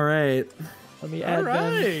 All right. Let me All add them.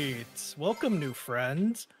 right. Welcome, new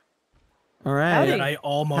friends. All right. That I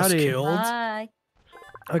almost Howdy. killed Bye.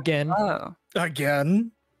 Again. Oh,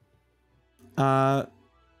 again.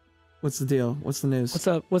 What's the deal? What's the news? What's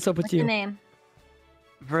up? What's up with What's you? your name?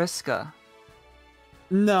 VRISKA.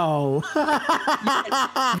 No.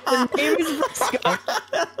 The name is VRISKA.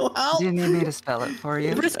 Well, Do you need me to spell it for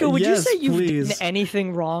you? VRISKA, would Yes, you say you've please. done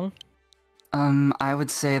anything wrong? I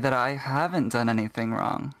would say that I haven't done anything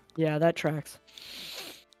wrong. Yeah, that tracks.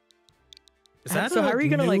 Is that So a how are you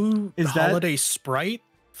gonna, like- new Is that- holiday Sprite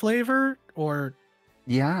flavor or?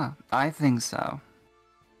 Yeah, I think so.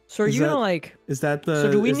 So are Is you gonna that- like? Is that the?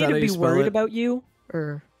 So do we is need that to how you be spell worried it? about you,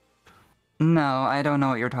 or? No, I don't know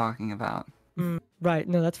what you're talking about. Right.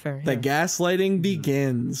 No, that's fair. The Yeah. gaslighting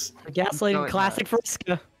begins. The gaslighting No, it classic does.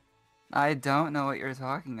 VRISKA. I don't know what you're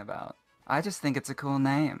talking about. I just think it's a cool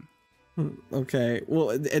name. Okay.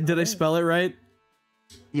 Well, did I spell it right?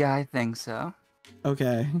 Yeah, I think so.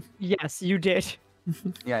 Okay. Yes, you did.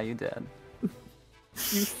 Yeah, you did.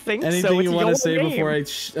 You think Anything so? you want to say before I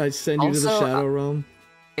send you to the Also, Shadow Realm?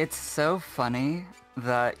 It's so funny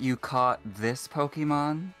that you caught this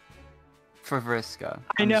Pokemon for VRISKA.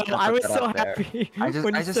 I know. I was so happy. I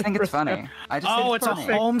just think it's funny. I just think it's funny.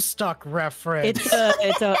 a Homestuck reference.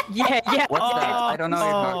 It's a yeah. What's that? I don't know what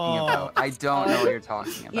you're talking about. I don't know what you're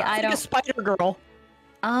talking about. Yeah, I don't. Spider Girl.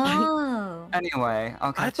 Oh. Anyway,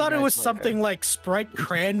 I'll catch I thought you it was guys something later. like Sprite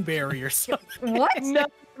Cranberry or something. What? No.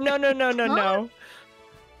 Huh?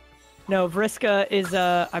 No, VRISKA is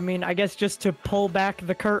I mean, I guess just to pull back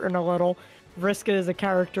the curtain a little, VRISKA is a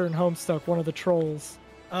character in Homestuck, one of the trolls.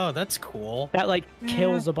 Oh, that's cool. That like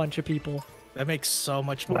kills a bunch of people. That makes so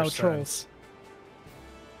much more sense. Trolls.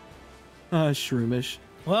 Shroomish.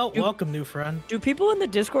 Well, welcome, new friend. Do people in the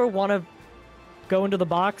Discord want to go into the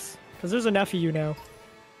box? Because there's enough of you now.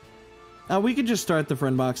 We could just start the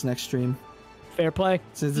friend box next stream. Fair play.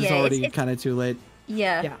 Since it's already kind of too late.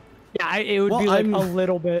 Yeah. Yeah, it would be like a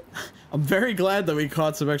little bit. I'm very glad that we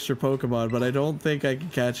caught some extra Pokemon, but I don't think I can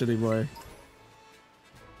catch any more.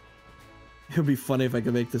 It would be funny if I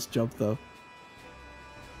could make this jump, though.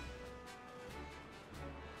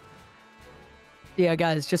 Yeah,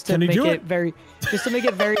 guys, just to make it very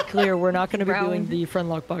clear, we're not going to be doing the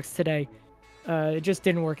Friendlocke box today. It just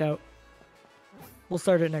didn't work out. We'll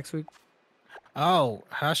start it next week. Oh,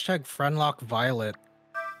 hashtag Friendlocke Violet.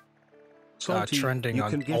 Trending you on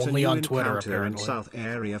can get only a new on Twitter encounter apparently. in South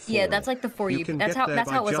Area 4. Yeah, that's like the For You. That's how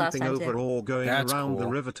it was last time over too. or going That's around the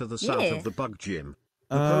cool. river to the south Yeah. of the Bug Gym.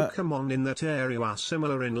 The Pokemon in that area are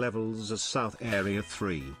similar in levels as South Area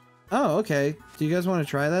 3. Oh, okay. Do you guys want to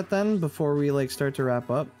try that then before we like start to wrap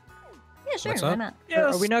up? Yeah, sure. What's Why up? not?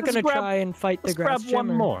 Are we not going to try and fight the grass grab one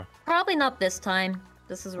gym, or- more. Probably not this time.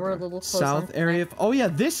 This is we're a little close. South area. Oh yeah,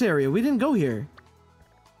 this area. We didn't go here.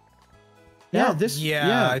 Yeah, this.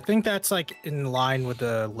 Yeah, I think that's like in line with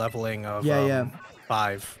the leveling of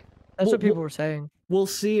 5. That's what people were saying. We'll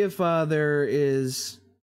see if there is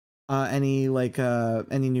any like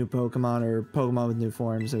any new Pokemon or Pokemon with new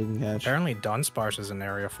forms that we can catch. Apparently Dunsparce is in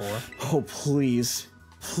Area 4. Oh please,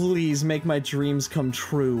 please make my dreams come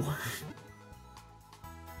true.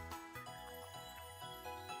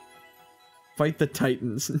 Fight the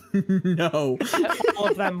Titans. No. All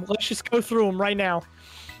of them. Let's just go through them right now.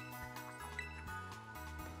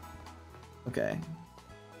 Okay.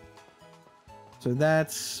 So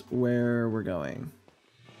that's where we're going.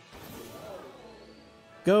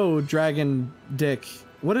 Go, Dragon Dick.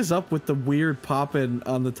 What is up with the weird poppin'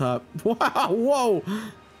 on the top? Wow, whoa!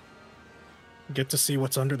 Get to see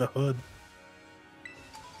what's under the hood.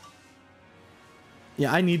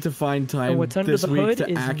 Yeah, I need to find time what's under this the week hood to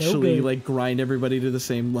is no actually good. like grind everybody to the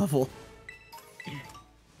same level.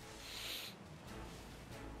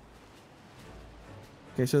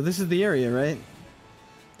 Okay, so this is the area, right?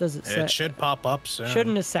 Does it say? It should pop up soon. Should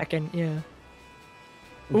in a second, yeah.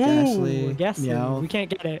 Ghastly, Ooh, Ghastly. Meowth, We can't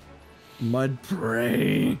get it.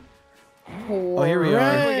 Mudbray. Oh, here we are.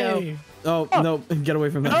 There we go. Oh, no, get away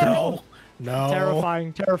from that. No. No.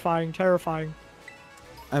 Terrifying, terrifying, terrifying.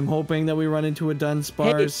 I'm hoping that we run into a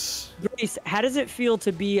Dunsparce. Hey, Grace, how does it feel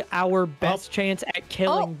to be our best chance at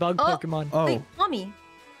killing bug Pokemon? Oh. Wait, Pawmi.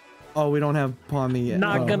 Oh, we don't have Pawmi yet.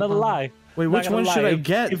 Not Oh. gonna lie. Wait, Not which gonna one lie, should I it-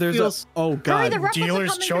 get? it There's feels- a... Oh, God.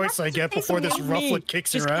 Dealer's choice I get before this rufflet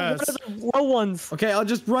kicks Just your get ass. one of the low ones. Okay, I'll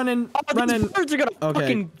just run in. Run These in. birds are gonna Okay.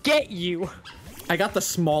 fucking get you. I got the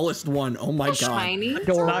smallest one. Oh my God. Shiny? Not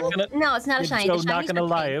gonna, No, it's not a shiny. So The not shinies gonna are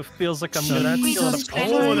lie, pink. it feels like I'm So gonna that's, feel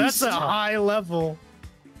an oh, that's a high level.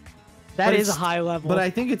 That But is a it's- high level. But I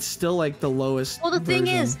think it's still like the lowest. Well, the thing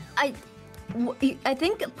version. is, I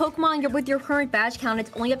think Pokemon with your current badge count,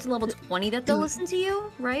 it's only up to level 20 that they'll listen to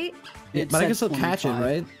you, right? Yeah, but I can still catch it,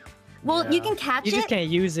 right? Well, you can catch You it, just can't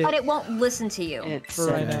use it. but it won't listen to you. It's For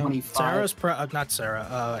right now. 25. Sarah's not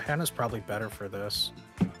Sarah. Hannah's probably better for this.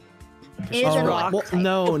 It is an well, electric.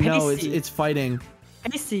 no, no, Pasty. it's fighting.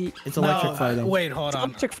 Pasty. It's electric No, fighting. Wait, hold It's on.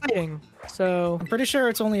 electric fighting. So. I'm pretty sure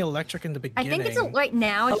it's only electric in the I beginning. think it's right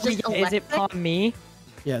now. It's Oh, just yeah, electric. is it Pawmi?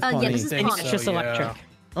 Yeah, it's Yeah, Pawmi. this is think Pawmi. It's just yeah. electric.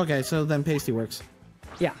 Okay, so then Pasty works.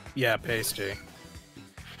 Yeah. Yeah, pasty.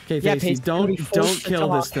 Okay, Yeah, Pasty, Pasty, it'll be don't forced to kill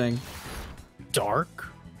this talk. thing. Dark?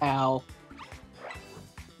 Ow.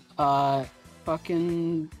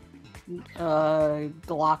 Fucking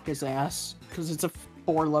Glock his ass because it's a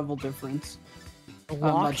 4-level difference.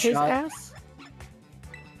 Lock his shot. ass?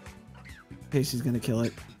 Pasty's gonna kill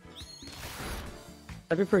it.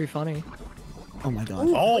 That'd be pretty funny. Oh my God.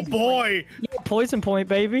 Oh boy! poison point,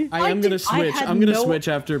 baby. I am gonna switch. I'm gonna switch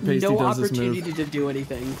after Pasty does this move. No opportunity to do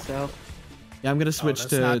anything, so. Yeah, I'm gonna switch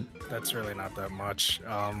That's really not that much.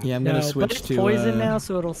 Yeah, I'm gonna switch but it's to poison now,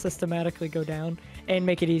 so it'll systematically go down and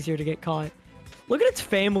make it easier to get caught. Look at its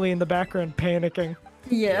family in the background panicking.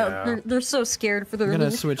 Yeah, they're so scared for their I'm gonna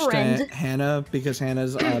little switch friend. to Hannah because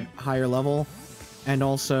Hannah's a higher level, and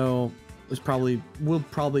also will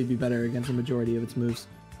probably be better against the majority of its moves.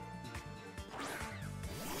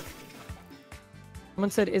 Someone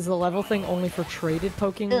said, "Is the level thing only for traded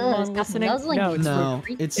Pokemon listening?" No,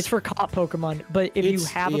 it's for caught Pokemon. But if you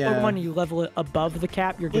have a Pokemon and you level it above the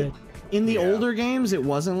cap, you're good. In the older games, it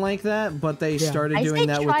wasn't like that, but they started doing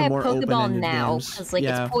that with the more open-ended games. Because like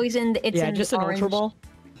it's poisoned, it's in just orange. an Ultra Ball.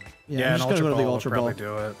 Yeah, I'm just gonna go to the Ultra Ball.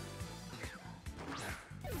 Do it.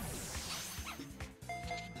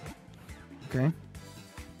 Okay.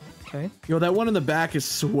 Okay. Yo, that one in the back is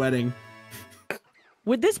sweating.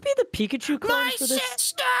 Would this be the Pikachu clone for this?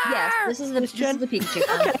 Sister! Yes, this is the Pikachu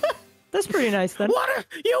clone. That's pretty nice then.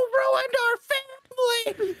 You ruined our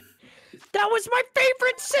family! That was my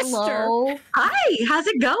favorite sister. Hello? Hi, how's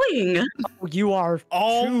it going? Oh, you are.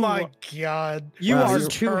 Oh my god. You are This is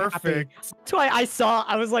too perfect. happy. That's why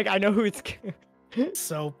I was like, I know who it's.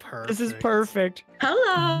 So perfect. This is perfect.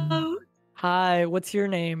 Hello. Hi, what's your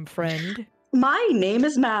name, friend? My name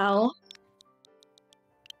is Mal.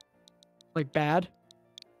 Like bad?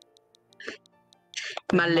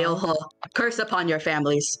 My little hole. Curse upon your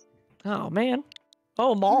families. Oh man.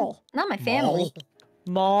 Oh, Maul. Not my family.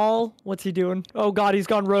 Maul, what's he doing? Oh god, he's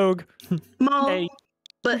gone rogue. Maul. Hey.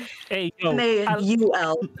 But yo,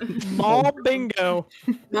 M-A-U-L. Maul bingo.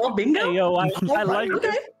 Maul bingo? Hey, yo, I like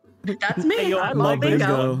okay. That's me. Hey, yo, I Maul like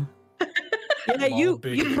bingo. Yeah, you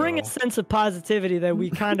bring a sense of positivity that we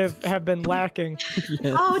kind of have been lacking.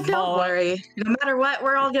 Oh, don't worry. No matter what,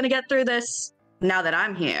 we're all gonna get through this. Now that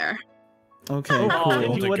I'm here. Okay,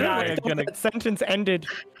 cool. You and I are gonna... That sentence ended.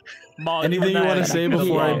 Anything you want to say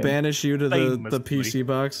before I banish you to the PC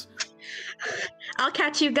box? I'll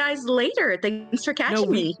catch you guys later. Thanks for catching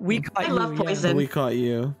me. I love poison. We caught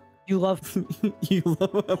you. You love you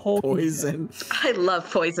love poison. I love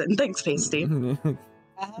poison. Thanks, Pasty.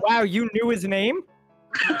 Wow, you knew his name?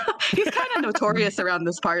 He's kind of notorious around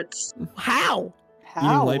this parts. How? Eating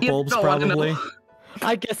light bulbs, probably.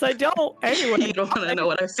 I guess I don't. Anyway, you don't want to know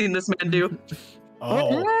what I've seen this man do.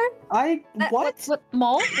 Oh. What? Maul? What does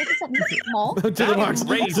that mean? Maul? To the box. To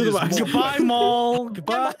the box. Goodbye, Maul.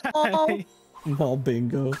 Goodbye. Maul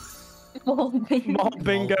bingo. Maul bingo. Maul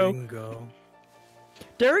bingo.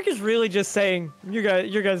 Derek is really just saying, your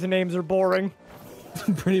guys' names are boring.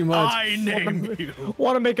 Pretty much. I named you.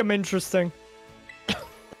 Want to make them interesting.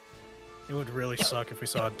 It would really suck if we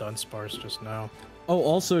saw a Dunsparce just now. Oh,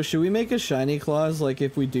 also, should we make a shiny clause? Like,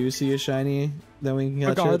 if we do see a shiny, then we can catch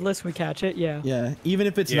Regardless, we catch it, yeah. Yeah, even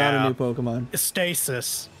if it's not a new Pokemon.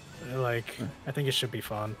 Stasis. Like, I think it should be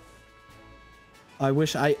fun. I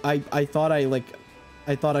wish I thought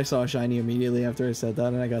I thought I saw a shiny immediately after I said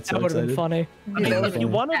that, and I got so excited. That would have been funny. I mean, if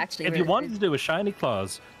you wanted to do a shiny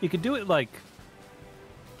clause, you could do it like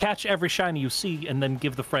catch every shiny you see, and then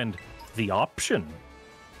give the friend the option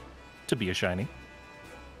to be a shiny.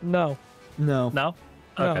 No. No. No?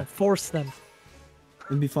 Okay. No, force them.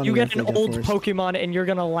 It'd be funny. You get an old Pokemon and you're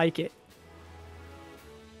gonna like it.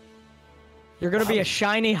 You're gonna be a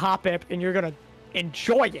shiny Hoppip and you're gonna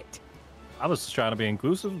enjoy it. I was just trying to be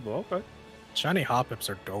inclusive, but okay. Shiny Hoppips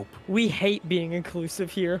are dope. We hate being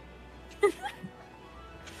inclusive here.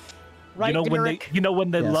 Right, Derek? You know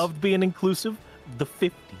when they Yes. loved being inclusive? The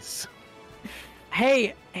 50s.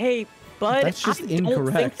 Hey, bud, That's just I don't think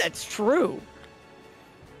incorrect. that's true.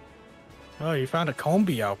 Oh, you found a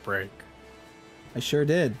Combi outbreak. I sure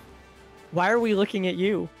did. Why are we looking at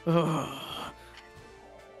you? Ugh.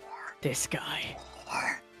 This guy.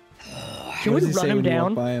 Can What we does he run say him when you walk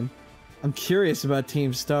down? by him? I'm curious about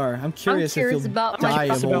Team Star. I'm curious if you'll about die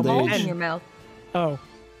of old in age. your mouth. Oh.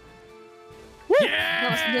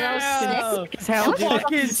 That was sick. How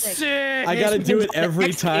fucking sick. I gotta do it every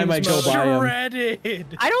Next time I game's go mode. by him.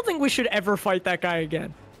 Shredded. I don't think we should ever fight that guy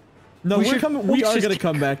again. No, We we should- are we should- gonna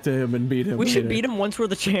come back to him and beat him. We should later. beat him once we're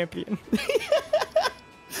the champion.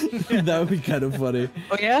 That would be kind of funny.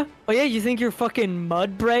 Oh yeah? Oh yeah, you think your fucking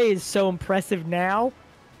Mudbray is so impressive now?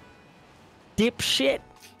 Dipshit.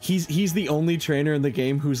 He's the only trainer in the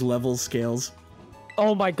game whose level scales.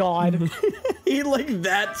 Oh my god. He like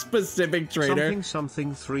that specific trainer.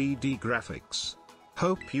 Something 3D graphics.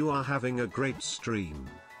 Hope you are having a great stream.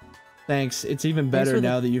 Thanks. It's even Thanks better for the-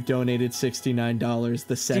 now that you've donated $69.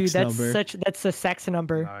 The sex Dude, that's number. that's the sex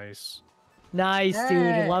number. Nice. Nice, dude.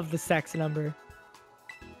 Yeah. Love the sex number.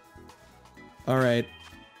 All right.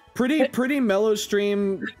 Pretty mellow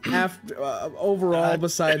stream after overall.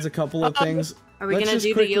 Besides a couple of things. Are we gonna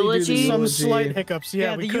do the eulogy? Some slight hiccups.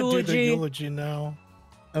 Yeah, we the could eulogy. do the eulogy now.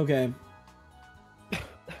 Okay.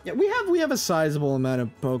 Yeah, we have a sizable amount of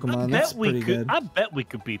Pokemon. That's pretty good. I bet we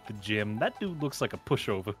could beat the gym. That dude looks like a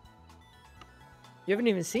pushover. You haven't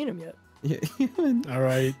even seen him yet. Yeah. All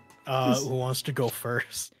right. Who wants to go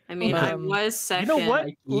first? I mean, I was second. You know what?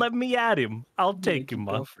 Let me at him. I'll take him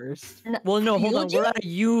up. First. Well, no, hold on. We're at a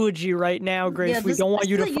eulogy right now, Grace. Yeah, we don't want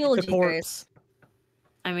you to fuck the corpse.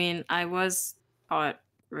 I mean, I was caught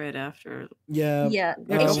right after. Yeah. Yeah.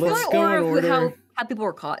 Let's go in order. How people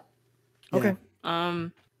were caught. Okay.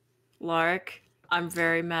 Lark, I'm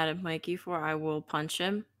very mad at Mikey for I will punch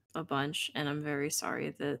him a bunch, and I'm very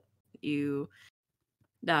sorry that you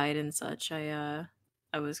died and such. I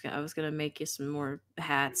was gonna make you some more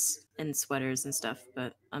hats and sweaters and stuff,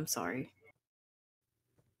 but I'm sorry.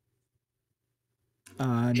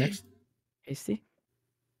 Next. Pasty.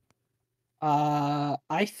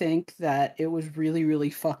 I think that it was really, really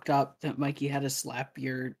fucked up that Mikey had to slap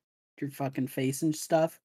your fucking face and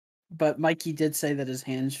stuff. But Mikey did say that his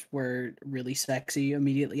hands were really sexy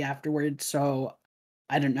immediately afterwards, so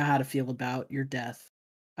I don't know how to feel about your death.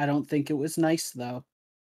 I don't think it was nice though.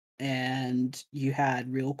 And you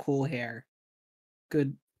had real cool hair.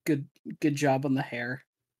 Good job on the hair.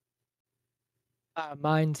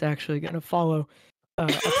 Mine's actually gonna follow a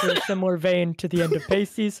pretty similar vein to the end of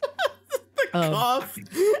Pasty's. I'm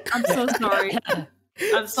so sorry.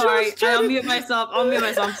 I'm sorry. I'll mute myself. I'm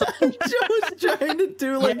sorry. Joe was trying to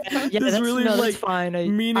do like this really fine.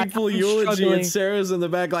 meaningful eulogy, and Sarah's in the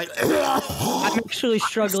back like. I'm actually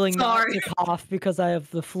struggling not to cough because I have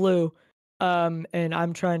the flu, and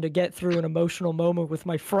I'm trying to get through an emotional moment with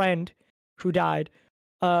my friend who died.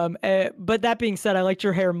 But that being said, I liked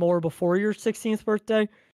your hair more before your 16th birthday.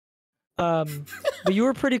 But you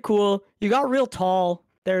were pretty cool. You got real tall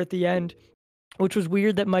there at the end, which was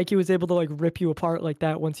weird that Mikey was able to like rip you apart like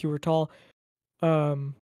that once you were tall.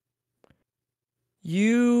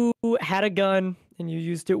 You had a gun and you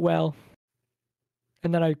used it well.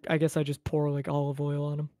 And then I guess I just pour like olive oil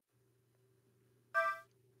on him.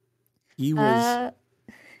 He was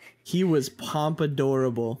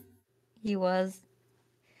pompadorable. He was.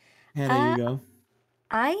 Hannah, you go.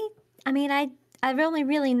 I mean, I've only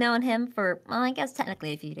really known him for, well, I guess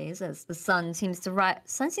technically a few days, as the sun seems to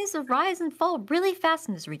rise and fall really fast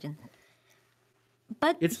in this region.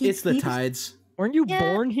 But it's the tides. Weren't you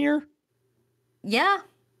born here? Yeah.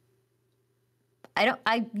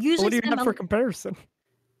 I usually. What do you have for comparison?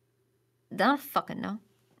 I don't fucking know.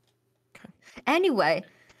 Okay. Anyway,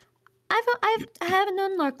 I haven't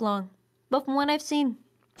known Lark long, but from what I've seen,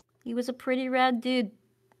 he was a pretty rad dude,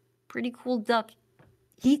 pretty cool duck.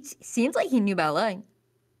 He seems like he knew ballet.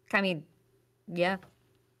 I mean, yeah.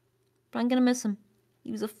 But I'm gonna miss him.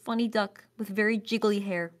 He was a funny duck with very jiggly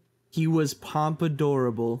hair. He was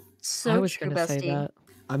pompadorable. So I was true, gonna say bestie. that.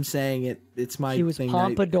 I'm saying it. It's my He was thing.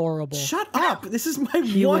 pompadorable. Shut up! This is my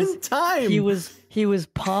one time. He was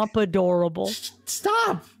pompadorable.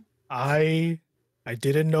 Stop! I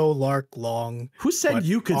didn't know Lark long. Who said but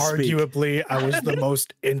you could speak? Arguably, I was the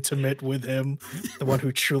most intimate with him, the one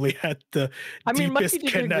who truly had the deepest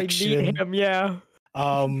connection. Meet him, yeah.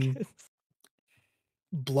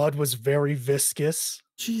 Blood was very viscous.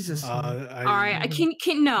 Jesus. All right, I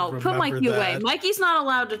can no. Put Mikey away. Mikey's not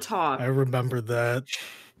allowed to talk. I remember that.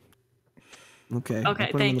 Okay.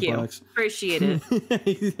 Okay, thank you. Appreciate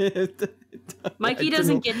it. Mikey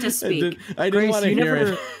doesn't get to speak. I didn't want to hear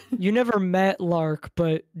it. You never met Lark,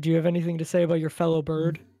 but do you have anything to say about your fellow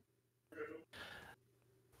bird?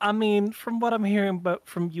 I mean, from what I'm hearing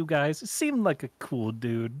from you guys, it seemed like a cool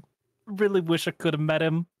dude. Really wish I could have met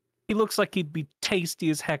him. He looks like he'd be tasty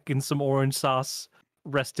as heck in some orange sauce.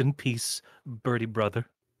 Rest in peace, birdie brother.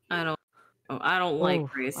 I don't like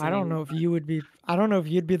Grace. I don't know if you would be. I don't know if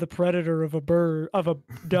you'd be the predator of a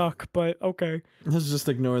duck, but okay. Let's just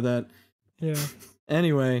ignore that. Yeah.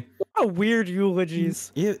 Anyway. What a weird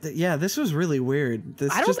eulogies. Yeah, this was really weird.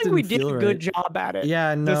 I don't think we did a good job at it.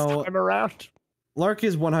 Yeah, no. This time around. Lark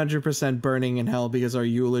is 100% burning in hell because our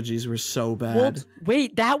eulogies were so bad. Well,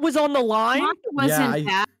 wait, that was on the line? Wasn't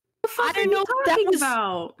bad. I didn't know that was.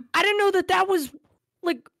 I didn't know that was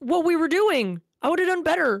like what we were doing. I would have done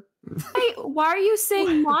better. Wait, why are you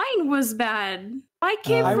saying mine was bad? I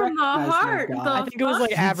came from the heart. I think it was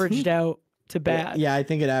like averaged out to bad. Yeah, I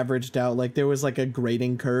think it averaged out. Like there was like a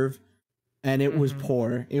grading curve, and it was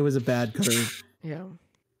poor. It was a bad curve. Yeah.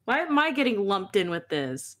 Why am I getting lumped in with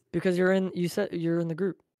this? Because you said you're in the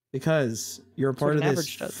group. Because you're a part of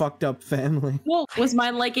this fucked up family. Well, was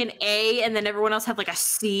mine like an A and then everyone else had like a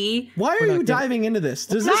C? Why are you diving into this?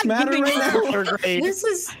 Does this matter right now? This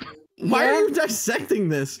is. Why are you dissecting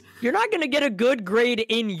this? You're not gonna get a good grade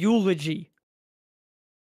in eulogy.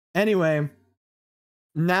 Anyway,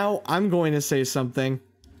 now I'm going to say something.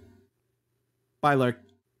 Bye, Lark.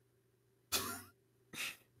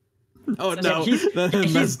 Oh no, that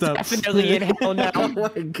messed up. Definitely in hell now. Oh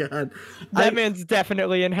my god, that man's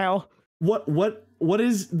definitely in hell. What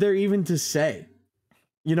is there even to say?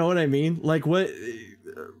 You know what I mean? Like what?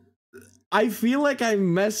 I feel like I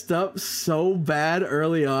messed up so bad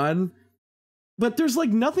early on, but there's like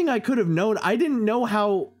nothing I could have known. I didn't know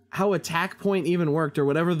how attack point even worked or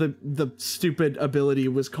whatever the stupid ability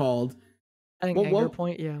was called. I think anger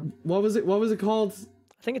point. Yeah. What was it? What was it called?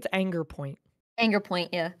 I think it's anger point. Anger point.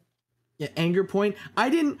 Yeah. Yeah, anger point. I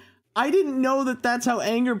didn't know that that's how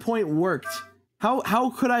anger point worked.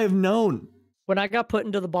 How could I have known? When I got put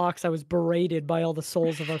into the box, I was berated by all the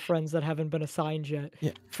souls of our friends that haven't been assigned yet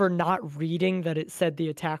for not reading that it said the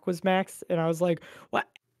attack was maxed, and I was like, "What?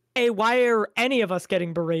 Hey, why are any of us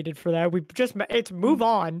getting berated for that? It's move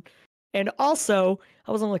on." And also,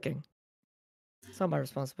 I wasn't looking. It's not my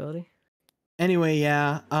responsibility. Anyway,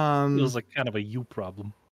 yeah. Feels like kind of a you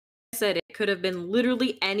problem. I said it could have been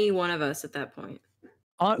literally any one of us at that point.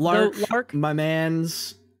 Lark, my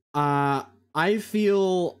man's. I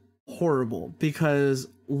feel horrible because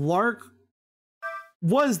Lark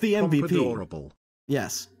was the MVP. Adorable.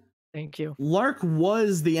 Yes. Thank you. Lark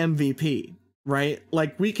was the MVP, right?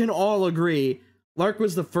 Like we can all agree, Lark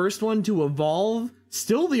was the first one to evolve.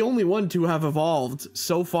 Still the only one to have evolved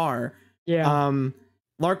so far. Yeah.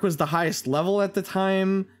 Lark was the highest level at the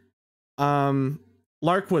time.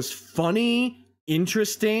 Lark was funny,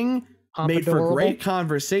 interesting, made for great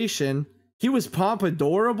conversation. He was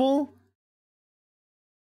pompadorable.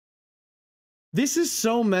 This is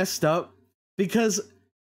so messed up because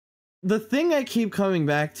the thing I keep coming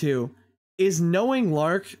back to is knowing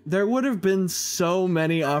Lark, there would have been so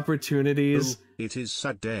many opportunities. It is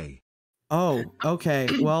sad day. Oh, okay.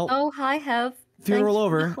 Well, oh, hi, Hev. Funeral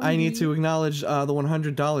over. I need to acknowledge the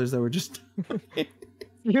 $100 that were just...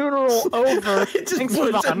 Funeral over.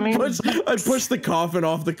 I pushed the coffin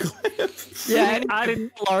off the cliff. Yeah, I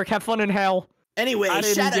didn't. Lark, have fun in hell. Anyway,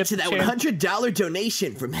 shout out to that $100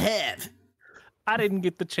 donation from Hev. I didn't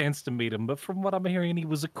get the chance to meet him, but from what I'm hearing, he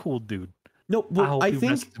was a cool dude. No, well, I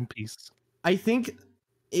think rest in peace. I think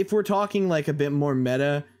if we're talking like a bit more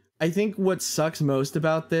meta, I think what sucks most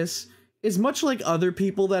about this is much like other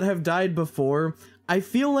people that have died before. I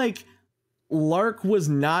feel like Lark was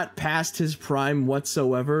not past his prime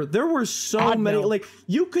whatsoever. There were so many, like,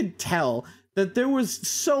 you could tell that there was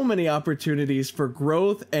so many opportunities for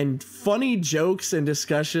growth and funny jokes and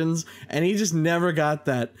discussions, and he just never got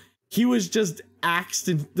that. He was just axed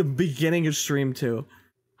in the beginning of Stream 2.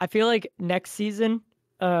 I feel like next season,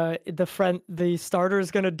 the starter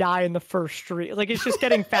is gonna die in the first stream. Like, it's just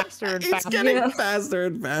getting faster and faster. It's getting faster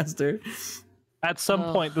and faster. At some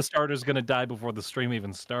point, the starter's gonna die before the stream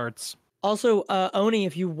even starts. Also, Oni,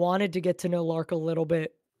 if you wanted to get to know Lark a little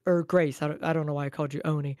bit, or Grace, I don't know why I called you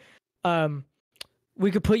Oni.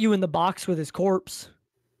 We could put you in the box with his corpse.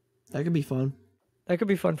 That could be fun. That could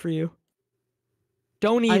be fun for you.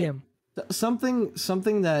 Don't eat him. Something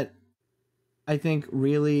that I think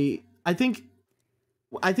really, I think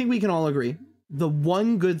we can all agree. The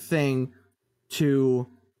one good thing to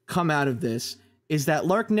come out of this is that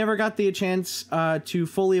Lark never got the chance to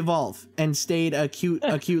fully evolve and stayed a cute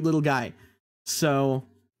little guy. So,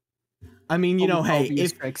 I mean, you know, hey,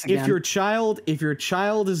 if your child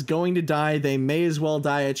is going to die, they may as well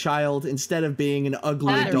die a child instead of being an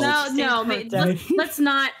ugly adult. No, let's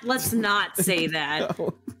not say that.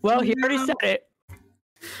 No. Well, he already said it.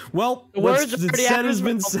 Well, the what's words said has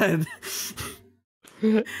been said.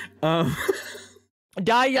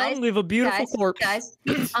 Die young, leave a beautiful corpse. Guys,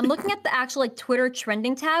 I'm looking at the actual like Twitter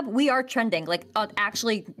trending tab. We are trending, like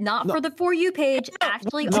actually not for the For You page.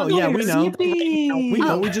 Actually, no, yeah, we know. We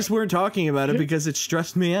know. Oh. We just weren't talking about it because it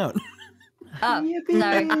stressed me out. Oh,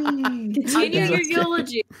 sorry. Continue your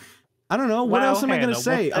eulogy. I don't know. What else am I going to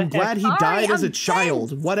say? I'm glad he died as a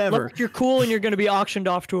child. Whatever. Look, you're cool and you're going to be auctioned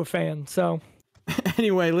off to a fan, so.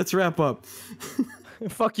 Anyway, let's wrap up.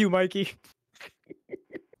 Fuck you, Mikey.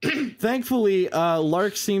 Thankfully,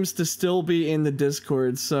 Lark seems to still be in the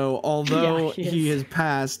Discord, so although he has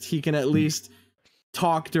passed, he can at least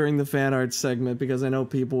talk during the fan art segment because I know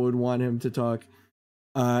people would want him to talk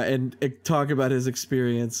and talk about his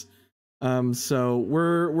experience. So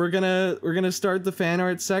we're gonna start the fan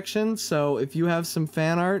art section. So if you have some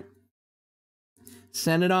fan art,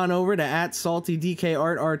 send it on over to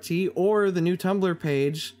 @SaltyDKArtRT or the new Tumblr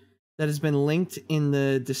page that has been linked in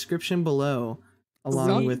the description below,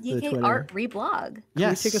 along with the Twitter. Art reblog.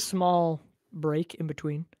 Yes. Can we take a small break in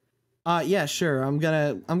between? Yeah, sure. I'm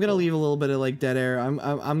gonna leave a little bit of like dead air.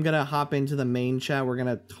 I'm gonna hop into the main chat. We're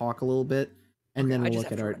gonna talk a little bit, and then we'll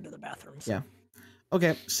look at art. Into the bathrooms. Yeah.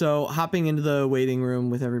 Okay. So hopping into the waiting room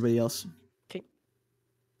with everybody else. Okay.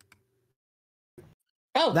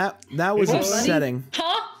 Oh, that was upsetting.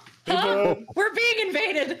 Huh? Huh? We're being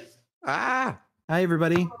invaded. Ah. Hi,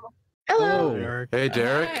 everybody. Hello. Hey,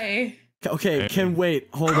 Derek. Hi. Okay, can wait.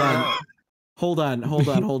 Hold on. Hold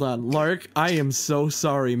on. Lark, I am so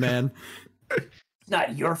sorry, man. It's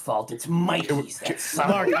not your fault. It's Mikey's. That's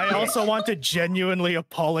Lark, I also want to genuinely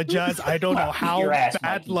apologize. I don't know how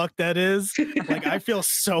bad luck that is. Like, I feel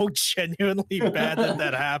so genuinely bad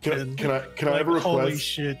that happened. Can I have a request? Holy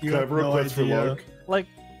shit! Can I have a request for Lark? Like,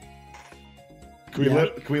 can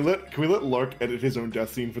we let Lark edit his own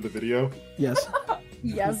death scene for the video? Yes.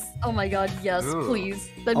 Yes. Oh my god, yes, Ooh. please.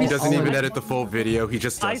 He doesn't even edit the full video. He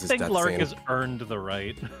just does I his think death Lark scene. has earned the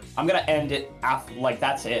right. I'm gonna end it after, like,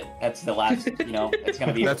 that's it. That's the last, it's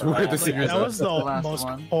gonna be. That's where the series That was the last most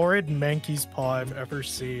one. horrid Mankey's paw I've ever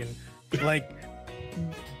seen. Like,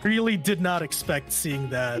 really did not expect seeing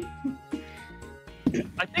that.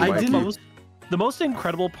 I think the most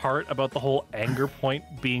incredible part about the whole anger point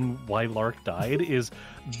being why Lark died is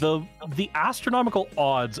the astronomical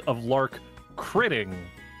odds of Lark critting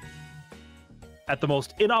at the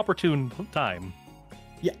most inopportune time.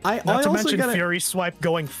 Yeah, I Not to also mention gotta, Fury Swipe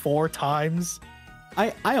going 4 times.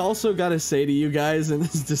 I also gotta say to you guys in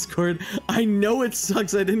this Discord, I know it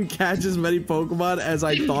sucks I didn't catch as many Pokemon as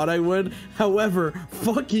I thought I would. However,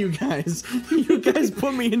 fuck you guys. You guys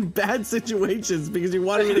put me in bad situations because you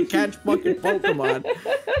wanted me to catch fucking Pokemon.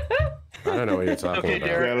 I don't know what you're talking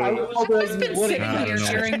about. I've been sitting here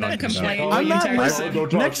hearing them complain. I'm not listening.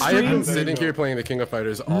 Next I have been stream, sitting here playing the King of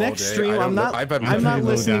Fighters all next day. stream, I'm not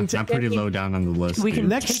listening to. I'm pretty low down on the list. We can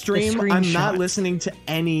next stream. I'm not listening to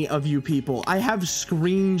any of you people. I have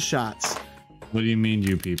screenshots. What do you mean,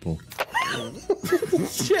 you people?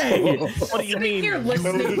 Jay, what do you mean? You're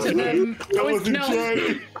listening to them.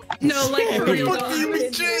 No, like for real. Oh, was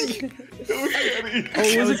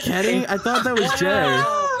it Kenny? I thought that was Jay.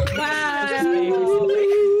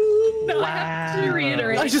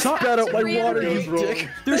 Reiterate. I just spat out my water, you dick.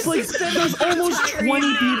 There's almost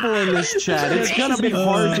 20 people in this chat. It's gonna be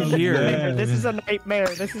hard to hear. This is a nightmare.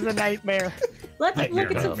 This is a nightmare. Let's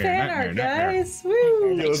look at some fan art, guys.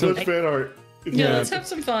 Woo! Yeah, let's watch fan art. Yeah, let's have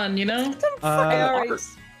some fun, you know? So I yeah.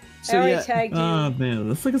 already tagged you. Oh man,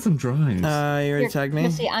 let's look at some drawings. You already tagged me?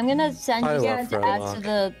 Missy, I'm gonna send I you love guys to add to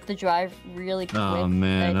Friendlocke. the drive really quick. Oh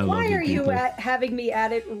man, I love Why you are you people. having me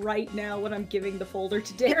add it right now when I'm giving the folder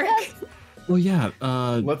to Derek? Well, yeah.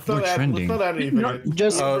 Let's we're not add trending. anything.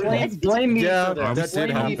 Just blame me yeah, for this. that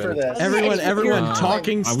did Blame me for happen. this. Everyone,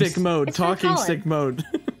 talking I stick was- mode. It's from Talking Colin. stick mode.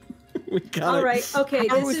 We got All it. right, okay.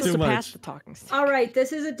 How are we This is supposed to much. pass the talking stick? all right.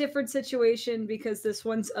 This is a different situation because this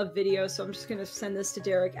one's a video, so I'm just gonna send this to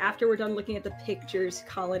Derek after we're done looking at the pictures.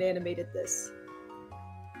 Colin animated this.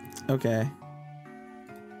 Okay.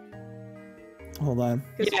 Hold on.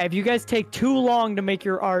 Yeah, if you guys take too long to make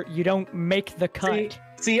your art, you don't make the cut.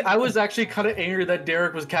 See, I was actually kind of angry that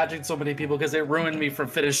Derek was catching so many people because it ruined me from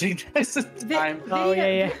finishing this time. Oh,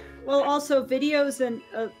 yeah. Well, also videos and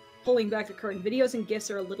pulling back the curtain, videos and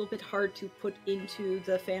GIFs are a little bit hard to put into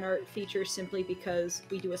the fan art feature simply because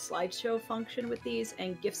we do a slideshow function with these,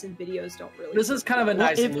 and GIFs and videos don't really. This is kind of a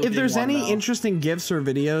nice. If there's one, any though. interesting GIFs or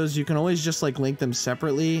videos, you can always just like link them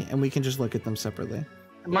separately, and we can just look at them separately.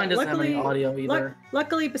 Mine doesn't have any audio either.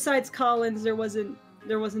 Luckily, besides Colin's, there wasn't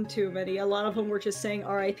too many. A lot of them were just saying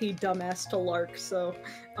 "R.I.P. dumbass" to Lark. So,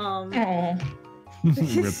 Rip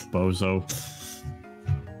bozo.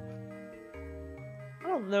 I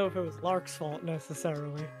don't know if it was Lark's fault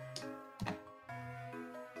necessarily.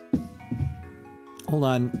 Hold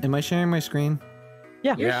on. Am I sharing my screen?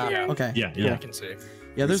 Yeah. Yeah. Okay. Yeah. I can see.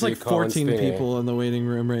 Yeah, there's You like see Colin's 14 thingy. people in the waiting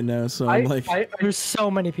room right now, so I'm like, There's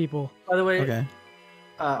so many people. By the way, okay.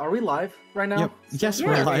 Are we live right now? Yep. Yes,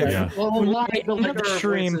 we're live. Yeah. Well, We're live, live but on like the our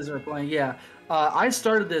stream. voices are playing. Yeah. I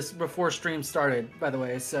started this before stream started, by the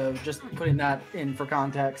way, so just putting that in for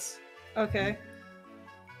context. okay.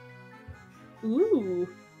 Ooh.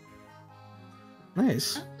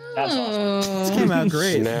 Nice. That's awesome. This came out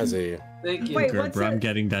great. Snazzy. Thank you. Wait, Good, what's bro, I'm it-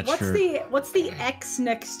 getting that What's shirt. the X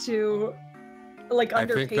next to, like I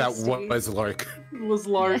under think that pasty? was Lark. Was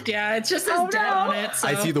Lark? Yeah, it just says Oh, dead no. on it. So.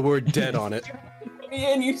 I see the word dead on it. Me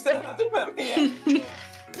and you said nothing about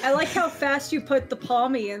I like how fast you put the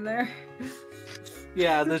Pawmi in there.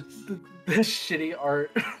 Yeah, the this shitty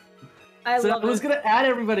art. I So love I was it. gonna add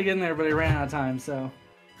everybody in there, but I ran out of time. So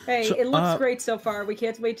Hey, it looks great so far. We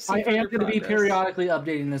can't wait to see. I am further going to be progress. periodically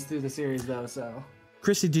updating this through the series, though. So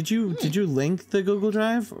Chrissy, did you link the Google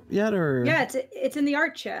Drive yet, or? Yeah, it's in the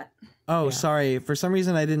art chat. Oh, sorry. For some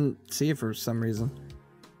reason, I didn't see it. For some reason.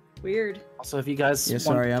 Weird. Also, if you guys Yeah, want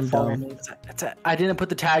sorry, to I'm follow dumb. me, I didn't put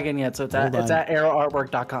the tag in yet, so it's Hold at on.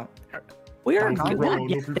 arrowartwork.com. We are .com?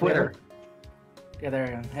 good. Twitter. Yeah, there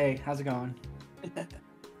you go. Hey, how's it going?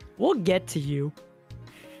 We'll get to you.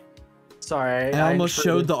 Sorry, I almost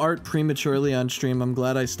showed the art prematurely on stream. I'm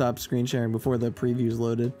glad I stopped screen sharing before the previews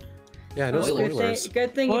loaded. Yeah, no spoilers.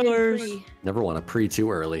 Good thing you didn't pre. Never want to pre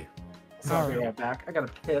too early. Sorry, right back. I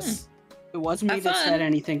gotta piss. It wasn't me Have that fun. said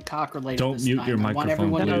anything cock related. Don't this mute time. your I want microphone,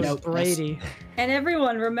 everyone to please. note this. Brady. And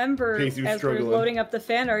everyone, remember, Casey's as struggling. we're loading up the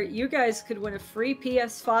fan art, you guys could win a free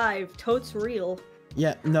PS5. Totes real.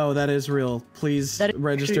 Yeah, no, that is real. Please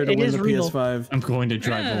register to it win is the real. PS5. I'm going to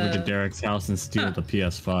drive over to Derek's house and steal the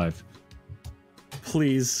PS5.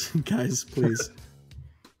 Please, guys, please.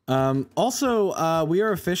 Also, we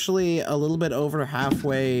are officially a little bit over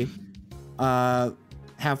halfway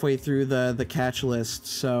through the catch list,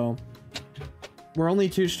 so we're only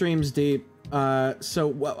 2 streams deep.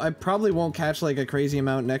 So I probably won't catch like a crazy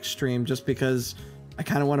amount next stream just because I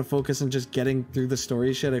kind of want to focus on just getting through the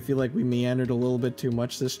story shit. I feel like we meandered a little bit too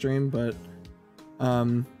much this stream, but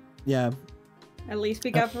yeah. At least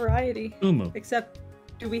we got variety. Umu. Except,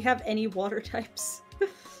 do we have any water types?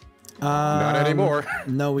 Not anymore.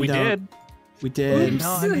 No, we don't. did. We did.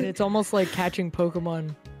 No, I mean, it's almost like catching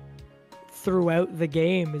Pokemon throughout the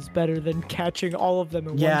game is better than catching all of them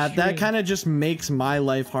in Yeah, one that stream. kind of just makes my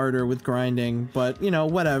life harder with grinding, but you know,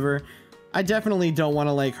 whatever. I definitely don't want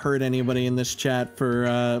to like hurt anybody in this chat for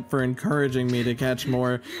encouraging me to catch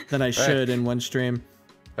more than I should in one stream.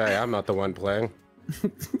 Hey, I'm not the one playing.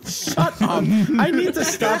 Shut up! I need to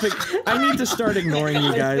stop it. I need to start ignoring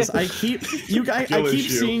you guys. I keep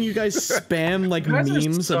seeing you guys spam like You guys are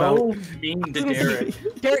memes so about. mean to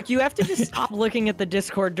Derek. Derek, you have to just stop looking at the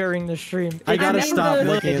Discord during the stream. I gotta It's stop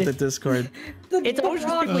never looking at good. the Discord. It's always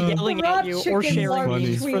just people yelling at you or sharing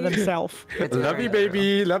memes for themselves. Love you,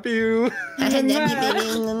 baby. Love you. I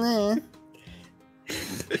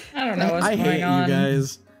don't know what's I going hate on. you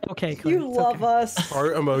guys. Okay, You love us.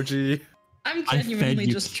 Heart emoji. I'm I fed genuinely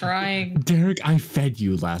you. just trying. Derek, I fed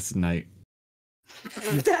you last night.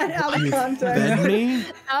 That out of context. Fed me?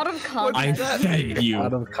 Out of I context. fed you.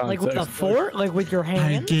 Out of Like with a context. fork? Like with your I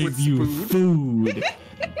hand? gave you food.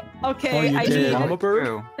 Okay, Oh, you I did. need Mama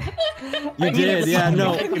bird? You did, yeah,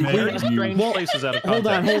 no. Very strange Well, places out of Hold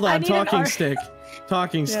on, context. hold I on. need an Talking art- stick.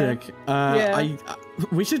 Talking stick. Yeah.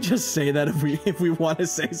 We should just say that if we want to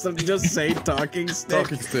say something, just say talking stick.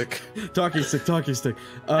 Talking stick. Talking stick. Talking stick.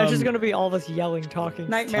 It's just gonna be all this yelling, talking.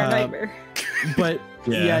 Nightmare, nightmare. But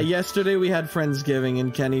Yeah. yeah, yesterday we had Friendsgiving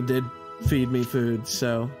and Kenny did feed me food,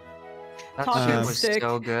 so. That Talking shit was stick.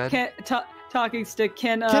 so good. Talking stick.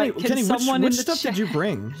 Can Kenny, someone which in the stuff chat? did you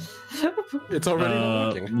bring? It's already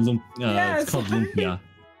not working. Yes. It's called lumpia.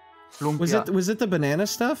 Was it the banana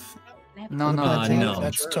stuff? No, no, no.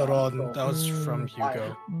 That's total. That was from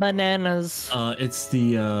Hugo. Bananas. It's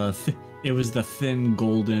the it was the thin,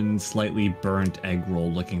 golden, slightly burnt egg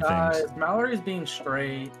roll looking things. Mallory's being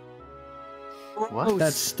straight. What?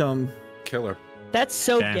 That's dumb. Killer. That's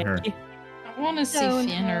so Ban her. gay. I want to see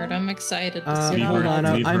fan art. I'm excited to see Leave Hold her-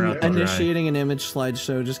 on, leave her I'm out to dry. initiating an image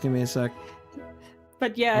slideshow. Just give me a sec.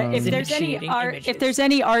 But yeah, if there's any Initiating art, images. if there's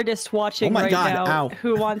any artist watching Oh my right God, now ow.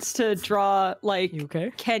 who wants to draw like You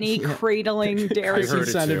okay? Kenny Yeah. cradling Derek, heard It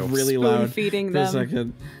it sounded too. really loud feeding for a them.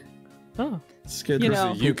 second. Oh. Scared You the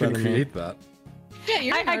know. You poop can out of me. create that. Yeah,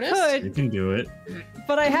 you're an I artist. could, You can do it.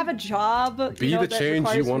 but I have a job. Be the change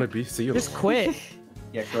you want to be. See you. Just quit.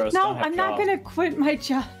 Yeah, gross. No, don't have I'm not job. gonna quit my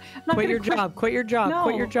job. I'm not Quit gonna your job. Quit your job. No,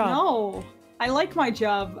 Quit your job. No, I like my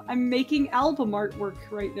job. I'm making album artwork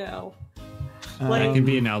right now. That can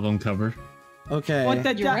be an album cover. Okay. What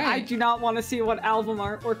the? You're I right. do not want to see what album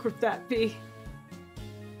artwork would that be.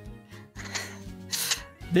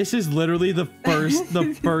 This is literally the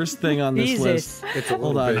first thing on this Jesus. list. It's a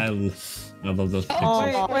Hold little on. bit. I love those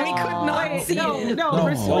pixels. Oh, Wait, we could not wait, see no, it. no, Oh,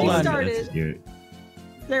 we're hold we on. started. That's cute.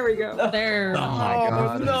 There we go. There. Oh my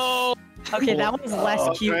god. No. Okay, that one's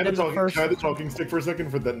less cute Can I than the have first. the talking stick for a second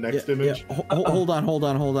for that next Yeah, image? hold on.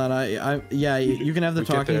 Yeah, you can have the We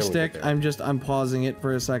get talking there, we'll stick. get there. I'm pausing it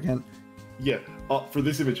for a second. Yeah. For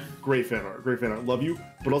this image, great fan art. Great fan art. Love you,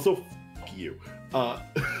 but also f you.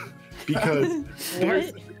 Because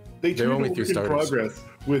they They're treated only a two work in starters. progress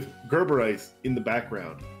with Gerber ice in the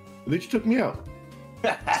background. And they just took me out.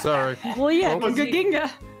 Sorry. Well, yeah, Only- Ginga.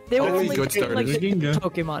 they were only only good like starters. the Ginga.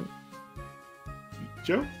 Pokemon.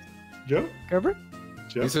 Joe? Gerber?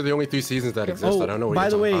 These are the only 3 seasons that exist. I don't know what by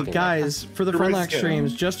you're the way, talking guys, for the Friendlocke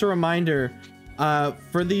streams, just a reminder,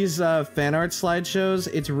 for these fan art slideshows,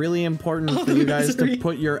 it's really important for you guys to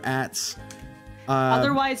put your ats.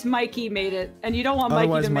 Otherwise, Mikey made it, and you don't want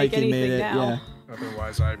Mikey to make anything now. Yeah.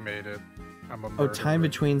 Otherwise, I made it. I'm a murderer. Oh, time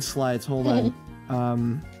between slides. Hold on.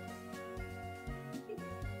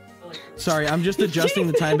 Sorry, I'm just adjusting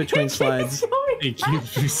the time between slides. It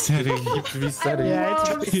keeps resetting. Yeah, it's resetting.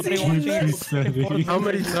 How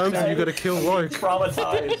many times are you gonna kill Lark?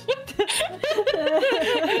 Traumatized.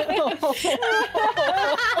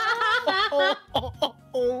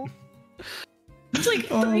 It's like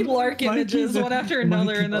 3 Lark images, one after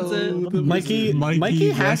another, and that's it.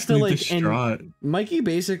 Mikey has to like, and Mikey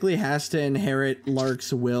basically has to inherit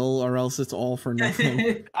Lark's will, or else it's all for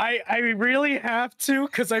nothing. I really have to,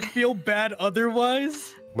 because I feel bad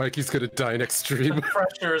otherwise. Mikey's gonna die next stream. The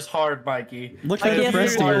pressure is hard, Mikey. Look how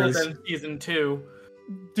depressed he is. Than season 2.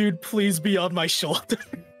 Dude, please be on my shoulder.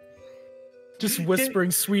 Just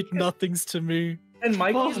whispering sweet nothings to me. And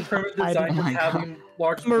Mikey's permanent design is having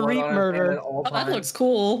Lark's Marie blood on murder. At all Oh, that times. looks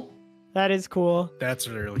cool. That is cool. That's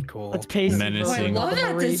really cool. Let's paste menacing. I love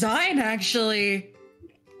that design, actually.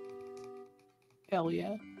 Hell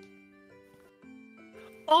yeah.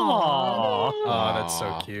 Aww. Oh, that's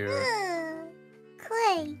so cute.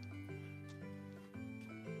 Clay.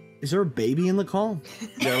 Is there a baby in the call?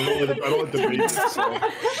 Yeah, I don't let the baby. So.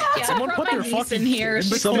 Yeah, Someone put their fucking in here.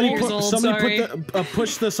 She's Somebody 4 years old,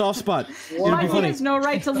 push the soft spot. Mikey has no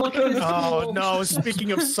right to look at this. Oh no!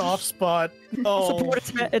 Speaking of soft spot, oh,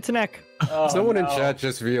 it's neck. Someone in chat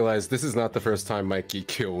just realized this is not the first time Mikey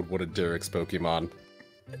killed one of Derek's Pokemon.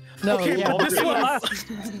 No, okay, yeah,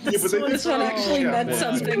 This one actually meant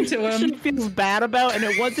something to him. He feels bad about, and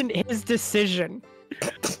it wasn't his decision.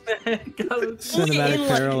 Cinematic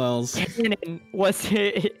parallels. Was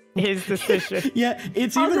his decision. Yeah,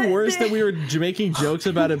 it's even worse that we were making jokes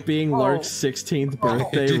about it being Lark's 16th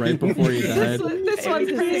birthday right before he died. This one's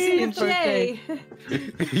Chrissy's birthday.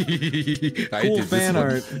 Cool fan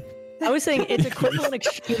art. I was saying it's equivalent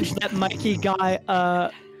exchange that Mikey got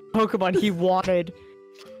Pokemon he wanted,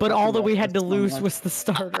 but all that we had to lose was the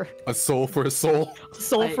starter. A soul for a soul.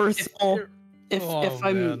 Soul for a soul.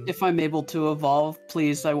 If I'm able to evolve,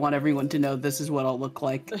 please, I want everyone to know this is what I'll look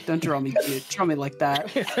like. Don't draw me cute. Draw me like that.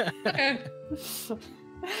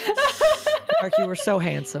 Mark, you were so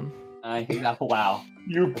handsome. Wow.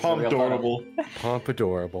 You're pumped-adorable.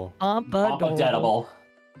 Pump-adorable. Pump-adorable.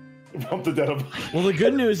 Well, the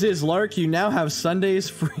good news is, Lark, you now have Sundays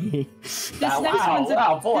free. This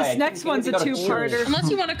next one's a two-parter. Unless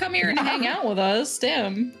you want to come here and hang out with us,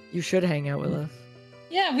 damn. You should hang out with us.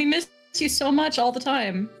 Yeah, we miss you so much all the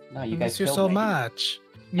time. No, you I guys miss you so much.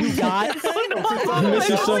 You guys? I miss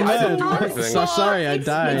you so much. So sorry, I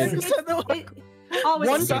died.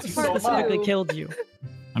 One specifically killed you.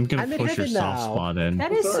 I'm gonna push your soft spot in.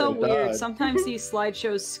 That is so weird. Sometimes these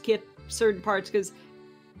slideshows skip certain parts because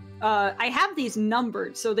I have these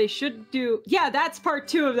numbered, so they should do. Yeah, that's part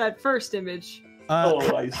 2 of that first image.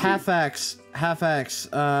 Half-X.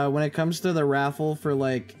 When it comes to the raffle for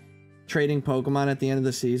like trading Pokemon at the end of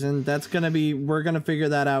the season, that's gonna be. We're gonna figure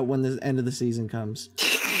that out when the end of the season comes.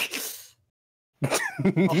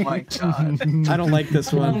 Oh my god. I don't like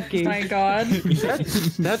this one. Oh my god.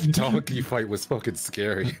 That donkey fight was fucking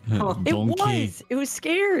scary. It was. It was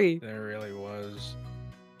scary. There really was.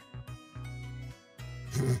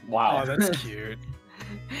 Wow. Oh, that's cute.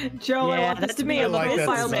 Joe, I Yeah, want this that's to me. be a I'm a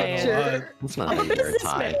profile businessman. picture. I'm a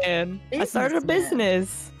businessman. I started a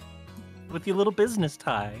business. With your little business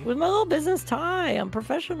tie. With my little business tie. I'm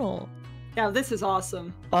professional. Yeah, this is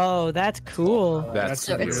awesome. Oh, that's cool. That's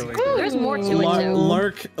really Cool. There's more to it too.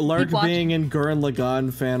 Lark Keep being in Gurren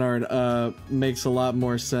Lagann fan art makes a lot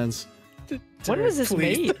more sense. When was this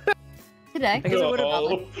made? Today. I guess it would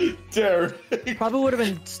probably would have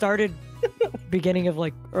been started beginning of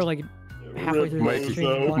like halfway through the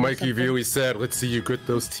stream. Mikey really said, let's see you grit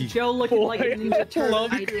those teeth. Joe looking like a Ninja Turtle.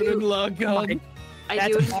 I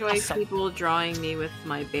do enjoy people drawing me with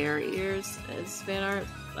my bear ears as fan art.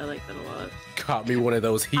 I like that a lot. Caught me one of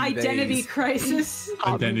those heat Identity days. crisis.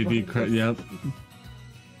 Identity crisis. Yep.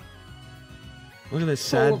 Look at this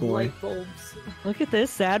sad Full of boy. light bulbs. Look at this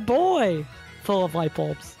sad boy, full of light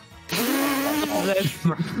bulbs. Oh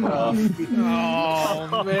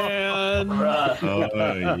man.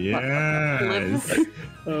 Oh yes. That's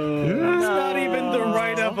not even the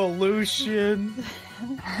right evolution.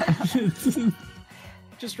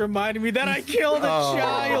 just reminded me that I killed a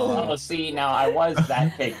child. Oh, see, now I was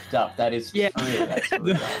that picked up. That is true.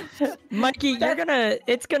 That's Mikey,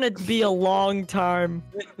 it's gonna be a long time.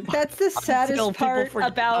 That's the saddest Still, people part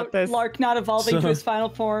forget about this. Lark not evolving to So- his final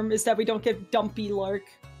form is that we don't get dumpy Lark.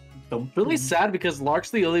 I'm really sad because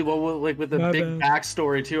Lark's the only one with a My big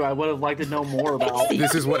backstory too. I would have liked to know more about.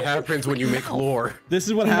 This is what happens when you make lore. This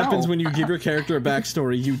is what happens when you give your character a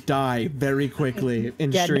backstory. You die very quickly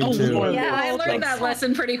in stream 2. Yeah, I learned that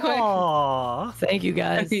lesson pretty quick. Aw, thank you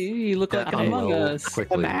guys. You look like Among Us.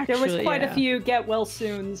 Quickly. There was Actually, quite a yeah. few get well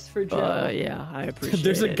soons for Joe. Yeah, I appreciate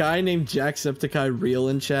There's a it. guy named Jacksepticeye Real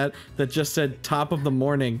in chat that just said top of the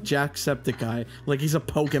morning, Jacksepticeye, like he's a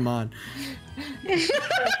Pokemon.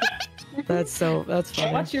 That's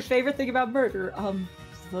funny. What's your favorite thing about murder?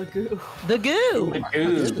 The goo. The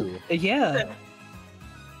goo. Yeah.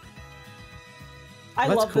 I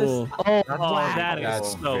That's love cool. this. Oh, wow, that is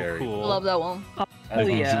That's so very cool. Love that one. Oh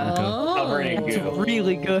yeah. Covered in It's goo.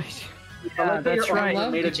 really good. Yeah, that's right.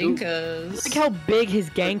 Love Made the a goo. Jinkas. Look how big his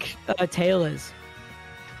gank tail is.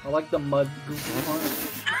 I like the mud goo.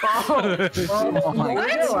 Oh my What?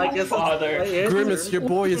 God, I guess Father. Grimace, your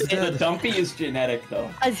boy is The dead. dumpy is genetic, though.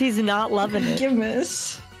 As he's not loving it.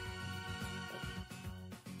 Gimus.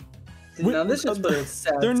 Now this is the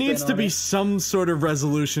sad There spin needs to on be it. some sort of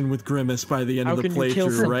resolution with Grimace by the end How of the can you kill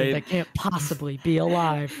playthrough, something right? that can't possibly be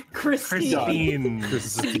alive? Christine. Again,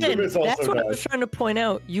 Grimace that's also what I dies. was trying to point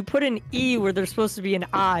out. You put an E where there's supposed to be an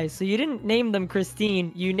I, so you didn't name them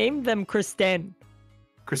Christine. You named them Kristen.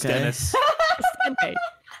 Christene'S. Christene.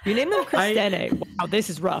 You named them Christene. Wow, this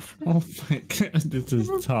is rough. Oh my god, this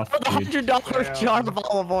is tough. For the dude. $100 jar of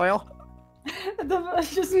olive oil.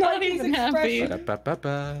 Just Not Mikey's even happy. expression.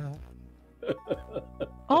 Ba-ba-ba-ba.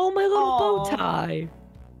 Oh, my little Aw. bow tie.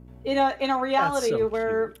 In a reality so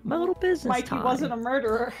where My little business Mikey tie. wasn't a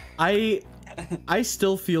murderer. I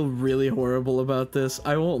still feel really horrible about this.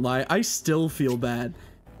 I won't lie. I still feel bad.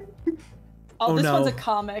 Oh, Oh, this no. one's a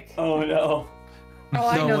comic. Oh no. Oh,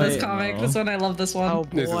 I No know this way. comic. No. This one, I love this one. Oh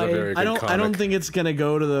This is a boy. very good I don't comic. think it's gonna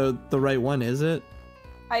go to the right one, is it?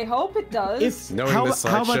 I hope it does. If Knowing how, the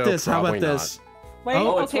how about slideshow, this? How about probably not. this? Wait,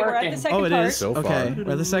 Oh, it's okay, we're at working. the second Oh, it part. is. So Okay, far.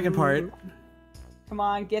 we're at the second part. Come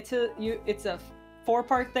on, get to you. It's a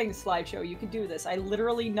 4-part thing, slideshow. You can do this. I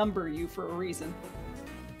literally number you for a reason.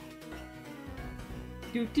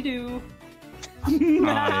 Do do do.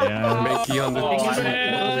 yeah. Makey on the Oh, I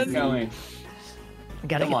know where we're going.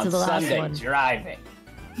 Gotta Come get on, to the last Sunday one. driving.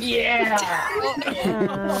 Yeah.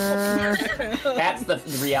 That's the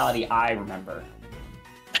reality I remember.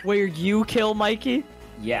 Where you kill Mikey?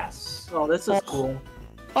 Yes. Oh, this is cool.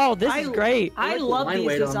 Oh, this is great. I like the love line these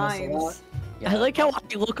weight on this a lot. designs. I like how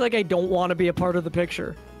I look like I don't want to be a part of the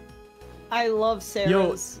picture. I love Yo,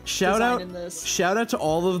 Sarah's shout design out, in this. shout out to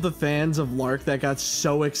all of the fans of Lark that got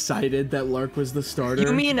so excited that Lark was the starter.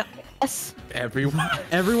 You mean us? Everyone.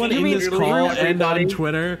 Everyone You in mean this literally call and everybody? on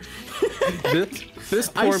Twitter. This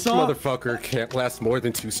I poor saw- motherfucker can't last more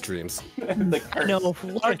than 2 streams. The curse. No,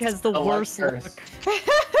 Lark has the The worst curse. luck.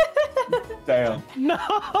 Damn. No!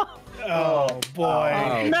 Oh boy.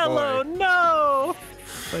 Oh, Mellow, boy. no!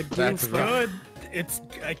 But That's Green rough. Good.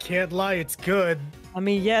 I can't lie, it's good. I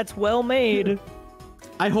mean, yeah, it's well made.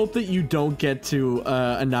 I hope that you don't get to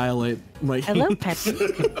annihilate Mikey. Hello, Peppy.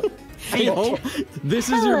 I hope this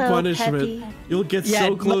is your Hello, punishment. Peppy. You'll get Yeah,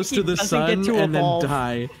 so close to Mikey the doesn't get sun to and then evolve.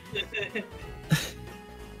 die.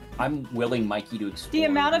 I'm willing Mikey to explore. The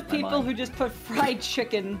amount of my people mind. who just put fried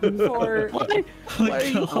chicken for Yeah. It's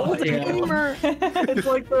like the fucking. It's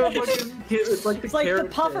like the. it's like the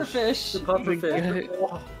carrot puffer fish. fish. The puffer fish.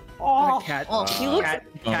 Oh, Cat. Oh, he looks.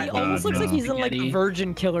 cat He almost looks like he's in like a spaghetti.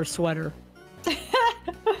 Virgin Killer sweater.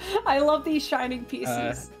 I love these shining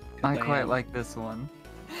pieces. I quite like this one.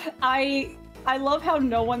 I love how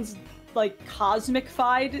no one's like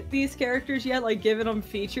cosmic-fied these characters yet, like giving them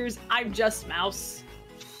features. I'm just Mouse.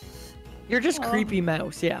 You're just creepy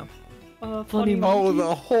mouse, yeah. Funny Oh,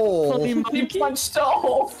 the hole. Funny You monkey. punched a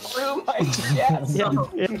hole through my chest. Yeah,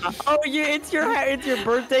 yeah. Oh, it's your hat. It's your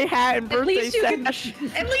birthday hat and At birthday least you could, sash.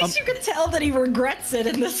 at least you could tell that he regrets it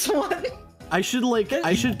in this one. I should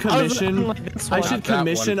commission like this I one. should Not that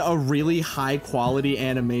commission one. a really high quality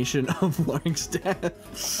animation of Lark's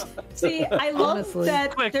death. See, I love Honestly.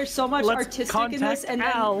 that Quick, there's so much let's artistic in this, contact and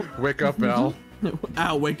then Al. Wake up, Al.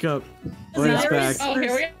 Ow, wake up. Lark's back. Oh,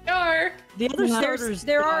 here we are. The other starters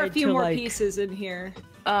there are a died few to, more like, pieces in here.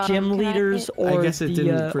 gym leaders or I guess it the,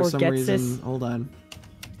 didn't for or some Getsis. reason. Hold on.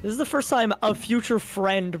 This is the first time a future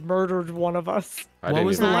friend murdered one of us. I What didn't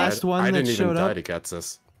was the even last die- one I that didn't even showed die up? to get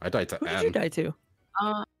this. I died to Who did N. you die to?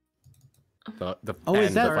 The Oh, is end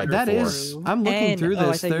of, that like, that 4. is? I'm looking through I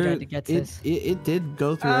this. thought you There, had to get this. it did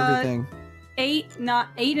go through everything. 8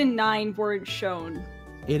 and 9 weren't shown.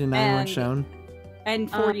 8 and 9 weren't and- shown.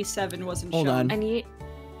 And 47 wasn't Hold shown. on.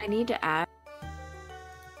 I need to add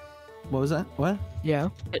What was that? What? Yeah.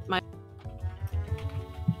 it.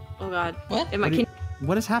 Oh god. What?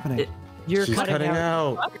 What is happening? You're She's cutting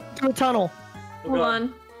out. To a tunnel. Hold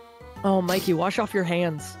on. Oh, Mikey, wash off your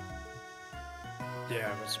hands. Yeah,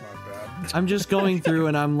 that's my bad. I'm just going through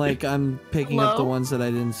and I'm picking up the Hello? ones that I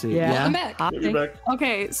didn't see. Yeah. I'm back. You're back.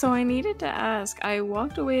 Okay, so I needed to ask. I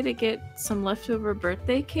walked away to get some leftover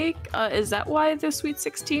birthday cake. Is that why the Sweet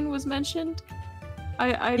 16 was mentioned?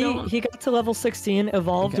 I don't. He got to level 16,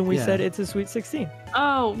 evolved, and we yeah. said it's a Sweet 16.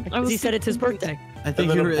 Oh, He said it's his birthday. I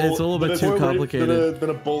think And then it's a little bit too complicated. Then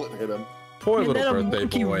a bullet hit him. Poor And then little a birthday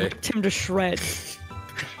monkey boy. ripped him to shreds.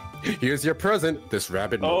 Here's your present, this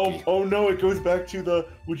rabid monkey. Oh no! It goes back to the.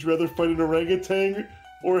 Would you rather fight an orangutan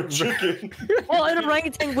or a chicken? Well, an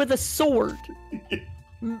orangutan with a sword.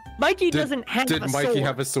 Mikey doesn't have Did a Mikey sword.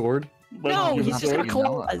 have a sword? No, Mikey he's has just a got sword.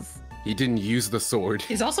 claws. He didn't use the sword.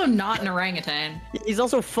 He's also not an orangutan. He's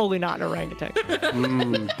also fully not an orangutan.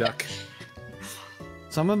 Duck.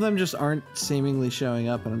 Some of them just aren't seemingly showing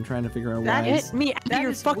up, and I'm trying to figure out why. Get me out of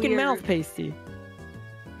your fucking mouth, Pasty.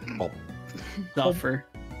 Duffer.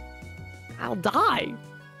 I'll die.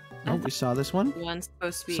 Oh, we saw this one. One's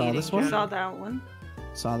supposed to be Saw eating this one? Saw that one.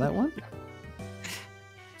 Saw that one.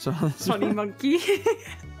 Saw this Funny one. monkey.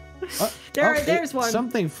 Oh, There's one.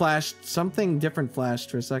 Something flashed. Something different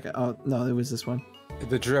flashed for a second. Oh no, it was this one.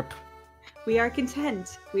 The drip. We are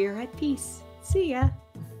content. We are at peace. See ya.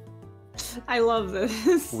 I love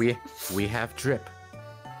this. We have drip.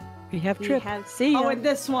 We have We trip. have- See ya. Oh, and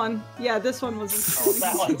this one. Yeah, this one was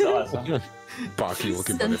That one's awesome. Baki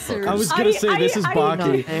looking Censored. motherfucker. I was gonna say this is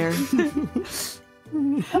Baki.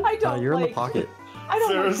 I don't You're in like. the pocket. I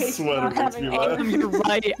don't Sarah's like Casey sweater not makes having me laugh. You're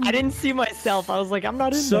right. I didn't see myself. I was like, I'm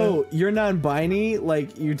not in So you're non-binary,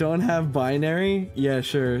 like you don't have binary? Yeah,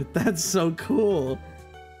 sure. That's so cool.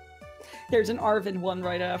 There's an Arvin one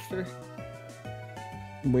right after.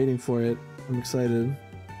 I'm waiting for it. I'm excited.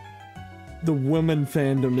 The woman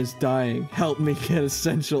fandom is dying. Help me get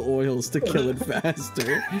essential oils to kill it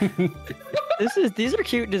faster. These are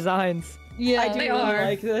cute designs. Yeah, I do they really are.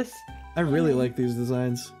 like this. I really like these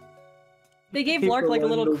designs. They gave People Lark like a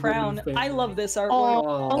little love the crown. woman I fandom. love this artwork.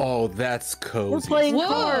 Oh, that's cozy. We're playing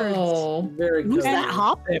Whoa. Very Who's good. that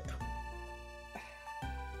Hoppip?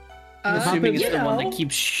 I'm assuming it's you the one know. that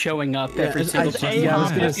keeps showing up Yeah, every I single time.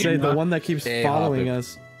 was gonna say the one that keeps Hey, following Hobbit.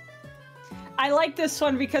 us. I like this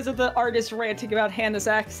one because of the artist ranting about Hannah's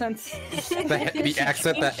accents. The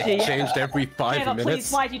accent that changed every 5 Hannah, please,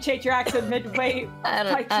 minutes. why'd you change your accent midway I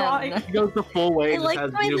by don't trying? know. He goes the full way. I Just like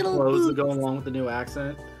has my new little clothes to boots. go along with the new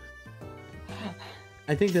accent.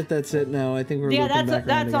 I think that's it now. I think we're Yeah, looping back around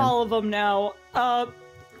that's again. all of them now.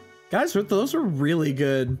 Guys, those are really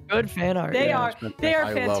good. Good fan art. They yeah. are I love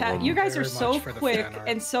fantastic. them. You guys are Very so much for the quick fan art.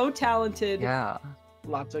 and so talented. Yeah.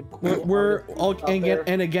 Lots of cool We're artists all, out and, there.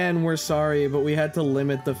 and again, we're sorry, but we had to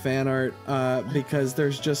limit the fan art because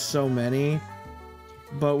there's just so many.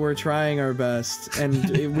 But we're trying our best, and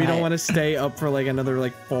we don't want to stay up for like another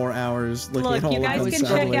 4 hours looking at Look, all you of guys them can check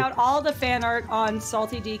separately. out all the fan art on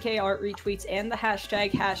Salty DK art retweets and the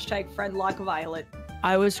hashtag Friendlocke Violet.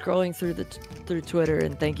 I was scrolling through Twitter,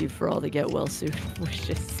 and thank you for all the get well soon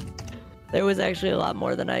wishes. There was actually a lot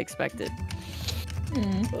more than I expected.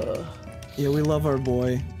 Yeah, we love our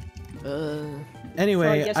boy.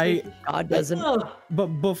 Anyway, God doesn't. But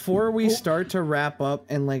before we start to wrap up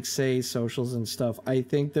and say socials and stuff, I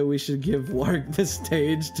think that we should give Lark the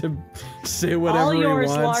stage to say whatever All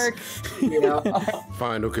yours, he wants. Lark.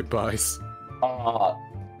 Final goodbyes.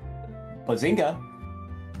 Bazinga.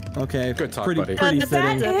 Okay, Good talk, pretty, buddy. pretty Is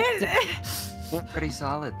that fitting. it? Pretty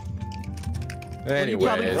solid. Anyways,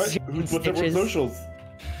 Right? What's everyone's socials?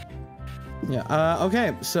 Yeah.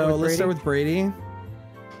 Okay. So let's start with Brady.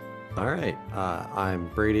 All right. I'm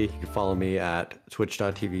Brady. You can follow me at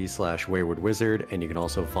twitch.tv/waywardwizard, and you can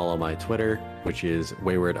also follow my Twitter, which is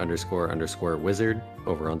wayward__wizard,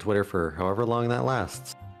 over on Twitter for however long that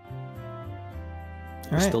lasts.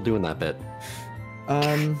 We're right. still doing that bit.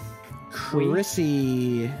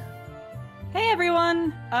 Chrissy. Hey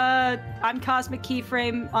everyone! I'm Cosmic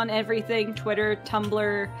Keyframe on everything, Twitter,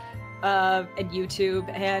 Tumblr, and YouTube.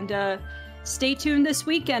 And stay tuned this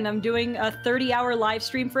weekend. I'm doing a 30-hour live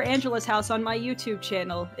stream for Angela's house on my YouTube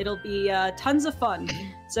channel. It'll be tons of fun.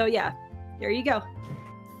 So yeah, there you go.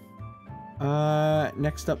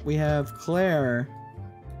 Next up we have Claire.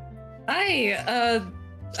 Hi,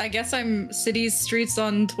 I guess I'm cities, streets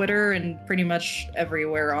on Twitter, and pretty much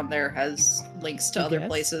everywhere on there has links to other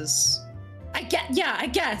places. I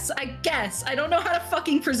guess. I don't know how to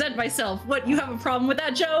fucking present myself. What, you have a problem with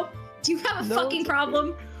that, Joe? Do you have a fucking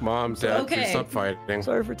problem? Mom, Dad, please Okay. stop fighting.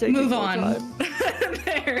 Sorry for taking Move more on. time.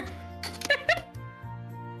 There.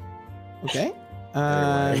 Okay.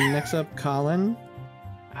 Next up, Colin.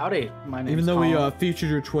 Howdy, my name Even is though Colin. we featured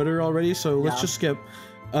your Twitter already, so let's Yeah. just skip.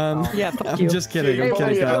 Yeah, fuck I'm you. just kidding. Hey, I'm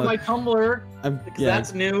kidding, buddy, Colin. my Tumblr. Because yeah.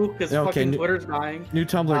 that's new, because Okay, fucking new- Twitter's dying. New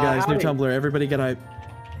Tumblr, guys. New howdy. Tumblr. Everybody get hype.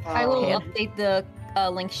 I will Yeah. update the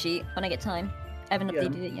link sheet when I get time. I haven't Yeah.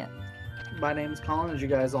 updated it yet. My name's Colin, as you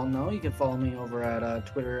guys all know. You can follow me over at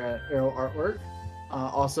Twitter at Arrow Artwork.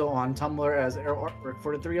 Also on Tumblr as Arrow Artwork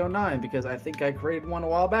 4309, because I think I created one a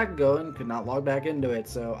while back ago and could not log back into it,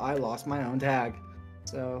 so I lost my own tag.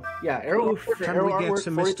 So yeah, Arrow Artwork, Can Arrow we get Artwork a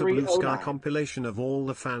Mr. Blue Sky 4309. compilation of all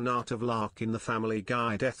the fan art of Lark in the Family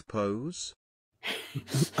Guy death pose?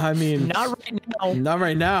 I mean, Not right now. Not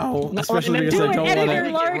right now. Not Especially right now. because I Do it, don't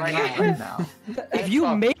editor, want Lark. to. If you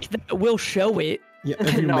make that, we'll show it. Yeah,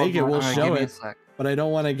 if you No, make it, we'll alright, show give me a it. sec. But I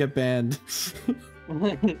don't want to get banned.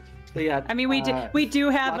 So yeah, I mean, we do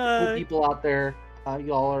have lots of cool a. people out there.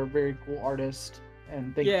 Y'all are very cool artists,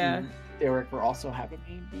 and thank Yeah. you, Derek, for also having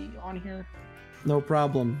me be on here. No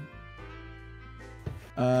problem.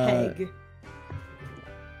 Peg.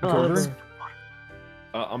 Gerber?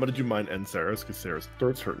 I'm gonna do mine and Sarah's because Sarah's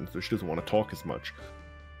throat's hurting, so she doesn't want to talk as much.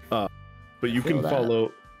 But you Feel can that.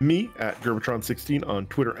 follow me at Gerbertron16 on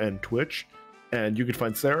Twitter and Twitch, and you can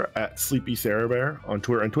find Sarah at Sleepy Sarah Bear on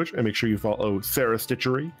Twitter and Twitch. And make sure you follow Sarah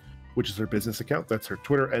Stitchery, which is her business account. That's her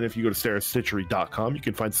Twitter. And if you go to sarahstitchery.com, you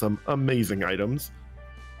can find some amazing items.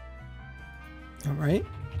 All right.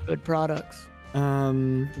 Good products.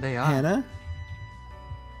 They are. Hannah,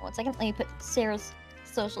 1 second, let me put Sarah's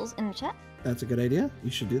socials in the chat. that's a good idea. You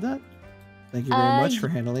should do that. Thank you very much for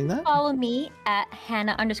handling that. Follow me at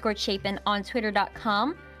Hannah_Chapin on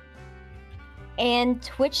Twitter.com and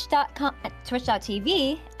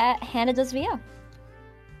Twitch.tv at Hannah Does VO.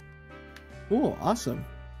 Cool. Awesome.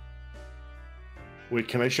 Wait,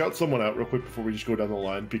 can I shout someone out real quick before we just go down the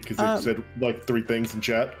line? Because they said like 3 things in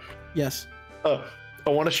chat. Yes. I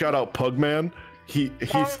want to shout out Pugman. He's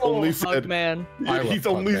only said Pugman.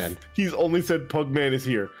 He's only said Pugman is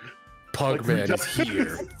here. Pugman is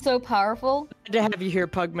here. So powerful. Good to have you here,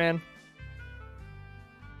 Pugman.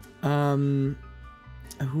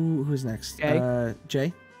 Who's next? Jay.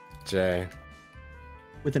 Jay Jay.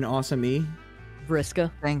 with an awesome E.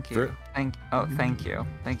 VRISKA. Thank you. Thank you.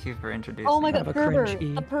 Thank you for introducing. Oh my me. god, Gerber,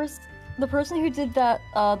 the person who did that,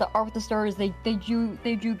 the art with the stars, they drew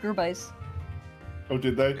Gerbice. Oh,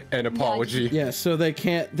 did they? An apology. Yeah, so you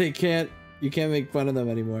can't make fun of them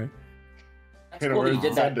anymore. That's cool that you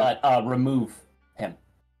did that, but remove him.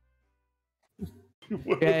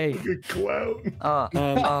 Jay. Clown.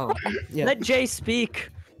 Yeah. Let Jay speak.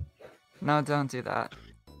 No, don't do that.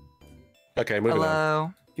 Okay, moving on.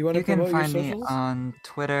 Hello. You want to can promote your find me socials? on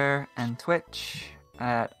Twitter and Twitch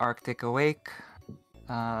at Arctic Awake.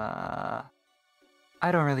 I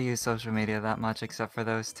don't really use social media that much except for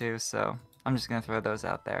those two, so I'm just gonna throw those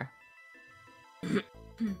out there.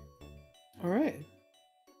 All right.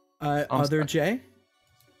 Other Jay?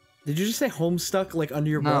 Did you just say Homestuck like under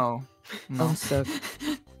your No. book? Homestuck.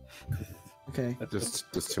 Okay.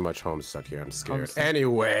 Just too much Homestuck here. I'm scared.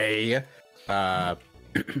 Anyway,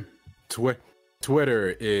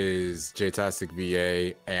 Twitter is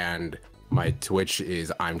JTasticVA, and my Twitch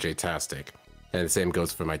is I'm JTastic, and the same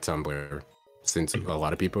goes for my Tumblr, since a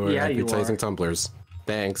lot of people are Yeah, you advertising are. Tumblrs.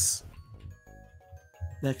 Thanks.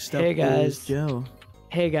 Next up Hey, guys. is Joe.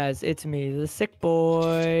 Hey guys, it's me, the sick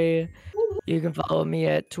boy. You can follow me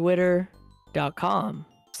at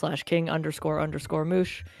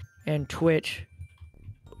twitter.com/king__moosh and twitch.tv.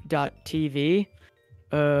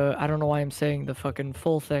 I don't know why I'm saying the fucking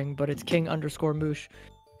full thing, but it's king_moosh.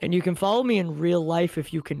 And you can follow me in real life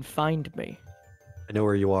if you can find me. I know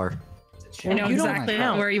where you are. I know You don't exactly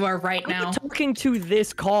count. where you are right now. I'm talking to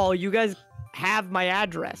this call. You guys have my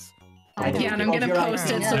address. Yeah, and I'm gonna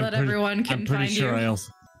post it so that everyone can I'm pretty find sure you.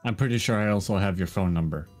 I'm pretty sure I also have your phone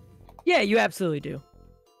number. Yeah, you absolutely do.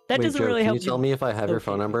 That Wait, doesn't Joe, really can help you tell me if I have your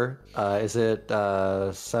phone number? Is it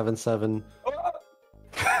 77?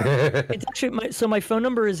 It's actually my phone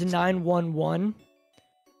number is 911.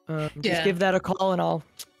 Just Yeah. give that a call and I'll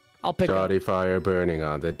pick up. Shoddy fire burning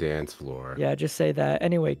on the dance floor. Yeah, just say that.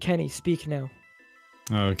 Anyway, Kenny, speak now.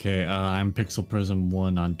 Okay, I'm Pixel Prism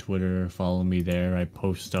 1 on Twitter. Follow me there. I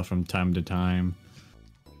post stuff from time to time.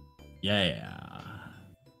 Yeah.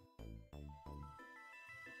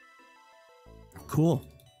 Cool.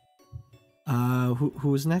 Who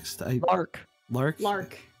was next? Lark. Lark.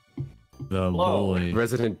 Lark. The Hello. boy.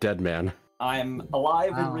 Resident dead man. I'm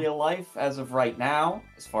alive in Wow. real life as of right now,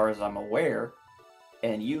 as far as I'm aware,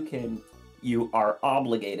 and you are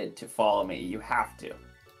obligated to follow me. You have to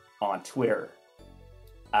on Twitter.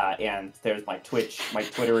 And there's my Twitch. My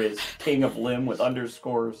Twitter is King of Limb with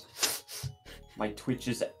underscores. My Twitch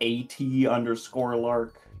is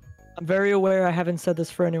AT_Lark. I'm very aware I haven't said this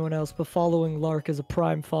for anyone else, but following Lark is a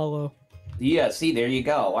prime follow. Yeah, see, there you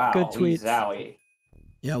go. Wow, Good tweets. Zowie.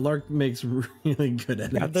 Yeah, Lark makes really good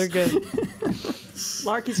edits. Yeah, they're good.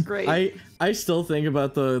 Lark is great. I still think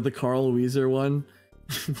about the Carl Weezer one.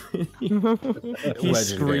 He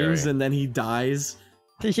screams and then he dies.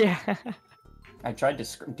 Yeah. I tried to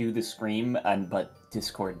do the scream, but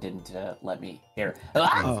Discord didn't let me hear.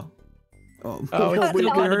 Oh, it's we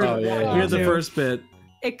still heard, on. we heard the first bit.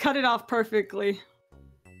 It cut it off perfectly.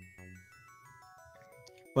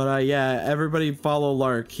 But yeah, everybody follow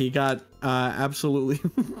Lark. He got absolutely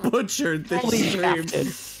butchered this Fully stream. shafted.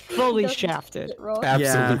 Fully shafted.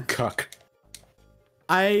 Absolute cuck.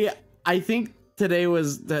 I think today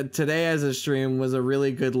as a stream was a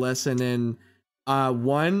really good lesson in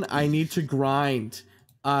one, I need to grind.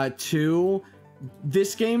 Two,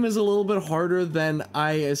 this game is a little bit harder than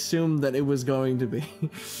I assumed that it was going to be.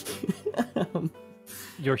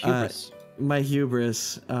 Your hubris. My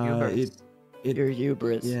hubris. Your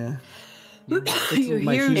hubris. Yeah. It's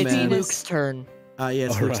my He-Man. Luke's turn. Yeah,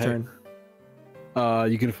 it's All Luke's right.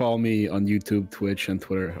 turn. You can follow me on YouTube, Twitch, and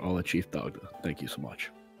Twitter, all at Chief Dog. Thank you so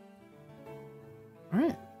much. All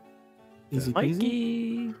right. Easy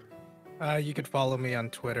peasy. You could follow me on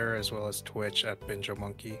Twitter as well as Twitch at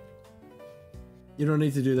BinjoMonkey. You don't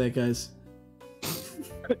need to do that, guys.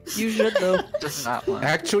 You should though. Just not one.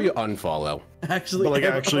 Actually, unfollow. Actually, But, like,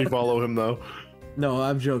 actually follow him though. No,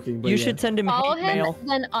 I'm joking. But You yeah. should send him Follow hate him, mail.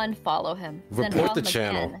 then unfollow him. then Report follow the him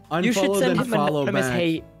channel. again. You should Unfollow, send then him follow anonymous back.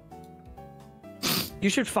 hate. You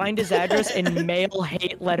should find his address and mail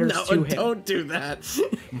hate letters No, to him. don't do that.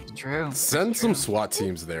 True. Send some SWAT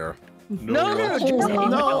teams there. No,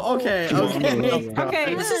 okay.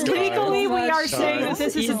 Okay, legally we are saying that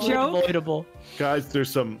this is a joke. Avoidable. Guys, there's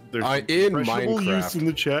some in impressionable use Minecraft. in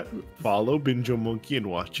the chat. Follow BinjoMonkey and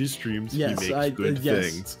watch his streams. Yes, he makes good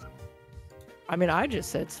yes. things. I mean, I just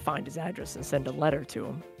said find his address and send a letter to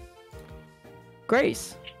him.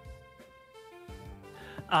 Grace.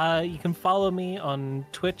 You can follow me on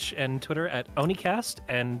Twitch and Twitter at Onicast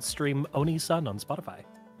and stream Oni-san on Spotify.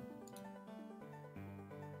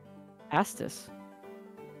 Astis.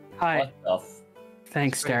 Hi. What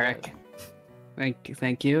Thanks, Derek. Thank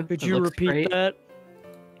you. Could It you looks repeat great.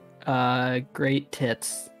 that? Great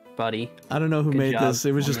tits, buddy. I don't know who Good made job this.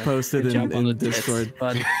 It was on just the- posted good job on in the tits, Discord.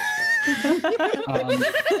 bud.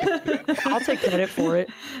 I'll take credit for it.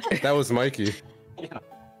 That was Mikey.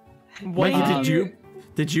 Mikey,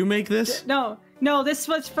 did you make this? No, this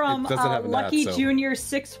was from It doesn't have an ad, Lucky so- Junior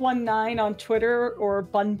 619 on Twitter or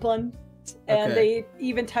Bun Bun, and Okay. they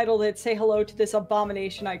even titled it "Say hello to this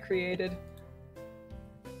abomination I created."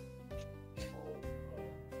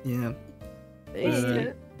 Yeah.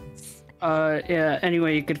 Yeah,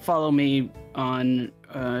 anyway, you could follow me on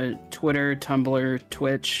Twitter, Tumblr,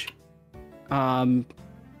 Twitch.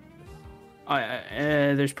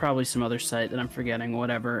 There's probably some other site that I'm forgetting,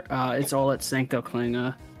 whatever. It's all at Sanko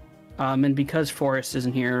Klinga. And because Forrest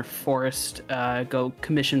isn't here, go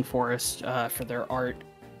commission Forrest for their art.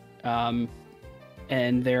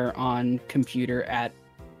 And they're on computer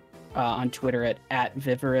on Twitter at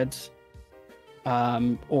Viverids.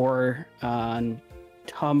 Or on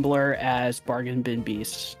Tumblr as Bargain Bin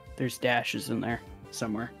Beasts. There's dashes in there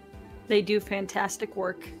somewhere. They do fantastic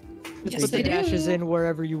work. Just put the dashes in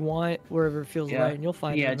wherever you want, wherever it feels right, and you'll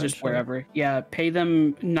find it. Yeah, just eventually. wherever. Yeah, pay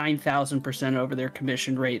them 9,000% over their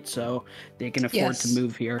commission rate so they can afford to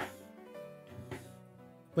move here.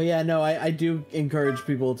 But yeah, no, I do encourage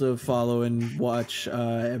people to follow and watch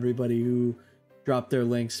everybody who dropped their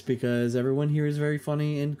links, because everyone here is very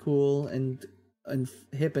funny and cool and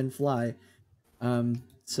hip and fly.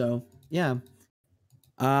 So yeah,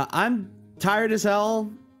 I'm tired as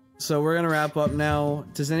hell, so we're gonna wrap up now.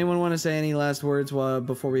 Does anyone want to say any last words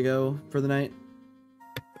before we go for the night?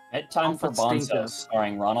 Bedtime for Let's Bonzo,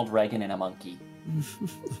 starring Ronald Reagan and a monkey.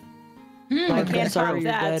 I can't sorry top you're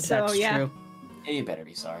that, dead. so That's yeah. true. Yeah, you better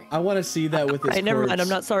be sorry. I want to see that with his Hey, never mind. corpse. I'm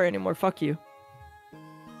not sorry anymore. Fuck you.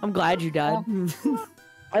 I'm glad you died.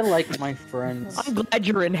 I like my friends. I'm glad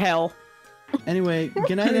you're in hell. Anyway,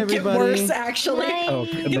 good night, Get everybody. worse, actually. Oh,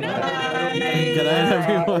 good Good night,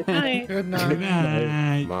 everyone. Good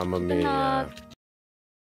night. Mamma mia.